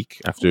last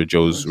week after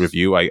Joe's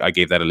review. I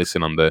gave that a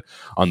listen on the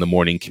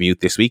morning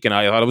commute this week, and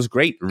I thought it was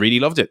great. Really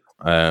loved it.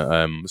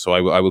 So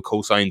I will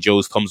co-sign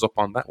Joe's thumbs up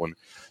on that one.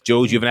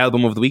 Joe, do you have an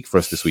album of the week for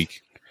us this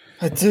week?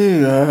 I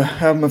do.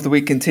 Album of the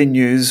week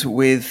continues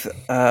with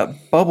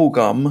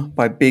Bubblegum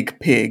by Biig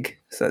Piig.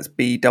 So that's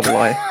B-I-I-G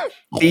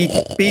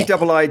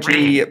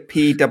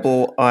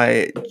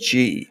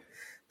P-I-I-G.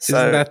 So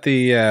isn't that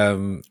the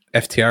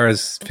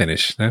FTR's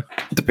finish? No,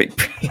 the Biig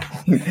Piig.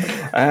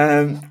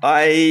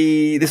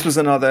 This was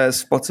another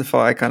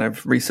Spotify kind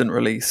of recent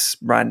release,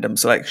 random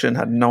selection.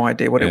 Had no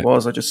idea what it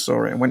was. I just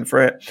saw it and went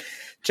for it.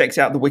 Checked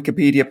out the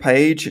Wikipedia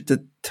page. It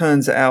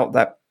turns out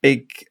that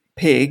Biig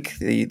Piig,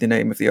 the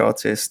name of the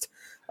artist,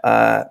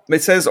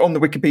 it says on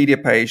the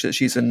Wikipedia page that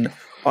she's an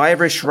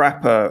Irish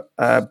rapper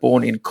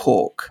born in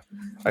Cork.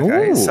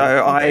 Okay,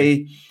 so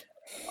I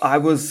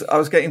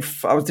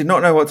did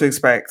not know what to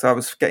expect. I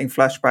was getting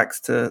flashbacks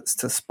to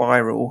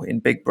Spiral in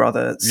Big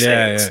Brother 6.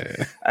 Yeah.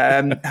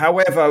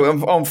 However,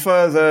 on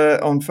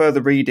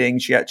further reading,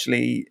 she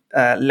actually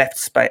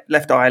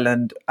left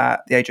Ireland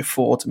at the age of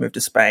 4 to move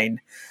to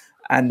Spain,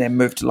 and then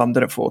moved to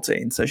London at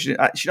 14. So she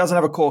doesn't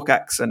have a Cork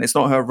accent. It's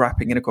not her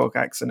rapping in a Cork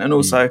accent, and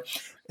also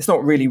it's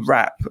not really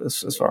rap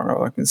as far as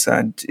I'm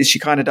concerned. She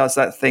kind of does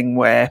that thing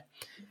where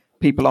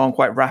people aren't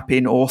quite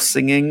rapping or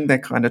singing; they're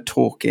kind of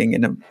talking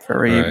in a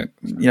very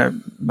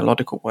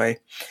melodical way.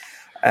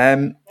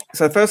 So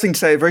the first thing to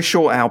say, a very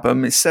short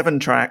album. It's 7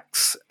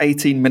 tracks,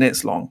 18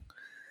 minutes long.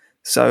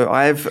 So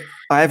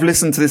I've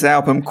listened to this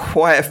album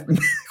quite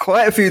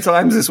a few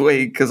times this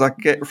week because I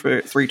can get through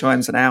it 3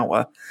 times an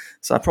hour.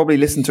 So I probably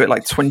listened to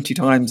it 20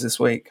 times this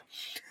week.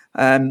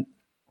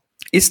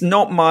 It's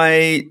not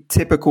my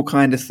typical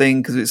kind of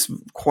thing because it's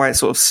quite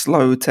sort of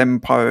slow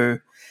tempo,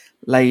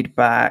 laid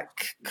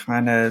back,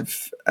 kind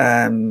of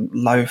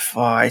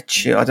lo-fi,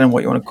 chill. I don't know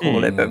what you want to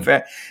call it, but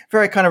very,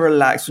 very kind of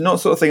relaxed. Not the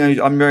sort of thing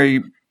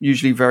I'm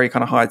usually very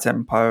kind of high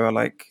tempo. I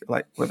like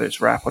whether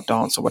it's rap or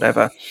dance or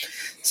whatever.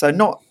 So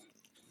not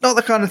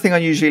the kind of thing I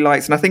usually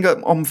like. And I think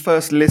on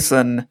first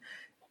listen,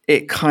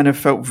 it kind of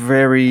felt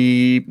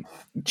very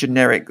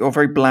generic or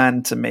very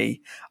bland to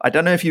me. I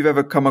don't know if you've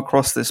ever come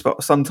across this,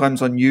 but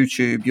sometimes on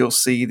YouTube, you'll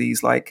see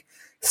these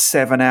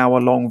 7-hour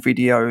long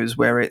videos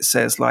where it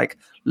says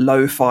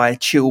lo-fi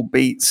chill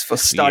beats for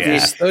study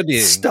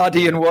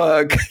and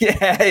work.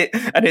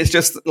 And it's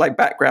just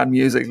background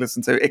music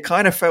listen to. It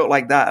kind of felt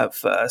like that at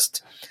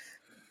first,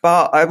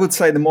 but I would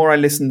say the more I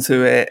listened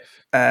to it,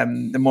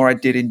 the more I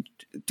did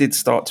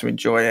start to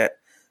enjoy it.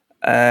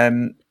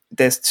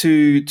 There's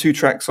two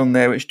tracks on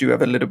there which do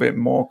have a little bit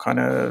more kind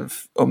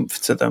of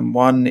oomph to them.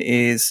 One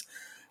is,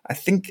 I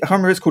can't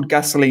remember if it's called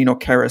Gasoline or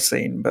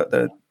Kerosene, but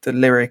the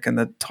lyric and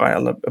the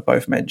title are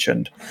both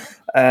mentioned.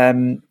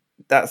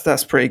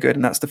 That's pretty good,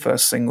 and that's the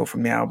first single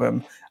from the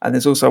album. And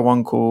there's also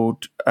one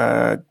called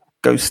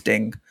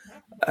Ghosting,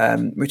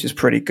 which is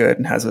pretty good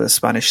and has a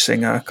Spanish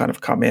singer kind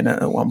of come in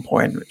at one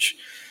point, which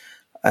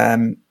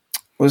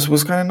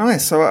was kind of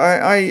nice. So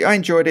I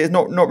enjoyed it. It's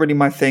not really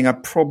my thing. I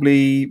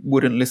probably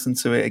wouldn't listen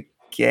to it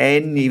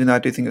again, even though I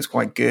do think it's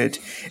quite good.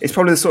 It's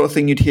probably the sort of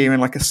thing you'd hear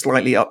in a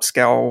slightly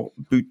upscale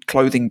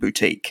clothing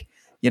boutique.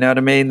 You know what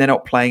I mean? They're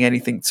not playing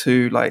anything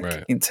too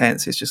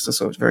intense. It's just a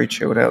sort of very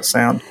chilled out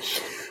sound.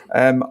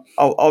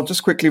 I'll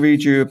just quickly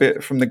read you a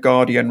bit from the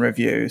Guardian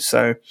review.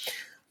 So,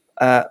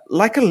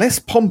 like a less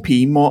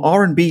pompy, more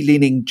R&B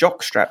leaning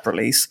jockstrap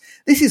release,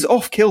 this is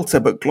off-kilter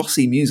but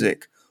glossy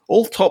music,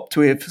 all topped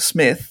with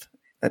Smith,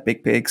 at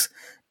Biig Piig's,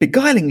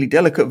 beguilingly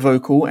delicate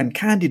vocal and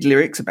candid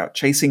lyrics about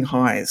chasing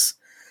highs.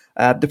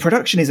 The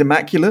production is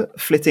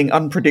immaculate, flitting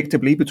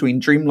unpredictably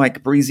between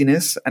dreamlike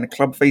breeziness and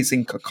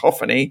club-facing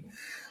cacophony.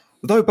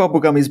 Though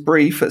Bubblegum is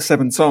brief at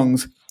 7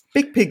 songs,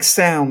 Biig Piig's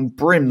sound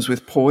brims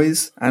with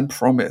poise and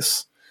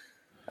promise.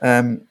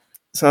 So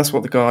that's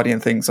what the Guardian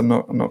thinks. I'm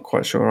not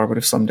quite sure I would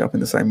have summed it up in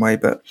the same way,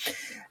 but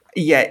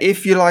yeah,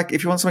 if you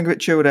want something a bit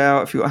chilled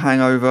out, if you've got a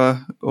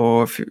hangover,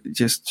 or if you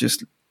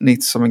just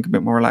need something a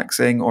bit more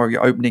relaxing, or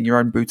you're opening your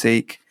own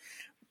boutique,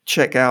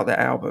 check out the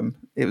album.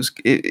 It was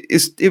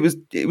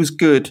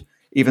good,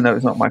 even though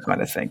it's not my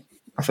kind of thing.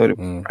 I thought it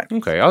was great.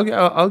 Okay,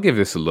 I'll give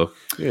this a look.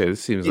 Yeah,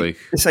 this seems like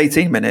it's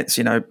 18 minutes.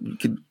 You know, you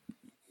could,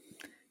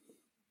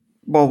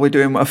 while we're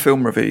doing a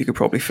film review, you could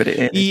probably fit it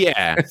in.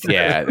 Yeah.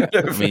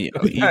 I mean,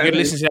 you could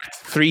listen to that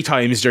 3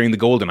 times during the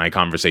Goldeneye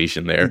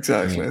conversation there.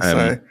 Exactly.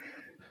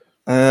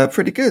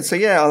 Pretty good. So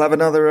yeah, I'll have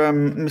another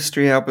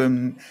mystery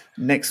album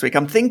next week.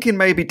 I'm thinking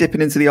maybe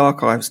dipping into the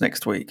archives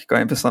next week,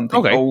 going for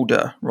something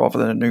older rather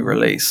than a new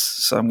release.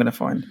 So I'm going to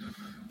find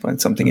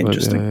something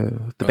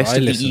interesting. The best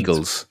of the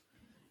Eagles.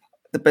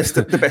 The best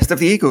of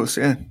the Eagles.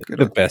 Yeah,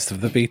 the best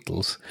of the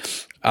Beatles.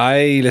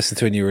 I listened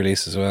to a new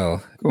release as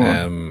well.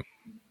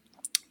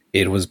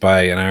 It was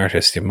by an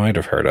artist you might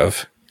have heard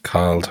of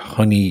called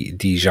Honey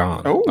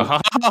Dijon.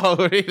 Oh,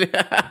 really?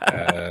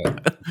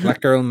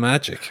 Black Girl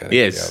Magic.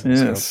 Yes.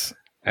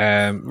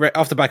 Right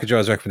off the back of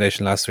Joe's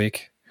recommendation last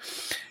week,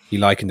 he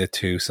likened it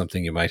to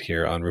something you might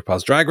hear on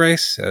RuPaul's Drag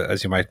Race.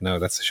 As you might know,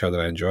 that's a show that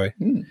I enjoy.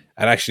 And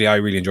actually, I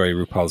really enjoy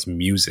RuPaul's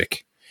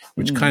music,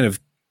 which kind of,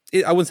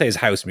 I wouldn't say is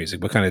house music,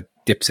 but kind of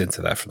dips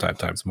into that from time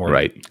to time. It's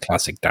more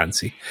classic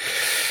dancey.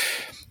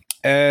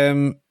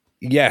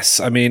 Yes,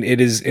 I mean,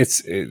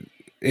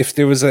 if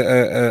there was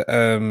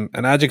an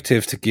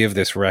adjective to give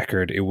this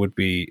record, it would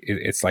be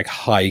it's like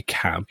high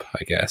camp,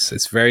 I guess.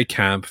 It's very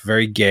camp,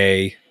 very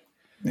gay.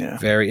 Yeah.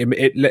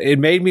 It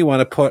made me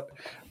want to put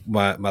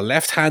my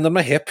left hand on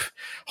my hip,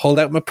 hold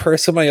out my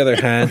purse in my other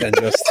hand, and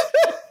just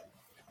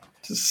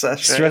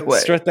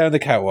strut down the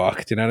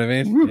catwalk. Do you know what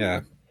I mean?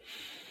 Yeah.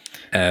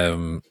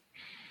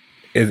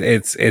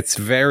 It's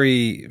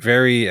very,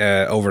 very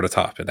over the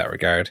top in that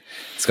regard.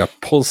 It's got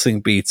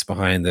pulsing beats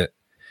behind it.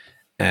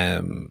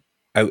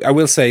 I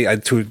will say, I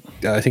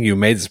think you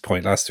made this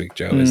point last week,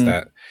 Joe, is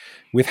that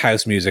with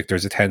house music,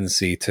 there's a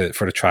tendency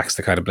for the tracks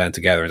to kind of blend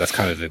together. That's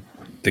kind of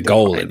the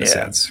goal in a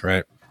sense,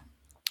 right?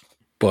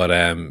 But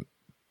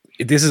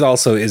this is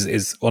also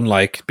is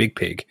unlike Biig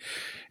Piig,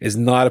 is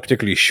not a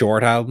particularly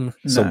short album.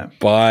 No. So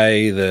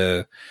by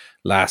the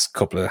last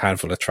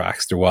handful of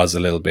tracks, there was a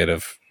little bit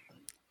of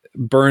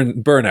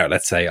burnout,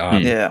 let's say,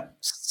 on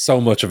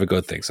so much of a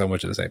good thing, so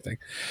much of the same thing.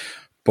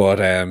 But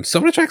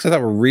some of the tracks I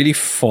thought were really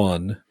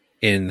fun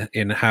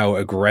in how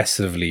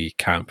aggressively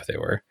camp they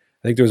were.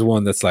 I think there was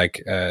one that's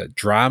like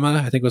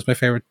Drama, I think was my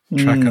favorite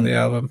track on the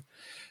album.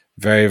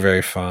 Very,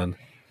 very fun.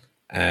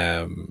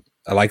 I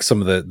like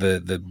some of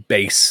the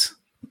bass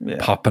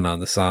popping on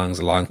the songs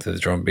along to the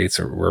drum beats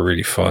were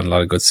really fun. A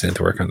lot of good synth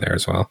work on there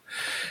as well.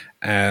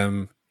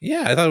 I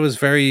thought it was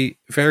very,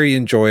 very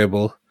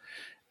enjoyable.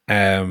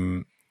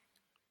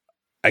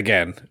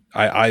 Again,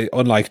 I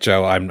unlike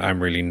Joe,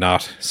 I'm really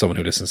not someone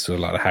who listens to a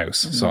lot of house.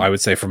 So I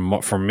would say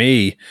for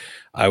me,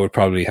 I would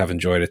probably have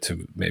enjoyed it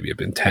to maybe have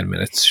been 10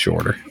 minutes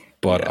shorter.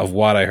 But of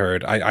what I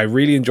heard, I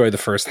really enjoyed the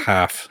first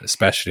half,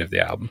 especially of the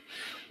album,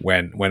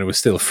 when it was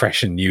still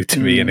fresh and new to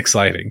me and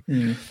exciting.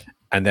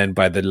 And then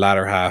by the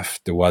latter half,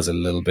 there was a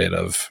little bit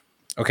of,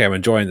 okay, I'm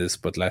enjoying this,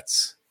 but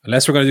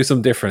unless we're going to do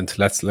something different,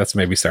 let's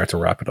maybe start to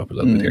wrap it up a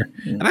little bit here.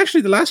 And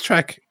actually, the last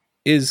track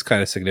is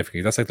kind of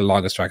significant. That's like the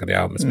longest track of the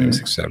album. It's maybe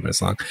 6 or 7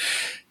 minutes long.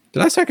 The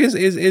last track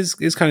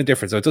is kind of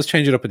different, so it does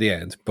change it up at the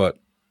end. But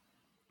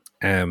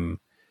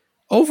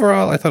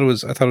overall, I thought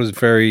it was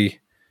very,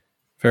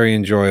 very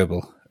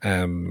enjoyable.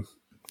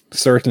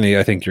 Certainly,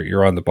 I think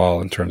you're on the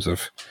ball in terms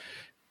of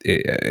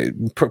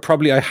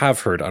probably I have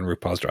heard on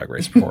RuPaul's Drag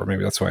Race before.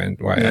 Maybe that's why I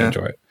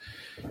enjoy it.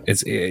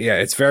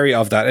 It's very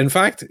of that. In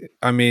fact,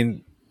 I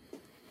mean,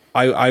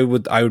 I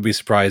would be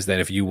surprised then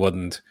if you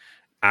wouldn't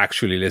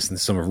actually listen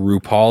to some of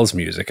RuPaul's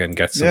music and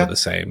get some of the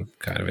same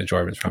kind of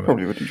enjoyment from it.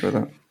 Probably would enjoy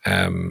that.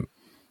 And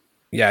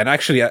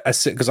actually,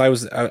 because I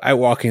was out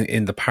walking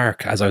in the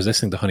park as I was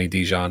listening to Honey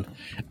Dijon,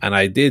 and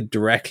I did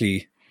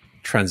directly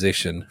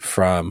transition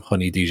from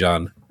Honey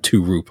Dijon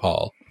to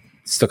RuPaul.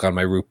 Stuck on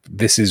my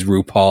This Is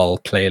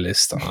RuPaul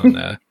playlist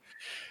on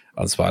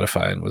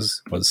Spotify, and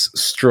was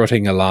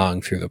strutting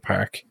along through the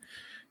park,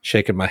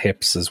 shaking my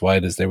hips as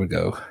wide as they would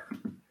go.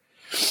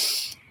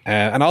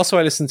 And also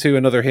I listened to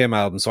another Him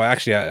album. So I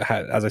actually,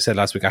 as I said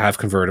last week, I have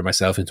converted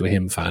myself into a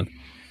Him fan.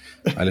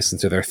 I listened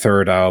to their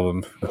third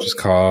album, which is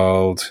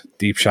called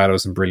Deep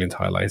Shadows and Brilliant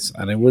Highlights.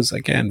 And it was,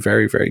 again,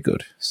 very, very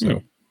good.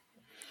 So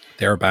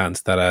they're a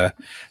band that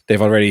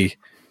they've already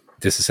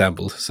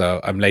disassembled.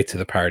 So I'm late to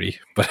the party,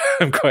 but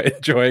I'm quite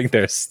enjoying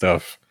their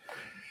stuff.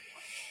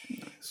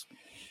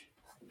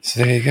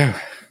 So there you go.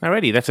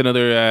 Alrighty, that's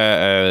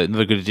another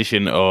good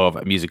edition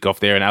of Music Guff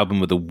there, an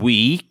album of the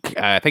week.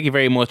 Thank you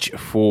very much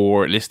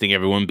for listening,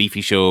 everyone.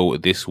 Beefy show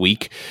this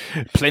week.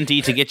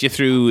 Plenty to get you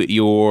through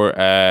your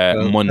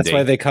Monday. That's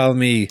why they call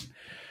me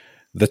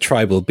the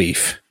tribal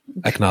beef.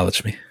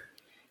 Acknowledge me.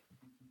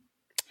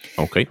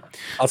 Okay.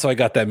 Also, I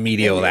got that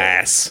meaty old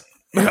ass.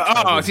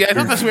 Oh, see, I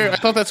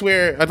thought that's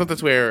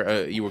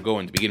where you were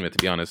going to begin with,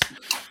 to be honest.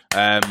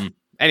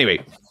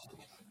 Anyway,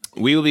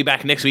 we will be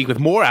back next week with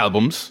more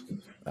albums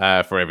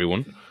for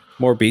everyone.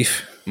 More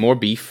beef. More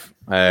beef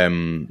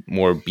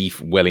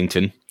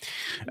Wellington.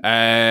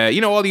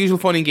 All the usual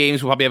fun and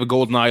games. We'll probably have a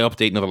GoldenEye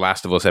update, another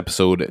Last of Us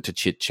episode to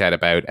chit-chat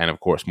about, and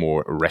of course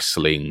more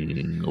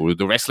wrestling.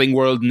 The wrestling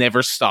world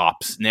never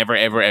stops. Never,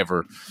 ever,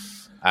 ever.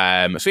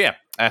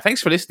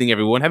 Thanks for listening,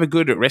 everyone. Have a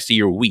good rest of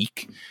your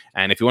week.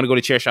 And if you want to go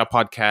to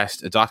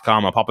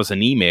chairshotpodcast.com and pop us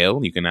an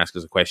email, you can ask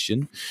us a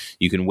question.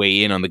 You can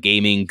weigh in on the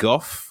gaming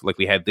guff like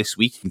we had this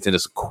week. You can send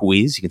us a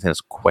quiz. You can send us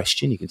a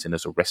question. You can send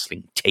us a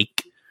wrestling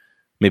take.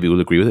 Maybe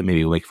we'll agree with it.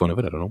 Maybe we'll make fun of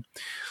it. I don't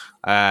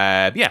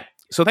know.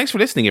 So thanks for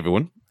listening,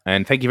 everyone.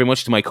 And thank you very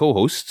much to my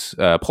co-hosts,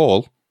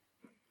 Paul.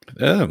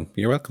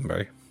 You're welcome,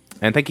 Barry.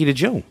 And thank you to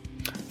Joe.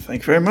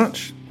 Thank you very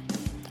much.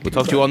 We'll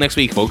talk to you all next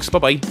week, folks.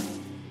 Bye-bye.